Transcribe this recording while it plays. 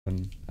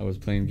when I was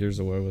playing Gears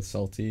of War with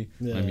Salty.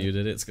 Yeah. I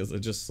muted it because it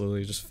just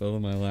slowly just fell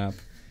in my lap.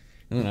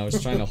 And then I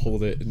was trying to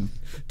hold it and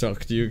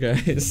talk to you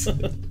guys.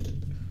 But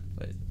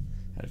I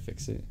had to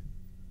fix it.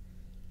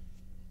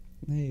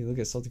 Hey, look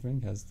at Salty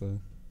Frank has the...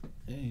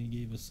 Hey, he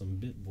gave us some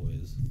Bit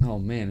Boys. Oh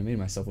man, I made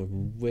myself look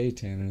way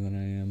tanner than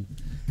I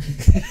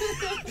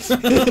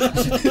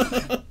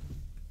am.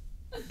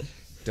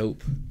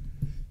 Dope.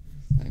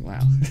 Like,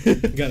 wow.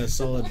 Got a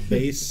solid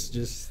base,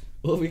 just...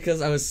 Well,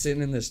 because I was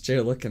sitting in this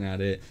chair looking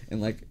at it,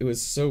 and like it was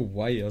so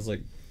white, I was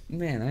like,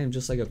 man, I am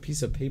just like a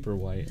piece of paper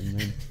white. And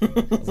then I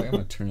was like, I'm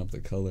gonna turn up the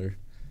color.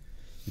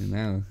 And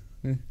now,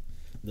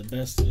 The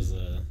best was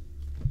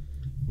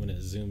when it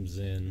zooms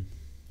in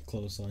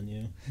close on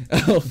you.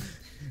 Oh,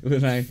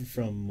 when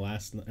From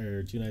last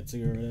or 2 nights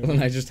ago or whatever.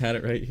 when I just had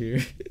it right here.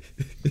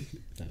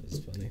 That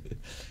was funny.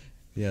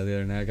 Yeah, the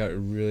other night I got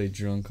really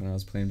drunk when I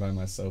was playing by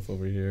myself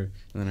over here,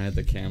 and then I had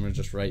the camera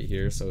just right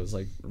here, so it was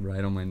like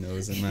right on my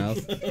nose and mouth.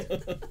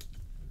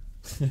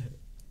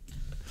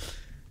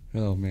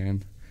 Oh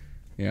man,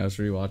 yeah, I was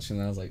rewatching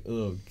and I was like,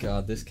 oh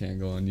god, this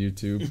can't go on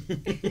YouTube.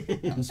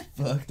 I was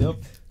fucked up.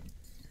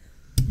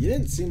 You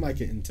didn't seem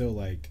like it until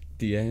like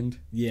The end,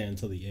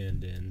 until the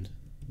end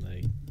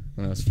like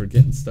when I was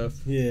forgetting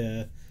stuff,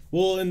 yeah.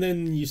 Well, and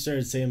then you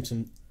started saying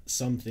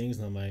some things,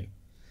 and I'm like,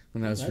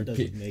 when I was that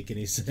doesn't make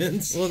any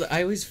sense. Well,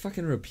 I always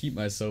fucking repeat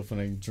myself when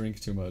I drink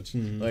too much.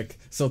 Mhm. Like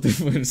Salty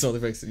Frank,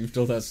 you've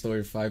told that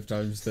story 5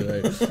 times today.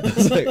 I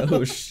was like,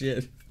 oh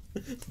shit.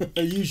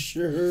 Are you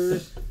sure?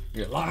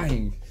 You're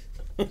lying.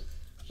 I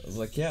was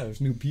like, yeah, there's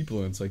new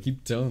people, and so I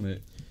keep telling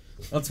it.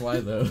 That's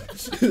why, though.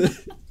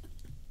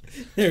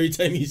 Every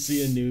time you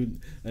see a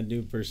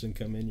new person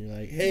come in, you're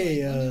like,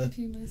 hey,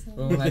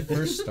 Well, when I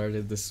first told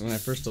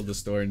the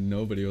story,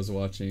 nobody was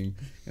watching,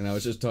 and I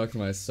was just talking to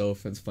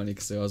myself. And it's funny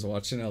because I was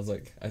watching, I was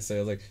like,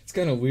 it's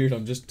kind of weird.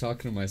 I'm just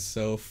talking to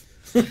myself.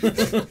 God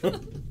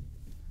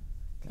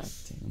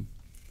damn.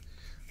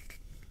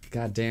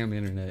 Goddamn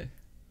internet.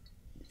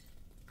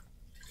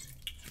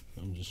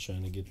 I'm just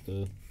trying to get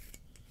the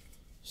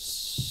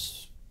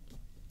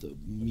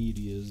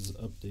medias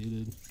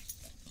updated.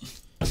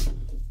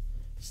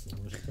 That's the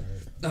worst part.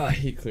 Oh, I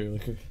hate clear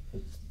liquor.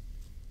 It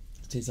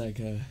tastes like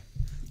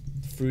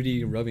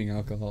fruity rubbing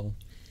alcohol.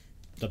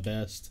 The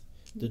best.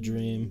 The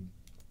dream.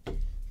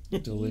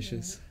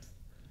 Delicious.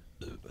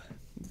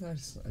 I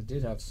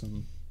did have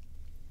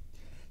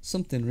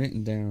something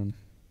written down.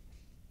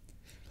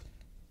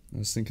 I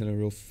was thinking of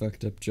real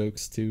fucked up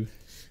jokes too.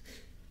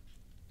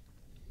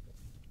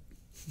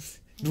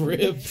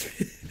 Rip.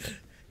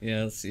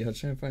 Yeah, let's see. I'll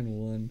try and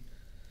find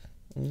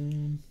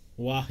one.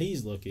 While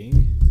he's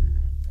looking,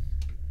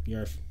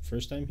 you're our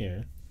first time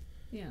here,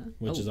 Yeah.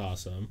 which is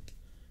awesome.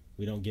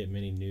 We don't get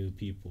many new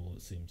people,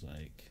 it seems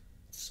like.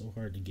 It's so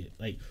hard to get.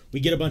 Like, we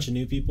get a bunch of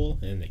new people,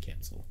 and they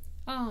cancel.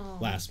 Oh.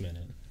 Last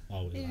minute.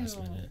 Always last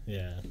Ew. minute.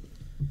 Yeah.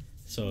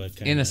 So it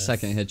kind In a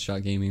second,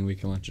 Headshot Gaming, we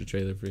can watch a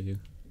trailer for you.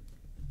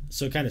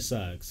 So it kind of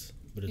sucks,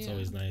 but it's Yeah.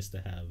 always nice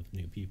to have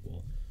new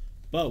people.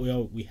 But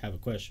we have a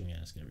question we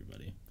ask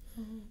everybody.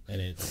 Oh. And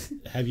it's,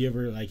 have you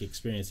ever, like,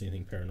 experienced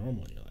anything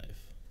paranormal in your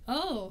life?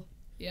 Oh.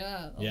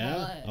 Yeah.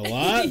 A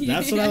lot?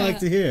 That's what I like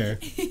to hear.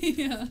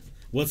 Yeah.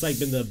 What's, like,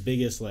 been the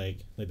biggest,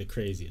 like the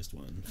craziest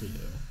one for you?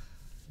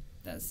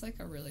 That's like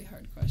a really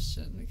hard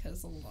question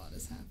because a lot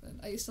has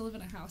happened. I used to live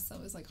in a house that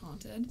was like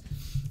haunted,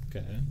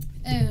 Okay.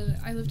 and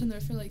I lived in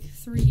there for like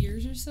 3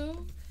 years or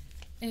so,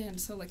 and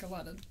so like a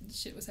lot of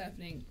shit was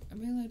happening.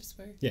 Am I allowed to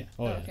swear? Yeah.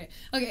 Oh, yeah.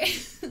 Okay.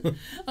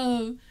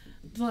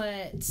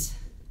 But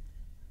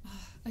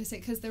I say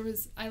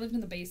because I lived in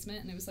the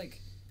basement and it was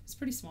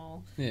pretty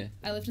small. Yeah.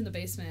 I lived in the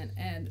basement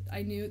and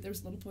I knew there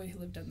was a little boy who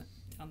lived down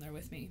there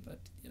with me, but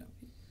he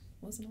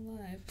wasn't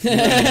alive.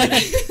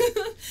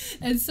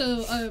 And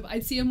so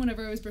I'd see him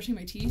whenever I was brushing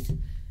my teeth,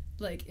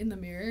 like in the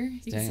mirror.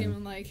 You can see him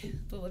in like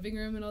the living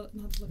room and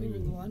not the living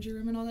room, the laundry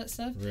room and all that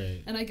stuff.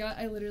 Right. And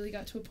I literally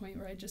got to a point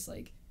where I'd just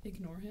like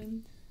ignore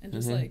him and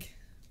just like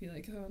be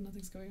like, oh,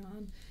 nothing's going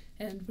on.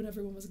 And when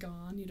everyone was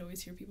gone, you'd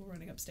always hear people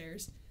running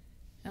upstairs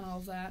and all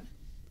of that.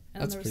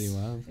 And That's pretty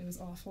wild. It was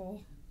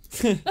awful.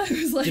 I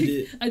was like,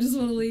 I just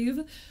want to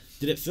leave.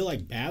 Did it feel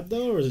like bad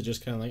though, or was it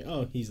just kind of like,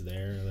 oh, he's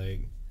there,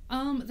 like?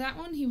 That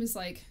one he was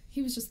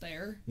just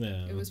there.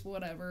 Yeah. It was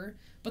whatever.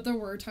 But there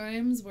were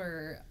times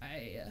where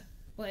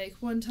like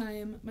one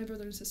time my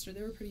brother and sister,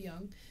 they were pretty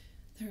young.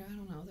 They were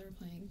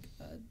playing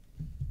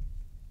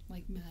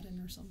like Madden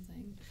or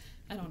something.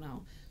 I don't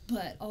know.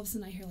 But all of a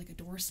sudden I hear like a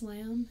door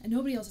slam and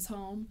nobody else is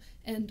home,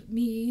 and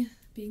me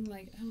being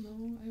like, I don't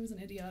know, I was an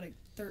idiotic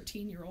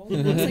 13-year-old.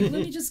 I was like,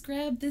 let me just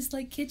grab this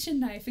like kitchen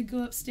knife and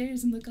go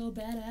upstairs and look all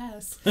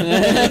badass.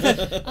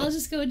 I'll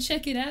just go and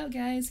check it out,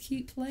 guys.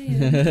 Keep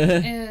playing.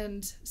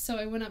 And so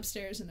I went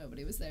upstairs and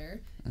nobody was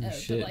there.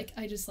 But like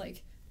I just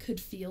like could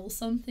feel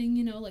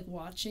something, like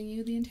watching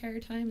you the entire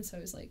time, and so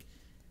I was like,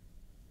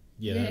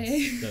 yeah,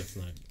 that's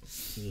not.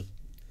 Ugh.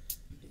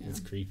 Yeah. It's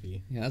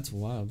creepy. Yeah, that's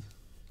wild.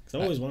 Cause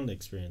I always wanted to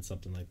experience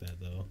something like that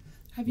though.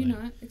 Have you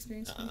not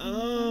experienced something like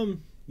that?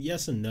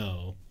 Yes and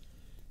no.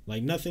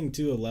 Like, nothing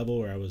to a level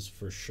where I was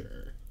for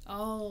sure.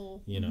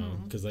 Oh. You know,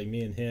 because like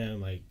me and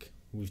him, like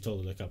we've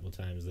told it a couple of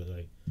times that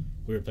like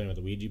we were playing with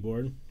the Ouija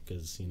board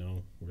because you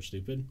know we're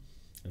stupid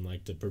and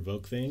like to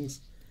provoke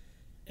things,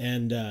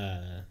 and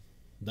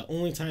the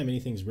only time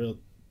anything's real,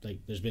 like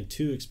there's been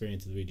 2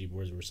 experiences with Ouija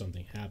boards where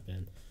something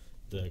happened.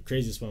 The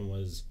craziest one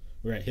was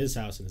we were at his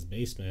house in his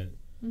basement,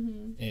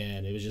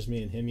 and it was just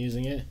me and him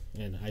using it,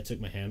 and I took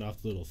my hand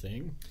off the little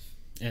thing,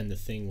 and the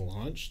thing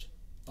launched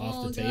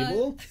off the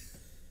table,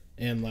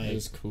 and like It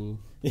was cool.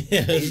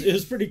 yeah, it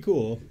was pretty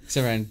cool.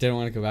 Except I didn't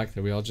want to go back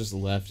there. We all just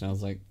left, and I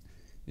was like,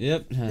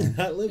 "Yep."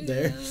 I lived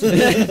there.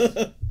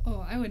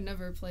 Oh, I would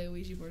never play a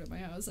Ouija board at my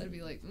house. I'd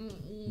be like,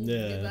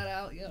 get that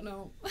out. Yeah,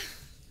 no.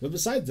 But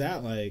besides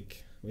that,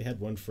 like we had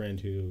one friend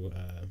who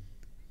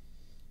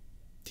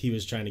he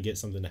was trying to get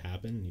something to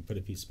happen, and he put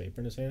a piece of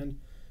paper in his hand,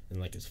 and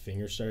like his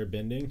finger started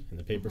bending, and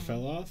the paper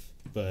fell off.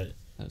 But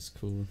That's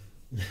cool.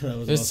 that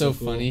was It was so also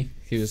cool. funny.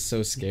 He was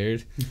so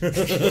scared.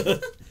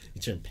 He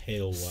turned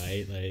pale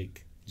white,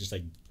 like just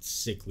like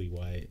sickly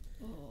white.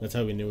 Oh. That's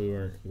how we knew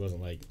he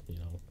wasn't like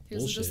He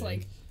was just bullshitting.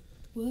 like,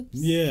 whoops.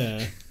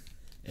 Yeah.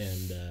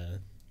 And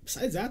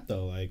besides that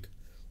though, like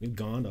we've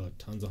gone to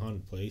tons of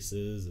haunted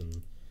places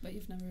and But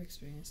you've never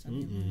experienced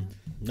any of that.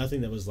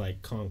 nothing that was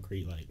like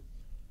concrete, like,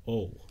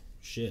 oh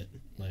shit,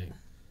 like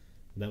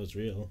that was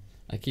real.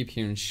 I keep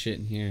hearing shit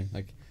in here.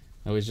 Like,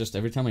 I always just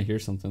every time I hear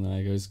something,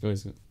 I always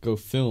go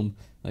film.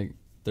 Like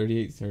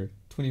 38 or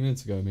 20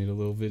 minutes ago, I made a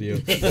little video.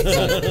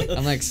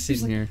 I'm like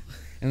sitting here,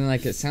 and then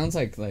like it sounds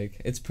like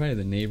it's probably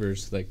the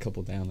neighbors, like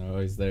couple down. They're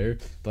always there,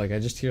 but like I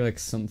just hear like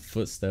some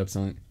footsteps.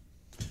 I'm like,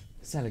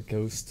 is that a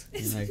ghost?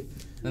 And like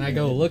then I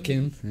go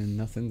looking, and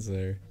nothing's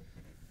there.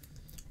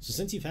 So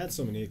since you've had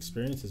so many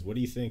experiences, what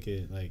do you think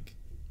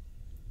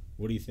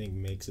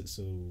makes it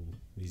so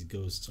these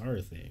ghosts are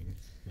a thing?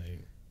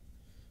 Like,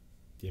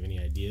 do you have any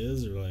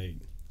ideas or like?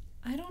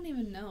 I don't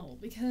even know,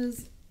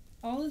 because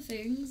all the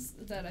things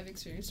that I've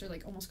experienced are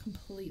like almost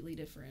completely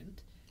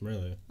different.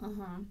 Really?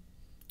 Uh-huh.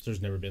 So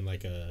there's never been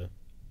like a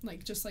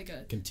Like just like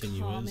a continuous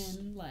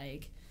common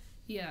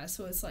yeah,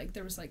 so it's like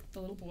there was like the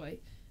little boy.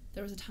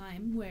 There was a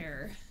time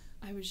where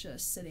I was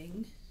just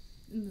sitting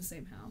in the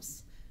same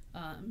house,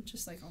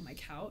 just like on my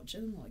couch,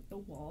 and like the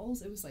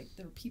walls, it was like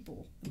there were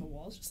people in the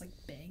walls just like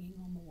banging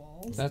on the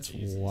walls. That's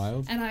Jesus.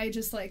 wild. And I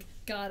just like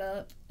got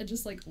up and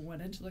just like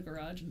went into the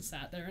garage and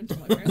sat there until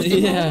my parents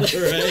Yeah.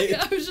 came home. Right.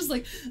 I was just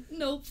like,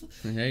 nope.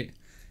 Right.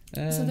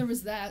 So there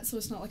was that. So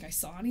it's not like I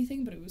saw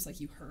anything, but it was like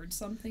you heard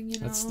something, you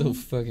know. That's still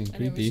fucking and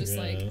it was creepy. just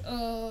like,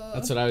 Yeah.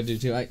 That's what I would do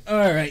too. Like, all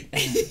right.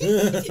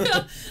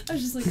 yeah. I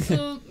was just like,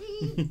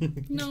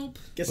 nope.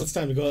 Guess it's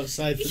time to go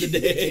outside for the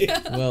day.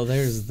 Yeah. Well,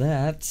 there's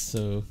that.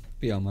 So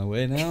be on my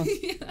way now.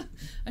 Yeah.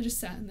 I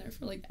just sat in there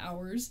for like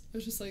hours. I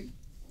was just like,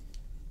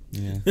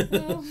 Yeah.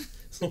 well,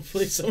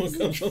 Hopefully someone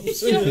comes home yeah,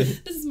 soon.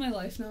 this is my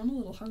life now. I'm a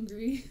little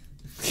hungry.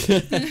 I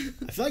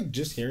feel like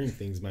just hearing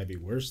things might be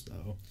worse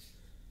though.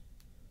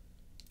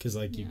 Cause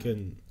like you Yeah.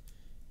 couldn't.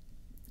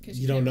 'Cause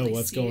You don't can't know really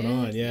what's see going it.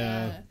 on,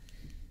 yeah.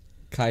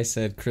 Kai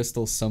said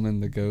Crystal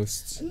summoned the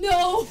ghosts.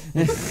 No.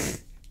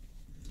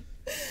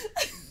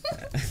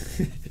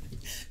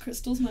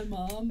 Crystal's my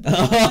mom.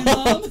 My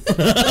mom.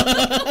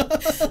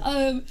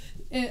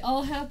 It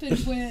all happened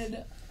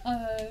when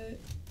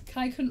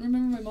Kai couldn't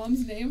remember my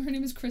mom's name. Her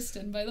name is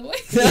Kristen, by the way.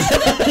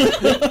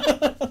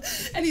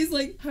 And he's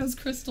like, how's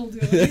Crystal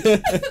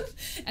doing?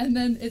 And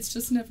then it's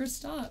just never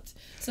stopped.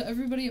 So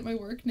everybody at my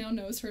work now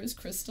knows her as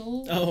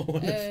Crystal. Oh,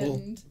 wonderful.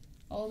 And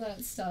all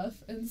that stuff.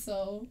 And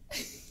so,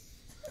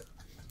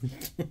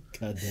 God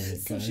damn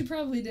it, so Kai. she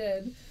probably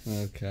did.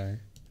 Okay.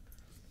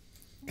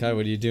 Kai,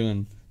 what are you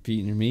doing?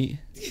 Beating your meat?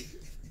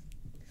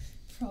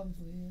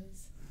 Probably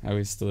is. I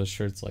always steal his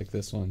shirts like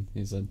this one.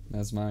 He said,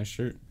 that's my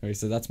shirt. Or he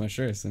said, that's my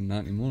shirt. I said, not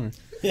anymore.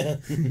 Yeah.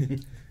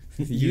 It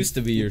used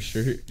to be your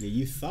shirt. Yeah,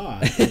 you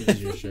thought it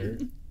was your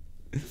shirt.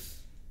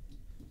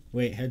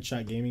 Wait,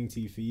 Headshot Gaming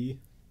TV?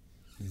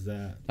 Is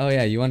that? Oh,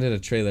 yeah, you wanted a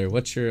trailer.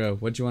 What'd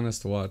you want us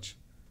to watch?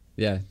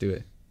 Yeah, do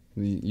it.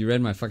 You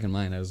read my fucking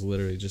mind. I was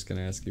literally just going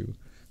to ask you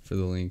for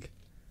the link.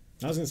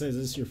 I was gonna say, is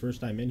this your first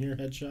time in here,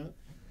 Headshot?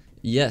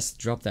 Yes,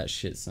 drop that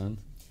shit, son.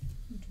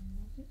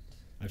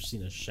 I've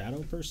seen a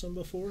shadow person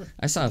before.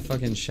 I saw a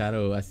fucking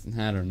shadow. I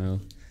don't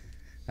know.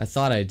 I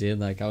thought I did.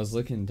 Like, I was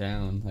looking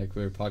down, like,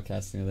 we were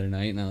podcasting the other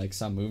night, and I, like,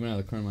 saw movement out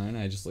of the corner of my eye, and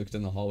I just looked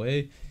in the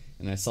hallway,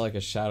 and I saw, like, a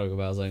shadow go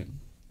by. I was, like,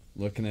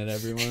 looking at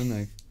everyone,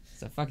 like,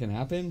 does that fucking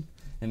happen?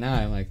 And now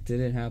I'm like,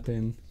 did it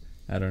happen?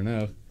 I don't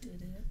know.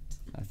 Did it?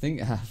 I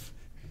think,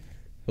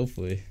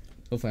 hopefully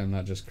I'm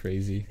not just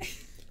crazy.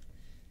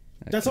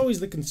 That's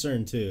always the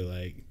concern, too.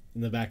 Like,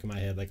 in the back of my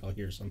head, like, I'll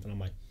hear something. I'm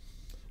like,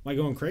 am I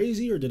going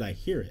crazy, or did I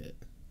hear it?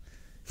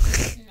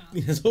 Yeah.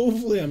 Because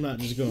hopefully I'm not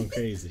just going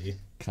crazy.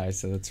 Kai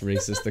said it's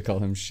racist to call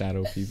him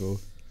shadow people.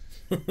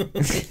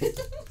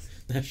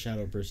 That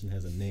shadow person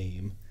has a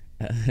name.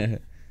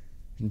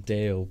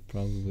 Dale,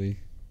 probably.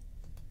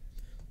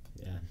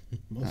 Yeah. Oh,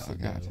 Mostly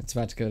God. Dale. It's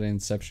about to go to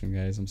Inception,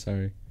 guys. I'm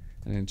sorry.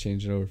 I didn't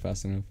change it over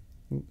fast enough.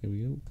 Oh, there we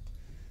go.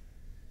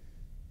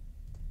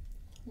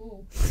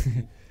 Whoa.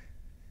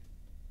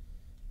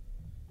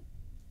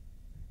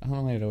 I don't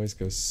know why it always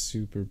goes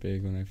super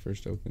big when I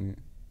first open it.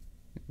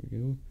 There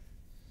we go.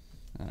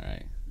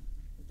 Alright.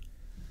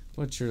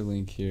 What's your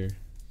link here?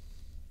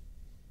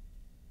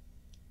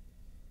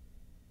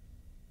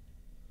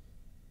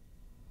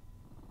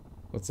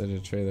 What's it a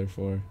trailer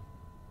for?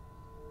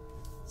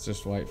 It's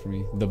just white for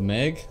me. The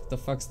Meg? What the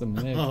fuck's the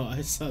Meg? Oh,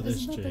 I saw this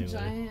Isn't that trailer. the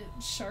giant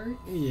shark?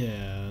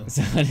 Yeah. Is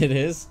that what it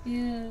is?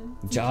 Yeah.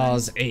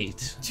 Jaws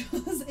 8.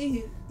 Jaws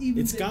 8.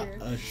 Even It's bigger.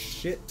 got a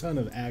shit ton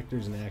of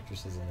actors and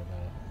actresses in it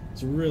though.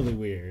 It's really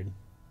weird.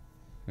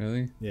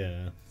 Really?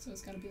 Yeah. So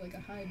it's gotta be like a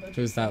high budget.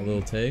 Who's that film.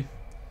 little Tay?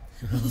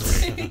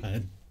 Oh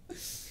god.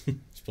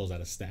 She pulls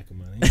out a stack of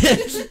money.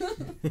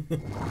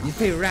 Your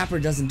favorite rapper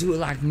doesn't do it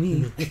like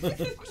me.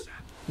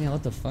 Yeah,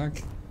 what the fuck?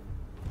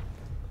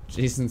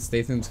 Jason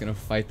Statham's gonna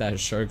fight that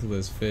shark with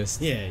his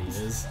fist. Yeah, he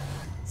is.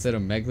 Is that a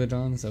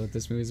megalodon? Is that what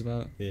this movie's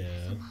about? Yeah.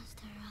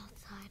 Monster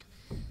outside.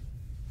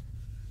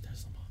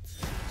 There's a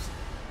monster.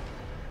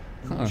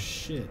 Huh. Oh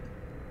shit.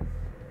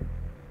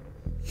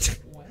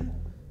 Wow.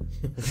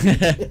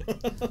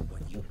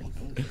 What you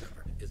people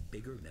uncovered is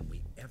bigger than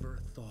we ever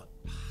thought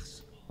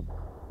possible.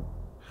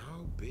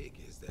 How big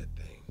is that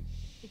thing?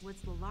 It was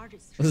the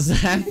largest. Was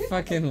that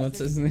fucking what's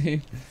his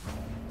name?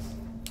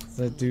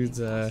 That dude's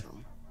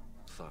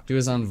he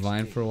was on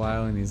Vine for a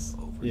while and he's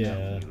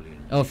Yeah.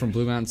 oh from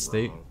Blue Mountain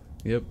State.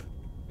 Yep.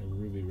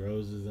 And Ruby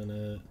Rose is in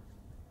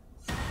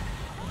it.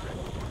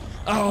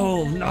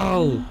 Oh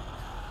no!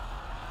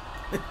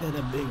 And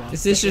a big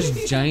Is this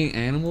just giant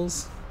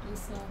animals?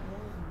 It's not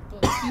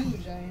one, but two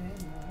giant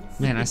animals.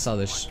 Man, I saw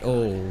this.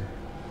 Oh,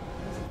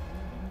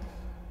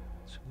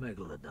 It's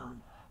Megalodon.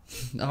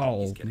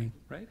 oh, Kidding,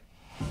 right?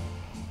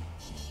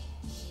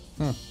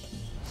 huh?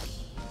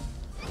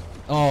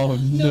 Oh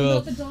No, no!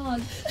 not the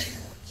dog.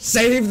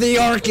 Save the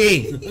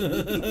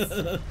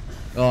Orky!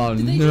 Oh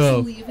Did they no!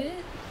 just leave it?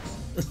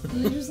 Did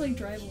they just like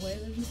drive away?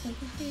 They're just like,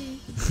 okay,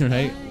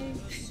 Right?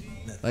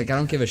 bye. Like I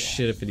don't give a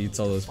shit if it eats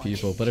all those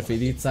people, but if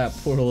it eats that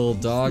poor little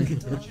dog,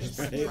 Dog is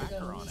Right. super Cracker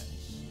dumb. on it.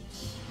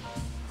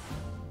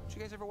 Did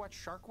you guys ever watch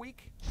Shark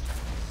Week?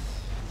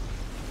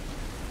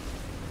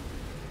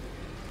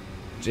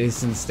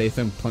 Jason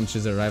Statham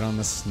punches it right on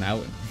the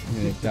snout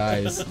and it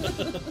dies.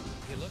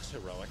 He looks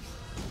heroic,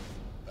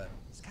 but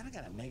he's kind of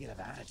got a negative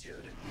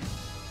attitude.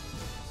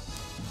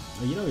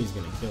 Oh, you know he's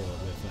gonna kill it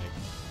with like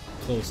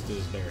close to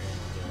his bare hands,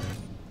 right?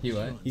 He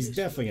what? He's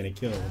definitely gonna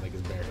kill it with like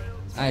his bare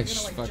hands. I They're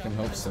gonna, like, fucking jump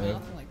hope in his so.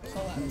 mouth and, like,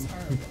 pull out his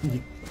heart with,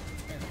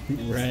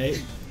 like,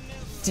 Right?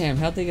 Damn,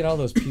 how'd they get all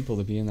those people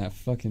to be in that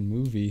fucking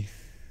movie?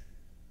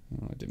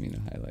 Oh, I didn't mean to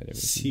highlight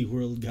everything.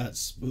 SeaWorld got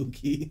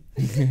spooky.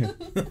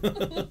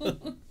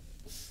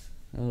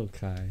 Oh,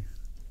 Kai.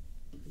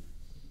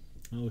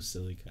 Oh,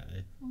 silly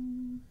Kai.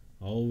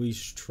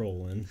 Always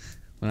trolling.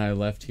 When I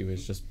left, he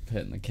was just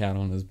petting the cat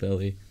on his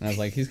belly. And I was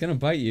like, he's gonna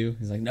bite you.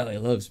 He's like, no, he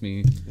loves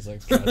me. He's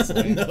like, cat's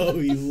like, No,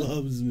 he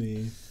loves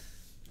me.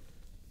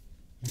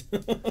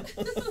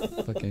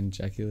 fucking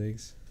Jackie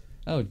Legs.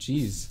 Oh,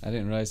 jeez. I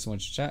didn't realize so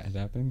much chat had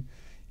happened.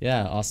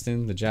 Yeah,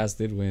 Austin, the Jazz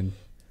did win.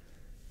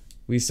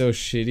 We so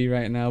shitty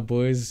right now,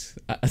 boys.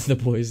 The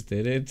boys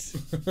did it.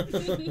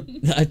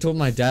 I told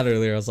my dad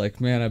earlier, I was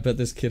like, man, I bet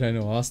this kid I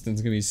know,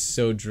 Austin's gonna be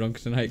so drunk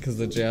tonight because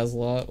the Jazz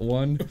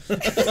won.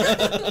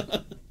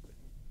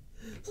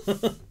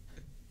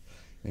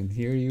 And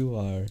here you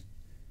are.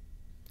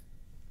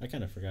 I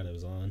kind of forgot it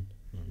was on.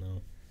 I don't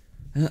know.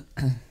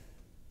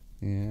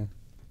 Yeah.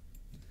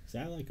 See,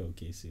 I like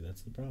OKC.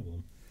 That's the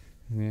problem.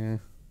 Yeah.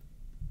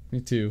 Me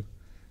too.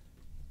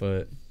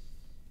 But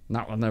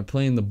not when they're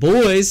playing the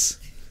boys.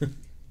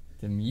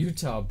 Them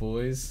Utah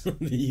boys.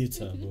 The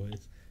Utah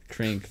boys.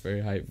 Crank,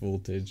 very high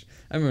voltage.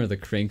 I remember the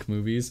Crank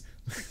movies.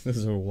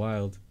 Those were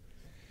wild.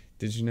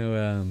 Did you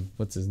know,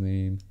 what's his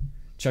name?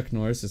 Chuck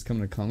Norris is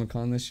coming to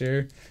Comic-Con this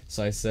year.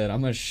 So I said,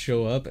 I'm going to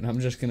show up and I'm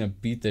just going to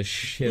beat the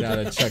shit out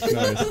of Chuck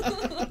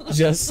Norris.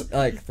 Just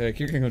like, they're like,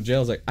 you're going to go to jail. I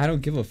was like, I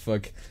don't give a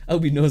fuck. I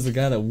hope he knows the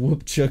guy that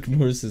whooped Chuck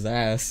Norris's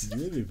ass.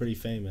 You'd be pretty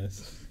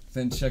famous.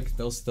 Then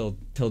they'll still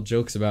tell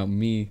jokes about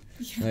me.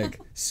 Like,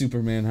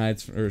 Superman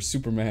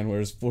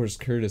wears Forrest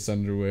Curtis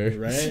underwear.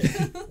 Right?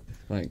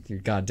 Like, you're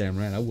goddamn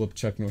right. I whooped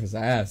Chuck Norris'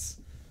 ass.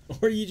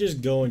 Or you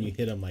just go and you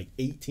hit him like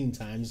 18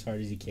 times as hard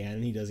as you can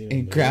and he doesn't even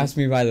He move. grabs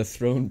me by the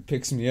throat and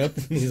picks me up.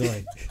 He's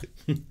like,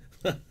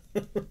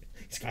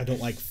 I don't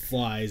like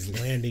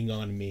flies landing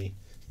on me.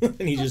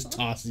 And he just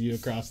tosses you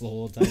across the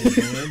whole entire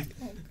land.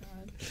 Oh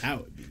god. That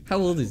would be. How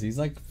old is he? He's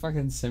like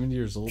fucking 70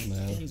 years old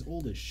now. He's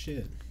old as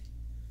shit.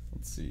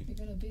 Let's see. You're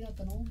gonna beat up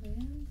an old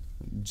man?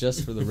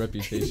 Just for the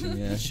reputation,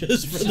 yeah.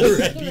 Just for the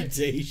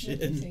reputation.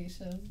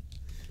 Reputation.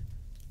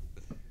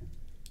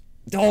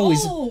 Oh,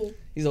 he's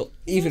He's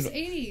even.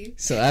 80.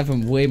 So I have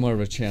him way more of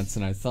a chance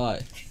than I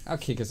thought. I'll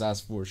kick his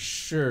ass for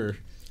sure.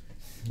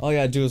 All I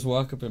gotta do is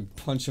walk up and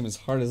punch him as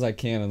hard as I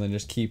can and then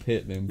just keep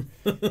hitting him.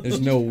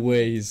 There's no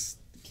way he's.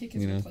 Kick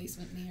his You know.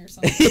 replacement knee or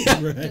something. Yeah,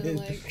 right. And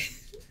like,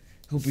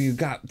 Hope you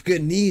got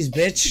good knees,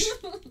 bitch.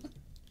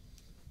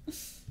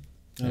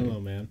 I don't know,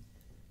 man.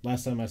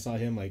 Last time I saw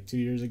him like 2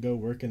 years ago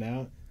working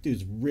out,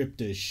 Dude's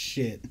ripped as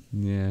shit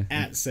Yeah.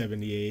 at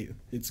 78.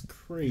 It's He's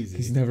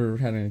crazy. never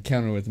had an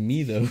encounter with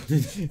me though.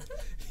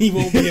 He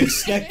won't be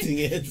expecting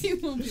it. He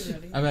won't be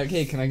ready. I'm like,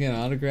 hey, can I get an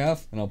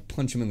autograph? And I'll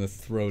punch him in the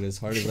throat as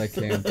hard as I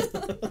can.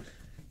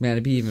 Man,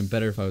 it'd be even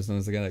better if I was known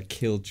as the guy that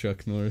killed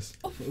Chuck Norris.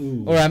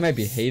 Ooh. Or I might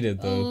be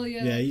hated though. Oh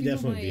yeah. Yeah, you people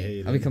definitely be might-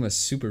 hated. I'll become a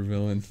super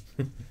villain.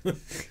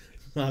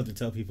 I'll have to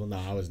tell people, no,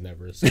 I was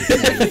never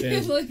associated with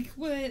him. Like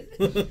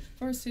what?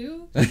 Force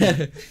who?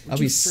 I'll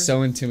be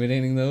so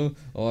intimidating though.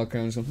 I'll walk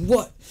around and go,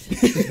 what?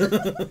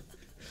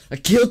 I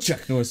killed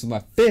Chuck Norris with my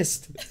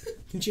fist.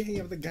 Did you hang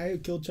out with the guy who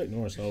killed Chuck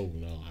Norris? Oh,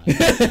 no.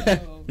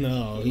 Oh.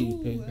 No, Ooh,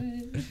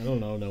 what? I don't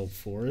know, no,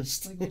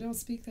 Forrest. Like we don't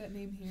speak that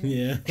name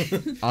here. Yeah.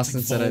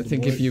 Austin said, I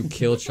think if Voldemort. you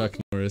kill Chuck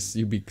Norris,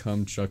 you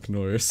become Chuck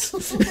Norris.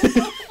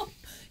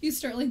 You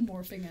start like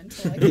morphing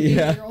into like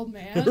Yeah. a 8-year-old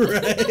man.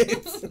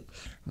 Right.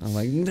 I'm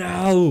like,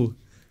 no.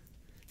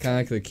 Kind of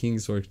like the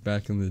Kings worked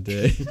back in the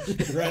day.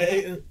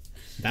 Right?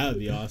 That would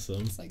be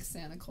awesome. It's like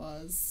Santa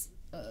Claus,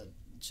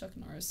 Chuck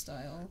Norris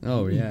style.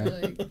 Oh, yeah.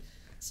 Like,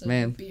 so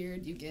Man.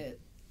 beard, you get.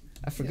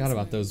 I forgot Yes,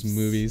 about those moves.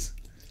 movies.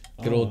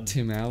 Good Oh, old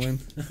Tim Allen.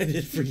 I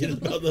did forget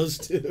about those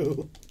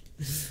two.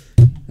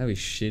 That'd be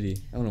shitty.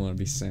 I don't want to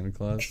be Santa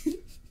Claus.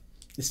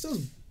 It still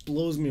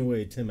blows me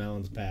away, Tim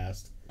Allen's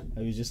past.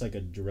 He was just like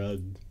a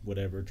drug,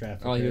 whatever,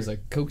 trafficker. Oh, he was a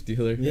coke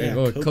dealer. Yeah,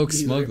 Oh, coke coke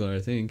dealer. smuggler, I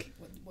think.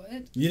 What?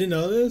 You didn't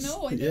know this?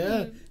 No, I Yeah.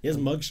 didn't. He has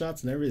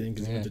mugshots and everything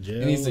because he Yeah. went to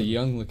jail. And he's a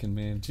young looking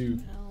man, too.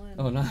 Alan.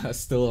 Oh, no,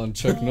 still on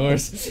Chuck Oh.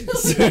 Norris.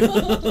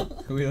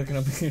 Are we looking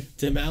up here?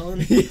 Tim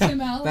Allen? Yeah, Tim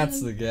Allen.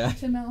 that's the guy.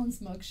 Tim Allen's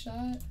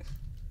mugshot.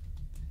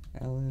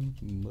 Alan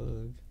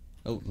Mug.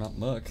 Oh, not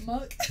Muck.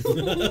 Muck.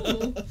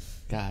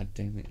 God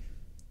damn it.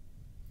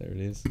 There it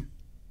is.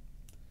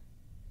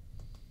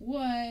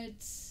 What?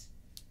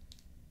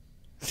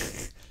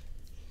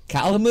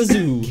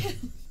 Kalamazoo.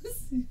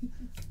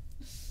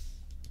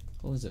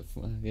 What was it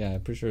for? Yeah,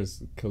 I'm pretty sure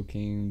it's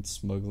cocaine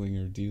smuggling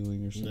or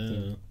dealing or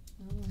something. No.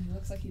 Oh, he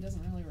looks like he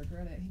doesn't really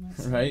regret it. He might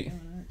still Right?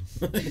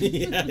 be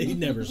doing Yeah, he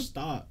never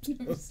stopped. it.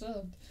 Never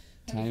stopped.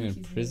 I Time think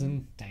in he's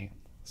prison? Damn.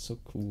 So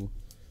cool.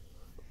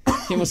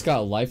 He almost got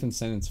a life in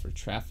sentence for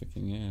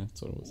trafficking. Yeah,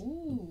 that's what it was. really-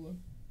 Ooh,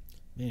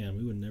 Man,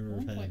 we would never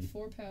have had.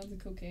 1.4 pounds of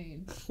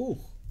cocaine. Whew.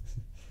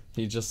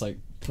 He just like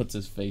puts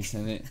his face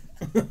in it.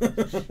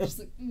 Just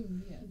like,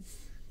 yes.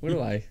 Where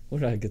do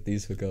I get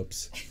these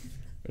hookups?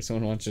 Or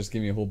someone wants to just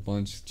give me a whole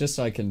bunch just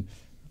so I can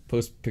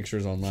post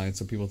pictures online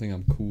so people think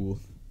I'm cool.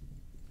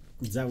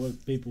 Is that what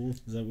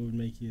would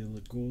make you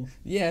look cool?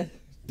 Yeah,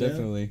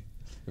 definitely.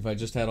 If I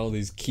just had all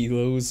these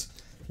kilos,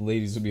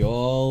 ladies would be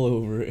all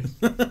over it.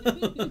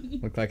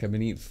 Look like I've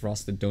been eating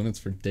frosted donuts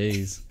for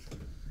days.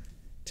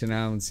 To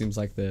now, it seems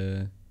like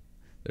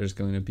there's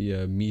going to be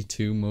a Me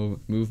Too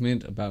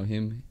movement about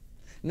him.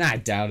 Nah, I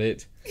doubt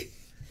it.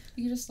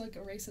 You could just like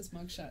erase his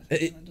mugshot and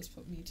then just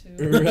put me too.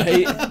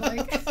 Right? And then,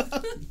 like,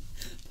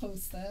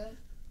 post that.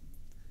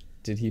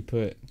 Did he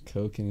put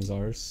coke in his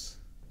arse?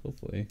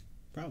 Hopefully.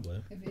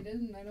 Probably. If he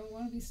didn't, I don't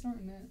want to be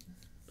snorting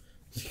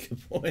it.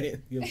 Good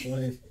point.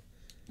 Good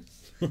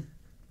point.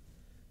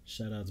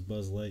 Shout out to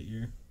Buzz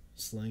Lightyear.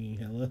 Slanging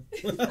hella.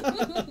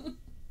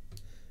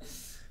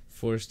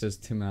 Forrest as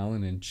Tim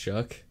Allen and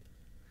Chuck.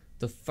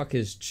 The fuck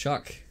is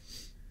Chuck?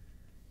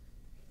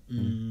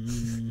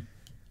 Mm,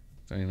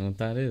 Don't even know what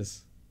that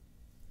is.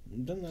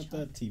 Doesn't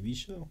that TV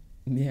show?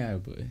 Yeah,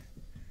 but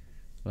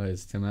why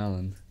is Tim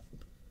Allen?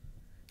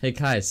 Hey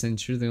Kai,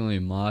 since you're the only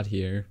mod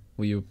here,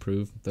 will you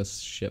approve this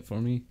shit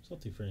for me?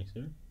 Salty Frank's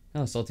here.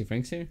 Oh, Salty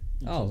Frank's here?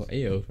 Oh,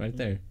 Ayo, right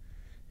there.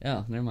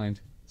 Yeah, never mind.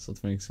 Salty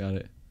Frank's got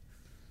it.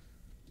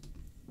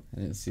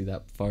 I didn't see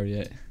that far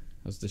yet. I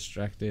was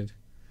distracted.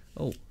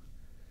 Oh,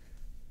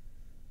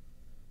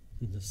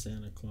 The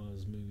Santa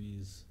Claus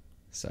movies.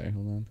 sorry,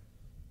 hold on.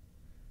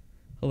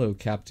 Hello,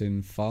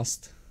 Captain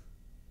Faust.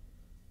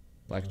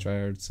 Black Oh.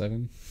 Triad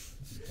 7.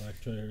 Black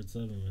Triad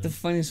 7, man. The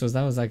funniest was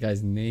that was that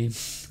guy's name.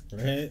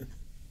 Right?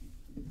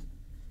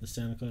 The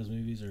Santa Claus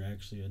movies are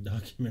actually a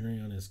documentary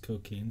on his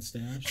cocaine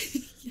stash.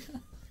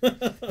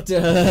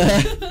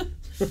 Duh.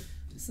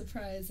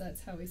 Surprised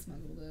that's how he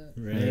smuggled it.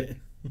 Right?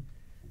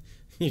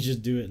 You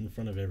just do it in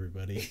front of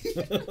everybody.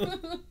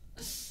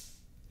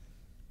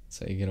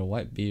 So you get a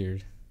white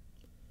beard.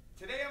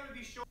 Today I'm going to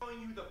be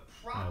showing you the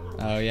proper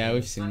Oh yeah,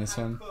 we've seen on this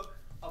how to one. cook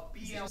a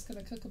Is he BL. just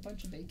gonna cook a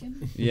bunch of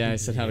bacon? Yeah, I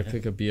said how to Yeah.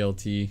 cook a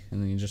BLT,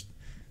 and then he just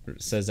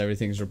says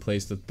everything's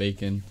replaced with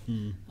bacon.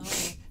 Hmm. Oh,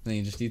 Then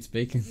he just eats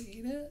bacon. does he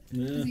eat it?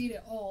 Yeah. Does he eat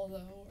it all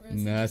though? Or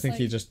is it No, I think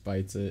he like- just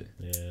bites it.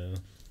 Yeah.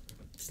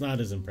 It's not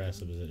as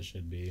impressive as it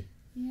should be.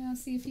 Yeah,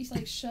 see if he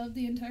like shoved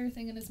the entire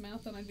thing in his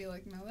mouth, then I'd be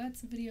like, no,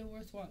 that's a video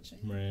worth watching.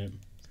 Right.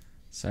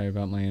 Sorry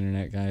about my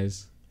internet,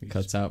 guys. It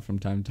cuts out from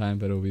time to time,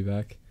 but it'll be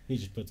back. He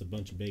just puts a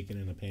bunch of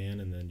bacon in a pan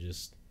and then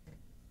just...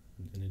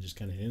 And it just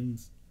kind of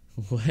ends.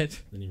 What?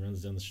 Then he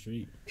runs down the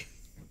street.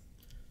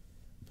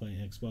 I'm playing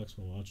Xbox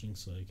while watching,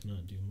 so I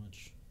cannot do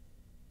much.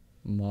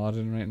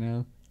 Modding right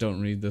now?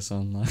 Don't read this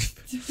online.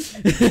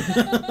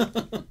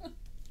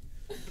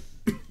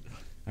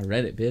 I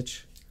read it,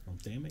 bitch. Oh,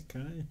 damn it,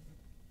 Kai.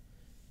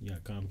 You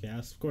got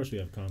Comcast. Of course, we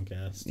have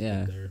Comcast.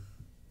 Yeah. Their,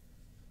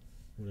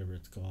 whatever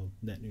it's called,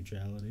 net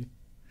neutrality.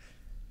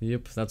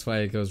 Yep, that's why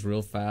it goes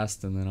real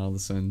fast, and then all of a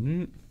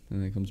sudden,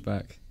 and then it comes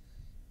back.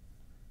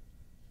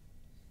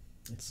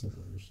 It's the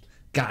worst.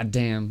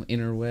 Goddamn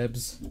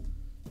interwebs. Do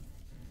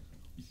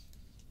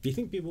you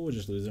think people would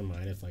just lose their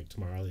mind if, like,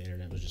 tomorrow the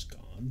internet was just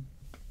gone?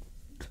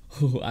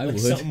 Oh, I Like, would.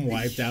 something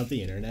wiped out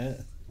the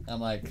internet? I'm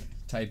like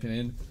typing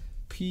in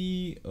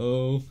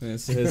P-O, and it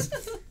says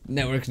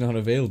network not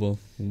available.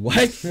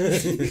 What?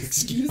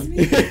 Excuse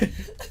me?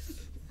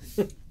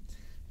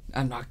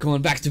 I'm not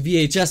going back to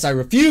VHS. I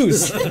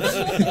refuse.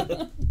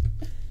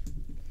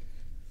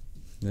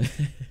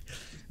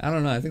 I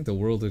don't know. I think the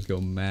world would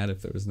go mad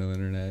if there was no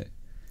internet.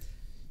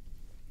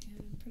 Yeah,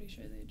 I'm pretty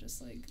sure they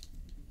just like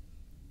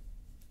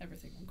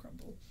everything will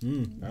crumble.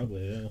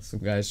 Probably, yeah. Some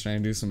guys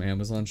trying to do some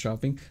Amazon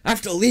shopping. I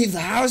have to leave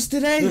the house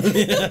today.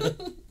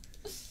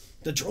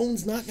 The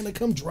drone's not gonna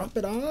come drop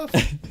it off?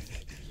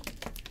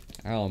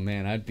 Oh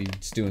man, I'd be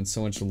just doing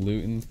so much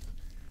looting.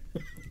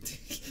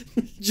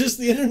 Just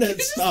the internet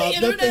Just stopped, the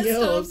internet nothing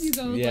else. stops, you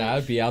go, Yeah,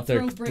 like, I'd be out there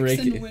throw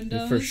bricks in breaking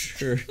windows. for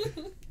sure.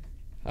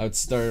 I would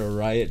start a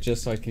riot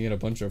just so I can get a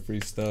bunch of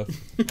free stuff.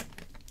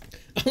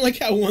 I like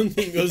how one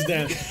thing goes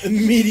down,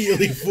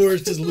 immediately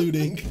Forrest is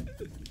looting.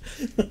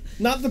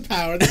 Not the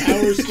power. The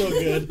power's still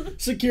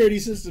good. Security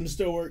systems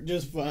still work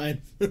just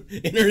fine.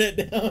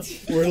 Internet down.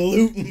 We're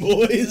looting,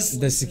 boys.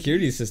 The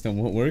security system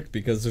won't work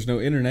because there's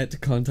no internet to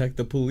contact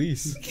the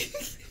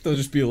police. There'll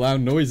just be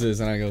loud noises,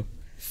 and I go,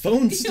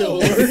 Phone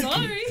still Yo, works.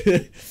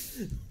 sorry.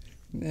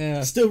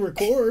 yeah, Still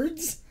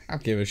records. I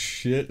don't give a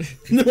shit.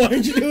 Then why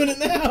aren't you doing it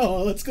now?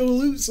 Let's go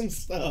loot some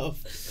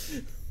stuff.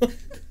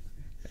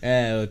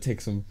 It'll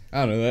take some,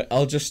 I don't know,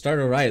 I'll just start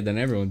a riot, then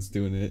everyone's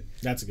doing it.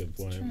 That's a good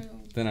point. True.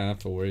 Then I don't have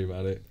to worry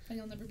about it. And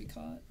you'll never be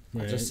caught.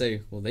 I'll Right. just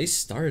say, well, they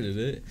started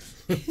it.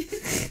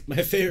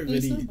 My favorite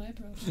It's video. not my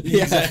problem.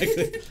 Yeah.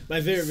 Exactly.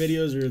 My favorite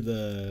videos are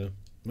the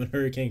when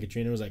Hurricane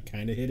Katrina was like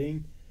kind of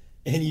hitting,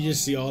 and you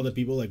just see all the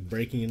people like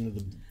breaking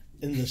into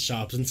the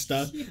shops and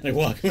stuff, like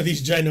walking with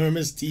these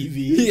ginormous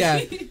TVs.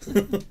 Yeah.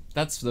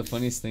 That's the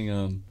funniest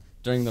thing.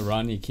 During the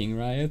Rodney King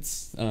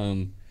riots,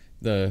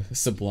 the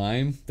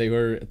Sublime, they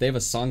have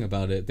a song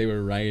about it. They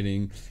were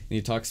rioting, and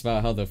he talks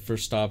about how the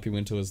first stop he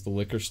went to was the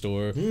liquor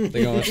store.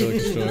 They go to the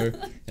liquor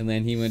store, and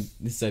then he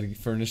said he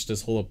furnished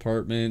his whole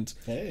apartment,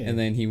 Hey. and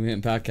then he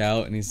went back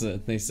out, and he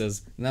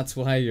says, and that's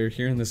why you're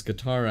hearing this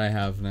guitar I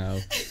have now.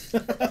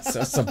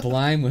 So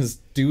Sublime was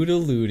due to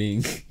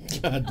looting.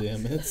 God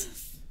damn it.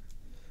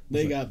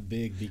 They got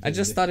big. Because I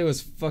just thought it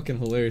was fucking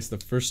hilarious. The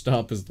first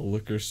stop is the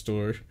liquor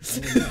store.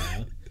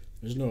 yeah.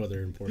 There's no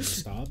other important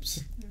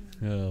stops.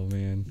 Oh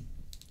man.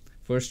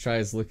 Forrest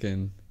tries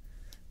looking,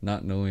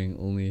 not knowing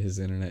only his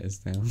internet is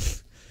down.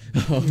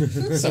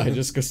 So I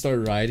just go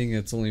start riding.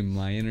 It's only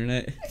my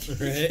internet.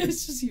 Right?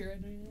 It's just your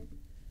internet.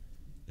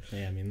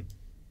 Yeah, I mean,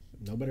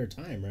 no better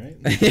time, right?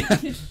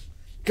 Yeah.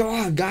 Go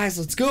on, guys,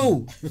 let's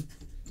go.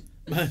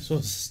 Might as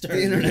well start.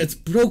 The internet's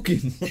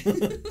broken.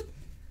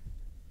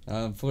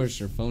 Forrest,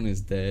 your phone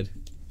is dead.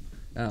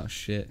 Oh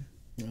shit.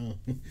 Oh.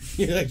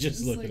 You're like, just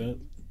It's look like- it up.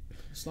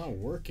 It's not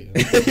working.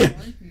 Working.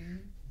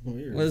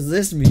 Weird. What does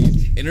this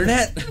mean?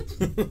 Internet?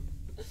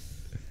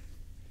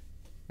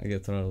 I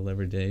get throttled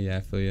every day. Yeah,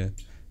 I feel you.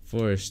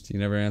 Forrest, you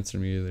never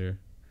answered me either.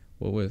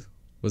 What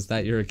was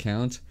that your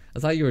account? I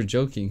thought you were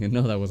joking, and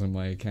no, that wasn't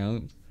my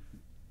account.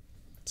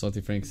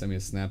 Salty Frank sent me a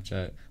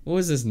Snapchat. What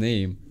was his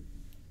name?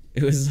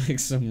 It was like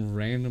some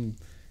random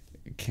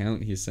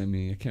account he sent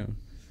me. Account.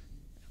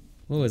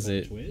 What was On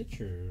it? Twitch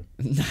or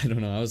I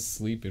don't know. I was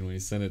sleeping when he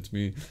sent it to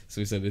me.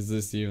 So he said, "Is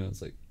this you?" And I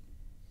was like,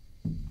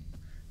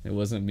 "It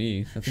wasn't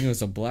me. I think it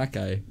was a black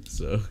guy."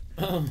 So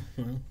oh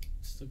well,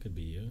 still could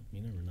be you.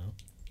 You never know.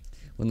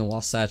 when the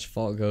Wasatch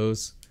Fault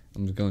goes,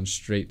 I'm going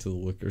straight to the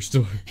liquor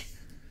store,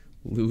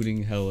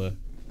 looting hella.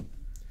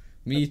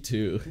 Me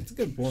too. That's a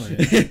good point.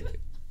 A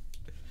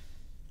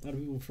lot of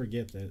people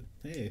forget that.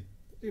 Hey,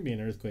 there could be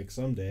an earthquake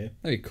someday.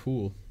 That'd be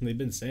cool. They've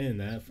been saying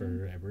that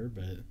forever,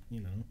 but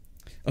you know,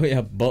 Oh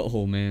yeah,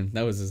 Butthole Man.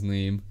 That was his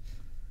name.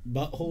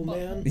 Butthole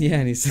Man. Yeah,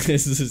 and he said,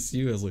 "Is this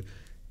you?" I was like,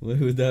 "Why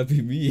would that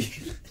be me?"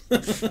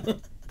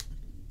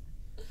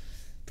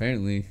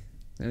 Apparently,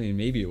 I mean,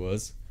 maybe it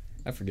was.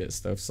 I forget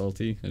stuff,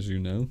 Salty, as you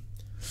know,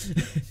 I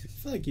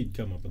feel like you'd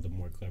come up with a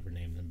more clever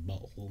name than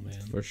Butthole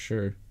Man. for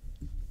sure.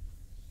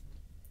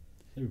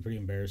 That'd be pretty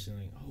embarrassing.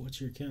 Like, oh, what's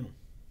your account?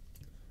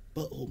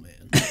 Butthole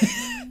Man.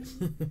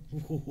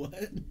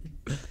 What?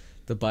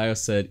 The bio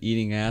said,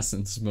 "Eating ass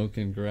and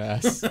smoking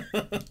grass." That's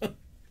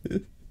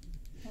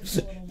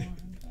a little more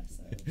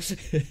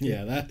impressive.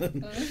 Yeah, that. I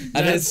didn't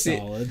That's see.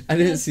 solid. I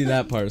didn't see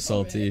that part,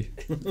 Salty.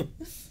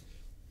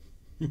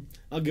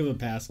 I'll give a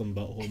pass on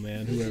Butthole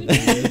Man, whoever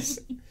it is.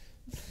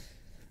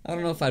 I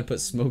don't know if I'd put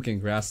smoking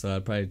grass though.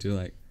 I'd probably do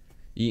like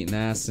eating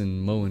ass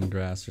and mowing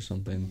grass or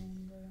something.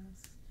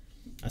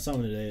 I saw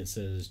one today. It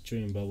says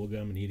chewing bubble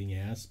gum and eating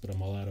ass, but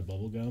I'm all out of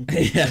bubble gum.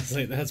 Yeah. It's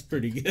like that's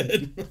pretty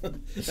good.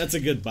 That's a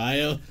good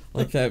bio.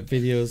 Like that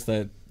videos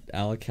that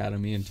Alec had of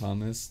me and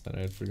Thomas that I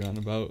had forgotten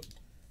about.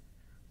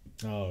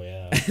 Oh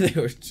yeah, They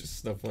were just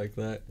stuff like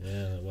that.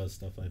 yeah, that was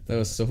stuff like that. That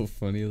was so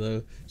funny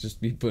though.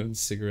 Just me putting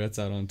cigarettes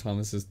out on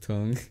Thomas's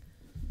tongue.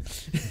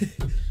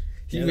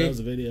 Yeah, that was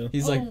a video.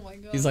 He's Oh like, my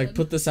God. he's like,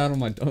 put this out on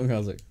my tongue. I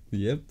was like,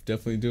 yep,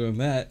 definitely doing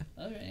that.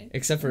 Alright.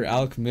 Except for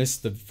Alec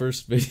missed the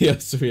first video,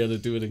 so we had to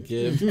do it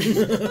again.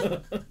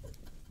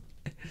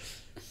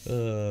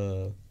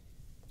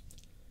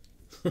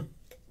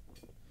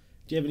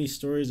 Do you have any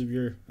stories of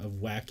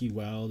wacky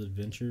wild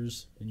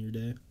adventures in your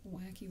day?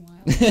 Wacky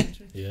wild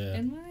adventure. Yeah.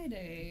 In my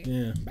day.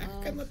 Yeah.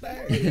 Back in the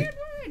In day.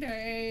 my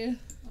day.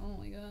 Oh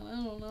my god, I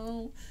don't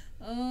know.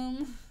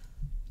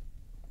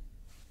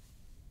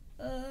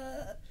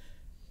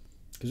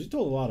 Because we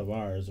told a lot of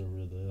ours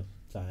over the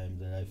time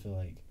that I feel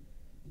like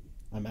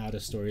I'm out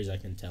of stories I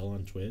can tell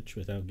on Twitch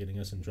without getting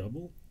us in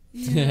trouble.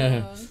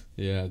 Yeah.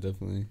 Yeah,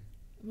 definitely.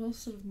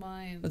 Most of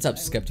mine. What's up, I would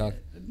Skep Talk?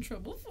 get in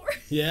trouble for.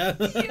 Yeah.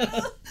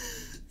 Yeah.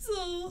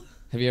 So.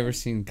 Have you ever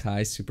seen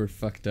Kai super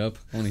fucked up?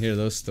 I want to hear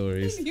those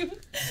stories.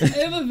 I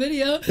have a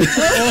video.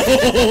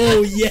 Oh,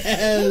 There was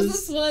yes.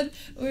 this one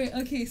where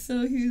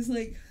so he was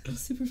like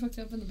super fucked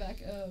up in the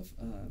back of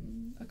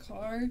a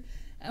car,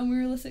 and we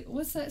were listening.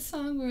 What's that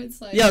song where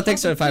it's like? Yo,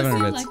 thanks for the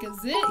 500 "Pussy bits." Like a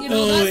zit, you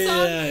know Oh, that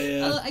song?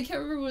 yeah. I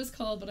can't remember what it's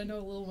called, but I know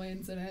Lil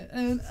Wayne's in it.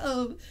 And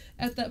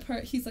at that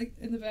part, he's like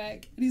in the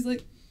back, and he's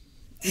like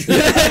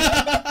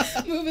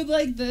moving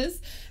like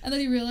this, and then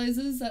he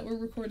realizes that we're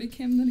recording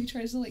him. And then he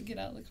tries to like get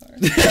out of the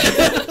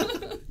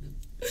car.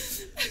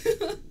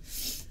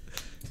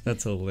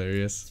 That's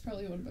hilarious. It's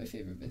probably one of my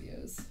favorite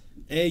videos.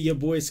 Hey, your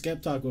boy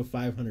Skep Talk with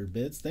 500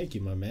 bits. Thank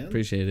you, my man.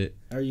 Appreciate it.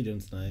 How are you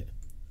doing tonight?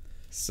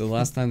 So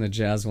last time the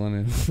Jazz won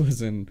it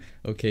was in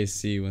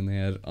OKC when they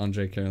had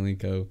Andre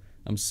Karolinko.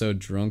 I'm so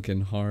drunk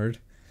and hard.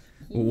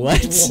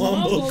 What?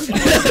 Wombo Wombo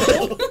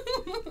combo.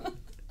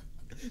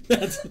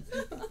 That's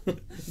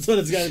what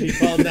it's got to be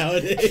called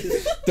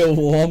nowadays. The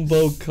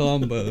Wombo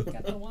combo.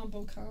 Got the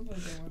Wombo combo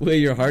going. Wait,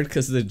 you're hard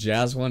because the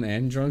Jazz won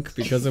and drunk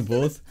because of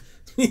both?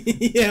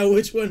 Yeah,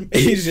 which one?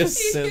 He's just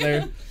sitting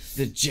there.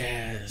 The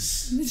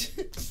Jazz.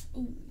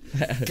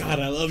 God,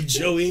 I love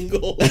Joe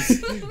Ingles.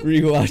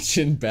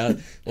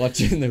 Rewatching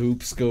watching the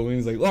hoops going.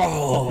 He's like,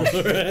 oh,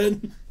 Right?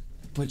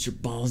 put your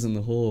balls in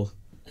the hole.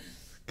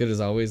 Good as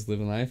always,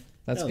 living life.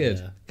 That's Hell good.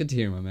 yeah. Good to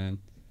hear, my man.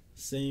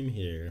 Same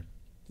here.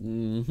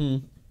 Mm-hmm.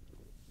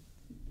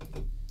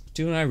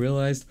 Dude, I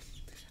realized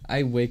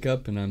I wake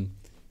up and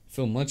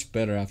feel much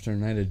better after a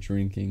night of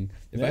drinking.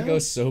 If I Yeah? go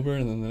sober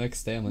and then the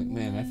next day I'm like,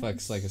 man, I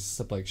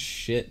slept like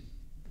shit.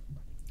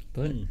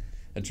 But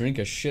I drink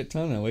a shit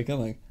ton and I wake up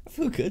like, I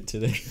feel good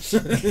today.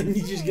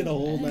 You just get a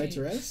whole night's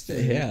rest?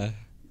 Yeah.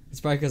 It's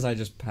probably because I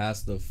just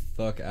passed the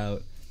fuck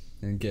out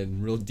and get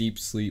real deep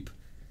sleep.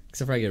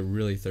 Except for I get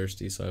really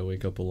thirsty, so I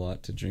wake up a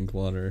lot to drink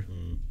water.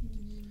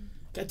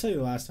 Can I tell you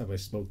the last time I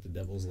smoked the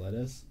devil's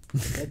lettuce?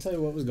 Can I tell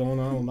you what was going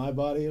on with my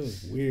body? It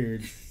was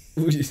weird.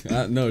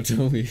 No,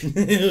 tell me.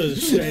 It was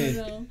I strange.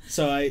 know.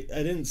 So I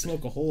didn't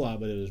smoke a whole lot,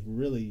 but it was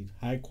really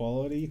high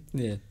quality.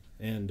 Yeah.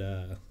 And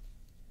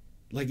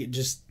like it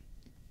just,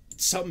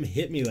 something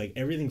hit me, like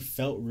everything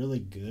felt really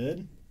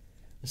good.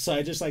 So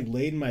I just like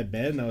laid in my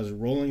bed and I was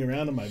rolling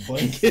around in my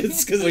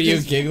blankets. Cause Were it you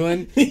just,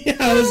 giggling? yeah,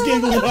 I was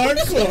giggling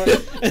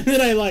hardcore. And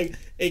then I like,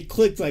 it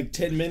clicked like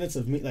 10 minutes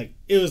of me, like,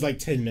 it was like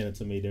 10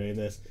 minutes of me doing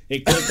this.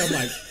 It clicked, I'm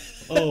like,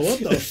 oh, what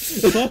the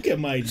fuck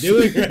am I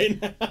doing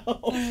right now?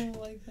 Oh my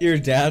God. Your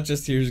dad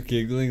just hears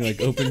giggling, like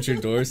opens your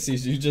door,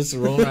 sees you just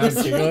roll around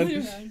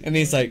giggling, and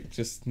he's like,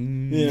 just.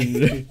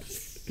 Yeah.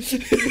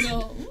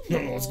 No.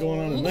 What's going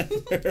on in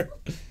there?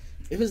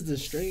 It was the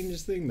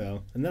strangest thing,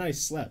 though. And then I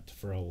slept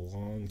for a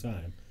long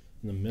time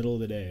in the middle of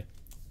the day.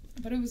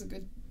 But it was a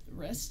good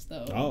rest,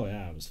 though. Oh,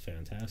 yeah, it was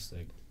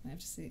fantastic. I have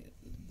to say,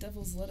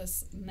 devil's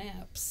lettuce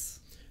naps.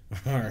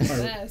 Our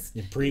Best.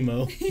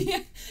 primo. Yeah,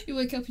 you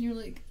wake up and you're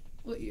like,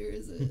 what year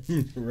is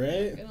it?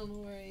 Right? I don't know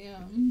where I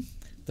am.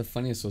 The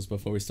funniest was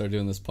before we started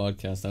doing this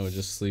podcast, I would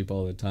just sleep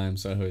all the time.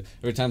 So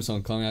every time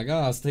someone called me, like, oh,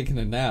 I was taking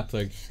a nap.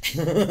 Like,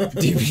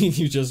 do you mean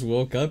you just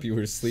woke up? You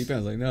were sleeping? I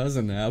was like, no, it was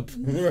a nap.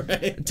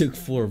 Right? I took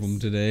 4 of them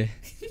today.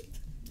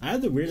 I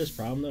have the weirdest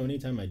problem, though,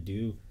 anytime I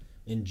do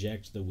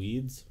inject the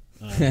weeds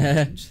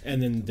and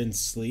then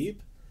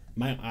sleep,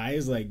 my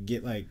eyes, like,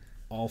 get, like,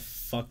 all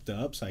fucked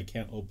up, so I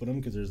can't open them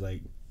because there's,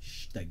 like,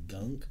 that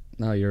gunk.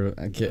 No, you're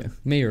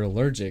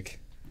allergic.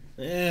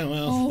 Yeah,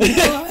 well, Oh,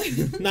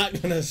 God.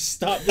 not gonna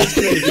stop this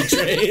crazy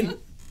train.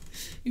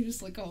 You're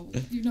just like, oh,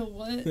 you know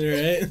what?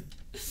 Right?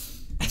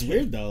 It's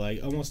weird though.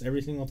 Like almost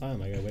every single time,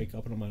 like I wake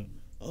up and I'm like,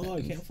 oh,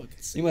 I can't fucking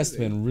sleep. You must have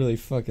been really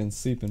fucking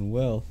sleeping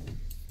well.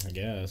 I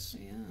guess.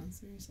 Yeah,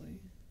 seriously.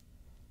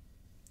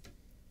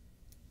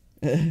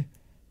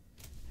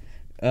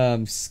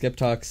 Skip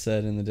Talk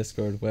said in the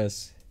Discord,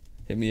 Wes,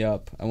 hit me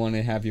up. I want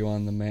to have you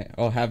on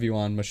I'll have you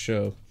on my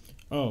show.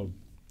 Oh,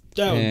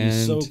 that would be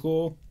so And-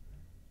 cool.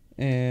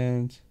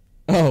 And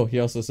he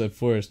also said,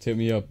 Forrest, hit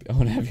me up. I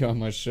want to have you on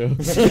my show.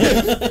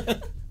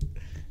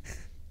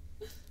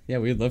 Yeah,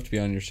 we'd love to be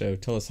on your show.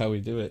 Tell us how we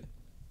do it.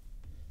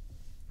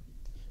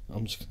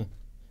 I'm just gonna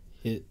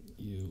hit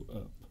you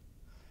up.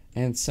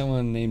 And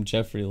someone named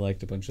Jeffrey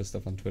liked a bunch of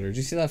stuff on Twitter. Did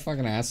you see that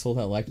fucking asshole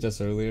that liked us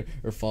earlier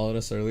or followed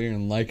us earlier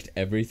and liked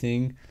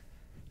everything?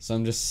 So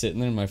I'm just sitting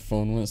there and my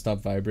phone wouldn't stop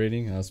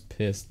vibrating. And I was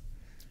pissed.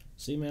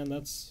 See, man,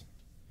 that's...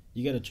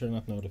 You gotta turn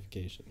off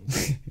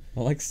notifications. I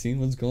like seeing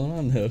what's going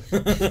on though.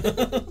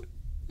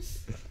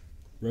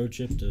 Road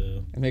trip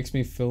to... It makes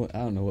me feel... I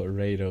don't know what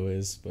Rado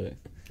is, but...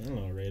 I don't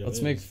know what Rado Let's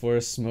is. make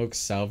Forrest smoke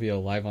salvia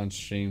live on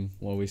stream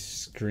while we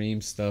scream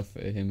stuff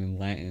at him in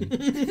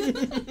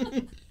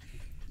Latin.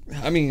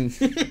 I mean,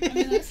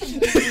 that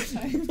sounds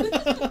like a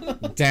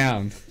good time.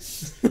 down.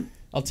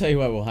 I'll tell you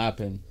what will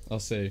happen. I'll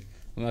say,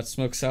 I'm about to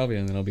smoke salvia,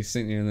 and then I'll be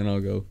sitting here, and then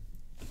I'll go,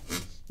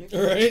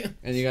 Right?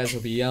 and you guys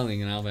will be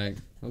yelling, and I'll be like,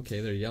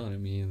 okay, they're yelling at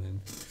me, and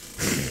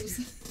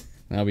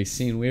then I'll be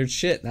seeing weird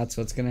shit. That's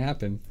what's gonna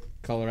happen.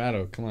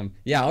 Colorado, come on.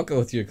 Yeah, I'll go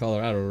with you to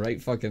Colorado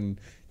right fucking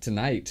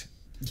tonight.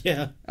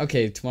 Yeah.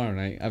 Okay, tomorrow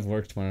night. I've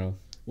work tomorrow.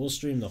 We'll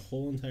stream the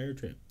whole entire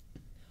trip.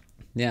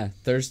 Yeah,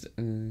 Thursday.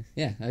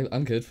 Yeah,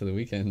 I'm good for the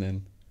weekend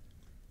then.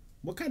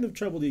 What kind of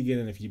trouble do you get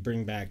in if you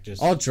bring back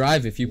just I'll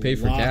drive if you pay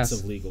for lots gas.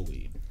 of legal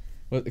weed?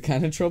 What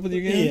kind of trouble do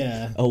you get in?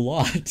 Yeah. A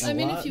lot. I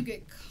mean, lot? if you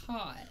get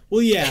caught.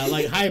 Well, yeah,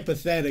 like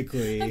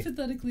hypothetically.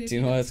 Hypothetically, if Do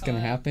you know get what's gonna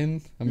caught.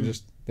 happen?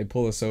 They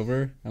pull us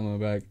over. I'm gonna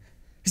be like,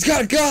 he's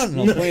got a gun!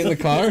 And I'll play in the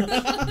car,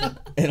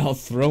 and I'll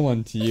throw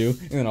one to you,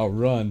 and then I'll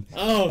run.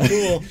 Oh,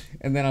 cool.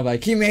 And then I'll be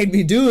like, he made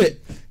me do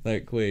it!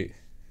 Like, wait,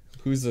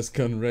 who's this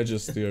gun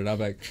registered? And I'll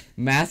be like,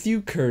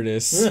 Matthew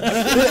Curtis.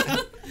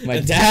 My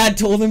dad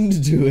told him to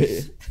do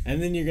it.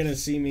 And then you're gonna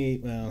see me.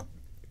 Well,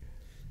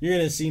 you're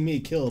gonna see me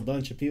kill a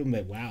bunch of people and be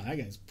like, "Wow, that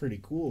guy's pretty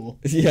cool."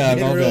 Yeah, I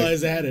and I'll didn't be like,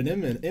 realize I had an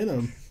in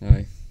him.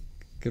 alright,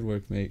 good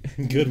work, mate.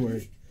 Good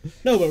work.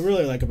 No, but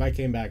really, like, if I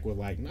came back with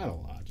like not a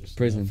lot, just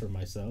Prison. enough for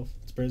myself,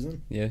 it's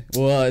prison. Yeah.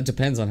 Well, it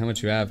depends on how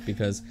much you have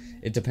because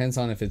it depends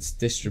on if it's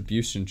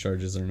distribution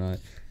charges or not.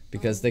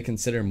 Because they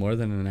consider more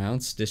than an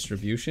ounce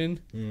distribution,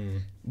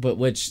 but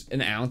which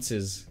an ounce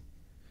is.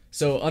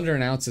 So under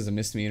an ounce is a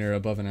misdemeanor,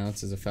 above an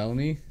ounce is a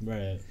felony.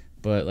 Right.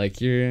 But like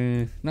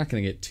you're not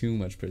gonna get too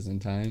much prison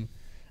time.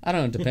 I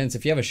don't know. It depends.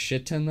 If you have a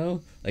shit ton though,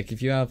 like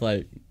if you have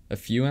like a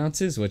few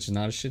ounces, which is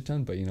not a shit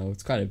ton, but you know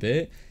it's quite a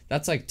bit.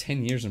 That's like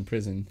 10 years in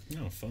prison.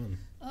 Oh, fun.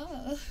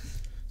 Uh,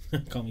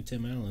 Call me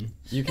Tim Allen.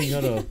 You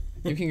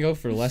can go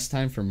for less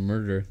time for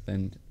murder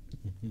than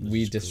That's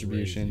weed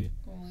distribution.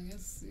 well, I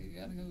guess you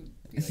gotta go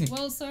be like,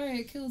 well, sorry,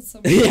 I killed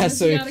someone. Yeah, Yeah,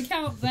 so- you gotta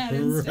count that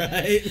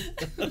instead.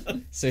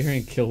 Right. Sit here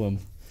and kill him,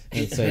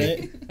 and say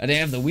Right. I didn't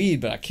have the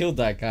weed, but I killed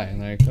that guy.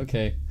 And they're like,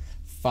 okay,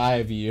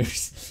 5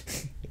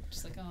 years.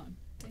 Just like, oh,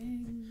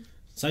 dang.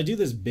 So I do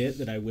this bit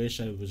that I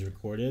wish I was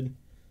recorded.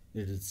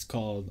 It's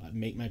called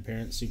 "Make My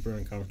Parents Super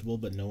Uncomfortable,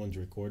 but No One's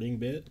Recording"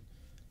 bit,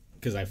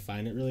 because I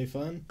find it really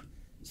fun.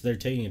 So they're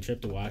taking a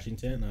trip to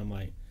Washington, and I'm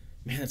like,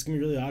 man, it's gonna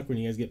be really awkward when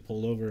you guys get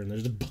pulled over and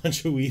there's a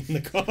bunch of weed in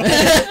the car.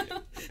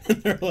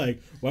 And they're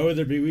like, why would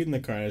there be weed in the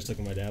car? And I just look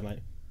at my dad, I'm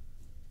like,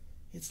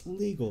 it's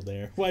legal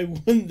there. Why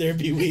wouldn't there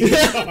be weed in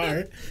the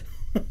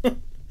car? And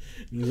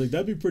he's like,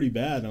 that'd be pretty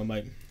bad. And I'm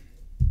like,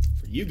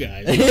 for you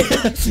guys,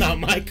 it's not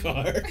my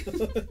car.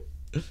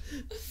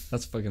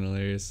 That's fucking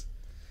hilarious.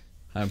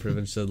 I'm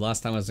privileged. So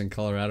last time I was in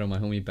Colorado, my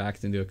homie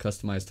backed into a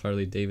customized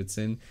Harley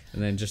Davidson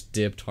and then just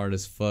dipped hard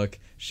as fuck.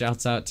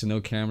 Shouts out to no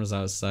cameras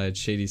outside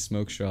shady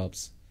smoke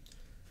shops.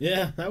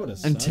 Yeah, that would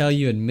have Until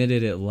you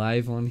admitted it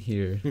live on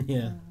here.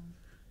 Yeah,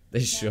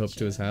 They show up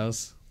to his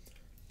house.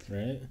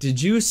 right?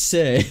 Did you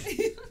say?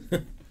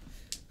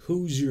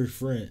 Who's your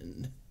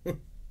friend?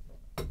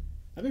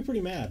 I'd be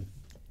pretty mad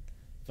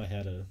if I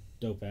had a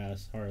dope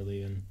ass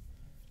Harley and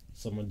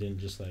someone didn't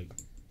just like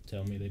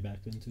tell me they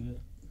backed into it.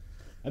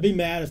 I'd be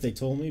mad if they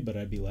told me, but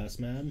I'd be less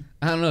mad.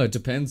 I don't know. It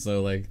depends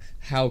though, like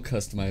how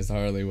customized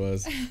Harley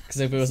was. Because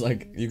if it was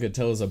like you could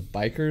tell it was a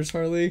biker's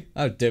Harley,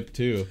 I'd dip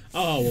too.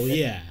 Oh well,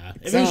 yeah.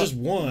 If it was just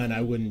one, I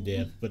wouldn't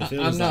dip. But if it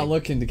was I'm not like,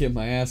 looking to get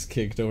my ass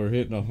kicked over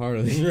hitting a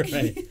Harley.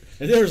 right.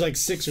 If there was like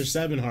 6 or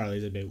 7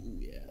 Harleys, I'd be, ooh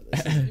yeah, this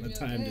is the You'd be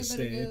time like, to "Hey,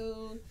 stay. better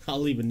go." I'll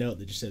leave a note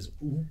that just says,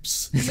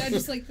 "Oops." You gotta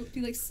just like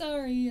be like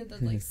sorry and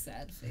then like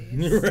sad face.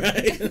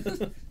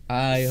 Right.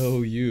 I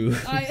owe you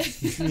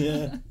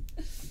Yeah.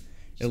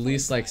 at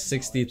least like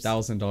 $5.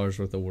 $60,000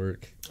 worth of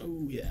work.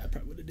 Oh yeah, I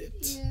probably would have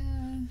dipped.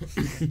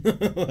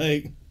 Yeah.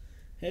 Like,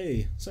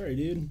 hey, sorry,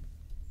 dude.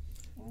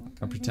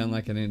 I pretend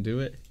like I didn't do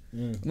it.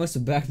 Yeah. I must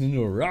have backed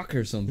into a rock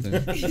or something.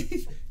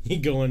 You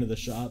go into the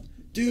shop,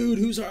 dude.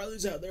 Whose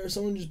Harley's out there?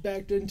 Someone just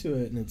backed into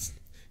it, and it's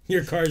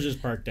your car's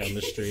just parked down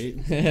the street.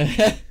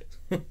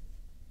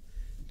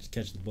 Just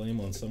catch the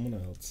blame on someone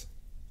else.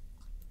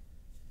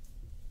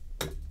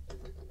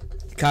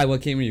 Kai,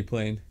 what game are you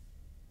playing?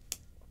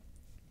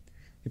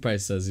 He probably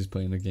says he's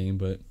playing a game,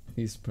 but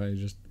he's probably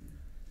just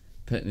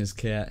petting his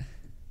cat.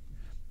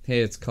 Hey,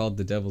 it's called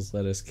The Devil's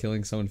Lettuce.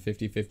 Killing someone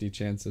 50-50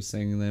 chance of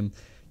sending them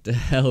to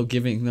hell.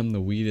 Giving them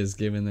the weed is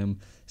giving them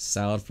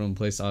salad from a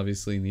place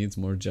obviously needs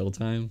more gel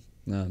time.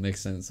 Nah, it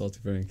makes sense. Salty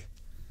Frank.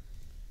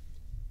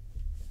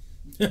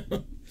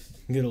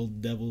 Good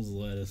old devil's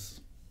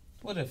lettuce.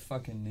 What a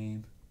fucking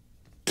name.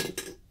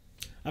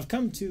 I've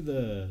come to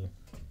the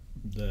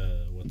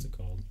the what's it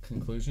called?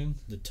 Conclusion?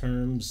 The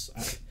terms.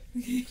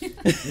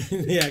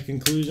 Yeah,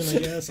 conclusion. I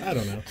guess I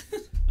don't know.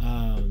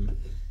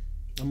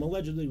 I'm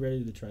allegedly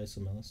ready to try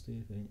some LSD.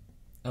 I think.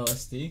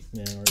 LSD?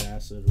 Yeah, or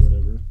acid or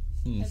whatever.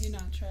 Have you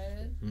not tried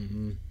it?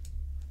 Mm-hmm.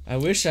 I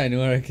wish I knew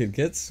where I could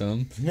get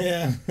some.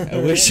 Yeah. I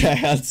wish I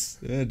had.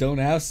 Don't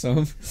have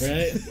some.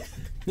 Right.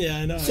 Yeah,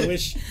 I know.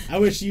 I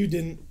wish you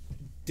didn't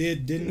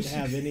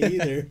have any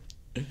either.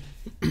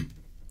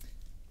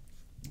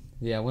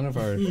 Yeah, one of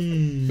our.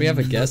 We have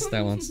a guest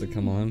that wants to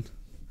come on.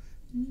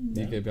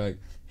 You could be like,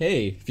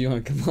 "Hey, if you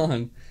want to come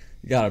on,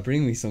 you gotta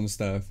bring me some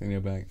stuff," and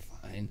you'll be like,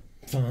 "Fine."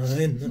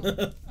 Fine.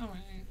 All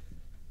right.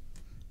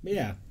 But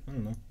yeah, I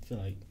don't know. I feel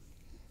like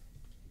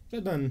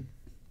I've done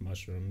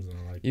mushrooms and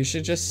I like. You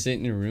should just sit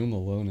in your room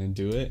alone and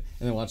do it,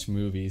 and then watch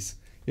movies.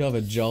 You'll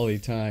have a jolly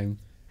time.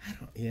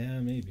 Yeah,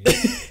 maybe.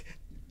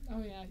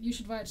 Oh yeah, you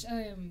should watch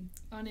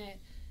on it.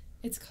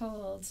 It's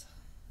called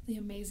The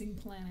Amazing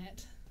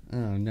Planet.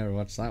 Oh, I've never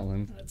watched that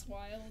one. And it's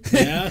wild.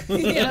 Yeah.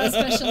 Yeah,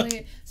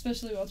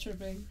 especially while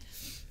tripping.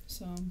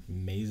 So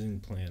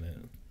Amazing Planet.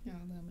 yeah,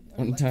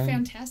 One like time-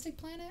 Fantastic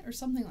Planet or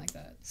something like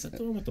that. Is that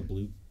the one with the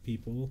blue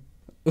people?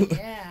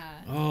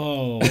 Yeah.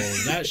 Oh,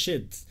 that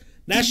shit's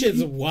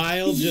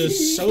wild,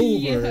 just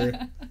sober.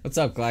 Yeah. What's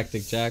up,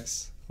 Galactic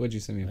Jacks? What'd you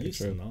send me a I used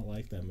picture to of? not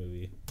like that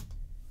movie.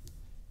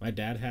 My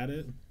dad had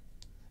it.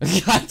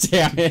 God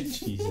damn it!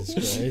 Jesus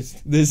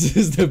Christ. This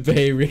is the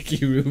Bay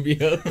Ricky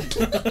Rubio.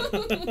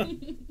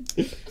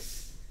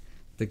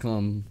 They call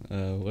him,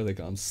 what do they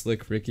call him?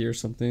 Slick Ricky or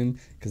something?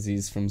 Because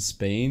he's from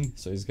Spain.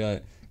 So he's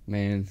got,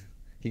 man,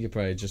 he could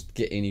probably just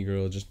get any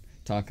girl just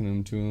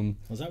talking to him.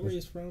 Was that where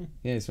he's from?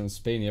 Yeah, he's from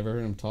Spain. You ever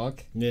heard him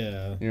talk?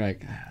 Yeah. And you're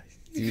like,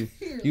 you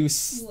You're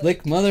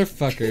slick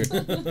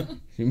motherfucker.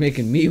 You're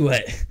making me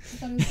wet. I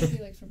thought it was gonna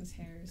be like from his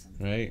hair or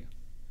something. Right?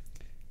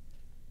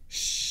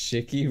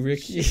 Shicky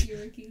Ricky?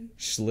 Shicky Ricky.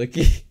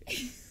 Schlicky?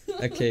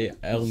 Okay,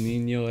 El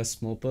Nino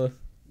Esmopa.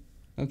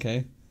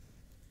 Okay.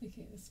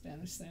 Okay, the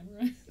Spanish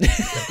samurai.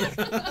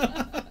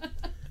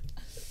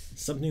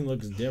 Something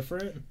looks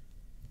different.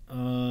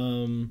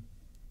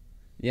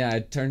 Yeah, I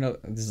turned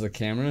up. This is a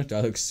camera. Do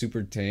I look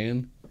super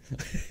tan?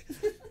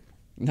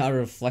 Not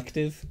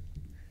reflective?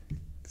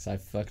 Because I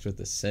fucked with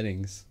the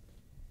settings.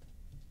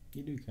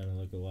 You do kind of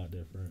look a lot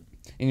different.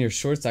 And your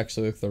shorts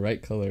actually look the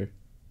right color.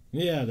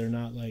 Yeah, they're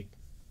not like.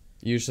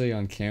 Usually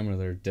on camera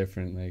they're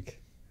different.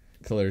 Like,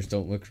 colors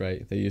don't look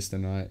right. They used to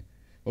not.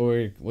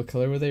 Or what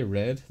color were they?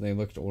 Red? They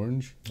looked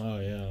orange? Oh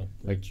yeah.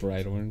 Like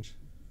bright orange?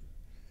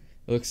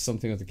 It looks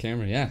something with the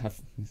camera. Yeah.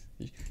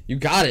 You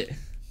got it!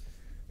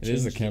 It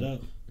is the Changed camera.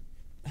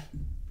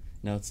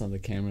 No, it's not the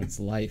camera. It's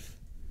life.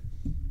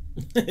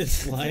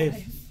 It's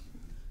life.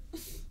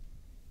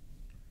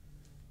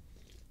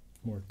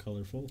 More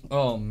colorful.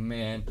 Oh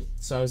man.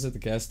 So I was at the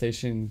gas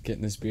station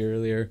getting this beer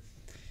earlier,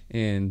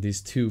 and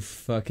these two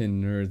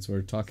fucking nerds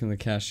were talking to the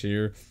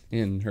cashier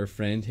and her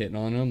friend hitting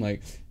on him,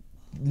 like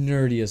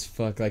nerdy as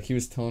fuck. Like he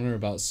was telling her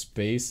about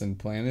space and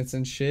planets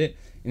and shit,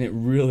 and it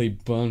really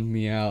bummed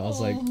me out. I was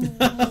like,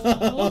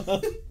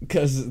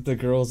 because the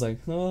girl was like,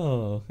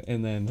 oh,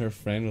 and then her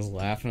friend was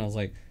laughing. I was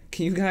like,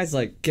 can you guys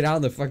like get out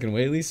of the fucking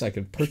way at least so I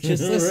could purchase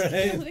this?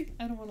 Right. Like,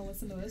 I don't want to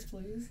listen to this,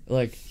 please.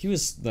 Like he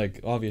was like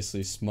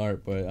obviously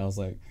smart, but I was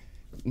like,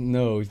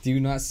 no, do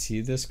you not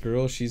see this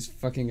girl? She's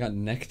fucking got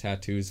neck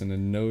tattoos and a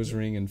nose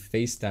ring and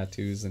face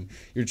tattoos, and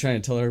you're trying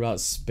to tell her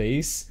about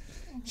space?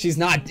 She's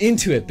not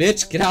into it,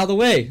 bitch. Get out of the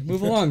way.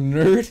 Move along,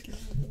 nerd.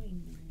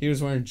 He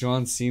was wearing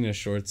John Cena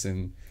shorts,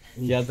 and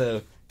he had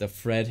the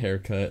Fred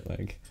haircut,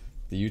 like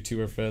the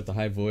YouTuber Fred with the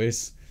high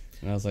voice.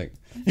 And I was like,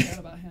 I forgot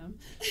about him.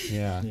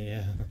 yeah.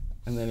 Yeah.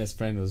 And then his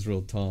friend was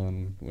real tall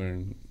and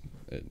wearing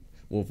a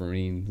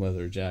Wolverine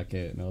leather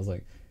jacket, and I was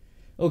like,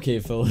 okay,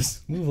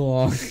 fellas, move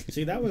along.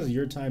 See, that was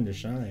your time to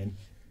shine.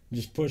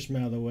 Just push him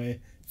out of the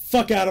way.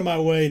 Fuck out of my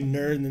way,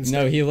 nerd. And then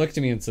No, he looked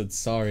at me and said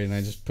sorry, and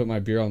I just put my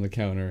beer on the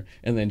counter,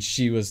 and then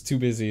she was too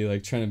busy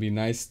like trying to be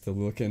nice to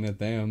looking at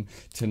them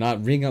to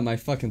not ring up my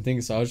fucking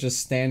thing, so I was just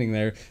standing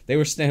there. They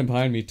were standing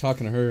behind me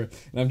talking to her,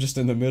 and I'm just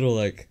in the middle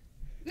like,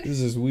 this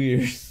is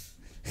weird.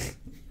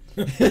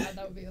 God,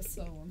 that would be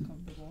so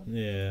uncomfortable.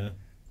 Yeah.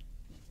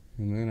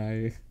 And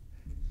then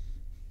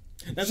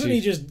That's when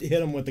you just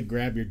hit him with the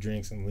grab your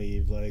drinks and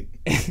leave. Like,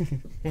 if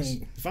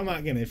you're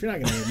not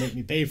gonna make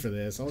me pay for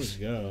this, I'll just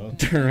go.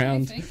 turn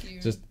around, Thank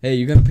you. just, hey,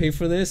 you gonna pay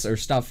for this or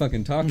stop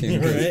fucking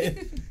talking? Right?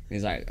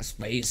 He's like,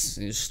 space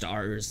and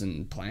stars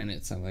and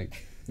planets. I'm like,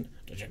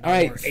 Did you know all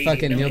right, we're 80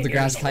 fucking Neil million deGrasse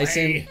years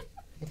Tyson, away?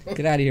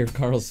 get out of here,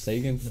 Carl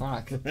Sagan.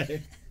 Fuck.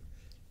 Right?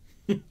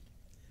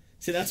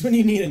 See, that's when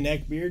you need a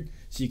neck beard,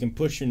 so you can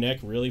push your neck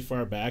really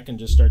far back and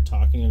just start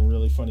talking in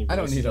really funny voices. I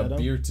don't need at a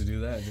 'em. beard to do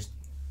that. Just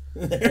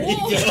There you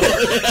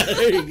go.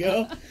 There you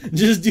go.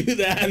 Just do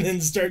that and then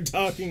start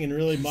talking in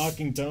really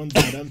mocking tones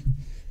at him.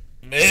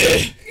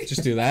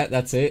 just do that.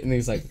 That's it. And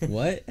he's like,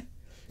 what?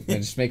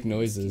 And just make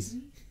noises.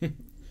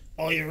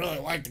 Oh, you really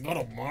like to go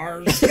to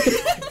Mars?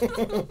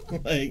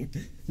 Like,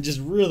 just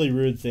really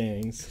rude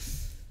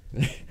things.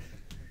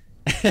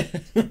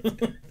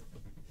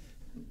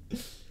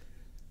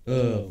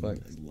 Oh, fuck.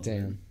 my Lord.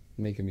 Damn.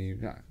 Making me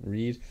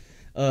read.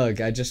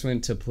 Ugh, I just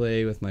went to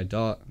play with my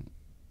dog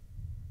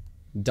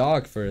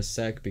for a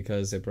sec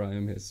because he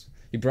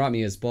brought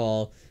me his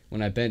ball.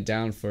 When I bent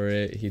down for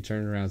it, he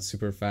turned around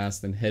super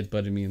fast and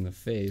headbutted me in the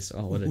face.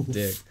 Oh, what a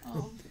dick.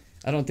 Oh.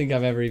 I don't think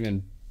I've ever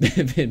even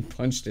been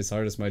punched as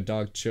hard as my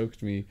dog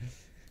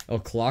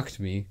clocked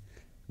me,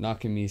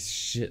 knocking me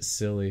shit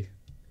silly.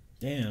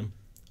 Damn.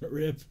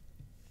 Rip.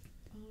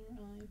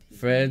 R.I.P.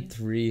 Fred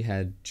 3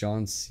 had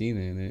John Cena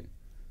in it.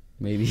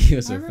 Maybe he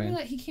was I a remember fan.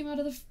 that he came out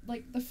of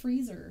the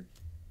freezer,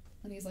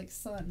 and he's like,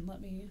 "Son, let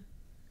me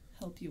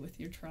help you with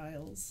your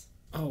trials."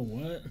 Oh,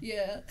 what?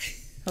 Yeah.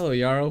 Hello,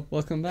 Yarrow.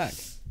 Welcome back.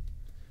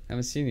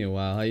 Haven't seen you in a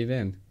while. How you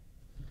been?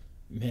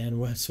 Man,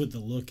 Wes with the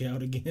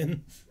lookout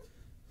again.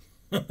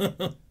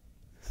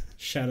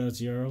 Shout out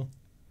to Yarrow.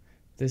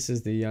 This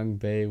is the young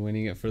Bay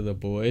winning it for the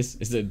boys.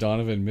 Is it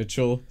Donovan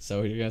Mitchell? Is that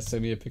what you're going to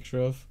send me a picture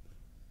of?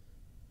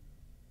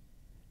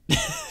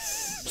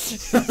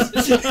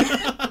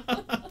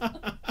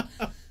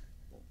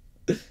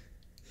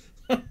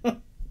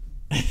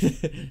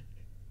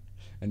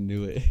 I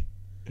knew it.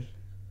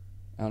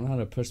 I don't know how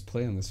to press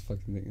play on this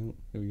fucking thing. Oh,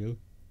 there we go.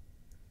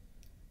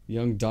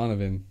 Young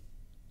Donovan.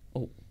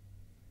 Oh,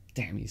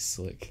 damn, he's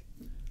slick.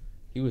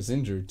 He was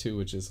injured too,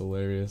 which is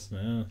hilarious.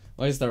 Yeah.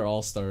 Why is their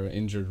all-star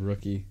injured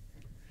rookie?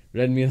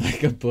 Read me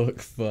like a book,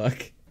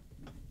 fuck.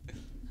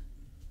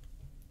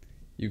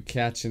 You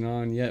catching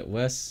on yet,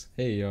 Wes?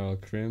 Hey, y'all,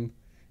 Crim.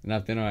 And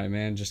I've been alright,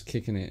 man. Just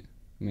kicking it,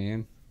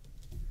 man.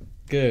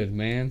 Good,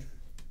 man.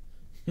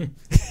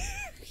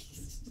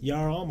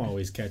 Yarrow, I'm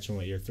always catching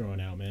what you're throwing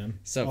out, man.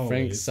 Sup, Always.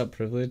 Frank? Sup,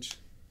 Privilege?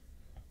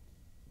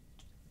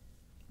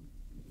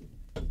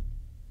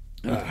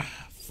 Fuck,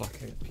 I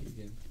gotta pee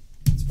again.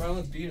 It's problem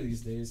with beer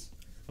these days.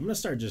 I'm gonna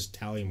start just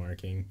tally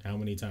marking how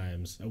many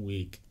times a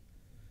week.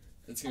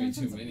 That's How many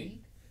times a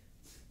week?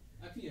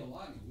 I pee a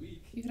lot in a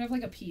week. You could have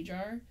like a pee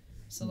jar.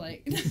 So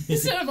like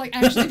instead of like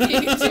actually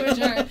peeing into a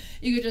jar,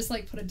 you could just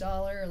like put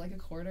 $1 or like a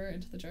quarter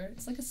into the jar.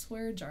 It's like a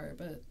swear jar,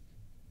 but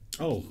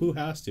Oh, who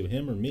has to?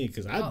 Him or me?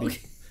 Because Oh.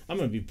 I'm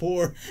gonna be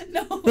poor.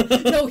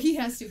 no, he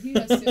has to. He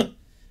has to.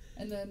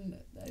 And then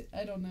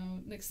I don't know.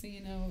 Next thing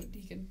you know,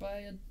 he can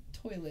buy a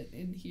toilet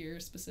in here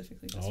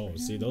specifically. Just Oh, for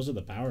see, him. those are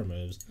the power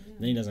moves. Yeah.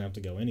 Then he doesn't have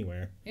to go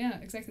anywhere. Yeah,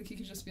 exactly. He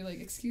could just be like,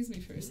 "Excuse me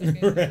for a second,"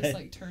 and Right. just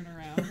like turn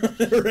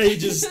around. Ray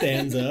just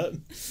stands up.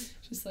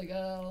 Just like,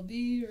 I'll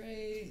be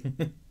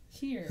right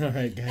here. All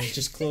right, guys,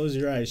 just close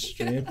your eyes,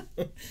 stream.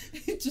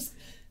 It just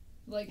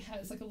like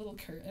has like a little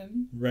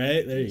curtain.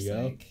 Right there, you Just,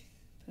 go. like,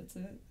 that's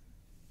it.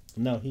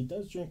 No, he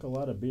does drink a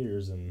lot of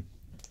beers and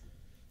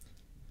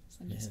So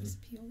I'm just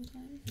supposed to pee all the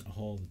time.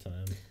 all the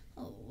time.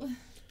 Oh.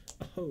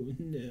 Oh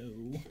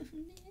no!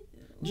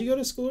 Did you go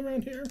to school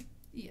around here?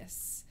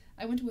 Yes,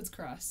 I went to Woods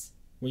Cross.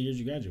 What year did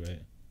you graduate?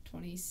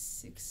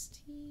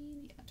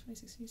 2016. Yeah,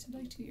 2016. So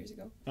like 2 years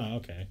ago. Oh,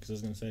 okay. Because I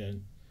was gonna say,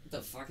 What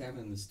the fuck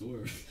happened in the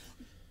store?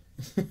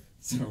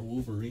 Is there a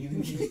Wolverine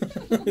in here?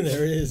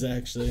 there is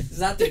actually. Is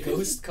that the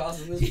ghost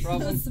causing this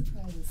problem? That's the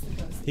problem. It's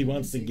the ghost. He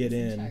wants to He's get the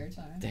in. entire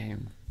time.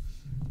 Damn.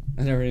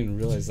 I never even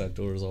realized that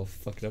door was all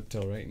fucked up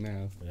till right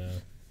now. Yeah.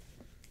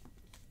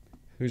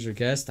 Who's your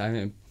guest?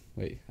 I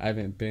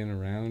haven't been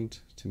around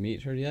to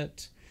meet her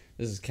yet.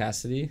 This is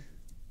Cassidy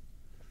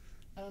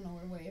I don't know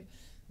where to wave.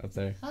 up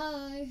there.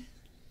 Hi.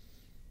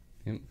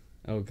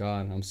 Oh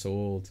god, I'm so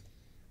old.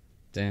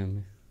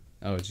 Damn.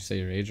 Oh, did you say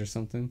your age or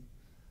something?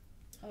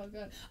 Oh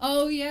god.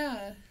 Oh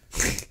yeah.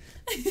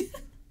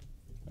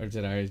 Or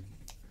did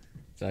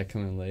I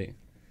come in late?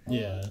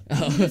 Yeah.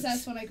 Because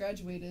that's when I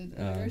graduated.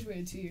 I Oh.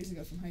 graduated 2 years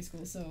ago from high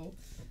school, so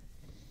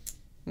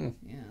yeah,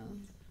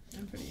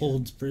 I'm pretty.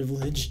 Holds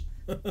privilege.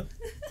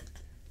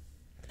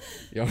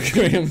 Y'all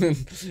Graham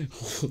and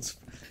old.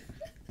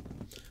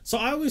 So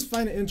I always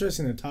find it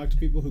interesting to talk to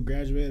people who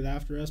graduated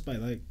after us by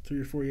like 3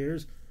 or 4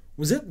 years.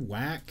 Was it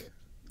whack?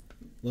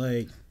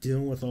 Like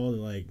dealing with all the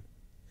like,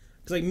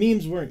 because like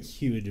memes weren't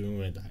huge when we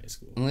went to high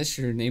school. Unless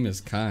your name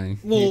is Kai.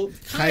 Well,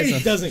 Kai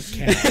Kai's a- doesn't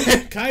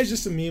count. Kai's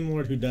just a meme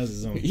lord who does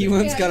his own He thing.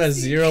 once Yeah, got a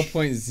see-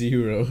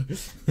 0.0.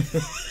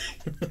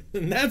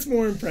 And that's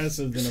more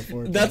impressive than a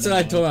 4. That's what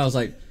I told him. I was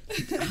like,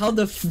 how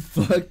the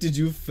fuck did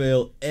you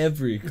fail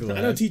every class?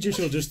 I know teachers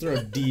will just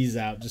throw D's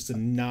out just to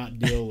not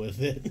deal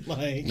with it.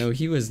 Like, No,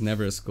 he was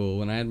never at school.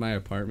 When I had my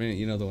apartment,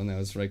 you know, the one that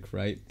was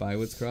right by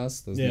Woods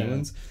Cross, those Yeah. new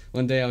ones.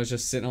 One day I was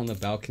just sitting on the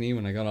balcony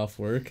when I got off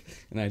work,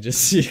 and I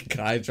just see a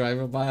guy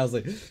driving by. I was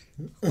like,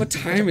 what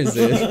time is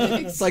it?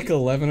 It's like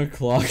 11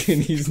 o'clock,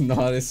 and he's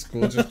not at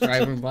school, just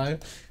driving by.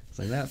 It's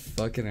like, that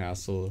fucking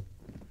asshole.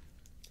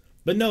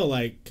 but no,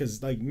 like,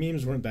 because like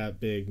memes weren't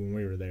that big when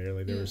we were there.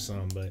 Like there were Yeah.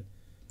 some, but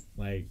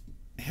like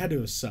it had to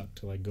have sucked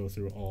to like go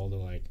through all the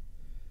like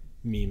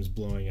memes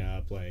blowing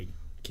up, like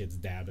kids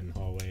dabbing in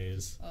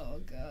hallways, Oh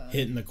god.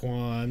 hitting the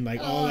quan, like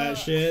all Oh. that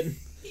shit.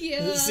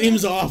 Yeah. It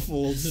seems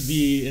awful to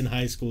be in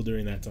high school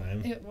during that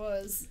time. It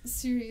was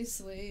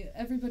seriously.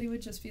 Everybody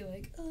would just be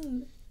like,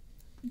 "Oh,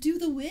 do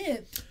the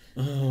whip."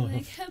 Oh,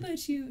 Like, how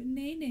about you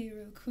nay nay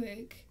real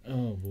quick?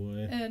 oh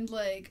boy. And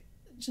like,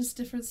 just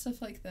different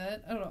stuff like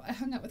that. I don't know. I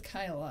hung out with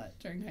Kai a lot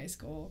during high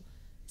school,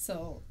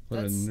 so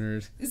What a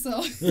nerd.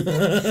 So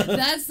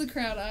that's the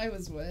crowd I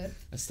was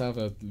with. I saw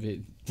the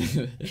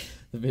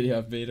video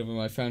I made of him.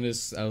 I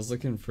was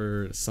looking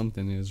for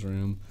something in his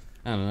room.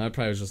 I don't know. I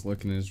probably was just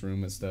looking in his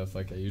room at stuff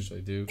like I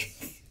usually do.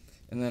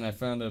 And then I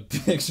found a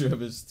picture of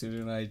his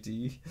student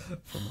ID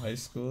from high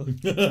school.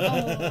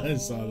 I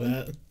saw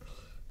that.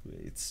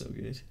 Wait, it's so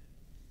good.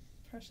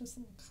 Precious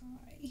little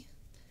Kai.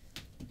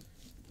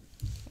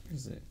 Where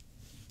is it?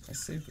 I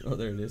saved it. Oh,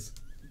 there it is.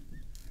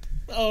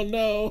 Oh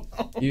no.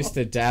 Used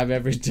to dab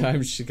every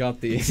time she got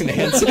the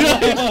answer.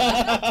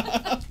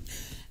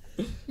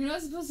 You're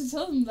not supposed to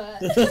tell them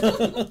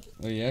that.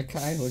 Oh yeah,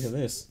 Kai, look at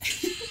this.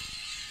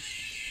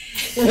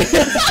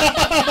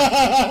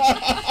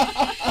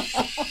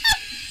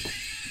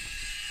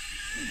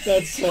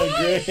 That's so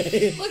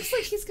great. Looks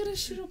like he's gonna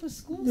shoot up a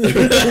school.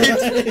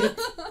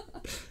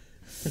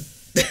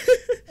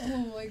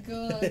 Oh my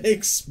god.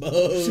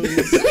 Exposed.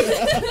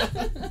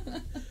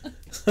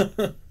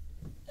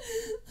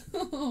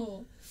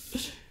 Oh.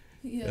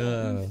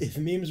 Yeah. If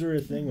memes were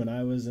a thing when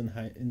I was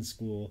in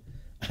school,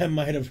 I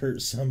might have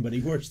hurt somebody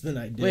worse than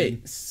I did.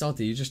 Wait,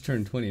 Salty, you just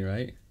turned 20,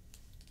 right?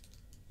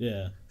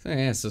 Yeah. Oh,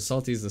 yeah, so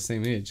Salty's the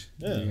same age.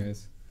 Yeah. You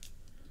guys.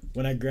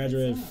 When I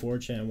graduated,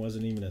 4chan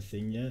wasn't even a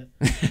thing yet.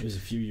 It was a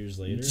few years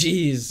later.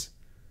 Jeez.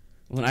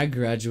 When I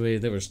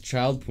graduated, there was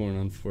child porn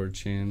on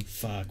 4chan.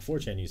 Fuck,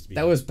 4chan used to be.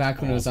 That was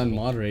back when it was awful.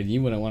 unmoderated.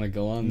 You wouldn't want to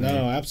go on there.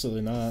 No,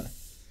 absolutely not.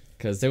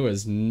 Because there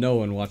was no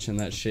one watching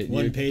that shit.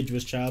 One page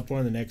was child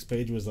porn, the next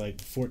page was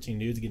like 14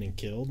 dudes getting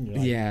killed. And you're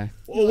like, Yeah.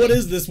 well, what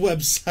is this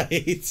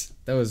website?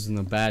 That was in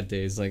the bad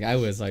days. Like, I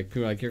was like,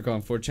 people were like, you're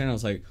going 4chan. I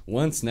was like,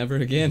 once, never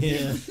again.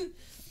 Yeah.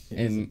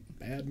 And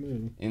Bad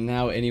move. And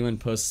now anyone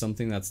posts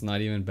something that's not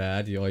even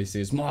bad, you always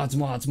see is mods. I'm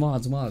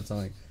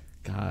like,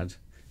 God,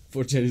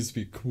 4chan used to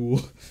be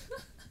cool.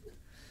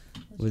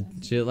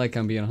 Legit, like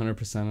I'm being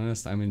 100%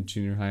 honest. I'm in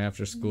junior high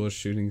after school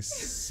shooting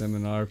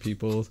seminar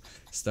people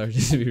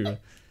started to be.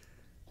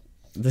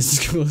 The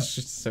school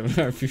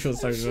seminar people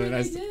started I'm sure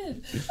really they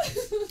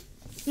nice.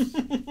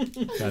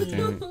 did. God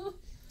damn it.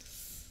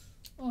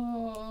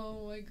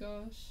 Oh my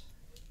gosh.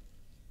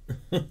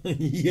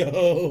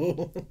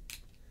 Yo.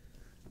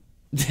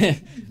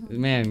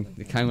 Man,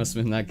 the guy must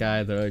have been that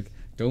guy. They're like,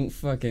 don't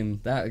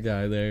fucking that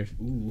guy there.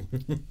 Ooh.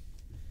 Like,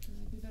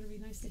 we better be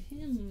nice to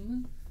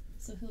him,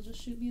 so he'll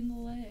just shoot me in the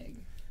leg.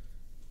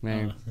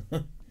 Man,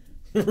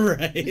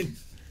 Right.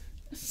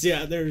 So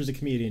yeah, there's a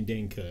comedian,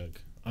 Dane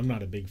Cook. I'm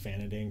not a big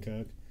fan of Dane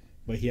Cook,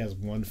 but he has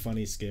one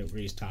funny skit where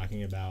he's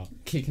talking about.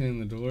 kicking in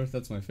the door.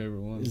 That's my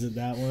favorite one. Is it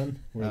that one?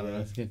 I Where don't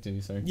know. the-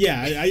 Continue, sorry.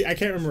 Yeah, I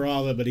can't remember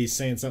all of it, but he's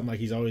saying something like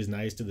he's always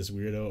nice to this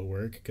weirdo at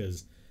work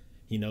because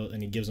he knows,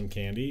 and he gives him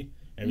candy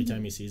every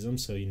time he sees him,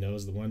 so he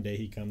knows the one day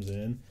he comes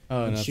in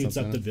Oh, and no, shoots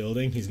up the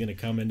building, he's gonna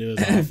come into his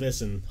office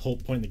and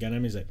point the gun at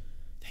him. He's like,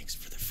 "Thanks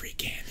for the free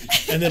candy,"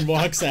 and then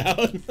walks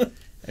out.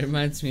 It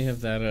reminds me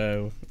of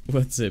that,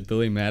 what's it,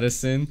 Billy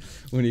Madison,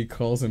 when he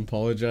calls and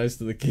apologizes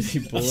to the kid he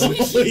bullied,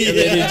 Oh, and then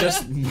he yeah.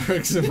 just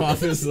marks him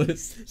off his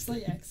list. Just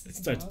like X.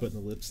 Starts putting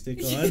the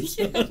lipstick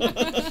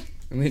on.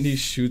 And then he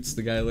shoots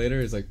the guy later.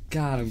 He's like,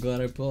 God, I'm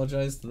glad I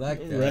apologized to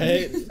that guy.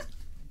 Right?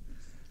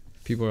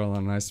 People were all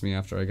nice to me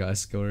after I got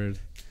escorted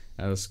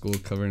out of school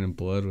covered in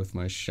blood with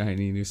my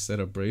shiny new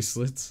set of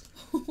bracelets.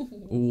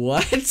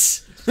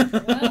 What?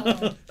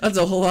 Wow. That's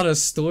a whole lot of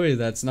story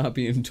that's not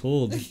being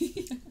told.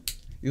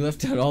 You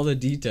left out all the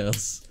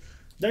details.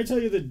 Did I tell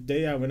you the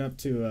day I went up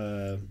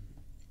to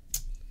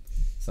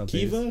South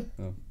Kiva?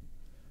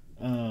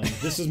 Oh.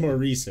 This is more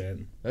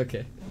recent.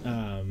 Okay.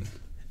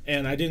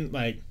 And I didn't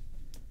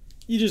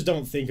you just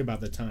don't think about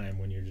the time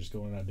when you're just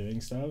going out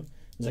doing stuff.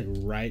 It was like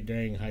right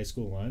during high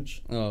school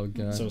lunch. Oh,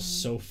 God.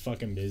 So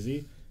fucking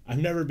busy. I've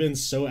never been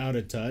so out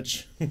of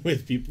touch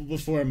with people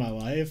before in my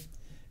life.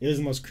 It was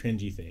the most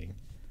cringy thing.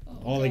 Oh,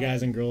 All the God.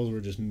 guys and girls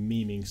were just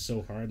memeing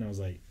so hard, and I was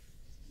like,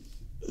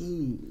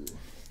 ooh,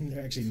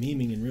 they're actually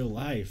memeing in real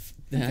life.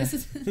 This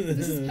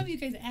is how you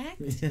guys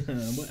act. Yeah,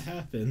 what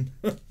happened?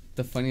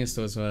 The funniest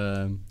was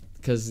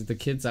because the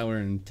kids that were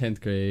in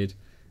 10th grade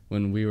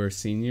when we were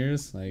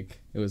seniors, like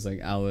it was like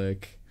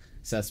Alec,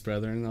 Seth's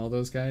brother, and all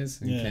those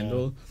guys, and Yeah.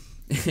 Kendall.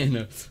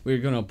 And we were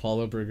going to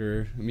Apollo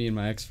Burger, me and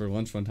my ex, for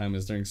lunch one time. It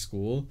was during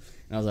school.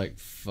 And I was like,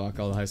 fuck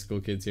all the high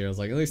school kids here. I was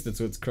like, at least it's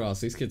Woods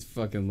Cross. These kids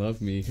fucking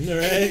love me.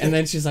 Right? And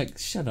then she's like,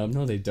 shut up.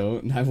 No, they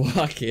don't. And I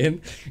walk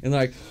in, and they're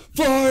like,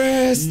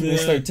 Forrest! And they Yeah.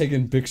 start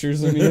taking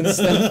pictures of me and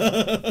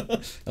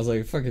stuff. I was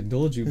like, fucking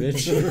told you,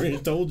 bitch. I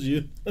told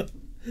you.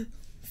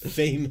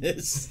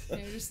 Famous. Yeah,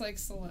 you're just like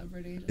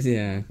celebrity. Just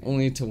Yeah,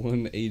 only to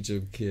one age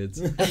of kids.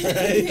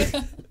 Right?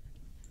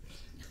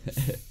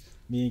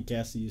 Me and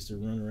Cassie used to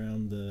run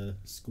around the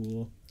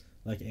school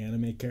like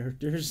anime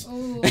characters.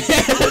 Oh.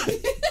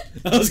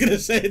 I was gonna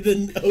say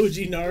the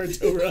OG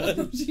Naruto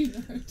run.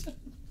 Naruto.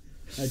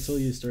 I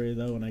told you the story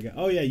though when I got.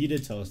 Oh yeah, you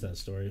did tell us that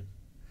story.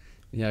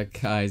 Yeah,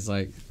 Kai's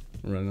like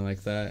running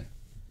like that.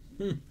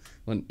 Hmm.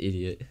 What an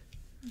idiot.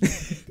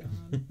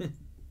 God.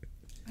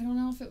 I don't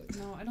know if it.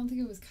 No, I don't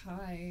think it was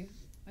Kai.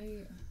 I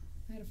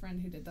I had a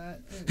friend who did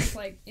that. It was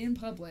like in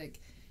public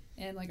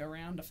and like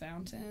around a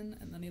fountain,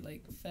 and then he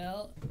like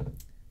fell.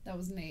 That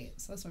was Nate,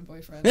 so that's my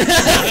boyfriend. And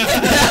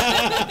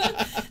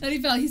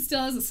he fell. He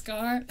still has a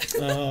scar,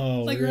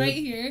 Oh, like really? right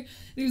here. And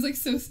he was like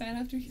so sad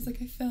after. He's like,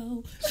 I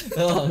fell.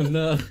 Oh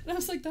no. And I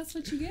was like, that's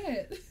what you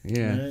get.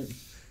 Yeah. Right?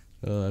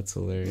 Oh, that's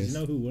hilarious. You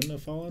know who wouldn't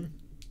have fallen?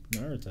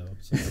 Naruto.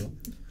 So,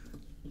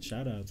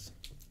 shout outs.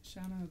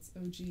 Shout outs,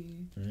 OG.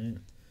 Right?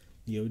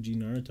 The OG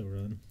Naruto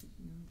run.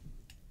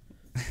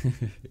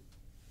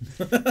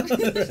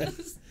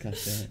 Got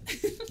that.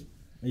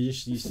 I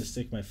just used to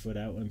stick my foot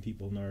out when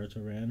people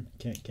Naruto ran.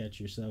 Can't catch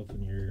yourself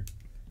when your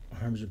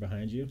arms are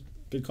behind you.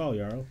 Good call,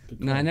 Yarl. Good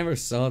call. No, I never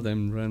saw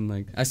them run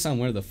like. I saw them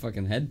wear the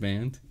fucking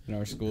headband in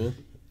our school,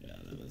 Yeah,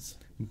 that was.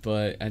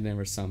 but I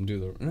never saw them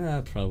do the.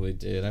 I probably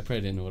did. I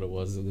probably didn't know what it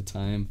was at the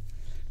time,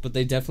 but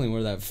they definitely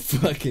wore that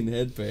fucking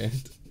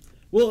headband.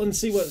 Well, and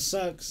see what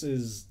sucks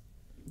is,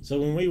 so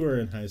when we were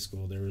in high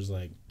school, there was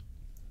like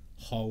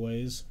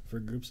hallways for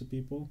groups of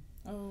people,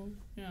 Oh,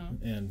 yeah.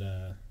 and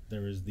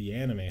there was the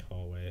anime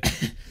hallway.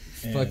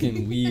 And-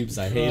 Fucking weebs,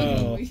 I hate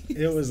them. Oh,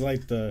 it was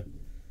like the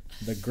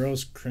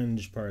gross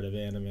cringe part of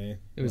anime.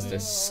 It was Like,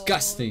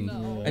 disgusting.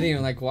 no. I didn't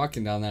even like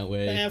walking down that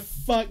way.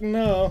 fuck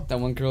no. That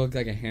one girl looked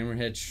like a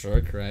hammerhead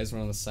shark. Her eyes were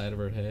on the side of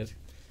her head.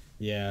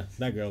 Yeah,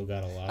 that girl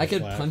got a lot. I of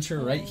could flack. punch her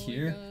right Oh my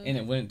here, God. and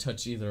it wouldn't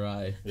touch either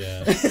eye.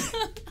 Yeah,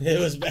 it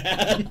was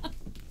bad.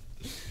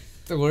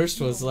 The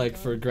worst was Oh my like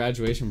God. for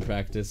graduation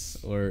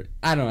practice, or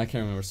I don't know, I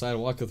can't remember. So I'd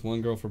walk with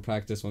one girl for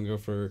practice, one girl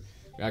for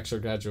actual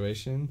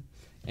graduation,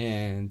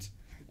 and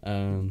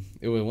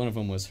one of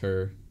them was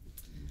her.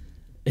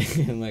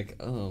 And like,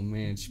 oh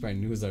man, she probably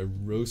knew as I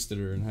roasted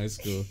her in high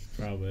school.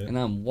 Probably. And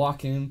I'm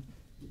walking,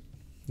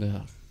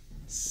 ugh,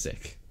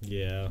 sick.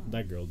 Yeah,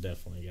 that girl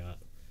definitely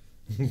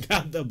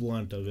got the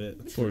blunt of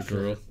it. Poor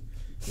girl.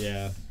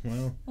 Yeah.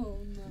 Well, Oh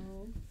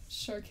no.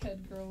 Shark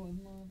head girl in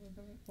lava.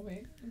 Oh,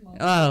 wait. In lava.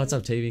 Oh, what's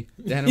up, Tavy?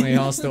 The anime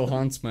all still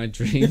haunts my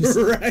dreams.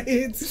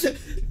 right.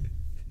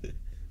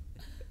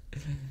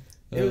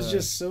 It was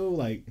just so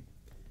like.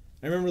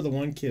 I remember the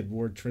one kid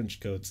wore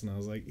trench coats, and I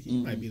was like, he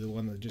might be the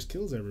one that just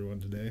kills everyone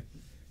today.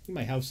 He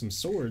might have some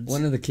swords.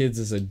 One of the kids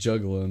is a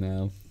juggalo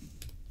now.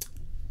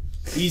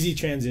 Easy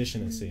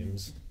transition, it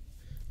seems.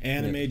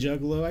 Anime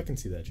juggalo, I can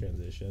see that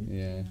transition.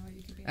 Yeah. You know,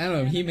 you could be I don't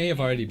know, he anime may have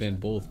already and been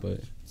juggalo both, but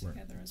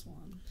together as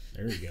one.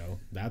 There you go.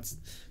 That's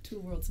Two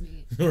worlds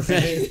meet.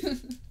 right.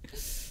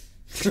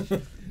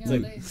 Yeah,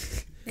 like-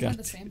 they had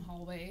the same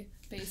hallway,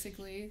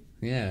 basically.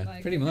 yeah,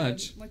 Like, pretty they had,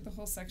 much. like the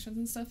whole sections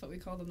and stuff, but we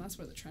call them, that's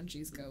where the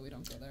trenchies go. We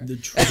don't go there. The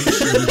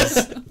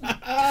trenches.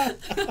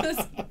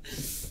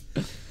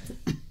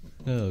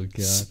 Oh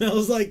god.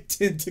 Smells like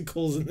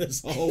tentacles in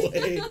this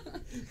hallway.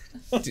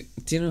 Do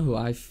you know who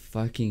I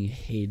fucking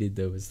hated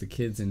though? Was the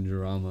kids in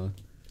drama.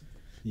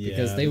 Yeah,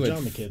 Because they the would-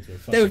 drama kids were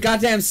They would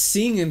fucking- goddamn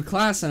sing in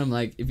class, and I'm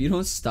like, if you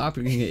don't stop,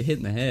 you're gonna get hit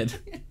in the head.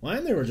 Why?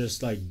 And they were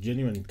just like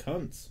genuine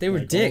cunts. They were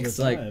like, all the dicks,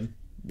 like- time.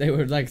 They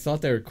were like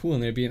thought they were cool,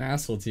 and they'd be an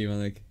asshole to you.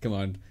 I'm like, come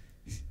on,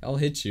 I'll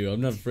hit you.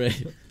 I'm not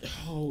afraid.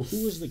 Oh,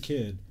 who was the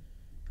kid?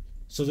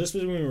 So this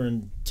was when we were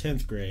in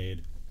 10th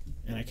grade,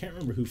 and I can't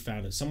remember who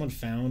found it. Someone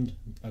found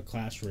a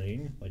class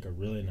ring, like a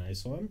really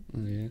nice one,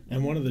 Oh yeah.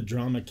 and one of the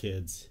drama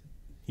kids,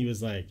 he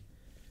was like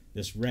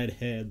this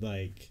redhead,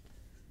 like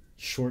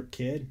short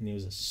kid, and he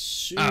was a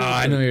super. Oh,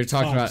 I know what you're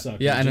talking about. cocksucker.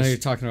 Yeah, I know what Just- you're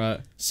talking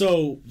about.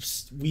 So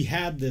we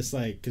had this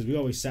like, because we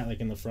always sat like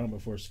in the front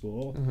before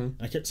school.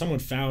 Someone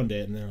found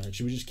it, and they're like,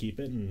 "Should we just keep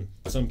it?" And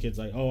some kid's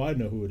like, "Oh, I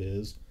know who it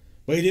is,"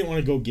 but he didn't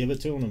want to go give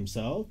it to him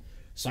himself.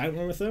 So I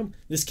went with him.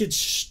 This kid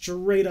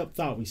straight up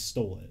thought we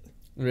stole it.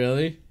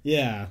 Really?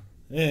 Yeah,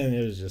 and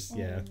it was just Oh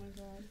yeah, my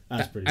god.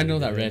 that's pretty. I know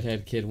that ridiculous.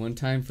 redhead kid. One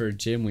time for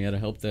gym, we had to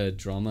help the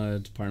drama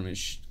department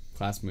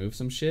class move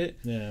some shit.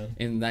 Yeah.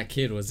 And that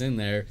kid was in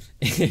there,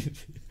 and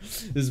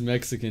this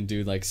Mexican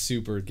dude, like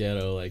super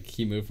ghetto, like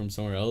he moved from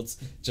somewhere else,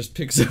 just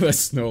picks up a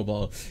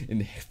snowball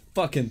and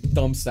fucking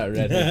thumps that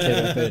redhead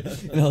kid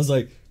with it. And I was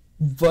like,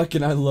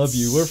 fucking, I love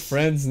you. We're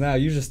friends now.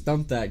 You just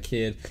thumped that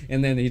kid.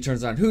 And then he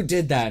turns around, who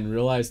did that? And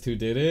realized who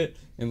did it.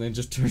 And then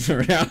just turned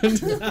around.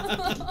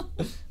 I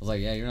was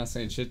like, yeah, you're not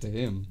saying shit to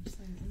him.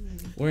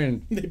 We're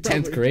in They 10th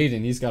probably- grade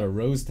and he's got a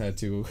rose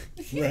tattoo.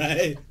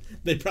 Right.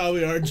 They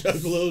probably are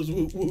juggalos.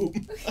 Whoop whoop.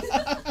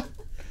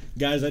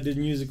 Guys, I did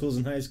musicals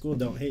in high school.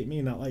 Don't hate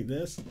me. Not like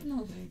this.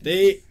 No,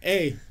 thank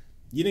Hey,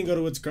 you didn't go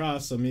to Woods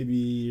Cross, so maybe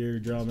your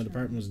drama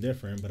department was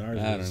different, but ours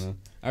I was. don't know.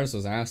 Ours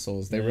was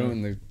assholes. They Yeah. wrote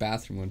in the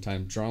bathroom one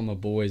time, drama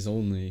boys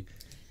only.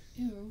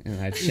 Ew. And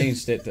I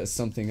changed it to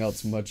something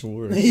else much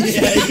worse.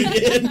 Yeah, you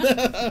did.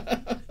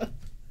 Man.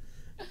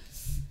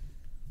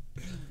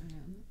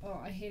 Oh,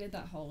 I hated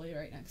that hallway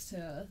right next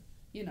to,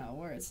 you know,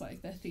 where it's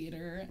like the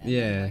theater and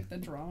Yeah. then, like the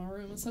drama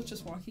room and stuff.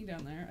 Just walking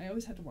down there, I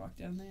always had to walk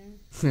down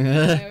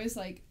there. I always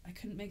like I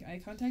couldn't make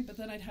eye contact, but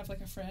then I'd have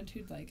like a friend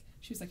who'd like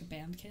she was like a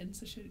band kid,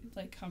 so she'd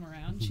like come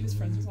around. She was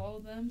friends with all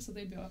of them, so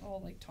they'd be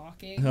all like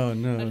talking. Oh I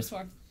no. just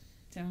walk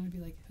down and be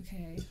like,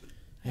 okay,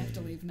 I have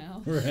to leave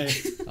now.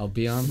 Right. I'll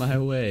be on my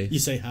way. You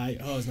say hi.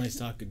 Oh, it's nice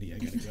talking to you. I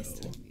gotta Nice go.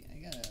 talking to you.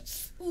 I gotta.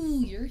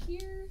 Ooh, you're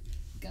here.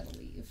 gotta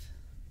leave.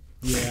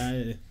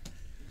 Yeah.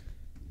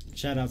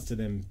 Shout outs to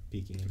them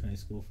peaking in high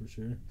school for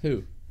sure.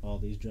 Who? All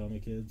these drama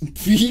kids.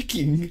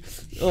 Peaking?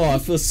 Oh, I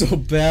feel so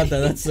bad that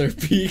that's their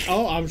peak.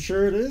 Oh, I'm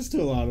sure it is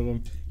to a lot of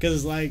them.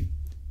 Because, like,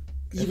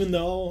 even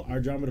though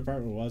our drama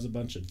department was a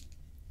bunch of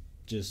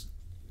just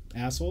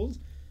assholes,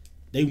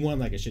 they won,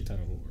 like, a shit ton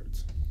of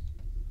awards.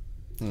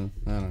 I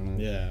don't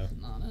know. Yeah.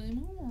 Not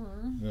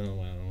anymore. Oh,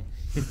 wow.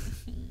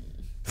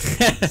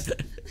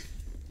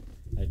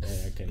 I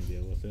couldn't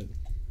deal with it.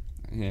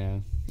 Yeah.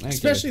 I get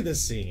Especially the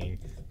singing.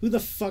 Who the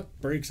fuck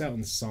breaks out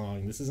in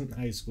song? This isn't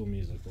High School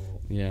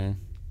Musical. it. Yeah.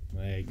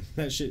 Like,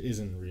 that shit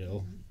isn't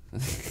real.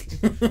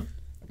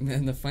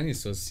 Man, the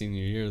funniest was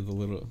senior year, the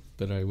little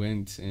bit I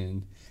went,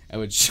 and I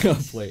would show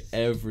up late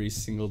every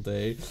single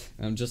day.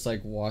 And I'm just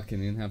like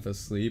walking in, half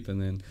asleep,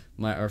 and then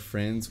our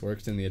friends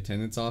worked in the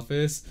attendance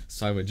office,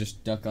 so I would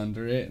just duck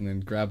under it and then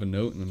grab a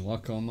note and then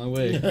walk on my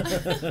way.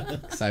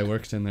 Because I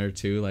worked in there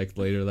too, like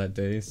later that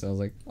day, so I was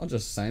like, I'll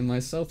just sign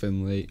myself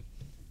in late.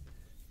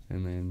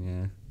 And then,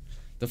 yeah.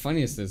 The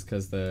funniest is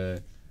because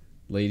the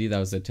lady that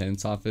was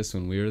attendance office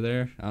when we were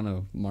there, I don't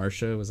know,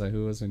 Marsha, was that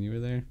who it was when you were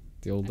there?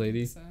 The old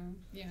lady? So,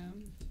 yeah.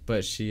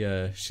 But she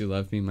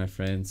loved me and my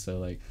friend, so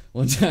like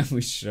one time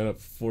we showed up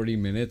 40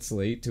 minutes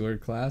late to her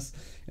class,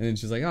 and then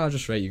she's like, oh, I'll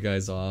just write you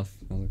guys off.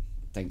 I was like,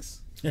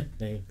 thanks.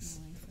 Thanks.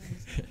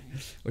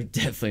 We're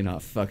definitely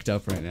not fucked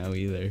up right now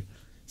either.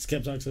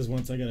 Skeptalk says,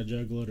 once I got a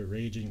juggalo to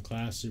rage in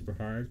class super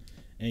hard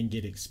and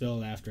get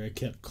expelled after I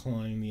kept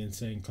calling the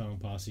Insane Clown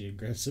Posse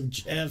Aggressive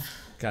Jeff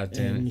God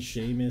damn and it.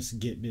 Seamus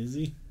Get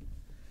Busy.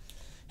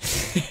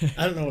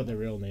 I don't know what their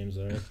real names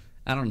are.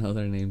 I don't know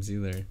their names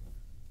either.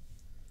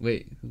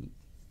 Wait.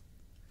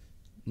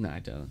 No, I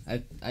don't.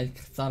 I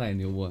thought I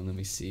knew one. Let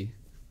me see.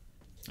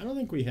 I don't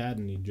think we had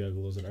any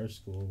juggalos at our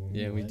school. When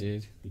Yeah, we went.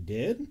 did. We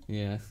did?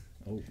 Yeah.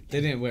 Oh.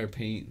 They didn't wear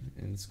paint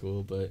in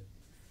school, but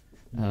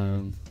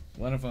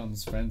one of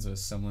them's friends with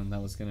someone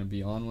that was gonna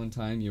be on one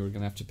time. You were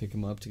gonna have to pick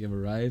him up to give a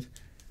ride,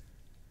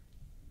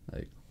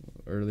 like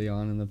early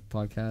on in the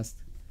podcast.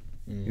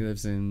 Mm. He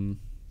lives in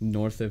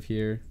north of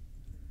here.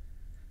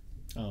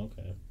 Oh,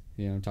 okay.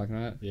 You know what I'm talking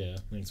about? Yeah, I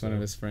think It's so. one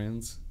of his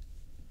friends.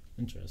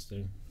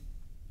 Interesting.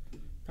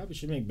 Probably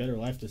should make better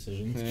life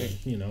decisions, Yeah.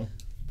 but, you know,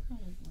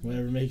 Probably.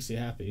 whatever makes you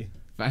happy.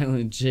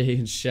 Violent J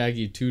and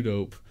Shaggy Two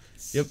Dope.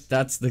 Yep,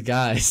 that's the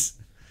guys.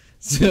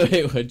 So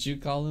wait, what'd you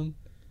call him?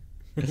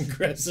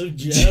 Aggressive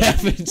Jeff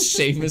Jeff. and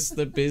Seamus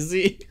the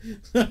Busy.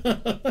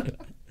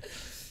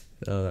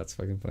 Oh, that's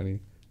fucking funny.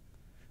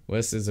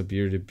 Wes is a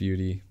bearded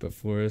beauty, but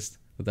Forrest,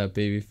 with that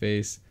baby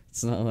face,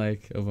 it's not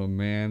like of a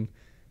man,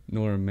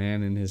 nor a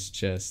man in his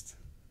chest.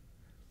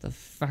 The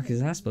fuck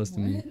is that supposed to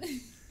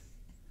mean?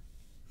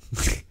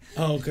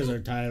 Oh, because our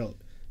title.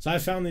 So I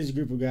found these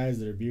group of guys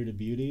that are bearded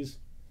beauties,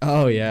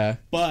 Oh yeah,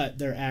 but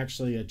they're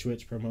actually a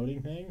Twitch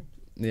promoting thing.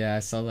 yeah, I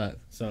saw that.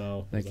 So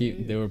I was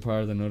Like they were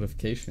part of the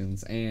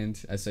notifications,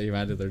 and I saw you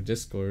added their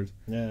Discord,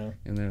 yeah,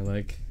 and they're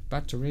like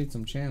about to raid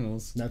some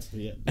channels, that's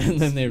it. and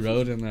then they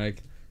wrote and they're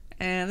like,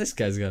 this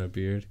guy's got a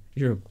beard.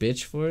 You're a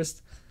bitch,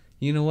 Forrest.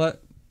 You know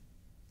what?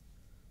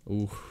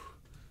 Ooh,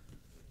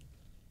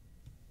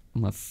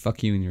 I'm gonna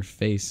fuck you in your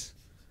face.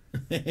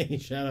 Hey,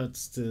 shout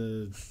outs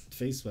to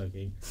face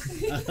fucking.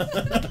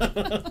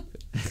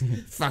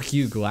 Fuck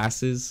you,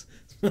 glasses.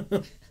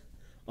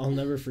 I'll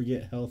never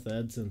forget health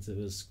ed since it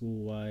was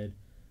school-wide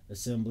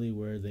assembly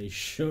where they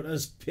showed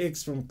us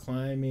pics from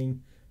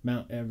climbing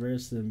Mount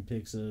Everest and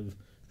pics of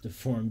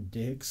deformed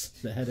dicks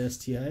that had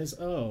STIs.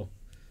 Oh,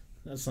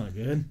 that's not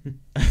good.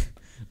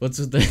 What's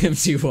with the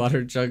empty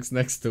water jugs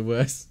next to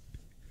Wes?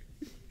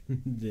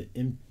 The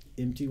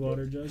empty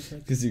water jugs.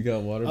 Because you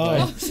got water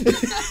Oh. bites.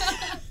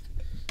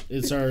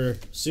 It's our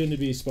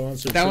soon-to-be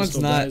sponsored That one's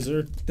Crystal not-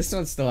 Geyser. This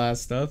one still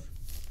has stuff.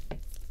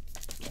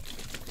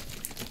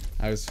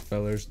 I was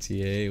Feller's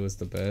TA, was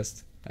the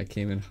best. I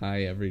came in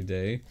high every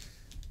day.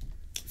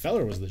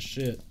 Feller was the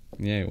shit.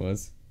 Yeah, it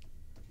was.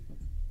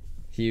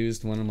 He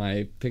used one of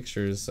my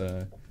pictures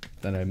that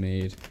I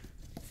made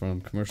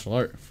from commercial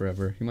art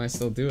forever. He might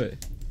still do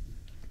it.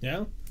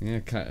 Yeah?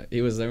 Yeah,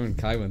 he was there when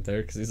Kai went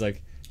there because he's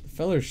like,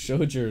 Feller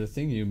showed your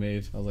thing you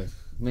made. I was like,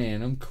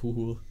 man, I'm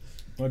cool.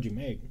 What'd you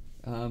make?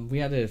 We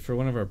had to, for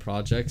one of our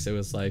projects, it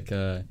was like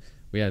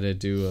we had to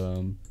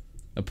do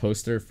a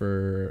poster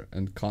for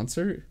a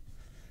concert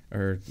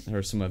or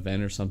some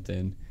event or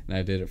something, and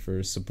I did it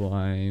for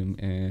Sublime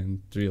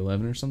and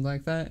 311 or something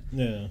like that,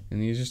 Yeah.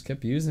 and he just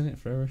kept using it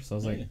forever. So I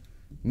was Yeah. like,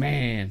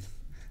 man,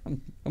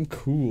 I'm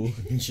cool.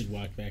 You should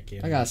walk back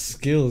in. I got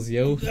skills,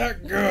 yo.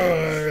 that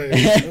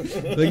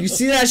guy. Like, you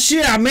see that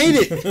shit? I made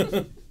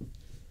it.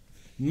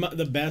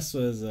 The best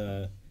was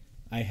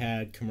I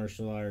had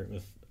commercial art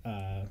with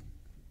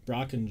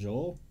Brock and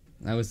Joel.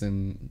 I was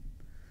in.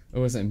 It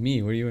wasn't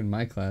me. Were you in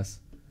my class?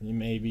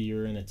 Maybe you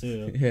were in it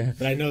too. Yeah.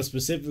 But I know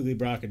specifically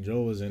Brock and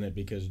Joel was in it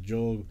because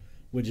Joel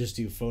would just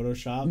do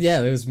Photoshop.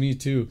 Yeah, it was me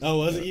too. Oh,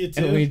 was it you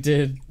too? And we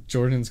did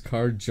Jordan's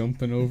car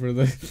jumping over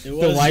the It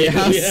was White you,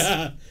 House.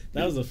 Yeah,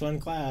 that was a fun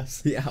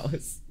class. Yeah, it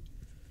was.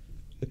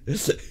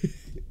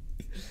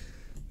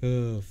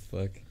 Oh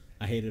fuck!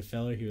 I hated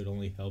Feller. He would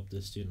only help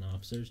the student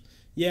officers.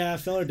 Yeah,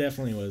 Feller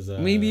definitely was.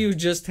 Maybe you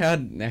just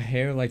had a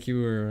hair like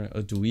you were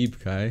a dweeb,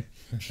 Kai.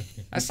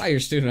 I saw your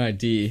student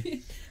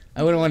ID.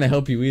 I wouldn't want to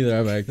help you either.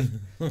 I'm like,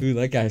 dude,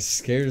 that guy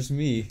scares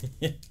me.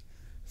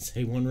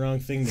 Say one wrong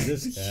thing to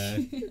this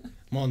guy.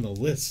 I'm on the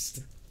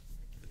list.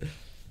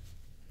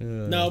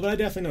 No, but I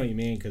definitely know what you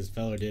mean, because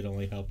Feller did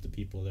only help the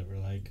people that were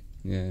like,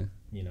 Yeah.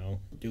 you know,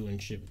 doing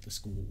shit with the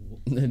school.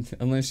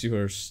 Unless you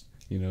were,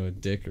 you know, a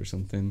dick or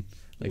something.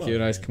 Like, Well, you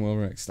would always yeah. come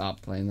over and like,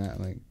 stop playing that.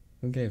 I'm like,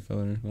 okay,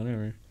 fella,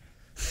 whatever.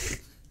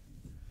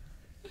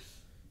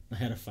 I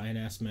had a fine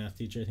ass math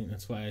teacher. I think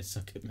that's why I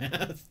suck at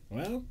math.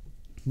 Well,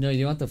 No,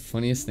 you know what the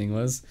funniest thing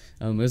was?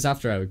 It was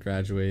after I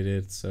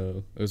graduated,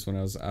 so it was when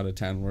I was out of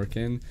town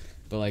working.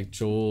 But like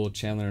Joel,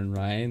 Chandler, and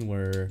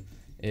Ryan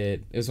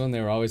it was when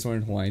they were always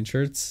wearing Hawaiian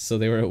shirts. So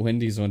they were at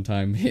Wendy's one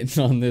time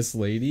hitting on this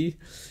lady,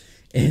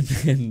 and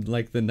then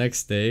like the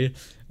next day,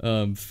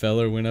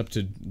 Feller went up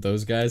to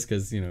those guys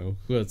because you know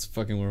who else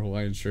fucking wore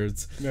Hawaiian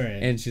shirts, right.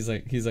 and he's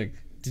like,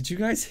 did you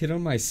guys hit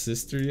on my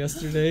sister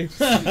yesterday?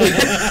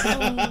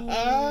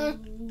 Oh.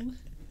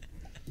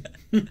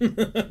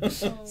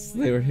 Oh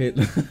They were my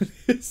hitting God. on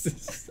his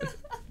sister.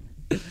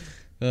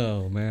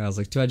 Oh man, I was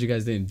like, too bad you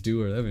guys didn't do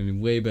her. That would have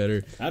been way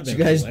better. That'd Did you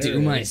been guys do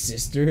hilarious. my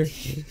sister?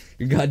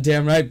 You're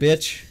goddamn right,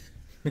 bitch.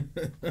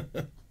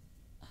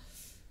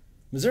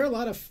 Was there a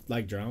lot of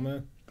like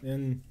drama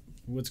in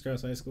Woods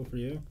Cross High School for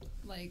you?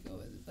 Like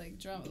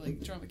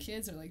drama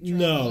kids or like drama,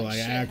 No, like like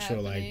shit actual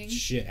happening? like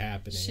shit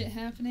happening. Shit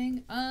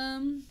happening.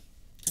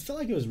 I felt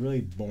like it was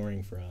really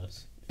boring for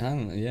us. I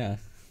don't know, yeah.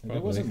 Like,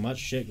 there wasn't much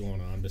shit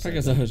going on I besides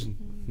guess I was,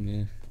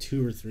 yeah.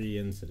 2 or 3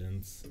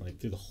 incidents like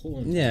through the whole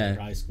entire Yeah.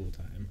 high school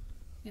time.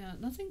 Yeah,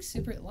 nothing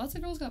super. Lots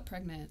of girls got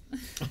pregnant,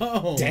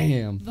 Oh,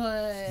 Damn.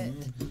 but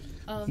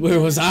Where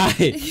was I?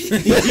 He's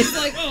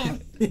like, oh,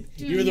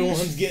 You were the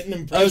ones getting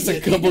them I was a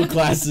pregnant. couple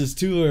classes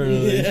too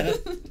early. Yeah.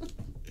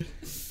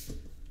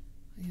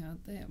 yeah,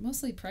 they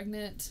mostly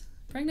pregnant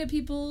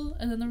people,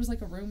 and then there was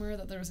like a rumor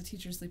that there was a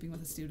teacher sleeping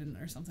with a student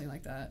or something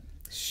like that.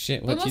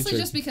 Shit, But what mostly teacher?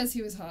 just because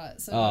he was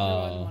hot, so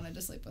Oh. everyone wanted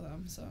to sleep with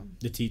him. So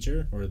The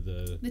teacher or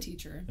the the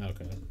teacher.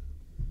 okay.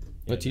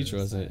 What teacher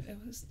was it? It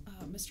was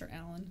Mr.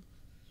 Allen.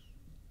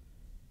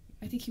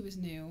 I think he was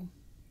new.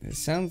 It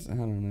sounds, I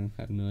don't know.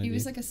 I have no idea. He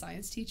was like a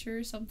science teacher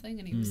or something,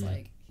 and he was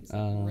like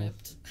Oh.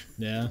 ripped.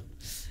 Yeah.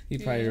 He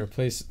probably Yeah.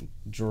 replaced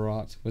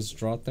Draught. Was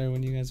Draught there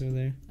when you guys were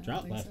there? I don't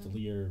Drop think left so. the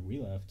year we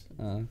left.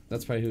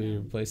 That's probably who Yeah. you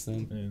replaced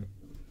then.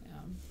 Yeah. Yeah.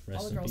 Rest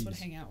All the in girls would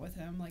peace. hang out with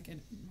him like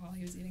while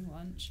he was eating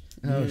lunch.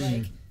 Oh, They're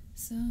like, shit.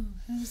 so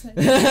how's that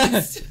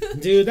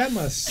taste?" Dude, that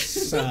must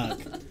suck.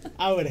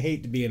 I would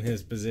hate to be in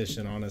his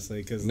position,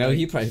 honestly, because No,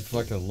 he probably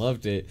fucking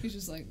loved it. He's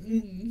just like,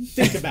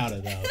 think about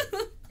it though.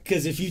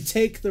 Because if you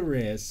take the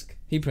risk,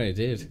 He probably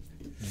did.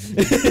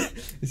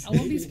 I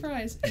won't be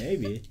surprised.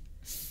 maybe.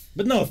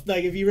 But no,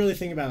 like if you really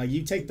think about it, like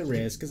you take the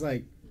risk, because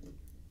like,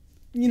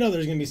 you know,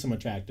 there's gonna be some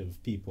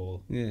attractive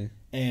people, Yeah.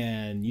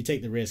 and you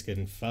take the risk,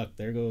 and fuck,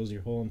 there goes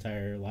your whole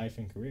entire life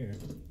and career.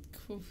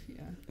 Cool,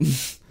 yeah.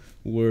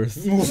 Worth.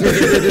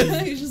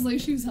 He's just like,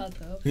 she was hot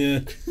though. Yeah.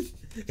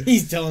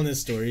 He's telling his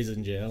stories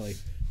in jail, like.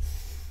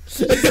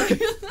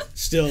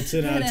 Still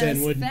 10 out of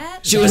 10 would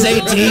She was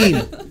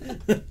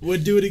 18.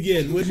 would do it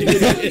again. Would do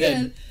it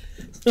again.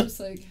 Just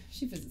like,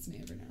 she visits me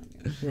every now and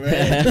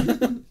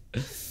again.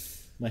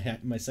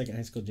 Right. My second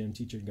high school gym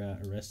teacher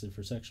got arrested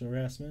for sexual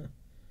harassment.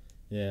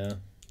 Yeah.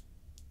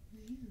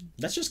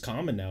 That's just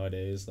common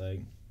nowadays.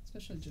 Like,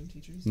 Especially gym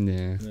teachers.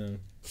 Yeah. no.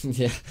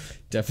 Yeah,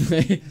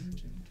 definitely.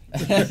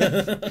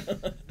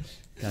 I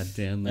God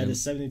damn had them. a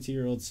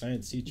 72-year-old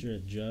science teacher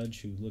at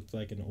Judge who looked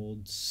like an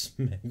old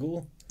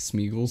Smeggle.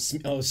 Smeagol.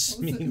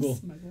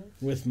 Smeagol.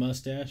 With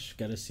mustache.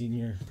 Got a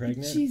senior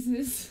pregnant.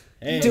 Jesus.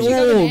 Hey, She Dude.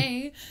 got an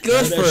A.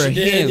 Good I bet for she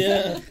did, him.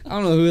 yeah. I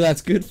don't know who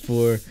that's good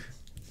for.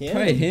 Yeah.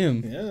 Probably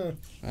him. Yeah.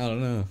 I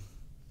don't know.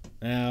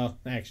 Well,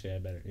 actually, I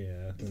better.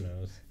 Yeah, who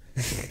knows?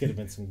 Could have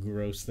been some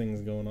gross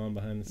things going on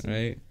behind the scenes.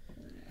 Right?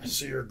 I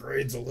see your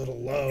grade's a little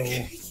low.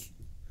 Like,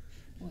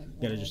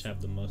 Gotta just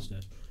have the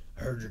mustache.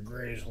 I heard your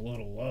grade's a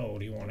little low.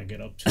 Do you want to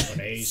get up to an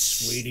A,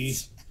 sweetie?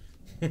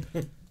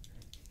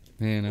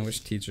 Man, I wish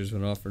teachers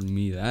would offer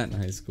me that in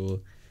high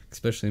school.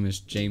 Especially Miss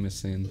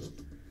Jameson.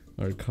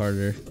 Or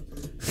Carter.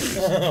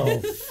 Oh,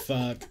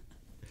 fuck.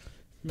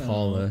 No.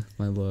 Paula,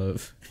 my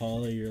love.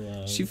 Paula, your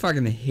love. She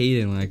fucking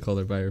hated when I called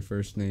her by her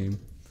first name.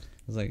 I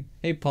was like,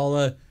 hey,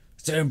 Paula,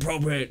 it's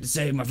inappropriate to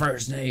say my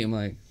first name. I'm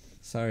like,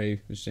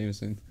 sorry, Miss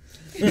Jameson.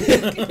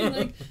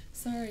 like,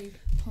 sorry,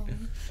 Paul.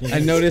 I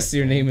noticed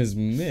your name is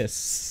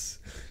Miss.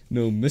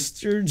 No,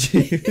 Mr.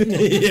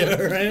 Jameson. Yeah,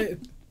 right?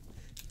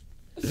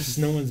 Just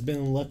no one's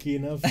been lucky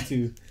enough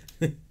to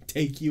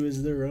take you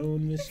as their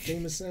own, Miss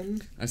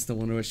Jameson. I still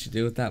wonder what she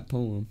did with that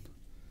poem.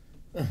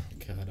 Oh,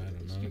 God, I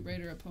don't You know.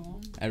 write her a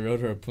poem. I wrote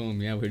her a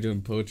poem. Yeah, we were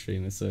doing poetry,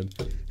 and I said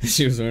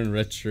she was wearing a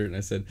red shirt, and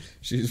I said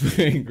she's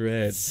wearing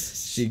red.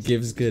 She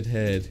gives good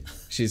head.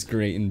 She's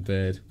great in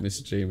bed, Miss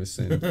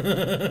Jameson.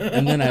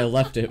 And then I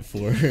left it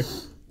for her.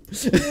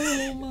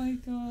 Oh my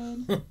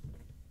god.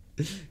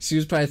 She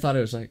was probably thought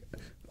it was like,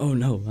 oh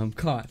no, I'm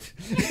caught.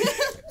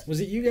 Was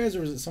it you guys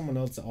or was it someone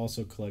else that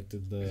also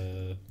collected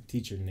the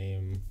teacher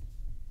name?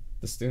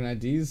 The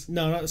student IDs?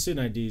 No, not the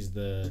student IDs.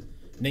 The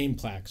name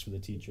plaques for the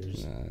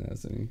teachers.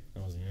 That's me.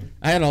 That wasn't you.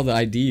 I had all the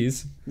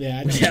IDs. Yeah,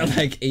 I We know. had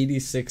like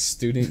 86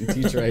 student and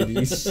teacher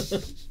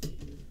IDs.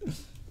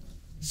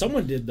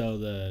 Someone did though.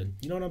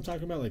 You know what I'm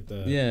talking about? Like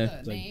the Yeah. The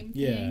like, name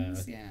yeah.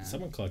 things, yeah.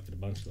 Someone collected a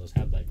bunch of those.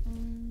 Had like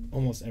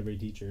almost every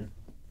teacher.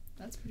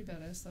 That's pretty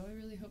badass, though. I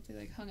really hope they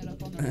like hung it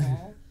up on their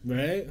wall.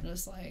 Right?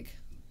 Just like,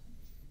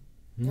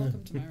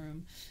 welcome to my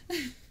room.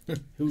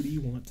 Who do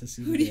you want to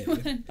see? Who do you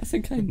dead? want? I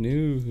think I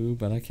knew who,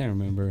 but I can't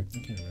remember. I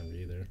can't remember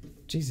either.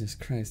 Jesus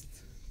Christ.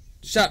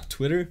 Shut up,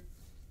 Twitter.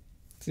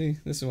 See,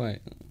 this is why.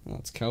 Oh,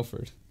 it's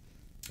Calford.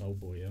 Oh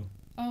boy, yo.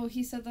 Oh,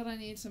 he said that I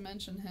need to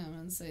mention him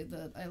and say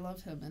that I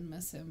love him and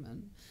miss him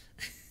and.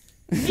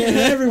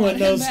 Everyone Want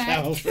him knows back.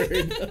 Calford.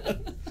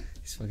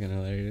 He's fucking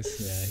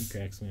hilarious. Yeah, he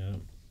cracks me up.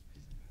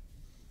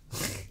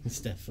 He's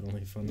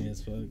definitely funny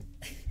as fuck.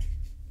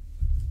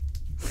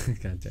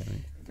 God damn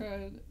it.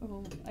 God,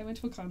 oh, I went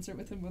to a concert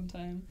with him one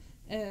time,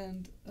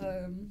 and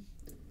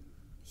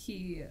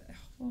he,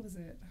 what was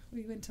it?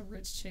 We went to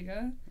Rich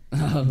Chiga,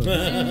 Oh,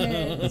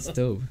 and, that's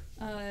dope.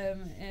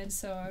 and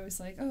so I was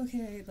like, oh,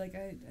 okay, like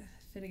I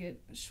finna get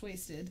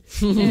wasted,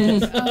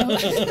 and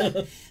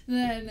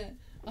then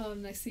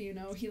next thing you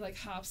know, he like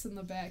hops in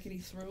the back and he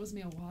throws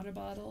me a water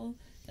bottle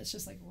that's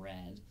just like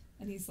red.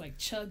 And he's like,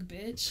 chug,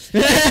 bitch.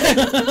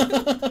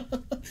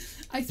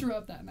 I threw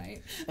up that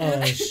night.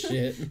 Oh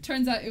shit.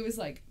 Turns out it was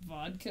like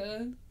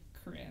vodka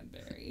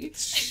cranberry.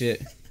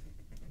 Shit.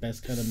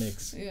 Best kind of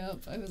mix.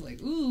 Yep. I was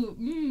like, ooh,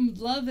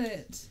 love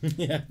it.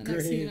 Yeah, And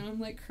next thing you great. know, I'm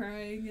like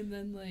crying, and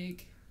then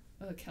like,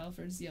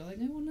 Calford's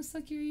yelling, I want to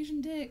suck your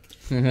Asian dick.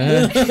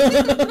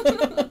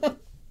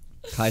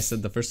 Kai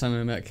said the first time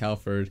I met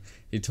Calford,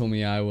 he told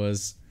me I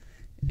was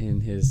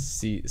in his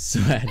seat, so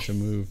I had to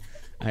move.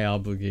 I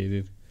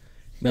obligated.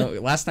 No,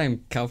 last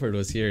time Calford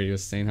was here, he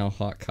was saying how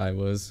hot Kai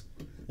was.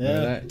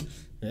 Remember Yeah. that?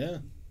 Yeah.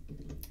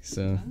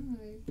 So,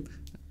 Hi.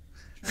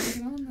 Trying to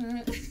get on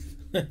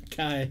that.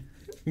 Kai,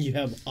 you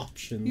have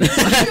options. You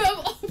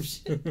have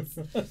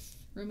options.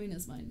 Rooming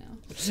is mine now.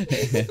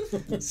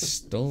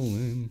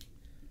 stolen.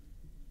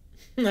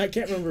 I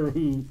can't remember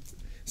who.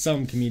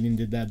 Some comedian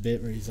did that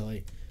bit where he's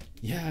like,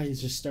 yeah,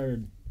 he's just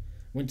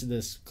went to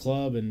this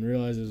club and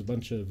realized there's a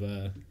bunch of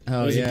Oh,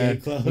 was it yeah. gay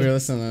club? We were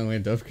listening on the way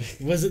to Dove Creek.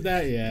 was it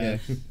that? Yeah.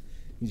 Yeah.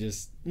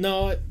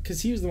 No,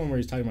 because he was the one where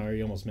he's talking about where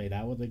he almost made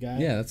out with the guy.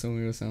 Yeah, that's when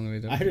we were listening on the way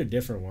to Dove I Creek. heard a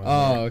different one.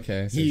 Oh, where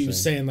okay. So He you're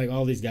was saying- saying like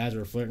all these guys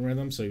were flirting with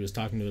him, so he was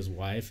talking to his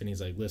wife, and he's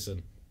like,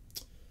 "Listen,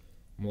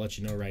 I'm gonna let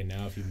you know right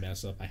now. If you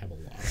mess up, I have a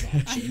lot of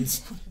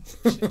options."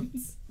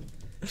 Options.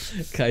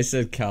 Kai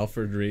said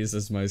Calford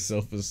raises my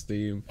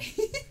self-esteem.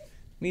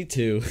 Me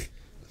too.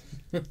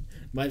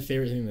 My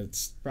favorite thing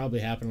that's probably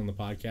happened on the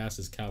podcast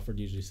is Calford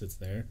usually sits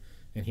there,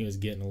 and he was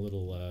getting a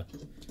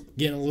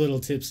little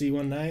tipsy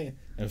one night,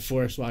 and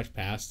Forrest walked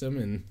past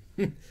him,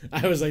 and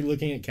I was like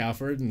looking at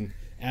Calford, and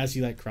as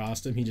he like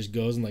crossed him, he just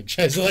goes and like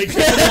tries to like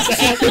grab his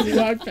ass as he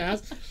walked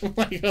past. I'm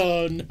like,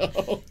 oh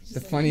no. The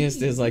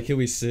funniest is like he'll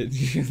be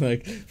sitting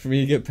like for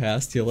me to get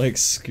past, he'll like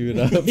scoot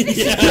up.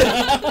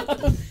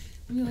 Yeah.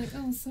 And you're like,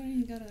 oh, sorry,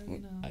 you gotta,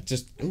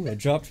 I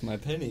dropped my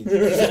penny.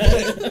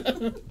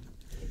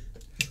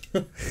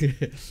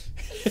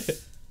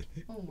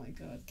 Oh my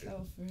god,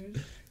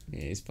 Calford.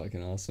 Yeah, he's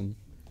fucking awesome.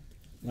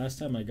 Last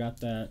time I got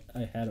that,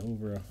 I had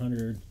over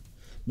 100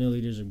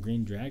 milliliters of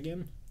Green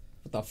Dragon.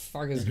 What the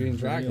fuck is Green A reel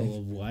Dragon?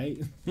 of white.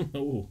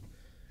 Oh,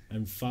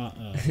 and fought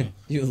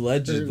You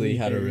allegedly Early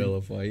had a Harry. reel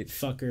of white.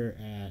 fucker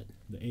at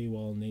the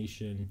AWOL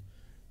Nation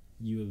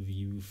U of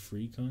U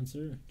free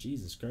concert.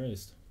 Jesus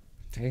Christ.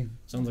 Dang.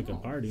 Sounds like a Oh.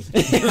 party.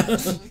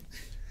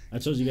 I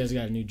told you guys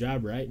got a new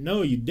job, right?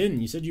 No, you didn't.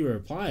 You said you were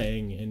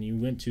applying and you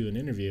went to an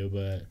interview,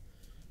 but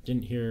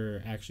didn't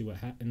hear actually what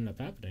ended up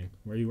happening.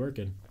 Where are you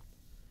working?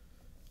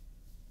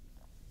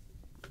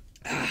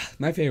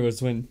 My favorite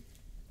was when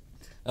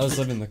I was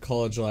living the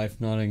college life,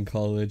 not in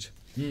college.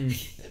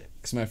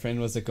 Because my friend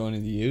was like going to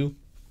the U,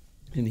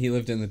 and he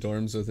lived in the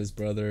dorms with his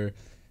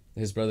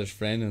brother's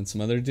friend, and some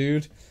other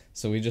dude.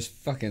 So we just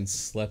fucking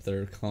slept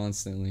there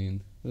constantly,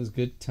 and it was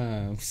good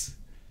times.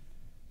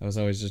 I was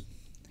always just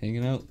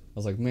hanging out. I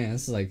was like, man,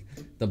 this is like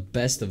the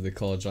best of the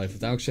college life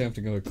without actually having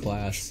to go to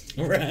class.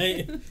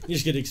 Right? You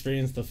just get to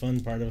experience the fun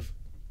part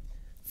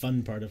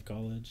of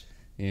college.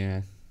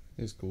 Yeah,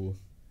 it was cool.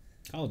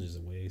 College is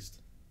a waste.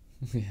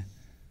 Yeah.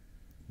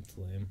 It's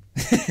lame.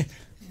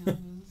 Yeah,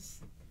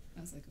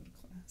 as I go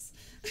to class.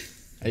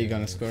 Are you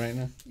going to school right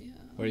now? Yeah.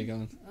 Where are you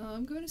going?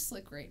 I'm going to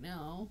Slick right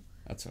now.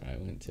 That's where I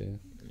went to.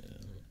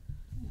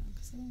 Yeah,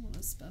 because I don't want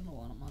to spend a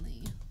lot of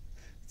money.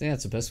 I think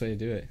that's the best way to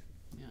do it.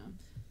 Yeah.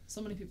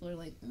 So many people are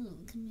like, oh,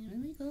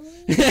 community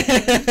college?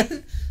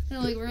 They're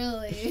like,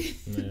 really?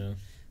 Yeah.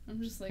 I'm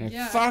just like, Like,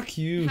 yeah. fuck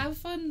you. Have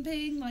fun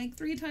paying like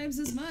 3 times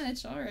as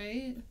much. All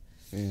right.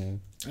 Yeah.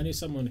 I knew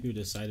someone who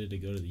decided to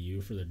go to the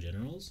U for their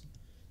generals,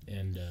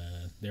 and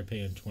they're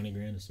paying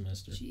 $20,000 a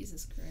semester.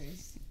 Jesus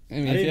Christ. I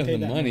mean, I if you didn't have pay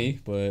the that money,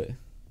 but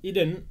He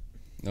didn't.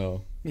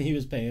 Oh. He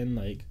was paying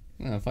like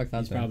No, fuck that.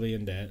 he's then. probably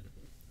in debt.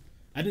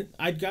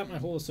 I got my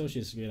whole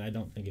associate's degree, and I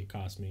don't think it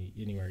cost me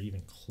anywhere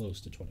even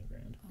close to 20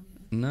 grand.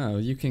 No,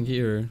 you can get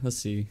your. Let's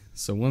see.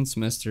 So one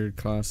semester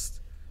cost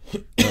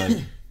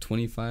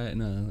 25.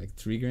 No, like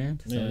 3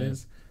 grand. Is that what it Yeah.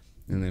 is?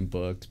 And then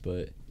booked,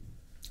 but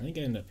I think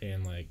I ended up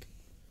paying like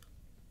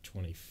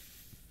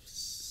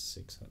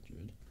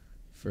 2,600.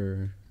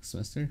 for a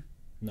semester.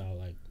 No,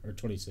 like or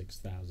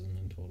 26,000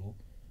 in total.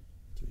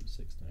 3,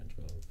 6, 9,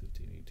 12,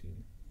 15,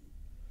 18.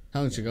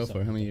 How much you go for?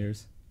 something How many like that.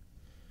 years?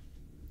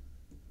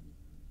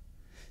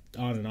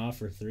 On and off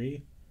for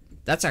 3.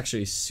 That's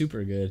actually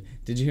super good.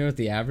 Did you hear what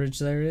the average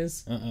there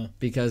is?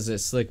 Because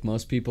it's like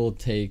most people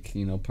take,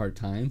 part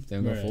time. They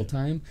don't go Right. full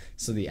time.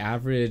 So the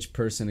average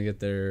person to get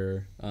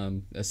their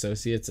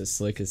associates at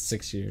Slick is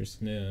 6 years.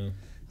 Yeah.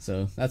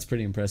 So that's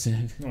pretty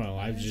impressive. Well,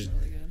 I've That's just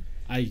really good.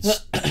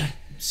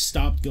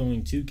 stopped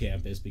going to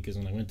campus because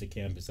when I went to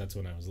campus, that's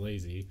when I was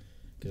lazy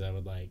because I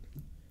would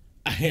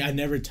I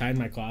never timed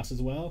my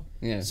classes well.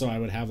 Yeah. So I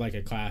would have like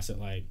a class at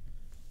like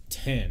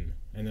 10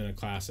 and then a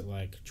class at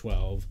like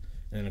 12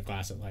 and then a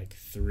class at like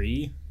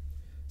 3.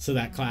 So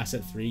that class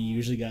at 3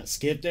 usually got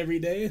skipped every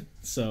day.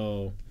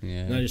 So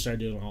then I Yeah. just started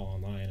doing it all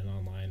online, and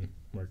online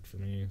worked for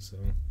me. So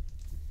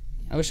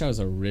I wish I was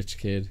a rich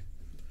kid.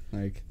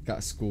 Like,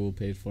 got school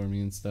paid for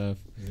me and stuff.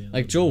 yeah,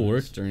 Like, that Joel was nice.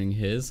 worked during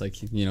his.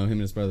 Like, him and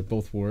his brother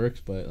both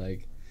worked, but,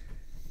 like,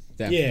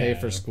 they have to pay Yeah.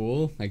 for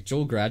school. Like,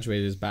 Joel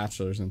graduated his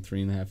bachelor's in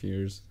 3.5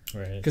 years.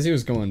 Right. Because he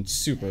was going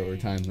super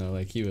overtime, though.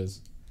 Like, he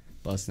was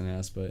busting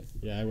ass, but...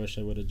 Yeah, I wish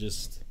I would have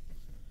just.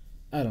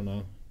 I don't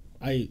know.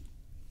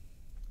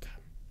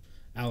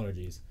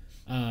 Allergies.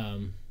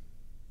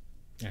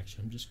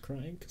 Actually, I'm just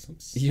crying because I'm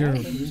sad You're-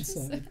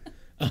 inside.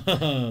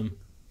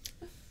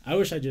 I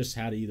wish I just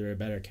had either a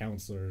better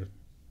counselor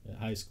at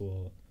high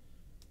school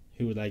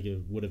who would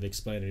have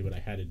explained to me what I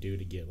had to do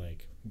to get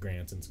like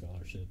grants and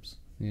scholarships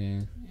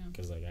Yeah.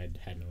 because like I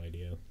had no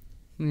idea.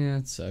 Yeah,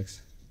 it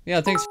sucks.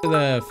 Yeah, thanks for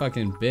the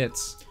fucking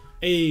bits.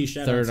 Hey,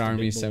 shout Third outs to Army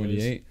Big Boys.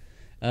 78.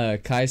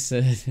 Kai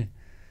said...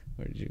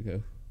 Where did you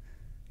go?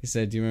 He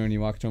said, do you remember when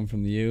you walked home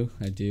from the U?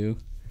 I do.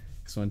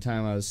 Because one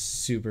time I was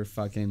super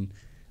fucking...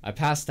 I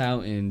passed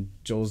out in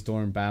Joel's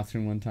dorm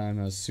bathroom one time.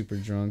 I was super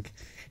drunk.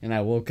 And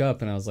I woke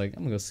up and I was like,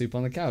 I'm going to go sleep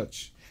on the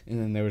couch.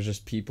 And then there was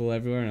just people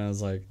everywhere. And I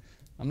was like,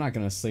 I'm not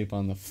going to sleep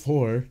on the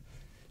floor.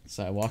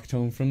 So I walked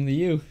home from the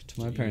U to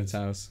my Jeez. parents'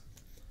 house.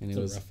 And It's it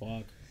a was... rough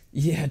walk.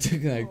 Yeah, it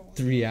took like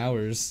 3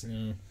 hours.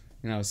 Yeah.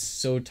 And I was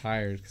so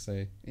tired because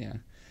it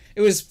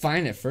was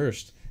fine at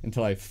first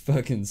until I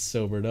fucking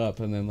sobered up.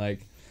 And then,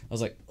 like, I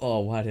was like, oh,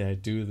 why did I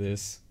do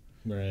this?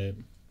 Right.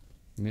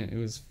 Man, it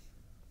was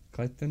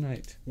quite the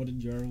night. What did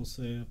Jarl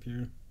say up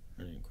here?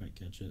 I didn't quite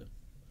catch it.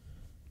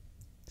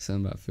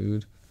 Something about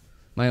food.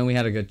 My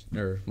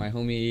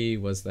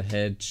homie was the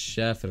head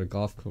chef at a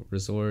golf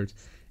resort.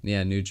 And he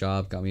had a new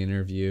job, got me an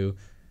interview.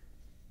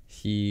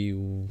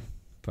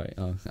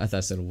 I thought I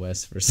said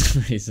Wes for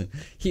some reason.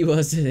 He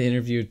was in the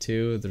interview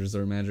too. The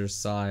resort manager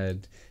saw I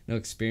had no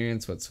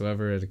experience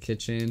whatsoever at a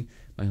kitchen.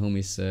 My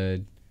homie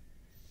said,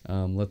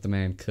 let the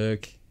man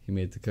cook. He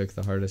made the cook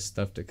the hardest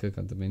stuff to cook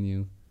on the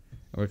menu.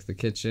 I worked the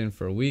kitchen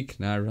for a week.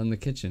 Now I run the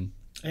kitchen.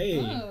 Hey,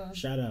 Oh.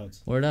 shout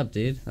outs. Word up,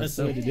 dude. That's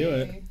the way to do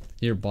it. Hey.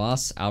 Your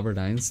boss, Albert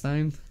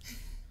Einstein?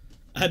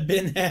 I've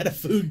had a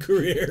food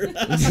career.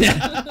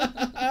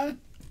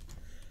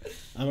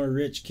 I'm a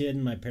rich kid,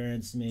 and my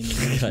parents made me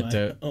use Cut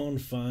my out. own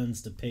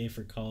funds to pay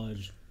for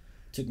college.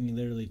 Took me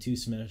literally 2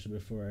 semesters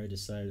before I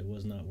decided it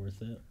was not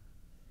worth it.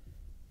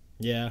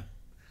 Yeah,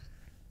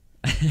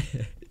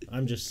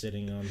 I'm just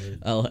sitting on the.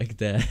 I like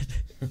that.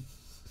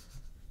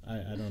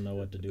 I don't know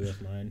what to do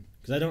with mine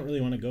because I don't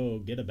really want to go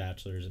get a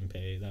bachelor's and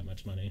pay that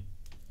much money.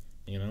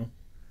 You know.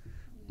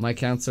 My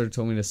counselor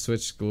told me to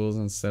switch schools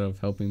instead of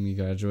helping me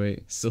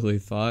graduate. Silly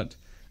thought.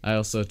 I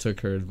also took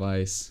her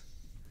advice.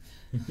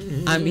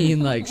 I mean,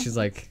 like, she's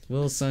like,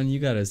 well, son, you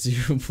got a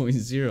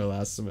 0.0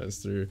 last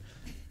semester.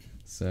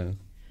 So,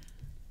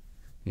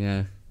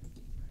 yeah.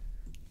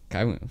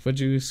 What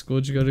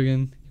school did you go to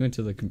again? He went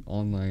to the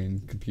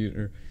online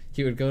computer.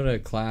 He would go to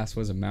class,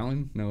 was it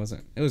Mountain? No, it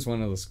wasn't. It was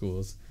one of the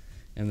schools.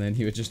 And then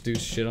he would just do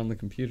shit on the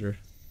computer.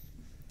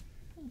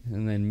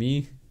 And then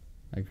me,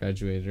 I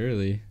graduated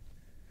early.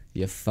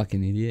 You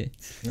fucking idiot.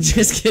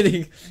 Just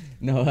kidding.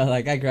 No,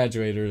 I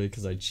graduated early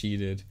because I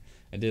cheated.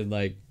 I did,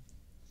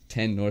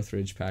 10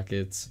 Northridge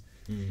packets.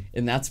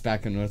 And that's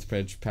back when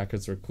Northridge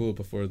packets were cool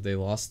before they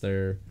lost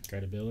their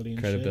Credibility. And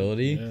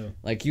credibility. Shit.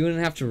 Yeah. You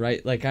wouldn't have to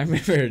write, I remember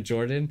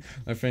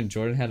my friend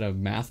Jordan had a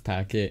math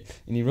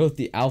packet, and he wrote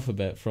the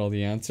alphabet for all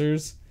the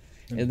answers.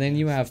 And then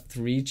you have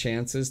 3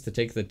 chances to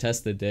take the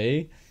test a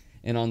day.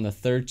 And on the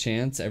 3rd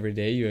chance every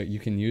day, you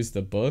can use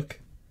the book.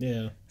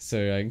 Yeah. So,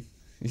 you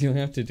don't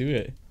have to do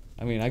it.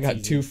 I mean, I got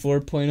Easy. 2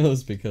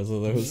 4.0s because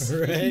of those.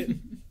 Right.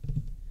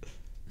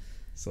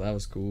 So that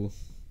was cool. Be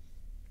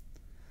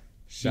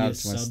Shout a out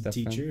to my sub stepfan.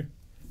 teacher.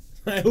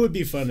 It would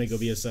be fun to go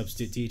be a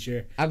substitute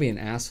teacher. I'd be an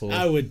asshole.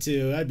 I would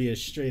too. I'd be a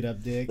straight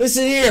up dick.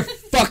 Listen here,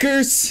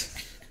 fuckers!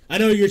 I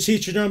know your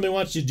teacher normally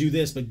wants you to do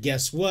this, but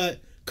guess what?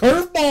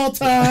 Curveball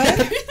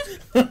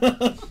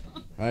time!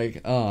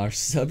 Like, oh, our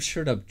sub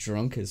showed up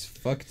drunk as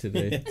fuck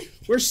today.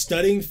 We're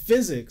studying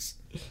physics.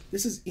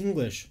 This is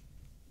English.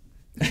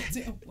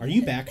 Are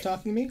you back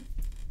talking me?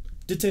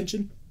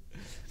 Detention.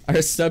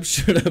 Our sub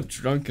showed up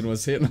drunk and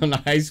was hitting on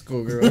high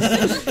school girls.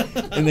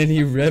 And then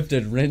he ripped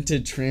a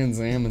rented Trans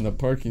Am in the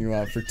parking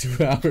lot for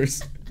 2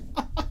 hours.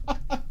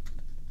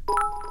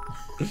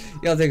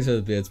 Y'all, thanks for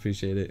the bits.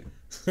 Appreciate it.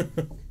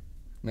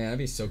 Man, that'd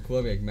be so cool.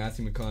 I'd be like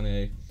Matthew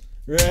McConaughey.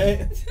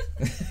 Right?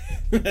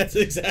 That's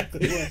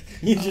exactly what.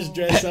 You just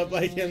dress up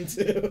like him,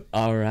 too.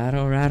 All right.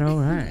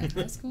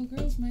 High school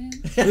girls, man.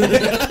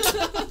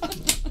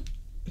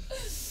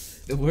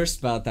 The worst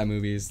about that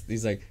movie is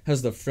he's like,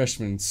 how's the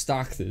freshman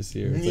stock this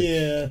year? It's like,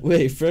 Yeah.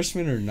 wait,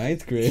 freshmen are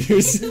 9th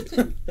graders?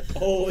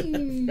 Oh, I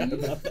forgot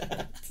about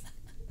that.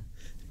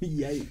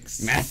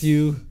 Yikes.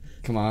 Matthew,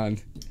 come on.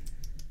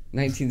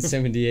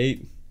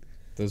 1978.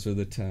 Those were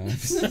the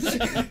times.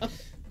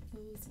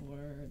 Those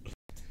were.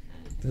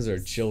 Those are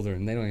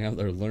children. They don't have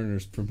their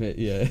learner's permit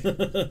yet.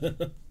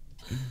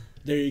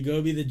 There you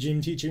go, be the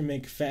gym teacher,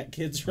 make fat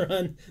kids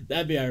run.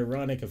 That'd be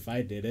ironic if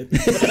I did it.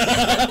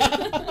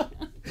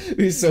 It'd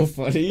be so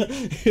funny.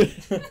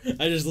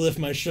 I just lift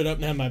my shit up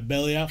and have my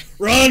belly out.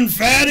 Run,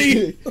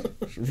 fatty!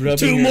 Rubbing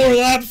 2 your- more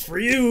laps for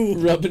you!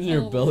 Rubbing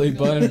your Oh belly my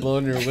button, God.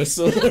 blowing your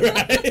whistle.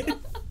 Right?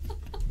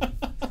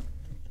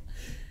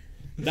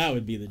 That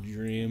would be the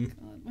dream.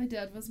 God, my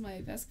dad was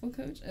my basketball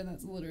coach, and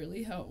that's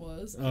literally how it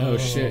was. Oh,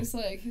 shit. He's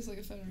like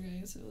a federal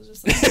guy, so it was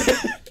just like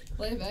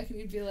lay it back, and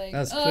he'd be like,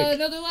 That's quick.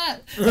 another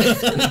lap.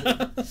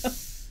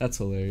 That's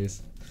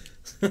hilarious.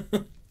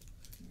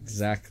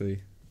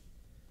 Exactly.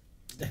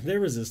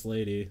 There was this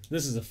lady.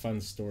 This is a fun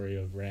story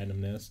of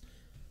randomness.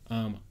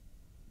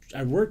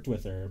 I worked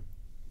with her,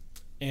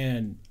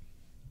 and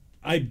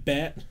I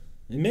bet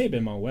it may have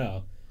been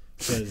Manuel,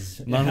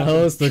 because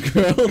Manuel's the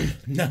girl.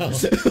 no,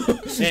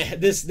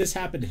 this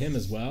happened to him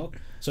as well.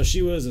 So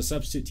she was a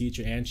substitute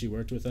teacher, and she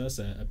worked with us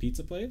at a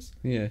pizza place.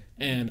 Yeah.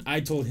 And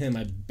I told him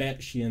I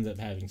bet she ends up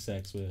having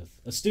sex with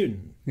a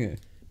student, Yeah.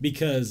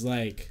 because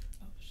like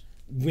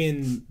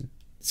when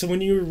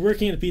you're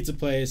working at a pizza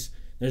place,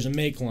 there's a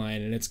make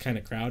line and it's kind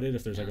of crowded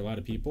if there's like a lot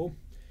of people.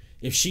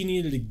 If she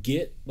needed to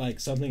get like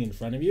something in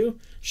front of you,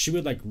 she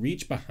would like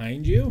reach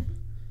behind you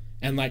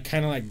and like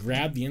kind of like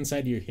grab the inside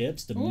of your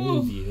hips to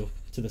move you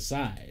to the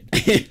side.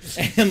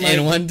 And like,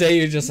 And one day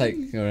you're just like,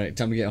 all right,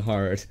 time to get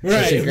hard. And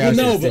right? she Well, grabs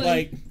no, your but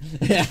dick.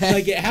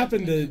 like it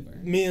happened to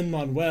me and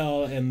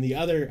Manuel and the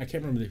other. I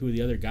can't remember who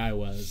the other guy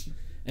was,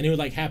 and it would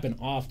like happen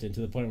often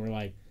to the point where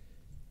like,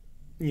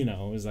 you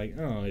know, it was like,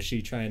 oh, is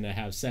she trying to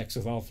have sex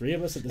with all 3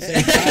 of us at the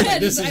same time?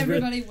 Like, Just is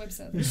everybody whips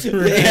out.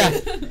 Yeah.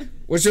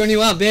 Which one you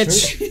want,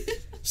 bitch?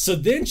 So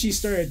then she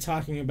started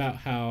talking about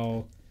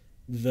how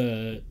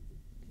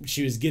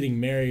she was getting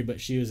married, but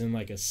she was in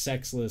like a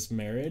sexless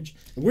marriage.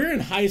 We're in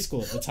high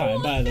school at the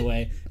time, by the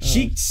way.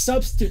 She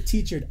substitute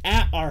teachered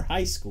at our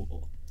high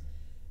school,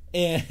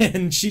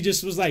 and she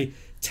just was like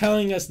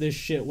telling us this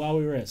shit while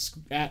we were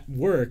at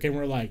work, and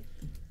we're like,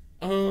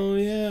 oh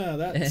yeah,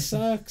 that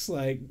sucks.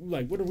 Like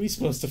what are we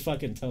supposed to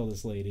fucking tell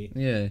this lady?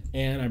 Yeah.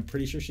 And I'm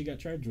pretty sure she got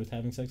charged with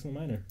having sex with a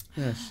minor.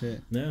 Oh,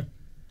 shit. Yeah,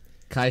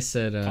 Kai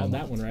said, called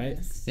that one right.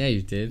 yeah,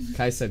 you did.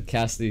 Kai said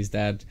Cassidy's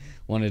dad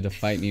wanted to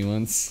fight me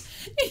once.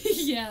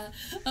 Yeah.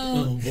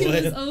 Oh, He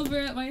boy. was over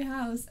at my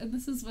house, and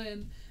this is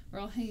when we're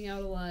all hanging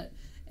out a lot.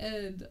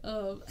 And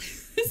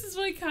this is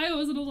why Kai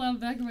wasn't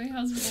allowed back at my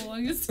house for the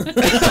longest time.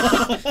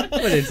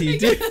 What did he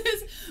do?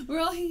 Because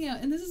we're all hanging out,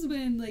 and this is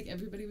when like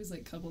everybody was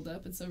like coupled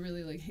up, and so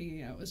really like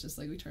hanging out was just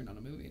like we turned on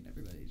a movie and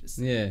everybody just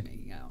Yeah.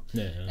 making out.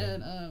 Yeah.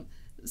 And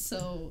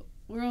so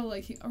we're all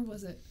like, or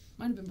was it?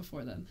 Might have been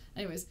before then.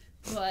 Anyways,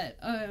 but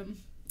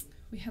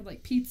we had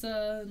like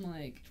pizza and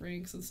like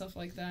drinks and stuff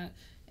like that.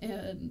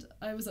 And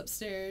I was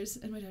upstairs,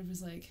 and my dad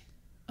was like,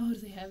 "Oh, do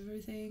they have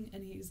everything?"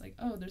 And he's like,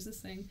 "Oh, there's this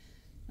thing."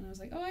 And I was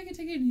like, "Oh, I can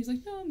take it." And he's like,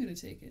 "No, I'm gonna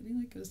take it." And he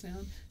like goes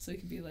down so he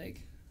could be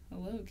like,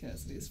 "Hello,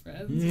 Cassidy's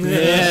friends."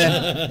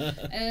 Yeah.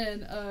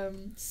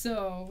 And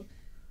so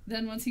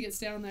then once he gets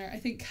down there, I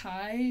think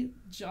Kai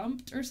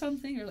jumped or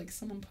something, or like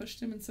someone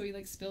pushed him, and so he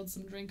like spilled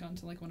some drink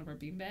onto like one of our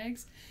bean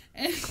bags.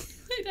 And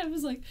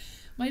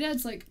my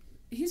dad's like,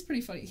 he's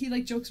pretty funny. He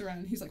like jokes around,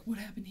 and he's like, "What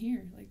happened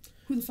here? Like,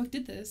 who the fuck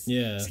did this?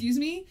 Yeah. Excuse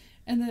me?"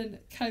 And then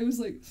Kai was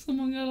like,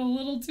 "Someone got a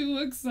little too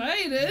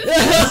excited."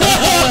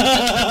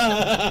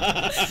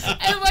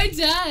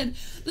 And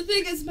the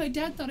thing is, my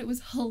dad thought it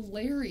was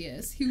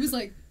hilarious. He was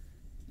like,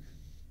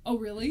 "Oh,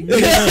 really?" But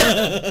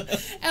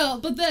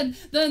then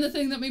the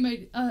thing that made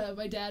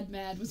my dad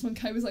mad was when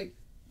Kai was like,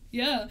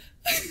 "Yeah."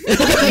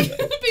 Like,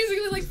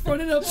 basically like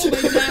fronted up on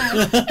my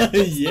dad.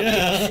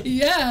 Yeah.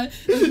 Yeah.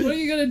 Like, what are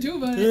you gonna do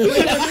about it? My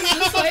dad was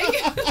just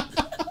like,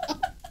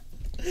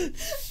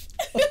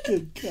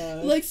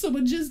 God. like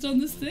someone jizzed on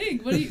this thing.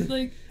 What do you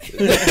like?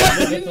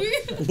 Excuse me?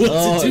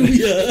 What to do?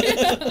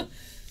 Yeah.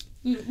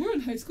 Yeah. We're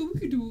in high school. We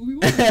can do what we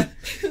want.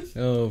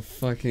 Oh,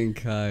 fucking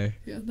Kai.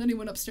 Yeah. Then he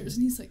went upstairs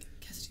and he's like,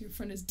 "Guess your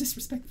friend is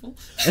disrespectful."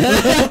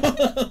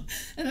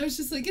 And I was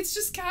just like, "It's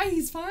just Kai.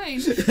 He's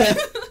fine."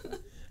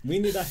 We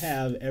need to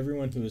have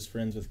everyone who was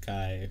friends with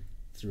Kai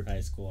through high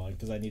school on,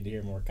 because I need to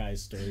hear more Kai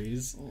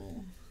stories.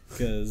 Oh.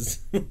 Because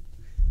Do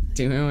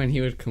you remember when he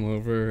would come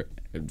over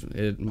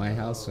at my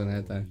house when I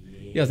had that?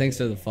 Yo, thanks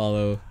for the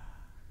follow.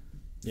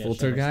 yeah,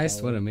 Poltergeist?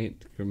 Shadow's What Follow. an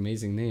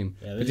amazing name.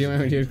 Yeah, But do you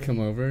remember when he would come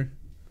over?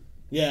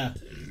 Yeah.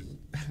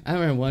 I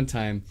remember one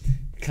time,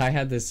 Kai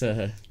had this,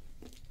 oh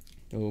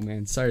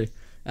man, sorry.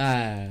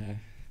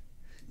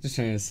 Just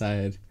trying to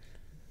decide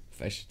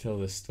if I should tell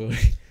this story.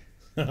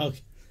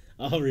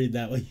 I'll read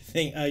that. What you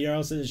think? Your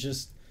house is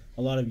just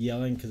a lot of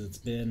yelling because it's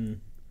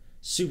been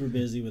super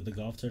busy with the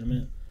golf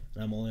tournament,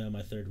 and I'm only on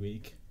my 3rd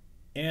week.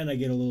 And I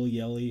get a little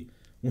yelly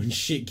when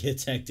shit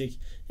gets hectic.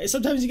 Hey,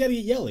 sometimes you gotta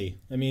get yelly.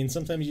 I mean,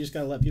 sometimes you just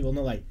gotta let people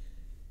know, like,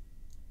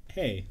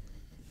 hey,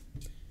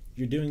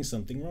 you're doing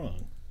something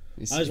wrong.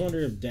 I always wonder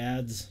if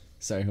dads...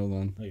 Sorry, hold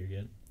on. Oh, you're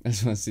good. I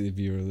just want to see the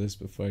viewer list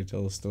before I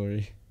tell the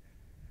story.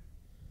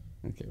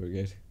 Okay, we're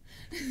good.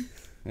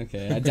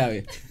 Okay,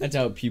 I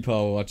doubt people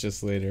will watch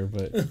this later,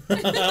 but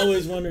I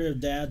always wonder if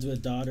dads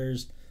with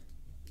daughters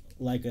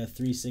like a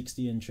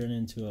 360 and turn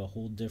into a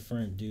whole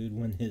different dude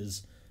when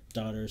his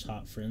daughter's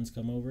hot friends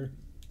come over.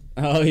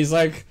 oh, he's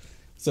like,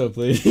 so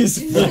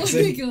please. Oh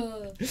my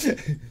god.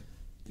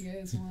 You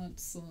guys want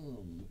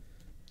some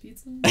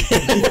pizza?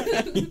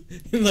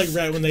 Like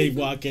right when they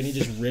walk in, he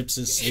just rips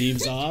his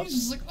sleeves off. He's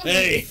just like, oh,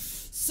 Hey,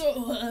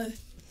 so,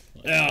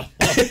 yeah,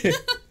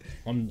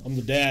 I'm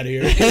the dad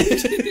here.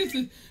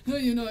 oh,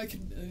 you know, I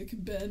can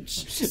bench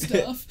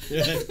stuff.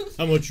 Yeah,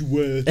 how much you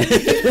weigh?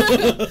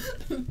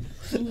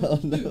 Oh,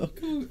 no.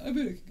 Cool. I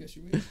bet I can guess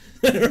your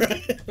weight.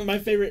 Right. My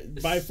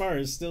favorite by far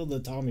is still the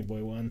Tommy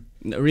Boy one.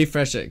 No,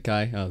 refresh it,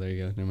 Kai. Oh, there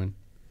you go. Never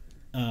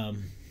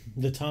mind.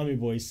 The Tommy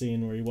Boy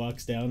scene where he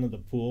walks down to the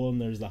pool and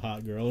there's the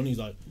hot girl and he's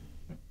like,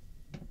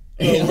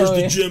 "Oh, where's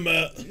the gym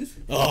at?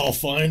 Oh, I'll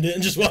find it,"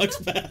 and just walks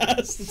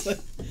past. It's like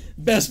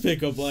best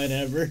pickup line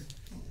ever.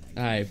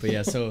 Alright, but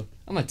yeah, so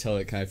I'm gonna tell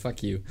it, Kai.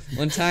 Fuck you.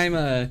 One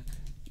time,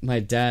 my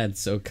dad,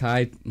 so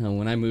Kai, no,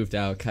 when I moved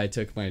out, Kai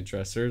took my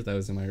dresser that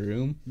was in my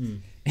room,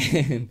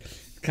 and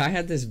Kai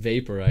had this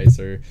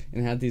vaporizer,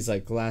 and it had these,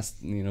 like, glass,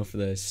 you know, for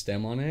the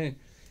stem on it,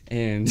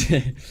 and,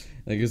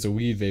 like, it was a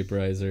weed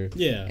vaporizer.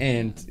 Yeah.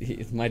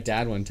 And my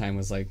dad one time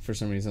was, like, for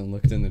some reason,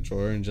 looked in the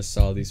drawer and just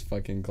saw these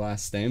fucking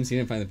glass stems. He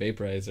didn't find the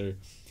vaporizer.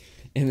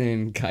 And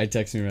then Kai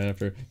texted me right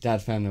after,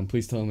 "Dad found them.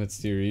 Please tell him it's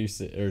to your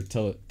e-cig, or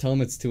tell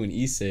him it's to an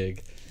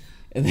e-cig."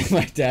 And then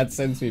my dad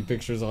sends me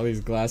pictures of all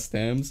these glass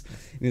stems,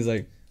 and he's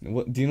like,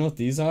 "What? Do you know what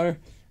these are?"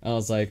 I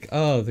was like,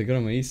 "Oh, they go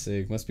to my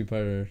e-cig. Must be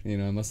part of, you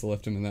know, I must have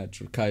left him in that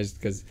Kai's,"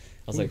 because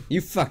I was like,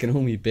 "You fucking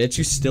homie bitch,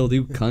 you still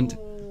do, cunt."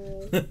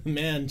 Oh,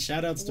 Man,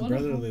 shout outs to what a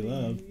brotherly homie.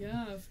 love.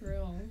 Yeah, for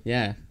real.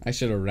 Yeah, I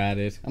should have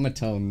ratted. I'm gonna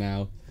tell him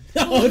now.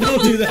 Oh,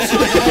 don't do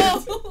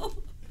that.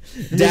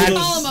 Dad,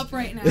 Call him up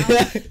right now.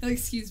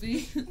 Excuse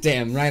me.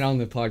 damn, right on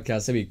the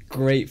podcast. That'd be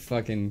great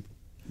fucking.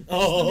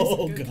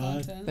 Oh, Good God.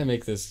 content. That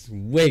make this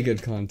way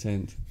good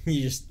content.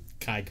 You just,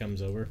 Kai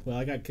comes over. Well,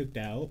 I got cooked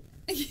out.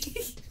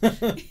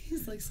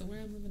 He's like, so where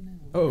I'm living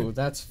now? Oh,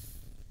 that's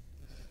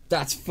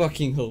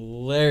fucking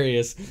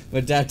hilarious.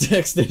 My dad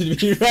texted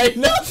me right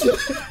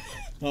now.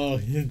 Oh,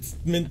 it's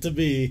meant to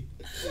be.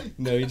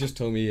 No, he just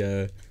told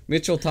me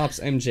Mitchell tops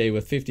MJ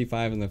with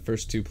 55 in the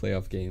first 2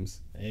 playoff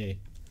games. Hey,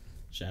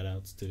 shout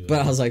outs to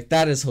But I was like,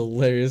 that is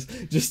hilarious.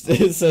 Just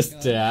it says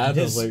God. dad.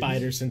 I his was like,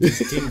 spider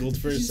senses tingled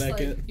for a She's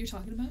second. like, you're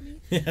talking about me?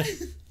 Yeah.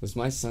 was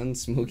my son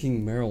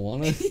smoking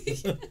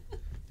marijuana?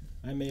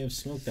 I may have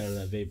smoked out of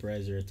that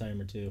vaporizer a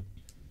time or two.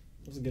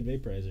 It was a good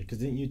vaporizer. Because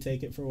didn't you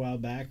take it for a while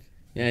back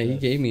Yeah, he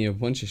gave me a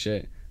bunch of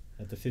shit.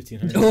 at the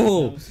 1500?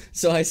 Oh, house?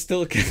 so I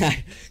still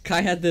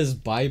Kai had this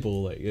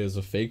Bible, like it was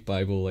a fake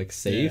Bible, like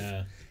safe,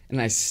 Yeah.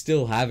 and I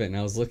still have it. And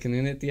I was looking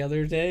in it the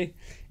other day,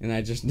 and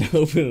I just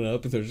opened it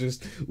up, and there's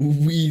just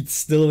weed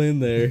still in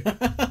there.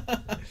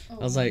 I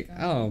was my like, God.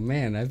 oh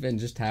man, I've been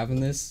just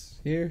having this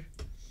here.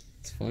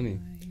 It's funny.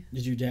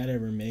 Did your dad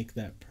ever make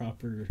that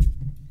proper,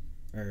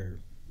 or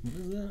what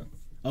is that?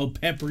 Oh,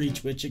 peppery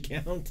Twitch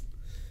account?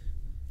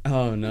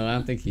 Oh no, I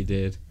don't think he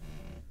did.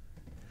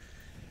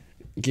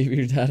 Give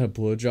your dad a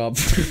blowjob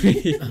for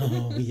me.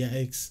 Oh,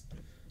 yikes.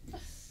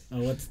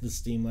 Oh, what's the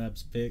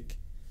Steamlabs pick?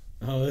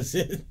 Oh, is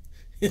it?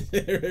 Is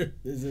it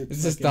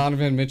Is this fucking-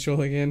 Donovan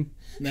Mitchell again?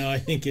 No, I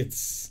think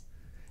it's...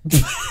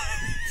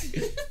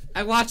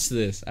 I watched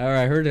this, or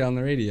I heard it on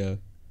the radio.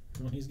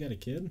 Oh, he's got a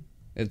kid?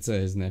 It's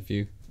his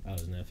nephew. Oh,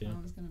 his nephew.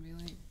 I was gonna be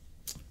like,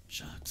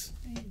 Shucks.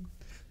 dang.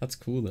 That's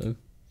cool though.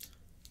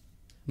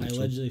 I Mitchell.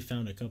 allegedly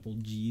found a couple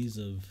G's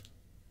of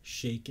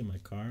shake in my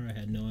car. I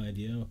had no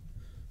idea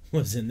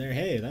was in there.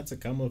 Hey, that's a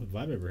come up if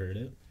I've ever heard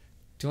it.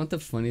 Do you know what the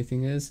funny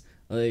thing is?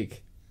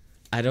 Like,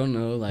 I don't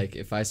know, like,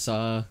 if I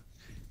saw...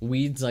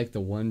 Weed's, like, the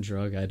one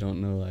drug I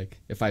don't know, like,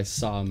 if I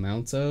saw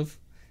amounts of,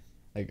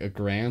 like, a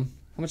gram.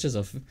 How much is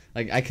a...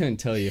 Like, I couldn't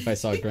tell you if I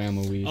saw a gram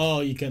of weed. Oh,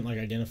 you couldn't like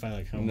identify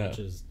like how No. much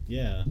is...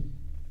 Yeah.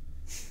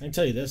 I can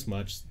tell you this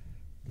much.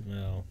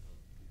 Well,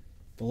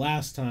 the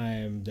last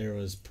time there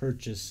was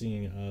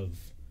purchasing of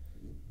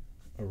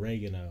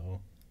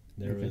oregano,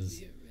 there Okay.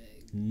 was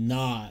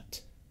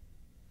not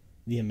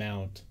the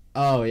amount.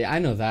 Oh yeah, I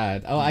know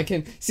that. Oh, I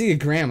can see a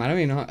gram. I don't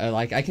even know.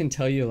 Like I can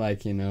tell you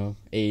like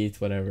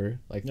eighth, whatever,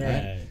 like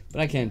that. Right.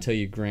 But I can't tell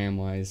you gram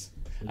wise.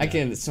 I Yeah.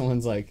 can.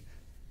 Someone's like,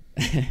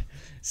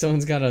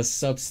 someone's got a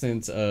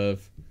substance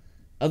of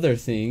other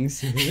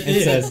things. And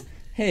Yeah. says,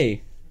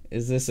 "Hey,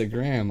 is this a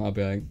gram?" I'll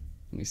be like,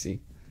 "Let me see."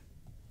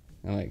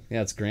 I'm like,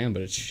 "Yeah, it's gram,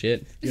 but it's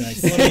shit." You're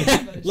like,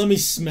 But let me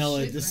smell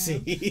it shit to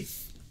see.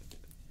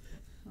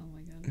 Oh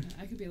my god,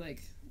 I could be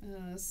like,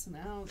 that's an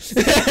ounce.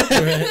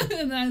 Right.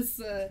 And that's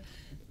a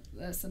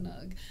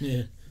nug.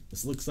 Yeah.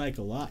 This looks like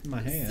a lot in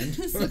my hand.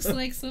 This looks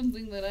like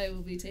something that I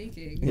will be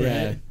taking.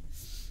 Yeah.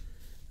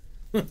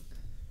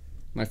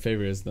 My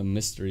favorite is the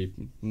mystery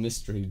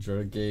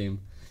drug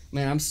game.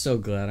 Man, I'm so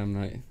glad I'm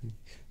not.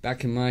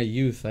 Back in my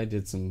youth, I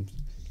did some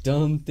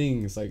dumb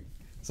things. Like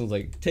someone's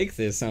like, "Take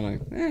this." I'm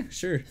like,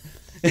 sure.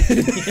 Yeah,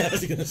 I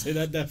was gonna say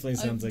that definitely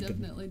sounds I've like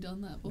definitely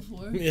done that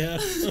before. Yeah.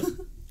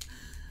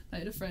 I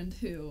had a friend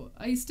who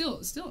I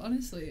still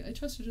honestly I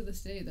trust her to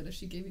this day that if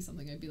she gave me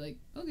something I'd be like,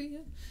 okay, yeah.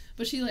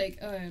 But she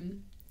like I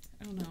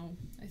don't know,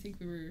 I think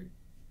we were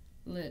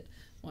lit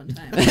one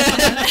time.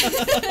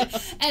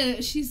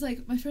 And she's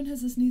like, my friend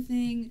has this new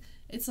thing.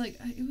 It's like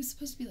it was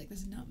supposed to be like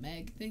this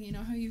nutmeg thing. You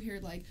know how you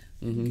hear like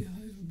Mhm.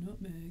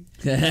 nutmeg,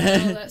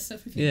 and all that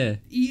stuff if you Yeah.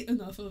 eat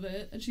enough of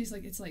it. And she's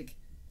like, it's like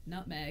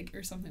nutmeg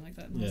or something like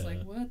that. And I was Yeah.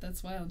 like, what?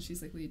 That's wild. And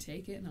she's like, will you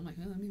take it? And I'm like,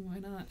 I mean, why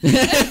not?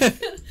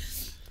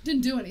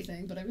 Didn't do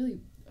anything, but I really.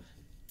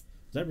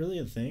 Is that really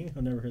a thing?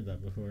 I've never heard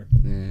that before.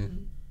 Yeah.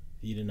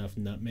 Eat enough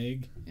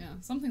nutmeg. Yeah,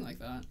 something like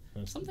that.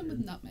 That's Something weird.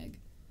 with nutmeg.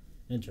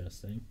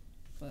 Interesting.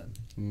 But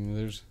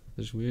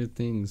There's weird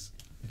things.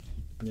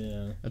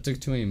 Yeah. I took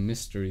too many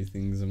mystery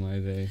things in my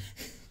day,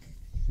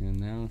 and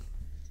now.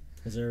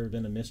 Has there ever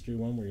been a mystery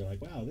one where you're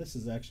like, wow, this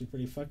is actually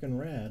pretty fucking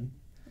rad?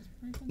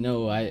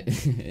 No,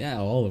 yeah,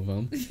 all of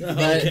them.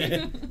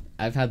 Okay.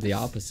 I've had the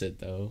opposite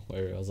though,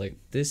 where I was like,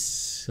 "This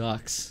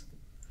sucks."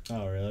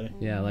 Oh, really?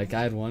 Yeah, like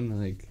I had one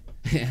like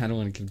I don't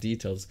want to give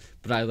details,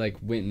 but I like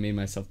went and made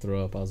myself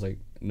throw up. I was like,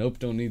 "Nope,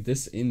 don't need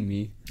this in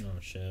me." Oh,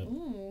 shit.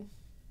 Ooh.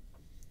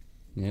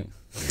 Yeah.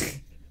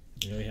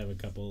 You know, we have a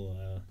couple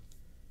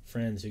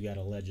friends who got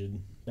alleged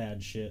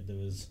bad shit that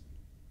was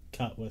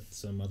cut with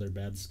some other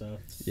bad stuff.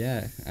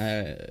 Yeah,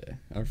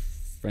 our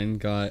friend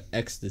got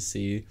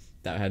ecstasy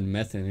that had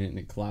meth in it, and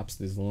it collapsed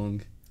his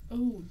lung.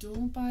 Oh,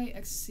 don't buy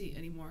ecstasy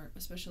anymore,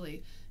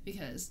 especially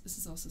because this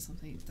is also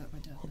something that my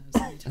dad knows.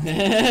 And he tells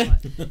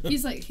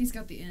me a lot. He's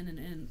got the in and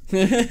in,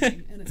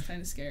 and it's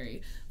kind of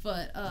scary.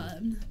 But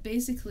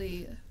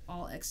basically,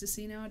 all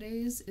ecstasy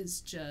nowadays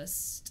is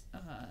just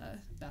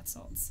bath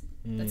salts.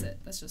 That's it.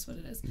 That's just what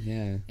it is.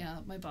 Yeah. Yeah,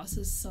 my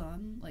boss's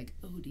son like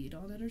OD'd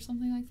on it or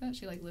something like that.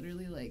 She like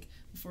literally like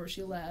before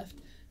she left,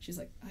 she's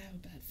like, I have a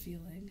bad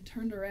feeling.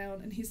 Turned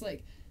around and he's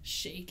like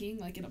shaking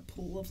like in a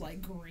pool of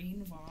like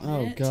green vomit.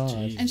 Oh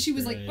god. And she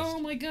was like, Christ. "Oh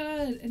my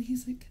god!" And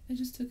he's like, "I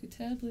just took a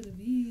tablet of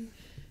E,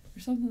 or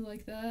something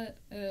like that."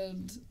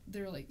 And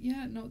they were like,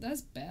 "Yeah, no,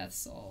 that's bath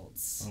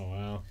salts." Oh,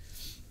 wow.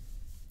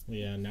 Well,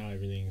 yeah, now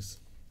everything's...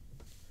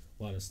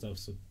 A lot of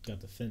stuff's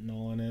got the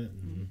fentanyl in it,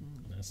 and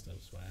that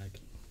stuff's whack.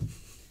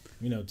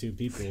 We know 2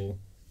 people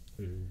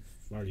who've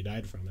already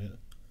died from it.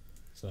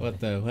 So What?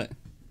 The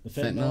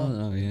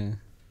Fentanyl? Oh yeah.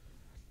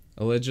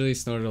 Allegedly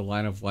snorted a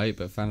line of white,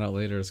 but found out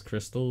later it's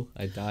crystal.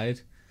 I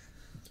died.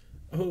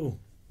 Oh.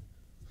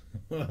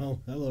 Well,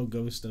 hello,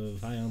 ghost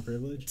of high on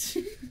privilege.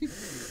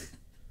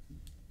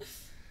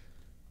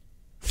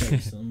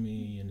 Sell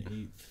me an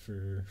 8th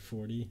for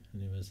 40,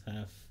 and it was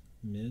half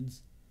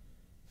mids.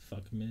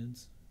 Fuck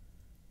mids.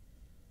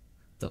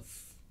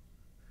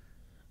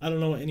 I don't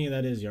know what any of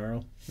that is,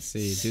 Yarl. Let's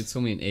see, dude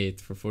sold me an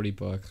 8th for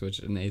 $40, which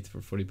an 8th for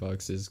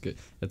 $40 is good.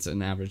 That's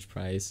an average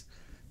price.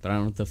 But I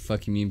don't know what the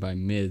fuck you mean by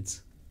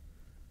mids.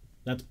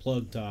 That's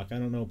plug talk. I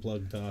don't know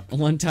plug talk.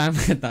 One time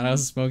I thought I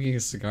was smoking a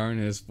cigar and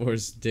it was for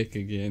his dick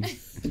again.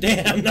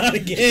 Damn, not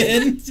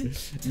again.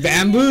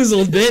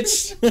 Bamboozled,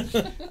 bitch!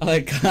 I'm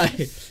like,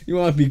 Kai, you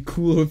want to be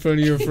cool in front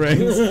of your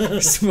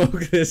friends?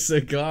 Smoke this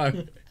cigar.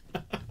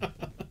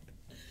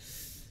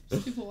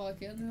 People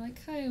walk in, they're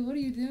like, "Hi, what are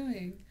you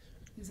doing?"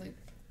 He's like,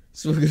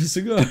 Smoking a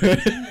cigar.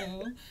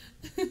 "No."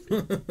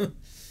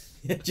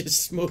 Yeah,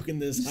 just smoking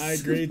this high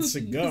grade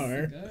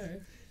cigar.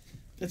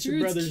 That's your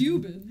Sure, brother's it's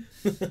Cuban.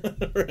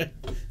 Right.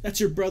 That's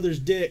your brother's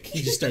dick.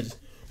 He just starts.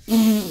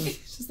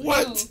 It's just like,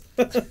 What?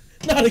 "Oh."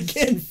 Not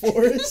again,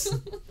 Forrest.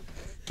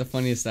 The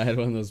funniest, I had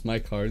one of those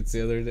mic cards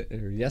the other day,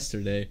 or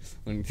yesterday,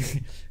 when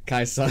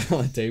Kai saw it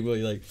on the table.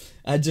 He like,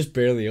 I just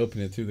barely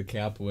opened it, threw the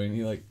cap away, and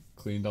he like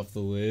cleaned off the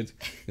lid.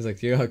 He's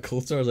like, "You got a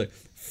cold sore?" I was like,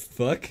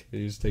 "Fuck!"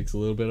 And he just takes a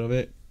little bit of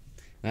it.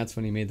 And that's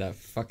when he made that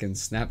fucking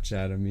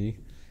Snapchat of me.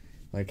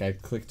 Like I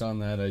clicked on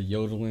that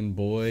yodeling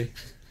boy,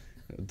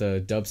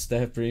 the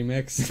dubstep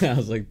remix. I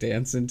was like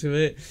dancing to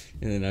it,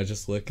 and then I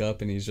just look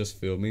up and he's just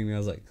filming me. I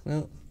was like,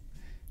 well,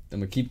 I'm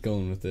gonna keep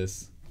going with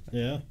this.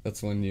 Yeah.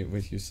 That's when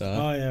you saw.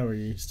 Oh yeah, where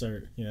you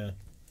start,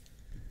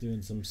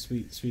 doing some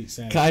sweet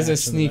satisfaction. Kai's a of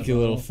that sneaky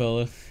little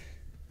bottle. fella.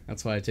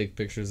 That's why I take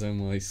pictures of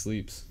him while he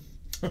sleeps.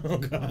 Oh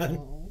god.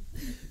 Oh.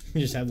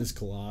 You just have this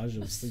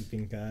collage of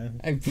sleeping Kai.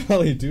 I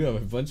probably do have a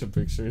bunch of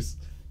pictures.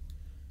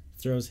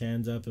 Throws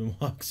hands up and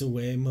walks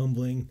away,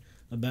 mumbling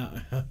about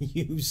how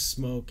you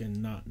smoke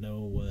and not know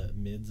what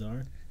mids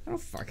are. I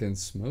don't fucking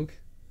smoke.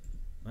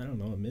 I don't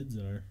know what mids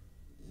are.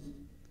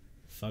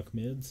 Fuck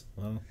mids?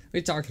 Well, What are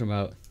you talking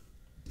about?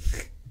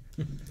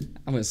 I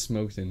haven't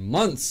smoked in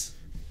months.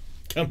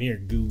 come here,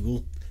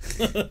 Google.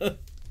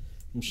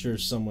 I'm sure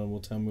someone will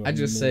tell me what I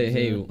just mids say,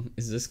 hey, are.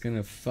 is this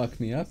gonna fuck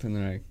me up? And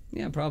they're like,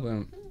 yeah,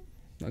 probably.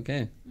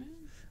 Okay.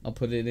 I'll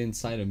put it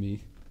inside of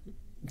me.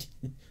 Is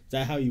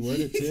that how you word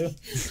it too?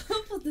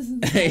 I'll put this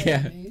inside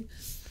Yeah. of me.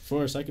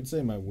 Forrest, I could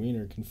say my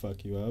wiener can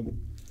fuck you up. You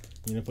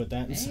gonna put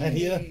that inside of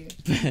you?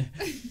 Hey.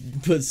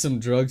 Put some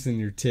drugs in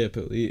your tip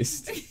at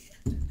least.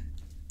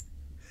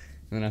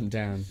 And I'm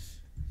down.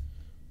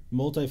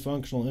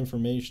 Multifunctional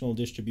Informational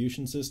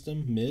Distribution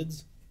System,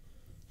 MIDS?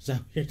 Is that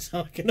what you're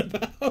talking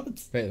about?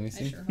 Wait, let me I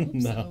see. sure hope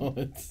No, so.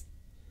 it's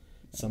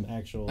some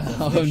actual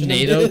Oh, definition of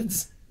NATO?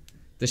 MIDS.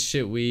 The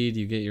shit weed,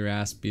 you get your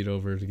ass beat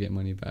over to get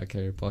money back out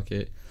of your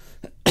pocket.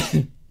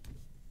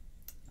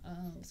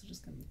 Oh, so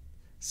just kind of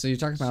So you're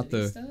talking about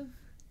the stuff?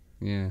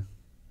 yeah,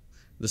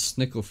 the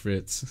Snickle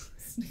Fritz.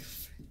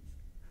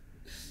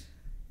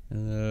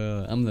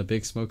 I'm the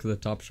Big Smoke of the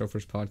Top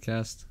Chauffeurs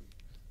podcast.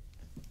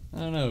 I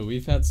don't know.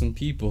 We've had some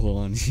people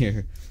on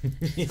here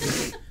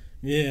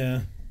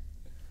Yeah,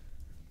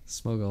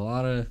 smoke a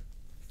lot of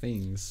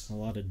things. a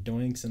lot of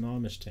doinks in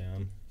Amish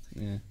Town.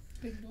 Yeah.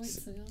 Big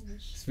noise and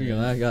Amish. Speaking of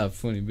that, I got a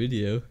funny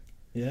video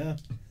Yeah.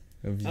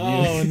 of you.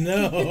 Oh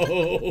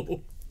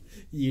no,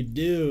 you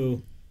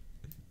do.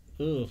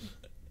 Ugh.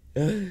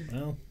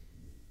 Well,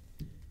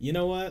 you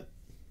know what?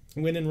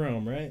 When in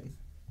Rome, right?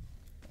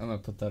 I'm gonna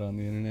put that on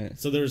the internet.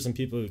 So there were some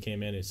people who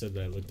came in who said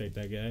that I looked like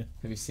that guy.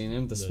 Have you seen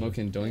him, the The-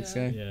 smoking doinks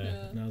Yeah. guy?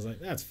 Yeah. And I was like,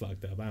 that's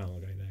fucked up. I don't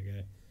look like that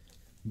guy.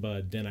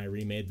 But then I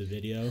remade the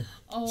video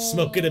Oh,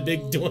 Smoking a big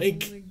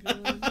doink. Oh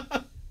my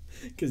god.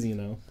 because you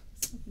know,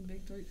 Smoking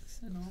big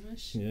doinks and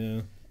Amish.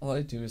 yeah. All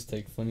I do is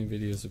take funny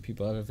videos of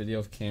people. I have a video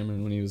of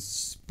Cameron when he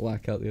was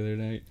blackout the other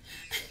night.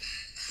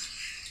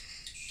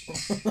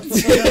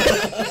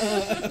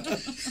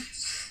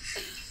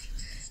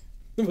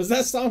 Was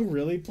that song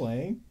really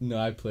playing? No,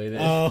 I played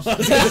it. Oh, I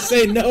was gonna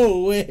say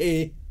no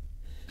way.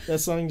 That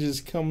song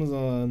just comes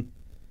on.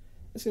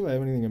 Let's see if I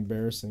have anything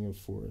embarrassing of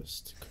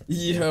Forrest.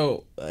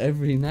 Yo,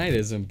 every night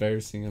is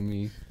embarrassing of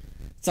me.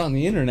 It's on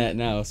the internet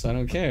now, so I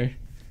don't care.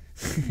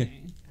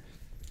 Okay.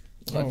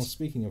 Oh,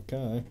 speaking of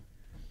Kai,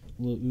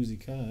 little Uzi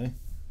Kai,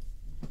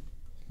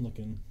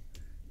 looking.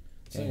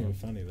 It's not Yeah. even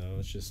funny though.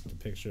 It's just a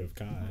picture of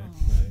Kai.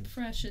 Aw,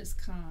 precious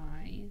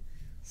Kai.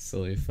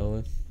 Silly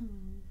fella. Oh,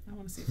 I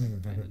want to see if I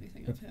can find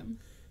anything of him.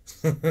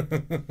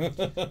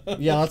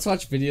 Yeah, let's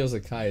watch videos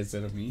of Kai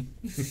instead of me.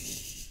 Let's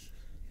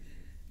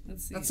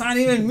see. That's not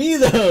even me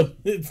though.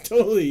 It's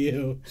totally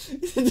you.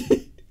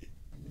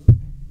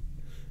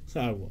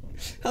 I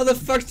won't. How the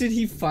fuck did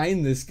he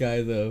find this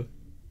guy though?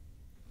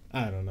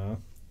 I don't know.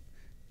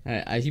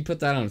 He put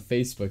that on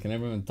Facebook and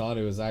everyone thought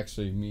it was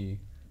actually me.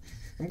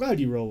 I'm glad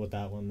you roll with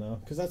that one though,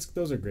 because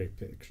those are great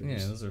pictures.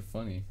 Yeah, those are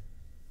funny.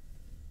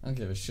 I don't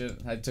give a shit.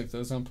 I took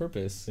those on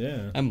purpose.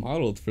 Yeah. I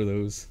modeled for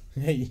those.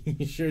 Hey,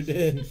 you sure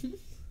did.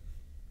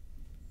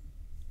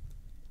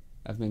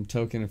 I've been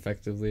toking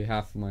effectively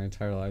half of my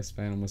entire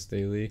lifespan, almost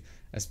daily.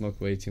 I smoke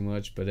way too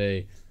much, but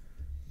hey,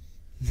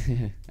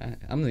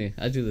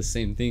 I do the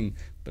same thing,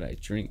 but I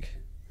drink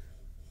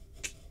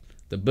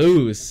the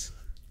booze.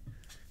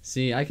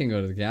 See, I can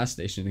go to the gas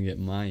station and get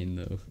mine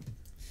though.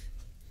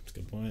 That's a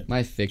good point.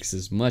 My fix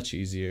is much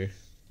easier.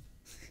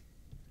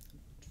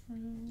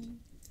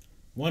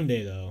 One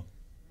day though,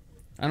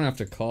 I don't have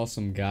to call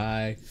some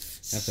guy.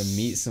 I have to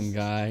meet some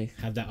guy.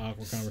 have that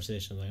awkward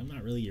conversation like, I'm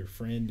not really your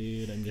friend,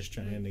 dude. I'm just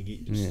trying to get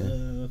your Yeah.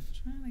 stuff.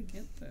 Trying to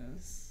get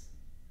this.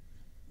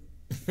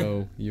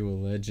 Oh, you a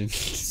legend.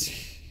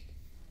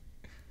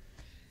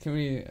 Can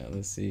we,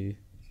 let's see.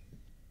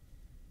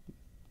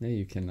 No,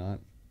 you cannot.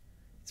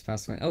 It's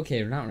past my,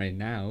 okay, not right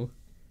now.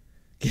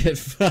 Get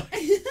fucked.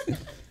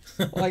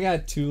 Well, I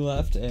got 2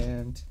 left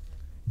and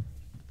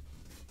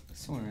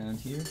somewhere around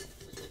here.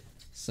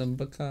 Some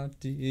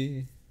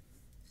Bacardi.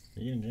 Are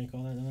you gonna drink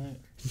all that tonight?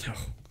 No.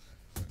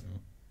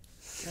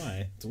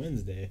 Why? It's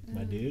Wednesday,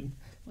 my dude.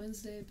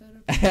 Wednesday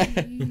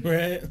better be.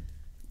 Right?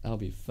 I'll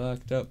be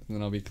fucked up and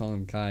then I'll be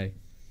calling Kai.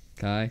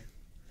 Kai,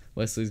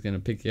 Wesley's gonna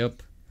pick you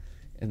up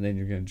and then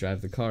you're gonna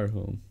drive the car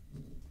home.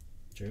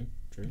 True.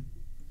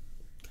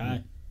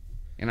 Kai.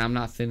 And I'm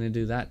not finna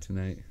do that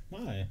tonight.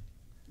 Why?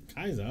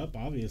 Kai's up,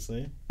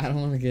 obviously. I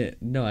don't want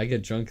to I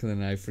get drunk and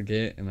then I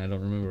forget and I don't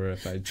remember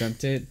if I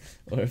dreamt it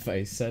or if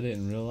I said it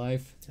in real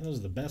life. Those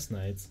are the best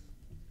nights.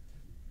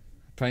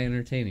 Probably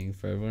entertaining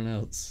for everyone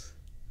else.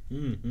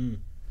 Mm-hmm.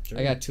 Sure.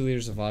 I got 2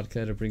 liters of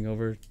vodka to bring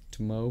over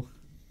to Mo.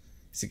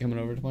 Is he coming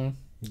over tomorrow?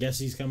 Guess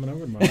he's coming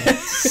over tomorrow.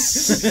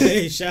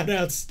 Hey, shout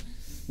outs.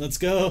 Let's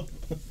go.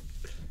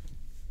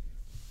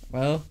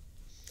 Well,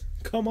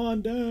 Come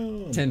on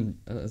down.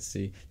 let's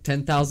see.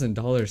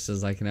 $10,000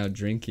 says I can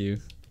outdrink you.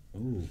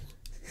 Ooh.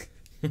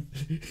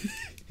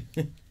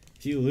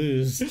 If you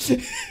lose,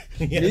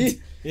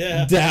 Me?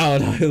 yeah.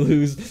 Down, I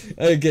lose.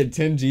 I get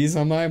 10 G's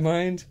on my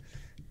mind.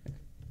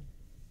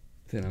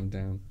 Then I'm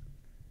down.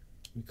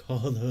 We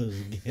call those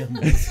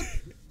gambles.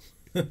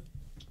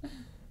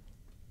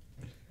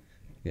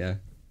 Yeah.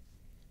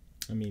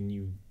 I mean,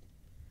 you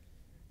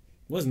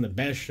wasn't the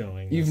best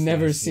showing. You've this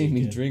never last seen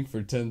me weekend. drink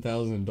for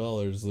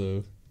 $10,000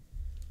 though.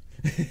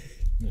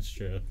 That's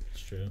true.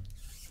 That's true.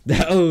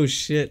 Oh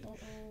shit.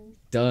 Uh-oh.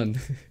 Done.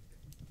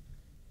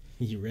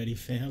 You ready,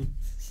 fam?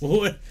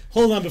 Well,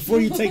 hold on. Before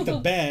you take the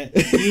bet,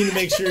 you need to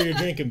make sure you're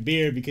drinking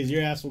beer because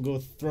your ass will go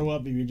throw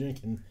up if you're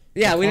drinking.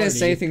 Yeah, we didn't Bacardi.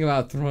 say anything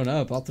about throwing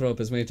up. I'll throw up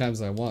as many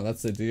times as I want.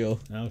 That's the deal.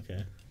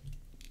 Okay.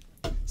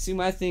 See,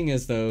 my thing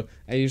is though,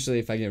 I usually,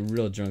 if I get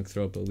real drunk,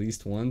 throw up at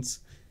least once,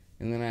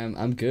 and then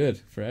I'm good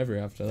forever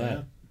after that.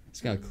 Yeah.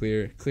 It's gotta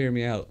clear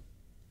me out.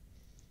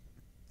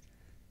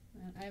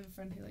 I have a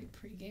friend who like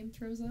pre-game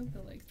throws up.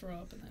 He'll like throw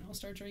up and then I'll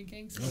start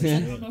drinking. So Oh, I'm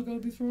shit. not gonna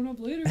be throwing up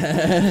later.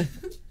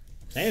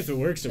 Hey, if it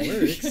works, it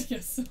works. I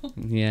guess so.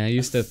 Yeah, I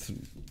used to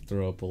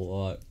throw up a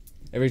lot.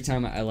 Every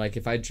time I like,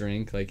 if I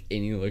drank like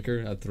any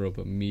liquor, I'd throw up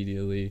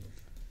immediately.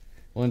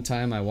 One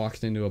time I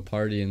walked into a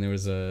party and there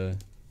was a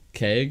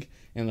keg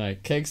and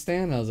like keg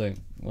stand. I was like,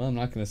 well, I'm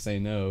not gonna say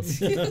no.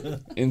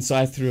 And so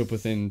I threw up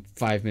within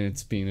 5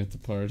 minutes of being at the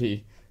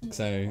party. Cause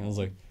I was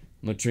like,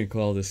 I'm gonna drink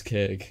all this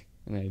keg,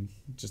 and I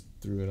just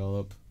threw it all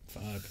up.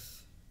 Fuck. Oh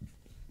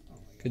my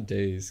Good God.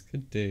 days,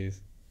 good days.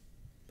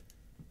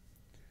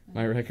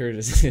 My record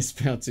is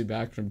bouncing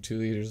back from 2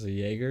 liters of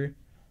Jaeger.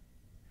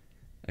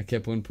 I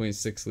kept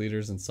 1.6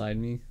 liters inside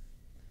me.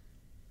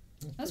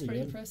 That's pretty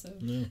impressive.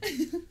 Yeah.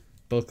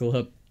 Buckle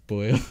up,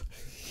 boy.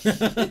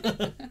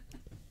 I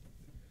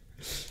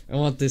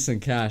want this in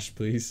cash,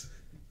 please.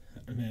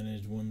 I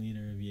managed 1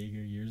 liter of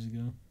Jaeger years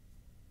ago.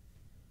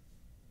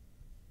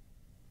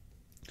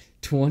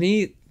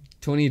 $20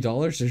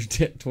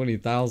 or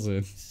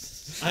 20,000.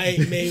 I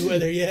ain't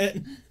Mayweather yet.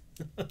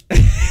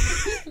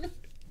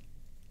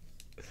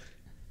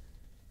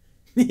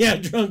 Yeah,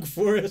 drunk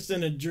Forrest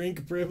and a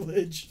drink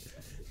privilege.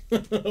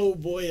 Oh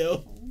boy, oh. Oh,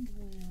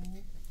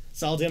 boy.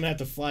 Salty, I'm gonna have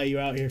to fly you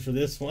out here for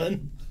this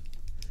one.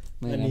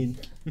 Man,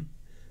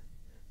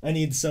 I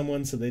need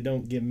someone so they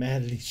don't get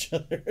mad at each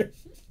other.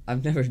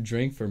 I've never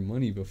drank for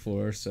money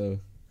before, so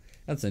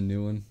that's a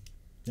new one.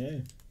 Yeah,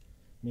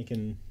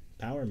 making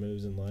power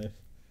moves in life.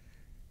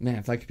 Man,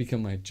 if I could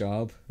become my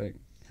job, like,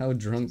 how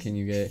drunk can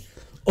you get?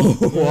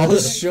 Oh, I'll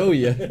show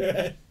you.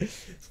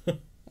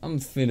 I'm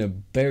finna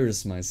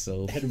embarrass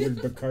myself. Edward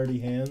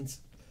Bacardi hands.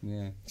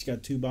 Yeah. You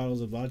got 2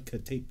 bottles of vodka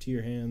taped to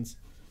your hands.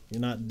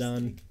 You're not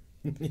done.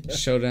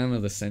 Showdown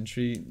of the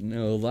century?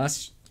 No,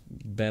 last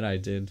bet I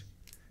did.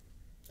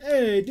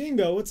 Hey,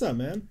 Dingo, what's up,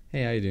 man?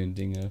 Hey, how you doing,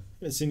 Dingo?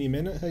 Haven't seen you in a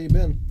minute. How you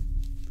been?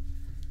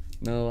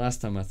 No,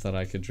 last time I thought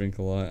I could drink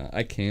a lot.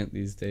 I can't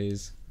these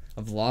days.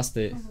 I've lost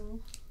it. Uh-huh.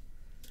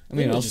 I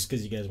mean, Maybe I'll just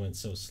because you guys went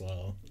so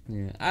slow.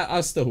 yeah,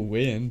 I'll still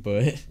win,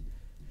 but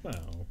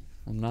Wow.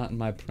 I'm not in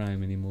my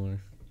prime anymore.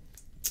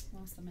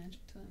 Lost the magic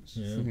touch.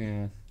 Yeah.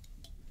 Yeah.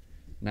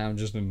 Now I'm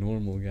just a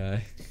normal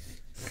guy.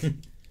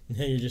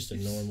 Now you're just a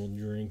normal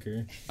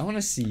drinker. I want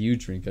to see you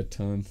drink a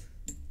ton.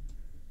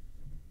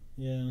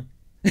 Yeah.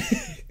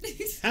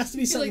 Has to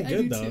be I feel something like I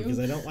good do though, too. because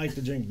I don't like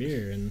to drink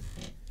beer. And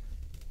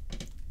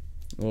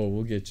Oh,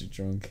 we'll get you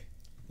drunk.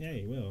 yeah,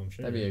 you will. I'm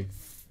sure.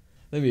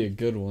 That'd be a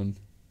good one.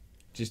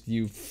 Just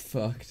you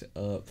fucked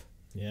up.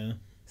 Yeah.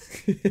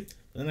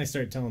 Then I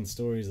start telling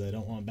stories that I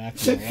don't want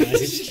back in my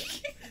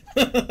life.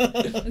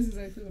 That's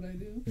exactly what I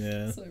do.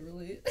 Yeah. So I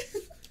relate.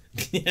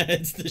 Yeah,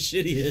 it's the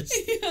shittiest.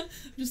 Yeah.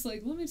 I'm just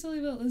like, let me tell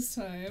you about this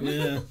time.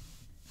 Yeah.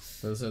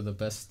 Those are the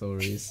best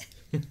stories.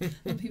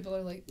 And people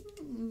are like,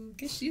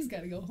 guess she's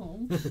got to go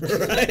home.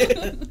 Right?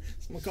 I'm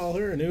gonna call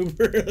her an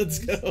Uber. Let's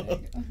It's go.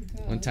 like, oh,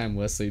 God. One time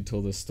Wesley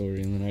told a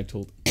story, and then I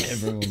told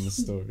everyone the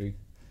story.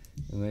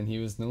 And then he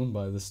was known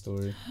by the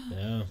story.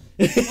 Yeah.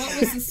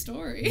 What was the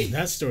story?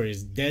 That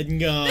story's dead and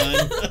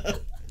gone.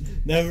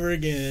 Never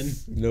again.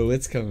 No,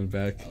 it's coming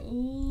back.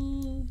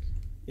 Oh.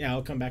 Yeah,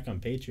 I'll come back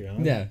on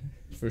Patreon. Yeah,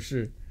 for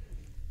sure.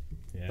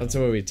 Yeah. That's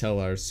where we tell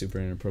our super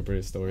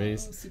inappropriate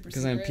stories. Oh, super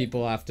Because then secret.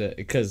 people have to.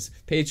 Because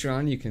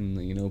Patreon, you can,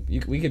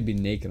 we could be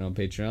naked on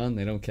Patreon.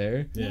 They don't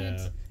care.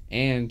 Yeah.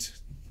 And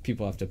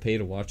people have to pay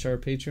to watch our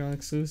Patreon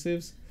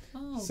exclusives.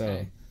 Oh, okay.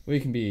 So we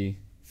can be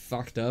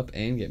fucked up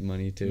and get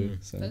money too.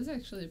 So That's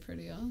actually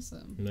pretty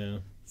awesome. No.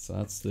 so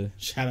that's the.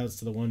 Shout outs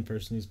to the one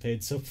person who's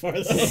paid so far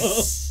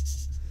though.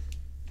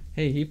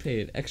 Hey, he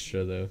paid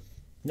extra though.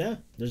 Yeah.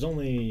 There's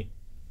only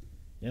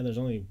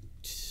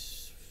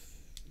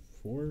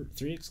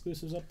 3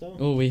 exclusives up though.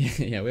 Oh, we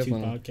we have 2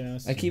 one.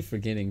 podcasts. I keep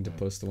forgetting to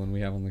post the one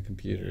we have on the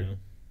computer. Yeah.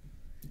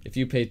 If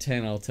you pay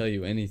 10, I'll tell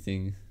you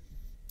anything.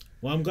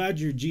 Well, I'm glad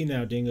you're G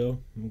now, Dingo.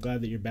 I'm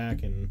glad that you're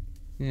back and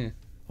Yeah,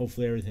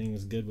 hopefully everything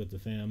is good with the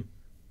fam.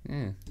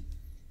 yeah.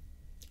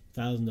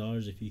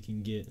 $1,000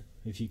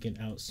 if you can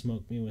out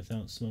smoke me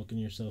without smoking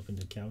yourself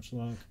into couch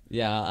lock.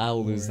 Yeah,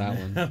 I'll lose Or- that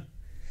one.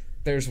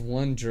 There's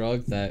one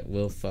drug that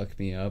will fuck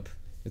me up.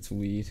 It's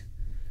weed.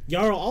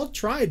 Y'all, I'll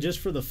try just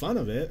for the fun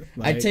of it.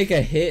 I take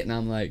a hit and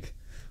I'm like,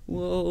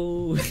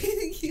 Whoa.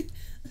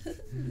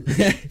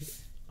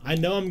 I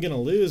know I'm gonna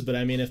lose, but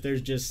I mean, if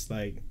there's just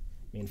like,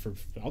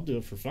 I'll do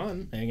it for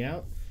fun. Hang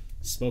out,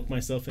 smoke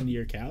myself into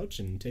your couch,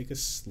 and take a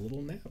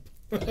little nap.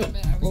 I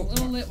admit, I was a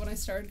little lit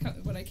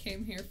when I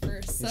came here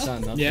first. So. You saw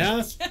nothing. Yeah,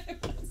 Yeah,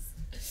 I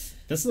was.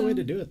 that's the way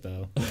to do it,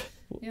 though.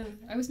 Yeah,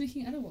 I was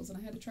making edibles and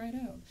I had to try it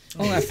out.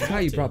 Oh, I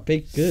forgot you brought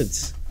baked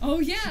goods. Oh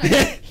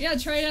yeah, yeah,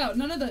 try it out.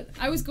 None of the.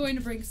 I was going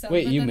to bring some.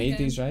 Wait, but you then made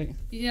again, these, right?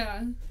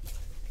 Yeah,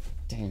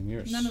 Damn,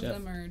 you're a none chef. of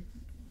them are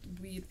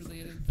weed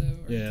related though.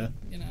 Or, Yeah.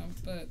 You know,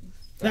 but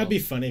That'd be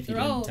funny if you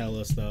They're didn't all- tell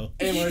us, though.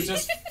 And we're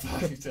just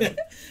fucked up.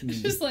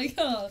 just like,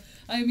 oh,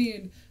 I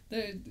mean,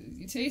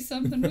 you taste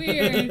something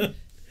weird.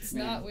 It's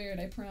not weird,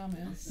 I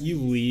promise. You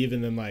leave,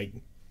 and then like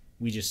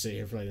we just sit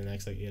here for like the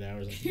next like 8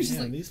 hours. Like, You're just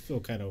man, like- these feel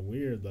kind of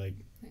weird. Like,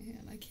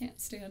 Man, I can't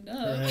stand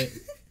up. right?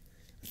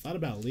 I thought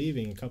about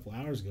leaving a couple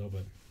hours ago,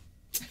 but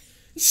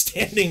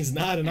standing's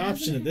not an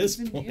option at this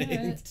Hasn't point.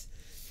 happened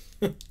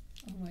yet.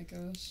 Oh my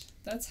gosh,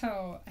 that's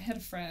how I had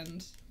a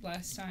friend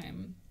last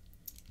time.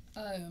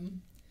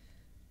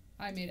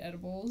 I made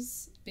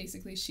edibles.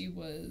 Basically, she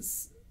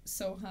was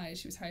so high.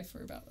 She was high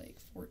for about like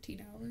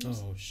 14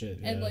 hours. Oh shit!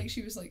 Yeah. And like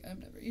she was like, I'm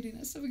never eating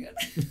that stuff again.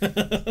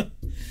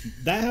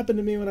 That happened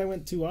to me when I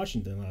went to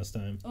Washington last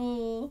time.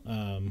 Oh.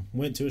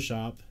 Went to a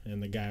shop,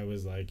 and the guy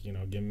was like,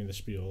 giving me the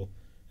spiel,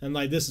 and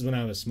like this is when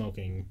I was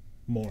smoking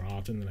more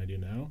often than I do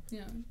now.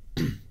 Yeah.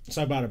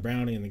 So I bought a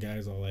brownie, and the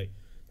guy's all like,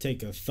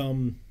 take a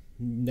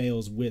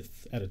thumbnail's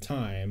width at a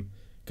time,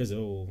 because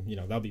it'll,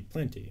 that'll be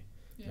plenty.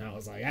 And I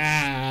was like,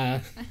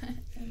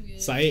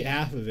 So I ate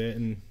half of it,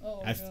 and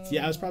Oh,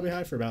 I was probably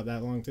high for about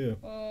that long too.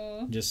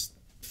 Oh. Just,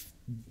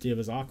 it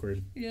was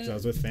awkward. Yeah. 'Cause I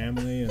was with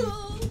family, and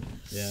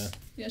yeah.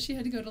 Yeah, she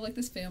had to go to like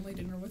this family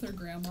dinner with her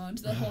grandma, and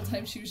the whole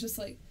time she was just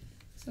like,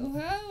 "So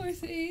how are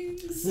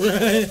things?"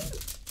 Right.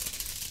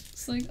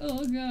 It's like,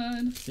 oh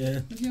god.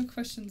 Yeah. If you have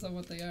questions on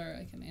what they are,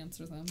 I can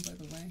answer them. By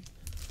the way.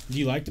 Do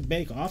you like to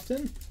bake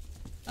often?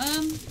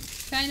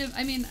 Kind of.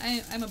 I mean,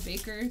 I'm a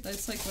baker.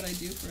 That's like what I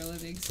do for a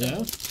living. So.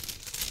 Yeah.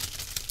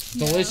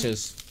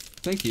 Delicious.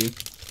 Thank you.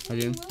 I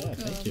You're do. Yeah,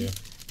 welcome. thank you.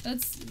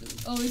 That's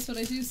always what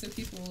I do, so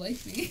people will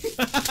like me.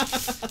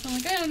 I'm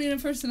like, I don't need a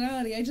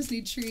personality. I just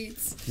need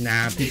treats.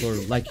 Nah, people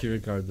like you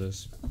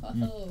regardless.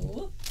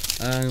 Oh.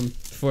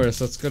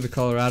 Forrest, let's go to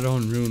Colorado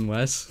and ruin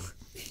Wes.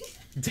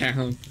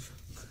 Down.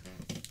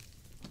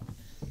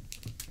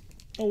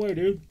 Oh wait,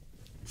 dude.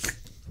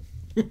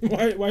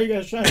 Why you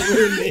guys trying to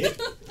ruin me?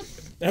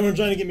 Everyone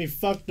trying to get me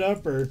fucked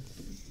up or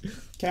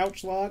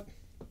couch locked?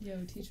 Yo,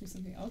 teach me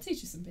something. I'll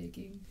teach you some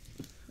baking.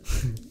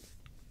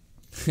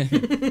 There's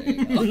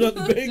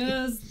nothing big.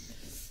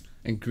 Just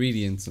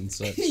Ingredients and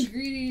such.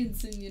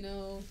 ingredients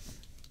and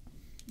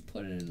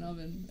put it in an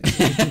oven.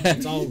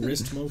 It's all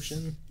wrist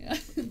motion. Yeah,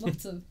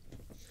 lots of.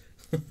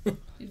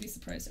 You'd be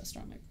surprised how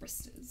strong my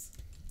wrist is.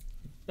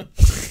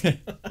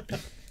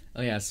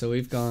 Oh yeah, so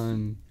we've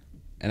gone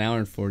an hour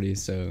and 40,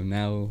 so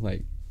now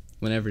like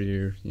whenever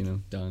you're,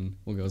 done,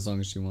 we'll go as long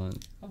as you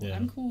want. Oh, Yeah.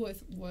 I'm cool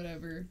with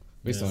whatever.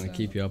 We just Yeah. don't want to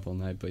keep you up all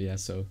night, but yeah,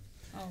 so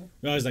Oh,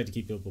 We always like to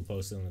keep people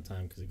posted on the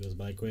time because it goes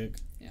by quick.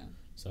 yeah.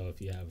 So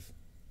if you have,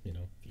 if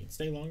you can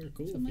stay longer,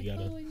 cool. So If I'm like, you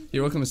gotta, oh, I need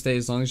you're welcome to stay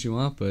as long as you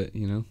want, but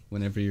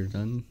whenever you're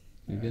done,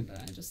 you're Alright, good.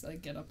 but I just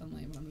like get up and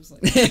leave, and I'm just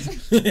like,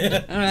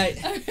 All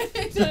right,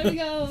 alright, time to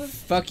go.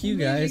 fuck you I'm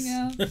guys.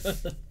 leaving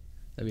now.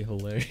 That'd be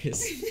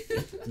hilarious.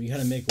 we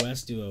gotta make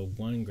Wes do a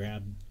 1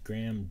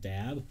 gram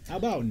dab. How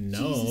about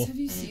no? Jesus, have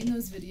you seen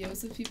those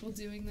videos of people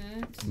doing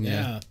that?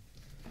 Yeah.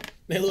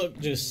 They look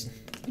just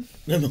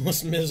the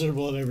most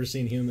miserable I've ever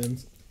seen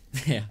humans.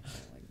 Yeah.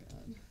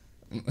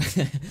 Oh my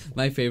god.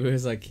 My favorite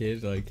is that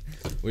kid, like,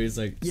 where he's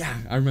like, yeah,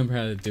 I remember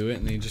how to do it,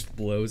 and then he just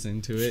blows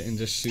into it and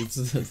just shoots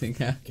the thing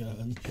out. God.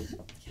 I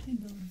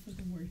know I'm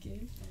fucking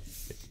working.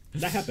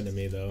 That happened to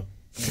me though.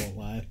 I won't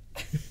lie.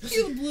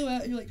 You blew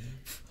out. You're like,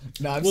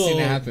 No, I've Well- seen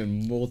it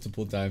happen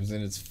multiple times,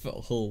 and it's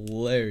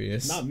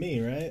hilarious. Not me,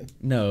 right?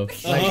 No.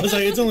 I was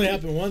like, it's only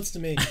happened once to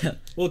me.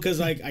 Well, because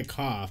like I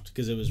coughed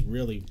because it was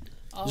really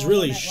oh,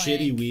 really that,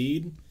 shitty like-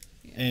 weed,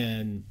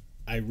 and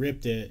I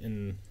ripped it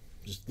and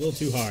just a little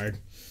too hard,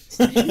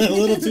 a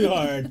little too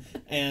hard,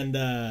 and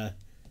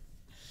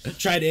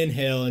tried to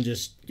inhale and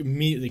just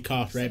immediately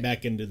coughed right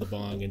back into the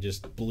bong and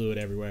just blew it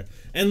everywhere.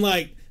 And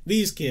like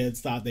these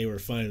kids thought they were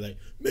funny, like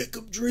make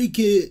them drink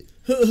it.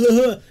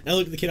 And I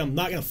look at the kid, I'm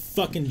not gonna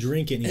fucking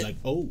drink it, and he's like,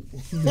 oh,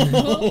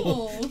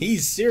 Oh.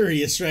 he's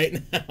serious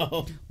right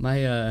now.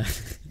 My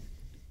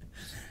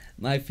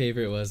my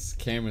favorite was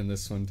Cameron.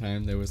 This one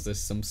time there was this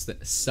some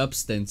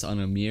substance on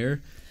a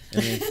mirror,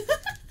 and then,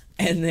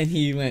 and then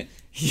he went.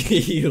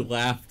 He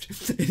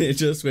laughed, and it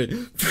just went.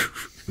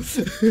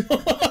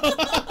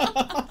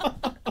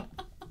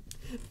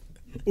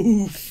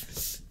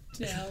 Oof.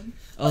 Damn.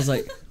 I was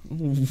like,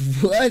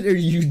 "What are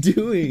you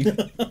doing?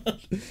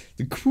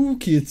 The cool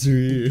kids are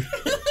here."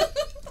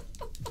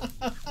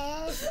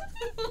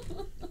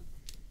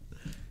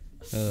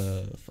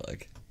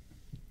 Fuck.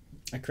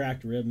 I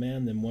cracked rib,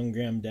 man. Them 1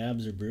 gram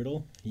dabs are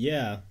brutal.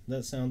 Yeah,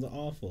 that sounds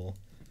awful.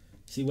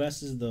 See,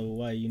 Wes is the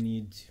why you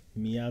need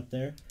me out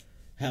there.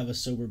 have a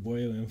sober boy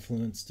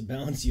influence to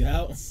balance you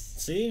out.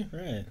 See?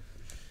 Right.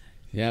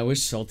 Yeah, I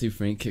wish Salty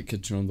Frank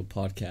could join the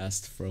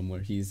podcast from where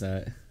he's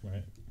at.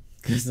 Right.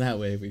 Because that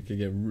way we could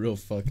get real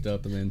fucked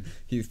up, and then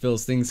he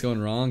feels things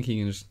going wrong, he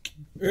can just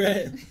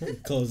Right.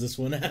 Close this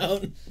one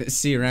out.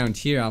 see around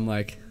here. I'm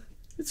like,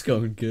 it's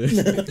going good.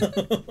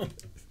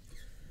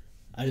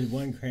 I did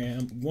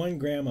 1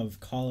 gram of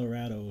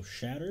Colorado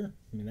Shatter.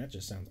 I mean, that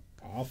just sounds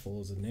awful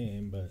as a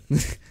name, but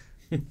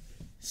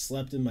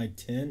slept in my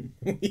tent.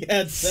 We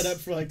had set up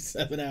for like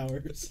 7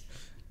 hours.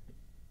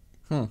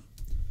 Huh.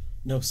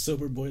 No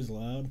sober boys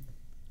allowed.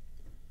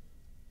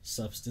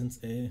 Substance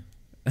A.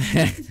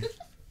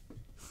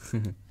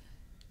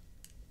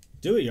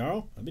 Do it,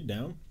 Jarl. I'd be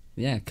down.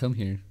 Yeah, come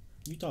here.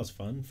 Utah's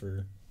fun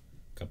for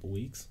a couple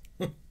weeks.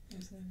 And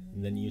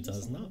then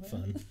Utah's not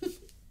fun.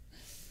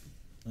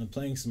 I'm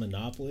playing some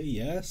Monopoly,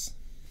 yes.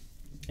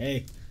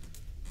 Hey,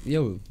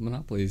 Yo,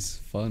 Monopoly's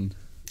fun.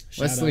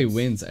 shout Wesley outs.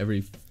 wins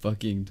every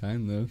fucking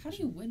time, though. How do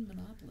you win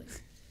Monopoly?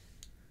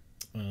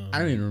 I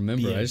don't even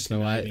remember. be a I just know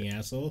conniving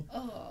asshole.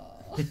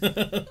 Oh.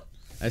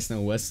 I just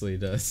know Wesley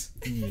does.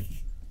 Mm.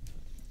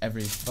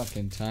 Every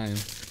fucking time.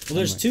 Well,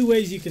 there's I'm like, 2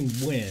 ways you can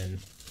win.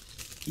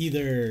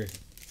 Either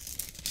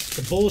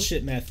the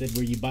bullshit method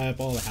where you buy up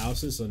all the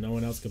houses so no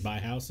one else could buy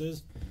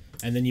houses,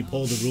 and then you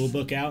pull the rule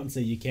book out and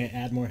say you can't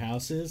add more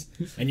houses,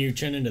 and you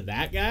turn into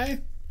that guy,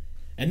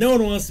 and no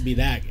one wants to be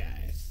that guy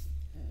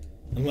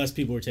unless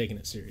people are taking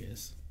it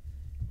serious.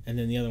 And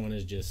then the other one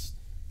is just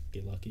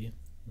get lucky.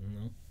 I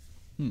don't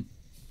know.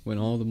 win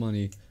all the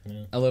money.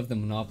 Yeah. I love the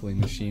Monopoly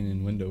machine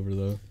in Wendover,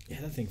 though.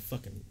 Yeah, that thing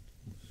fucking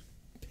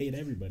paid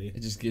everybody.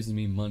 It just gives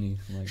me money.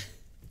 I'm like,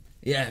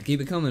 yeah, keep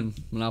it coming,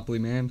 Monopoly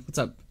man. What's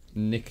up,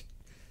 Nick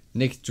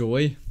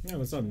Joy? Yeah,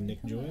 what's up,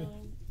 Nick Joy?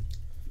 Hello.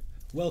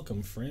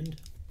 Welcome, friend.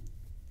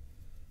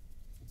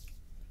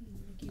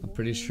 I'm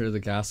pretty sure the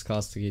gas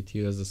cost to get to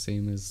you is the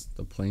same as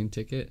the plane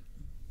ticket.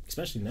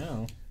 Especially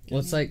now. Well,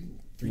 it's like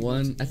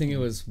 $3 I think it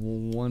was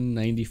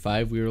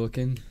 $195 we were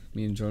looking.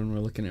 Me and Jordan were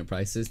looking at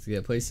prices to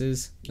get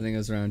places. I think it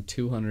was around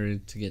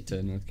 $200 to get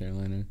to North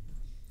Carolina.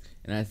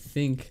 And I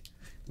think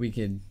we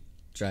could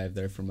drive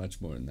there for much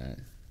more than that.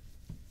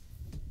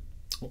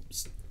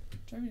 Oops.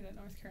 Driving to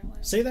North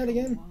Carolina. Say that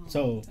again? Wow.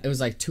 So- It was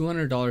like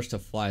 $200 to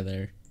fly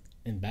there.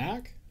 And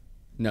back?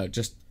 No,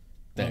 just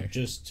there. Oh,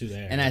 just to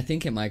there. And I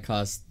think it might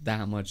cost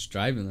that much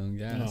driving though,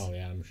 gas. Oh,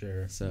 yeah, I'm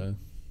sure. So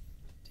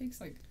takes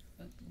like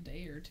a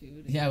day or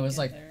two. To Yeah, it was get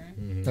like- there.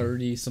 Mhm.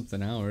 30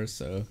 something hours,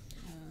 so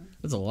Yeah.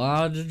 that's a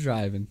lot of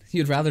driving.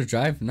 You'd rather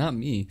drive, not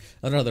me.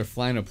 I'd rather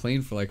fly in a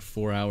plane for like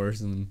 4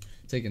 hours and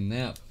take a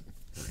nap.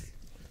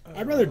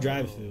 I'd rather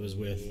drive if it was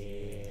with.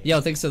 Yo,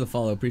 thanks for the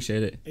follow,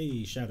 appreciate it.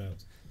 Hey, shout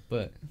outs.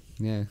 But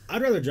yeah,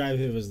 I'd rather drive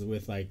if it was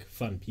with like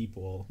fun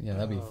people. yeah,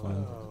 that'd be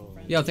fun.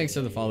 Yo, thanks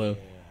for the follow.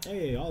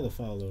 Hey, all the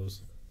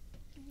follows.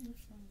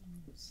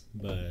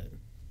 But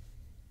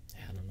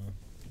yeah, I don't know.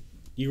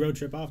 You road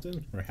trip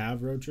often or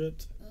have road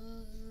tripped?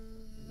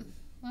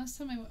 Last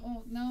time I went.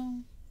 Oh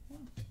no.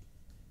 Well, I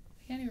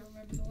can't even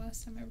remember the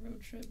last time I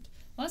road tripped.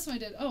 Last time I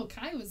did. Oh,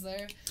 Kai was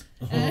there.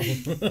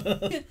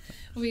 Oh,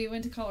 We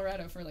went to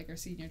Colorado for like our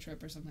senior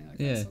trip or something like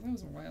Yeah. that. So that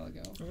was a while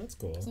ago. that's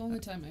cool. It's the only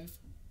time I've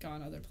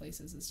gone other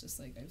places. It's just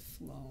like I've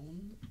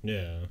flown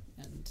Yeah.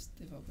 and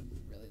they've opened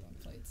really long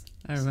flights.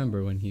 I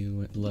remember when he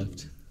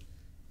left.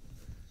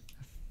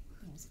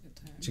 That was a good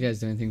time. Did you guys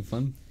do anything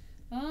fun?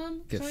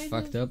 Get kind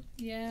fucked of, up?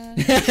 Yeah.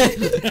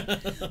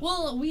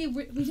 Well, we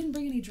didn't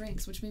bring any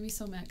drinks, which made me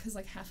so mad because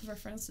like half of our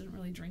friends didn't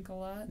really drink a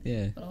lot.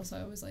 Yeah. But also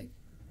I was like,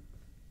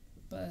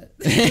 but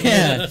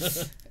Yeah.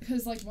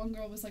 because like one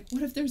girl was like,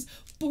 what if there's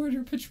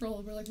border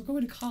patrol? We're like, we're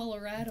going to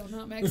Colorado,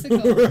 not Mexico.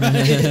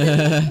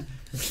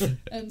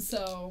 And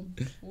so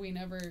we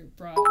never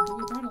brought.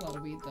 We brought a lot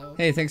of weed though.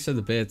 Hey, thanks for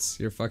the bits.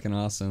 You're fucking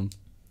awesome.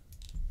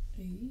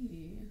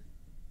 Hey.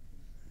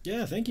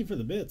 Yeah, thank you for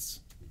the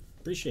bits.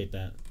 Appreciate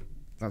that.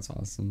 That's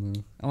awesome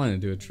though. I want to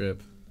do a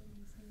trip.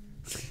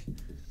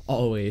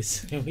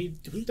 Always. Yeah,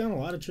 we've done a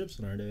lot of trips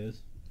in our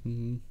days.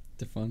 Mm-hmm.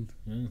 They're fun.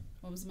 Yeah.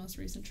 What was the most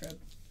recent trip?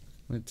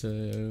 Went to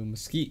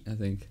Mesquite, I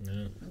think.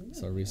 Yeah.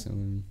 So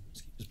recently.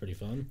 It was pretty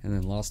fun. And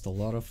then lost a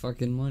lot of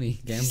fucking money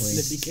gambling.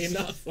 It became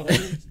not fun.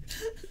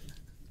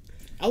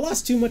 I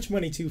lost too much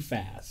money too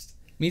fast.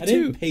 Me I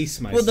too. didn't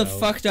pace Well, myself. the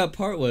fucked up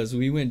part was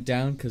we went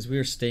down because we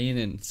were staying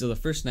in. So the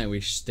first night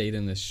we stayed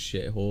in this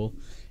shithole,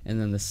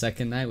 and then the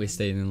second night we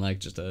stayed in like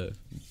just a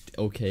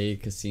okay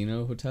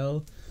casino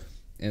hotel.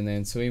 And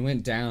then so we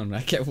went down.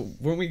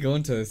 Weren't we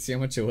going to see how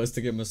much it was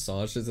to get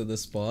massages at the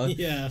spa?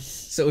 Yeah.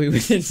 So we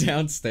went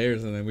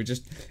downstairs and then we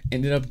just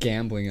ended up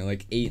gambling at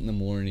like 8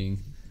 a.m.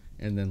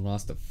 and then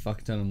lost a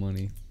fuck ton of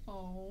money.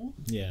 Oh,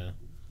 Yeah.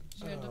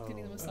 did you end up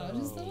getting the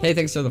massages though? Hey,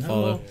 thanks for the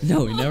follow.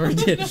 No, we never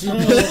did.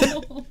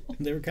 No.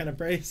 They were kind of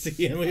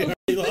pricey and we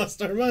already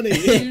lost our money.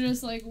 You're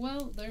just like,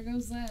 well, there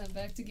goes that.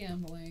 Back to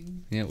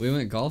gambling. Yeah, we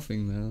went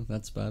golfing though.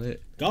 That's about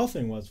it.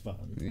 Golfing was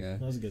fun. Yeah.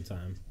 That was a good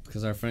time.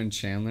 Because our friend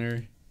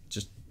Chandler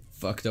just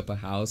fucked up a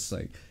house.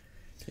 Like,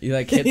 he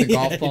like hit the Yeah,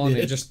 golf he ball and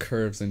it did. just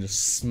curves and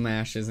just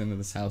smashes into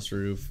this house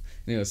roof.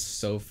 And it was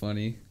so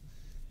funny.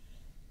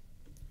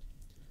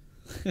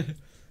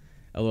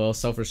 LOL,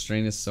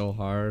 self-restraint is so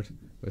hard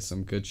with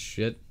some good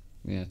shit.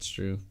 Yeah, it's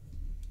true.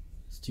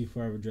 It's too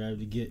far of a drive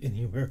to get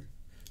anywhere.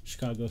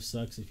 Chicago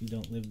sucks if you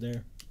don't live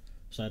there,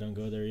 so I don't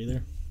go there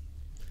either.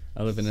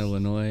 I live in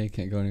Illinois,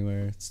 can't go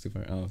anywhere. It's too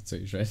far. Oh, so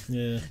you're right.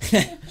 Yeah.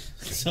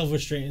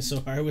 Self-restraint is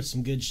so hard with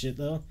some good shit,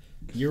 though.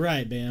 You're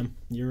right, Bam.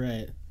 You're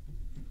right.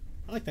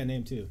 I like that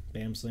name, too.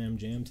 Bam Slam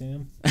Jam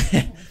Tam.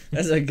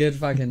 That's a good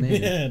fucking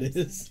name. Yeah, it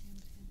is.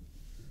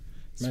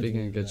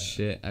 Speaking of good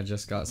shit, I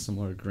just got some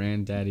more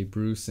Granddaddy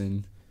Bruce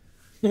and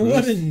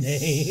What a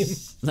name.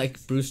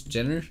 like Bruce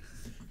Jenner.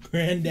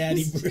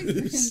 Granddaddy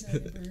Bruce.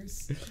 Granddaddy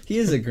Bruce. He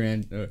is a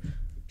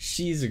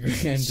she's a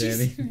granddaddy.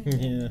 She's granddaddy.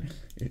 Yeah.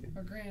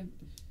 Or grand.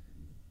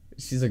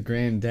 She's a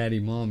granddaddy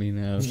mommy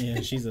now. Yeah,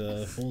 she's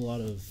a whole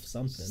lot of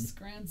something. She's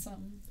grand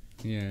something.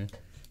 Yeah.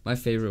 My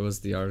favorite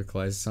was the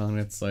article I saw, and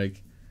it's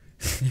like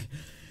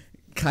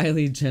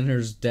Kylie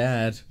Jenner's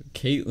dad,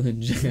 Caitlyn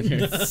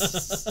Jenner.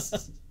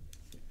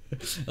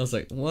 I was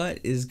like, what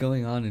is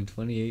going on in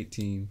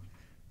 2018?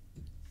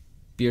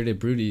 Bearded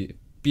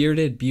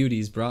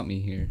Beauties brought me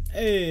here.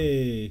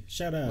 Hey,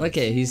 shout out. Look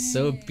at, he's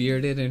so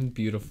bearded and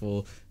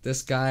beautiful.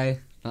 This guy,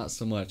 not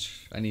so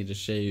much. I need to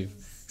shave.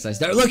 Because I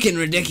start looking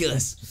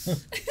ridiculous.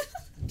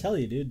 Tell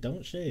you, dude,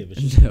 don't shave.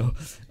 It's just, No.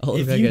 I'll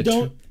look if like you a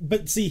don't,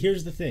 but see,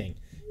 here's the thing.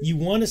 You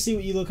want to see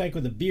what you look like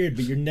with a beard,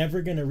 but you're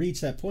never going to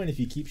reach that point if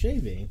you keep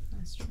shaving.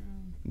 That's true.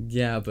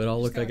 Yeah, but I'll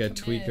look Just like a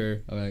gotta commit.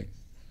 tweaker. I'm like,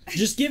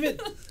 Just give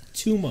it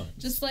 2 months.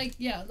 Just like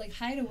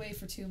hide away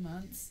for 2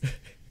 months,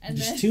 and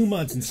Just then 2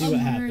 months and see what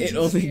happens. it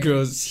only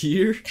grows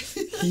here,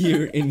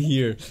 here, and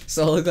here.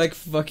 So I'll look like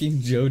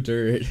fucking Joe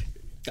Dirt.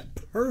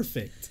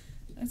 Perfect.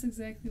 That's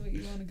exactly what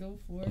you want to go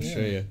for. I'll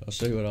show you. I'll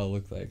show you what I'll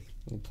look like.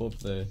 We'll pull up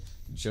the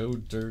Joe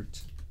Dirt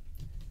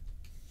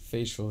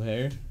facial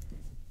hair.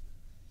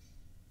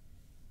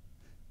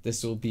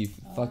 This will be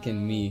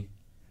fucking me.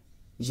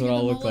 This is You what get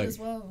I'll the look mullet like. as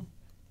well.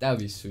 That would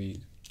be sweet.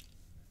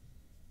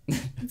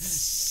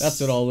 That's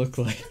what I'll look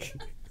like.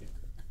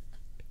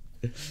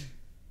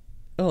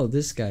 Oh,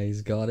 this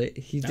guy's got it.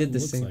 He That did the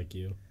looks same. like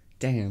you.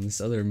 Damn, this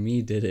other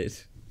me did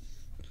it.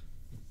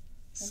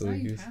 Well, now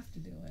you goose. have to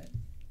do it.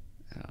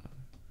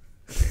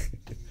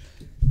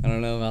 I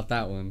don't know about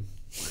that one.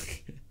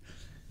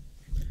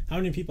 How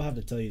many people have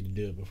to tell you to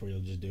do it before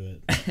you'll just do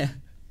it?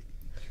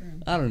 True.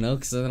 I don't know,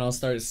 because then I'll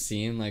start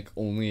seeing like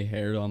only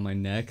hair on my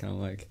neck, and I'm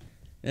like,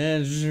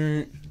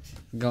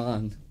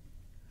 gone.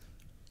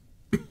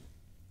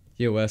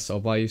 Yo, Wes, I'll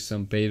buy you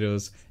some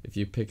Betos if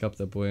you pick up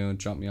the boy and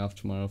drop me off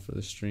tomorrow for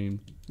the stream.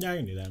 Yeah, I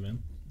can do that,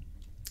 man.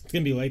 It's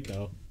going to be late,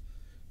 though.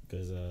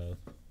 Because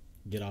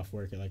get off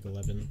work at like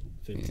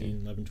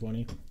 11:15,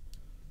 11:20.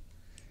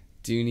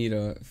 Do you need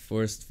a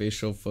forced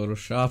facial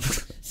Photoshop?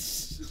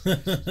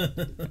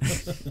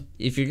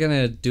 If you're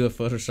gonna do a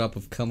Photoshop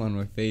of cum on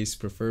my face,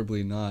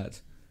 preferably not.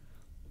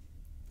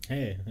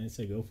 Hey, I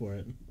say go for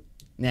it.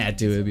 Nah,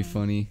 do it. It'd be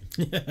funny.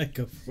 Yeah,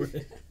 go for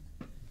it.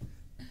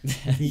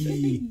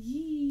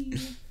 Yee.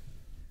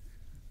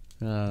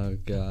 Oh,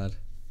 God.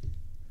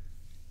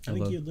 I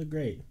think you'd look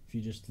great if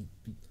you just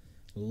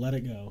let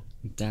it go.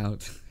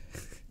 Doubt.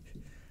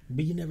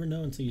 But you never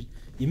know until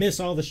you miss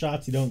all the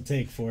shots you don't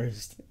take,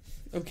 Forrest.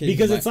 Okay.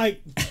 Because it's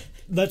like,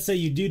 let's say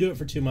you do it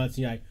for 2 months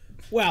and you're like,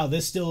 wow,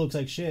 this still looks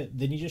like shit.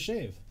 Then you just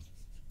shave.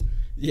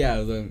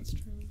 Yeah, then. That's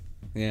true.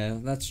 Yeah,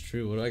 that's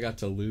true. What do I got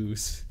to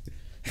lose?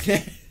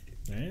 Right?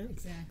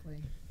 Exactly.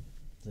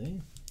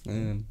 See?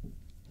 Man,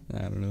 I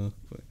don't know.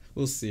 But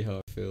we'll see how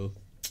I feel.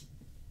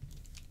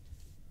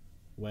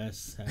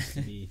 Wes has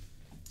to be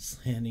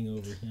standing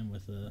over him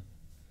with a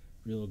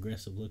real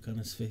aggressive look on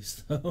his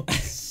face, though.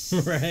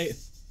 Right?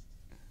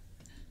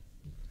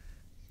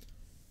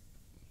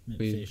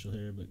 Facial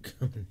hair, but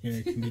coming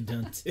hair can be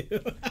done too.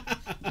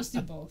 Just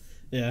do both.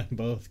 Yeah,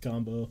 both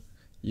combo.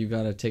 You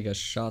gotta take a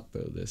shot,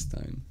 though, this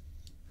time.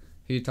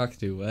 Who you talking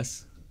to,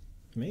 Wes?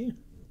 Me?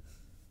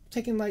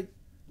 Taking like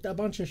a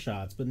bunch of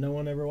shots, but no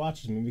one ever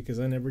watches me because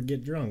I never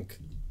get drunk.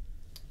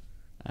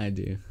 I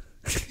do.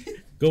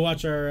 Go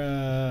watch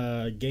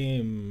our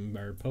game,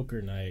 our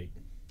poker night.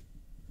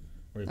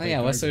 Where we Oh, play yeah,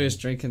 card Wes was games.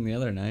 drinking the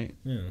other night.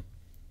 Yeah.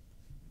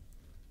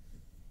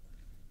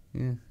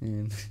 Yeah,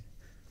 and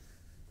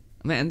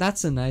man,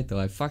 that's a night though.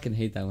 I fucking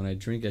hate that when I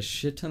drink a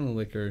shit ton of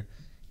liquor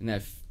and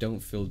I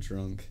don't feel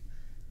drunk.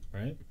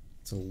 Right?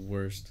 It's the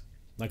worst.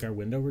 Like our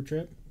Windover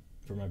trip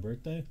for my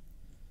birthday.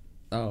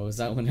 Oh, is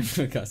that when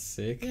everyone got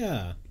sick?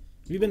 Yeah. Have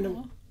you been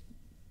Aw. to?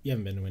 You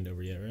haven't been to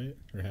Windover yet, right?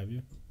 Or have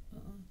you?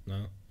 Uh-uh.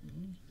 No.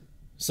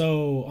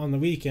 So on the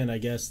weekend, I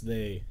guess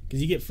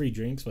because you get free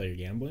drinks while you're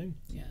gambling.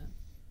 Yeah.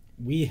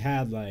 We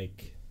had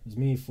like it was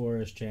me,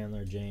 Forrest,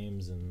 Chandler,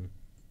 James, and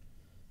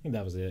I think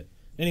that was it.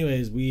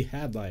 Anyways, we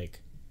had like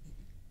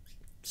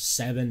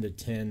 7 to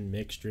 10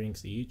 mixed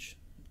drinks each.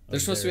 They're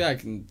supposed to be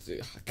like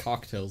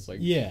cocktails, like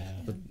Yeah.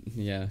 But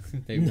yeah,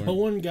 they No weren't.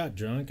 one got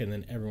drunk, and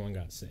then everyone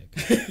got sick.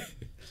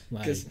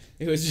 Like, Because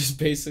it was just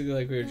basically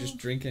like we were just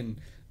drinking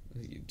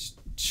just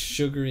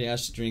sugary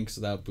ass drinks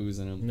without booze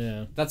in them.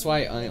 yeah. That's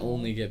why I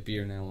only get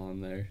beer now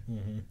on there.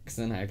 Hmm. Because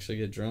then I actually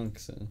get drunk.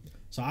 So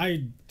So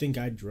I think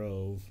I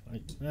drove. I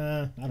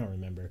don't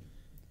remember.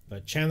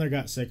 But Chandler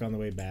got sick on the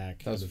way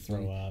back. That was Had to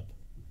throw fun. up.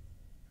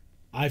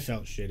 I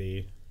felt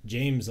shitty.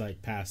 James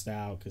like passed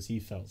out because he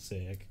felt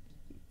sick.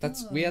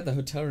 We had the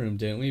hotel room,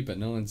 didn't we? But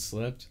no one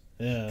slept.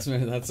 Yeah.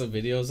 That's the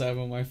videos I have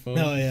on my phone.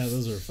 Oh yeah,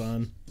 those were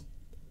fun.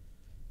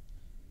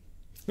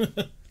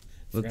 Let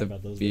Forgot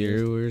about the those videos.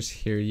 viewers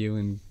hear you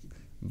and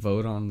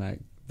vote on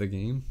the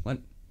game. What?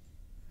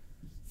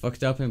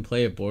 Fucked up and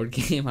play a board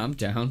game? I'm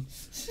down.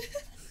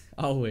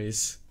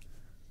 Always.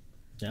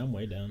 Yeah, I'm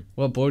way down.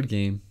 What board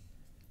game?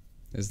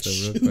 Is the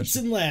real Shoots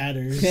question. and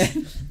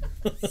ladders.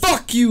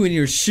 Fuck you and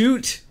your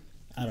shoot.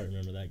 I don't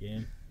remember that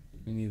game.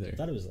 Me neither. I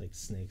thought it was like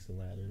snakes and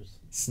ladders.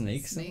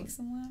 Snakes. Snakes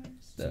and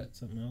ladders. The-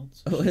 Something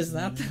else. Oh, is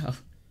that now?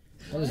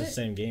 That was the What?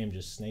 same game,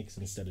 just snakes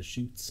instead of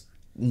shoots.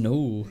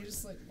 No. You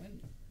just like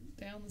went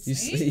down the You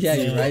snakes. yeah,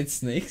 you Yeah. ride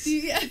snakes. Do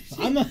you, yeah.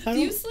 I Do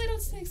you don't- slide on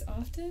snakes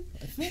often?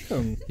 I think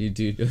I'm. You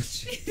do,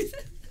 don't you?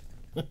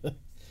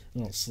 I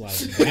don't slide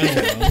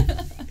down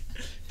them.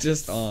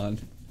 Just on.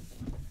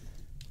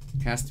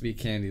 Has to be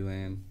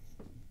Candyland.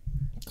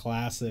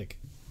 Classic.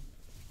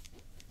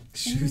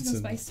 Shoots Shoots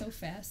goes by and so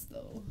fast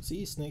though.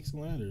 See, snakes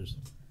and ladders.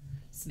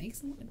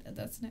 Snakes and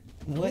that's not.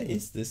 What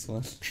is this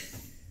one?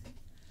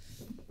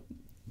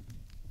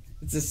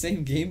 It's the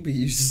same game, but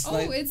you just Oh,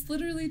 like. it's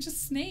literally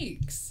just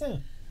snakes. Yeah,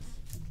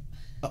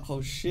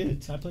 Oh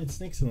shit! I played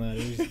snakes and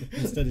ladders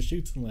instead of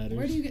shoots and ladders.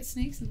 Where do you get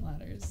snakes and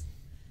ladders?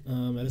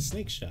 At a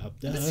snake shop.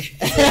 Duh.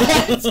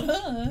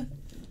 Duh.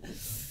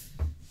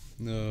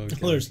 No.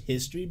 Well, there's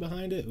history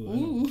behind it. Ooh, I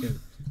don't Ooh.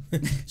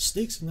 care.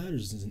 Snakes and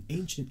Ladders is an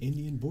ancient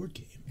Indian board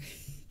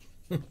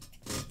game.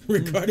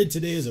 Regarded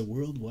today as a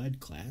worldwide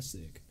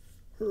classic.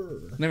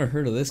 Her. Never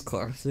heard of this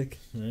classic.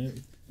 Right?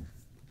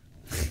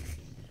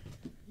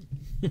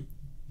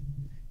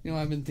 You know,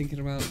 I've been thinking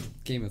about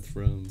Game of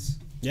Thrones.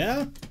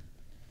 Yeah?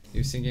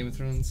 You seen Game of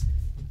Thrones?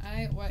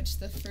 I watched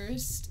the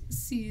first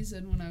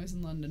season when I was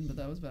in London, but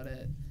that was about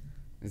it.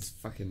 It's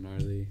fucking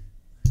gnarly.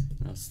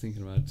 I was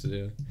thinking about it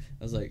today.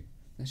 I was like,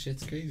 that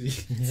shit's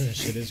crazy. Yeah, that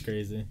shit is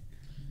crazy.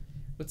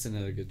 What's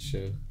another good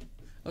show?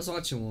 I was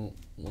watching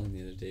one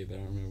the other day, but I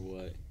don't remember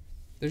what.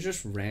 There's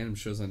just random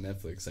shows on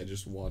Netflix I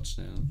just watch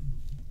now.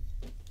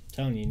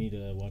 Telling you need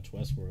to watch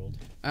Westworld.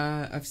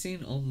 I've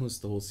seen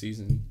almost the whole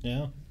season,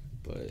 Yeah?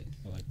 but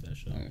I like that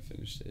show. I haven't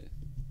finished it.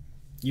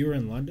 You were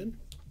in London?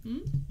 Hmm?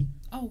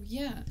 Oh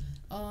yeah.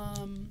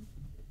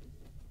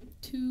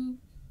 2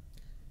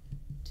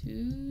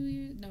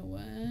 years, no,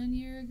 1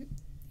 year ago.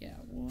 Yeah,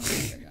 1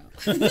 year ago.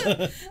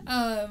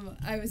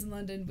 I was in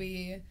London.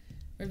 We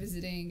were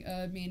visiting.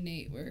 Me and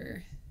Nate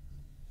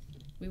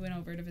we went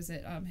over to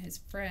visit his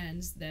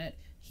friends that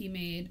he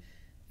made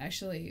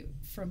actually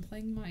from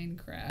playing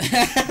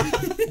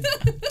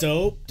Minecraft.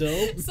 Dope,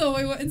 dope. So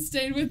I went and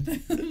stayed with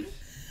them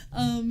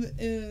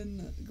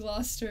in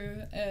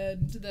Gloucester,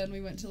 and then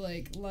we went to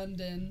like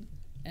London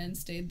and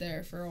stayed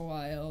there for a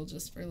while,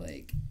 just for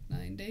like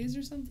 9 days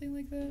or something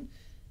like that.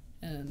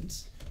 And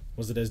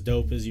Was it as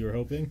dope as you were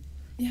hoping?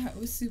 yeah, it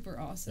was super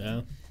awesome.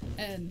 Yeah.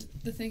 And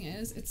the thing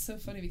is, it's so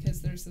funny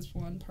because there's this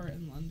one part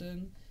in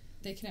London,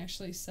 they can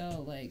actually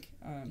sell like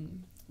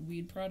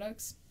weed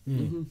products,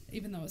 Mm.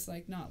 even though it's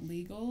like not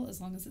legal. As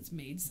long as it's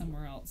made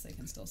somewhere else, they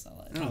can still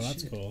sell it. Oh, Oh,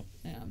 that's shit. cool.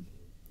 Yeah.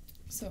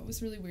 So it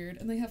was really weird.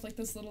 And they have like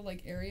this little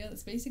like area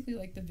that's basically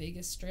like the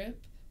Vegas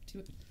Strip.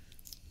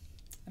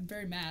 I'm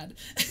very mad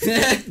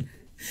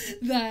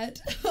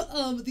that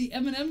the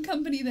M&M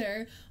company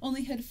there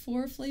only had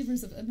 4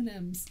 flavors of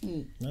M&Ms.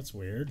 That's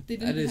weird. They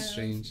didn't That is have,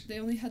 strange. They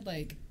only had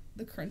like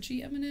the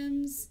crunchy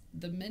M&Ms,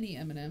 the mini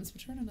M&Ms,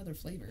 which aren't another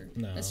flavor.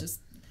 No. That's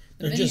just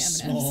the They're mini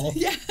just M&Ms. small.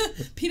 Yeah.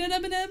 Peanut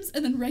M&Ms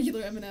and then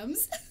regular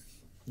M&Ms.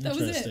 That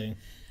was it. Interesting.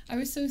 I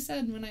was so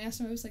sad when I asked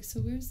them, I was like, so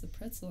where's the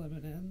pretzel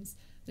M&Ms?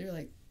 They were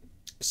like,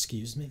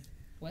 Excuse me?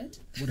 what?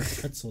 What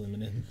are pretzel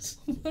M&Ms?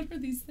 What are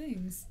these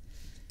things?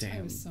 I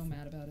Damn. was so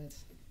mad about it.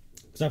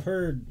 Because I've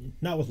heard,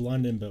 not with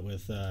London, but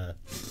with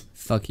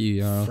Fuck you,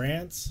 y'all.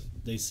 France,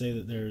 they say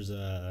that there's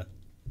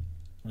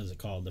what is it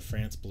called? The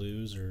France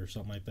Blues or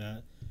something like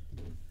that.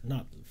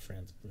 Not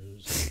France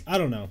Blues. I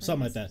don't know,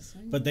 something like that.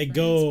 But they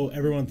go.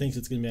 Everyone thinks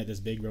it's gonna be like this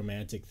big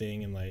romantic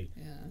thing, and like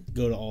Yeah.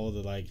 go to all of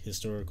the like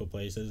historical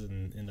places,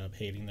 and end up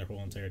hating their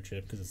whole entire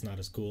trip because it's not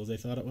as cool as they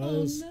thought it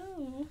Oh was.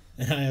 no.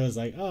 And I was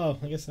like, oh,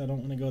 I guess I don't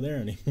want to go there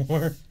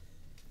anymore.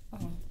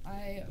 Oh,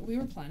 we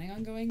were planning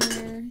on going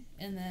there,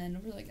 and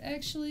then we're like,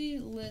 actually,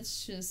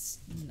 let's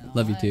just not.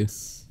 Love you too.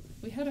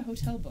 We had a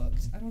hotel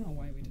booked. I don't know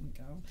why we didn't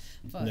go,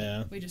 but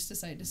Yeah. we just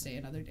decided to stay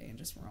another day and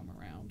just roam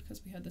around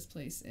because we had this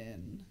place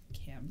in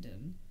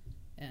Camden,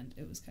 and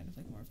it was kind of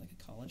like more of like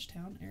a college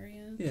town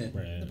area. Yeah. With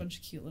Right. a bunch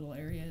of cute little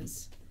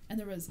areas, and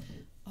there was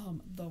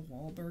the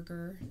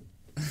Wahlburger.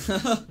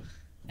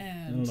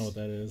 And I don't know what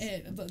that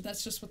is.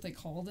 that's just what they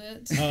called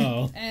it.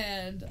 Oh.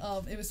 And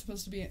it was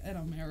supposed to be an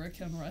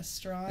American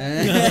restaurant.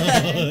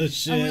 Oh,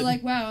 shit. And we're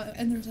like, wow.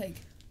 And they're like,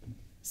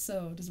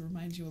 so does it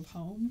remind you of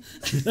home?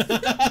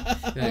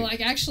 I'm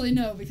like, actually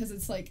no, because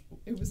it's like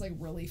it was like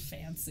really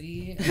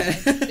fancy. And,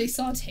 like, they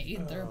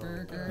sauteed their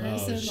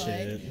burgers and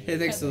shit. like Hey,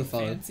 thanks had, for the like,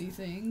 follow. fancy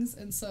things,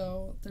 and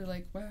so they're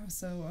like, wow,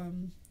 so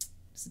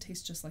does it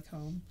taste just like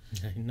home?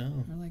 I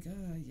know. We're like,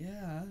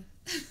 yeah.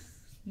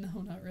 No,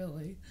 not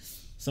really.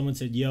 Someone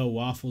said, "Yo,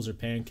 waffles or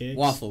pancakes?"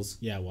 Waffles.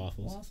 Yeah,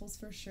 waffles. Waffles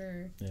for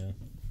sure. Yeah.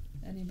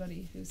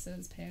 Anybody who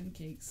says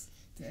pancakes,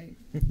 they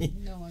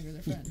no longer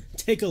their friend.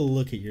 Take a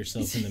look at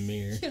yourself in the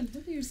mirror. Yeah,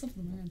 look at yourself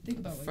in the mirror and think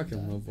about what Fucking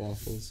you've done. love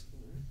waffles.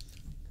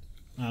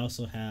 I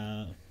also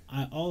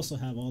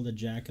have all the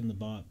Jack in the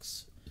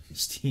Box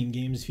Steam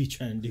games. If you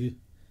try and do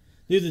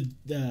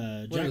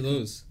the What Jack, are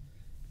those?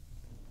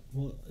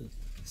 Well,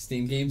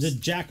 Steam games? the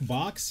Jack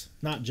Box,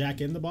 not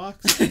Jack in the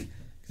Box.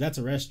 'Cause that's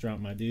a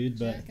restaurant, my dude.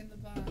 But Jack in the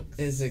Box.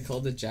 Is it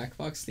called the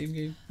Jackbox Steam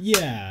game?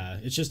 yeah,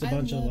 it's just a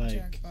bunch I of love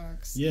like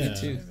Jackbox. Yeah. They're Me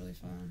too. really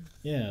fun.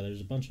 yeah.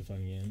 There's a bunch of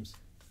fun games.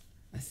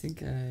 I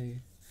think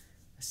I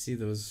see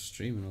those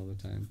streaming all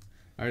the time.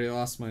 I already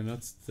lost my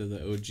nuts to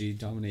the OG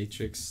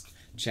Dominatrix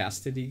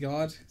Chastity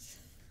God.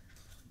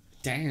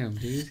 Damn,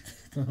 dude.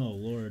 Oh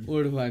Lord.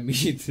 Where do I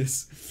meet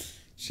this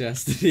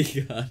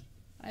Chastity God?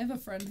 I have a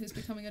friend who's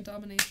becoming a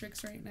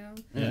dominatrix right now.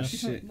 Yeah. She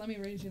Shit. let me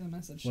read you the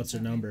message. she What's her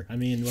sent me. number? I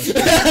mean,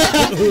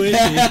 who is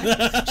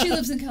she? She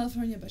lives in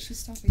California, but she's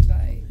stopping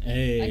by. I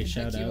Hey, can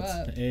shout pick you outs.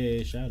 up.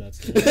 Hey, shout outs.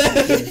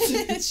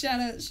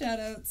 shout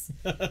outs.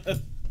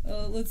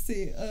 Let's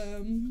see.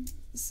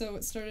 So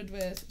it started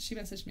with, she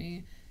messaged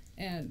me,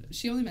 and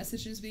she only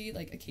messages me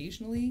like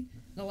occasionally.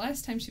 The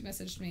last time she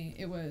messaged me,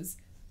 it was,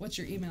 "What's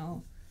your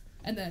email?"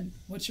 And then,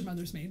 "What's your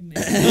mother's maiden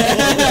name?"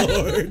 Oh,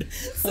 Lord.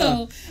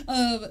 So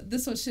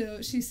this one,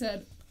 she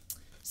said,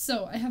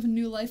 "So I have a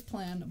new life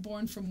plan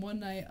born from one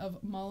night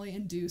of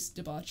Molly-induced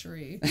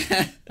debauchery."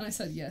 And I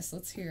said, "Yes,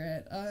 let's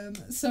hear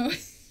it." So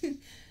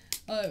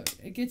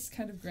it gets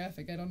kind of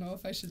graphic. I don't know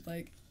if I should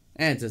like.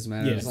 It doesn't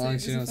matter Yeah. as long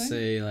as you Is it don't fine?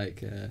 say like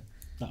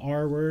The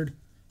R word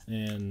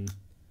and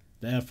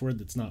the F word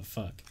that's not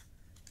fuck.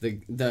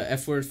 the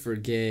F word for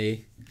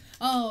gay.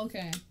 Oh,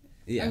 okay.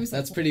 Yeah, I was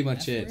that's like, pretty what,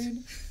 much F it.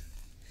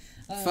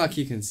 word? Fuck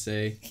you can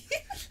say.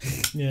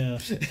 Yeah.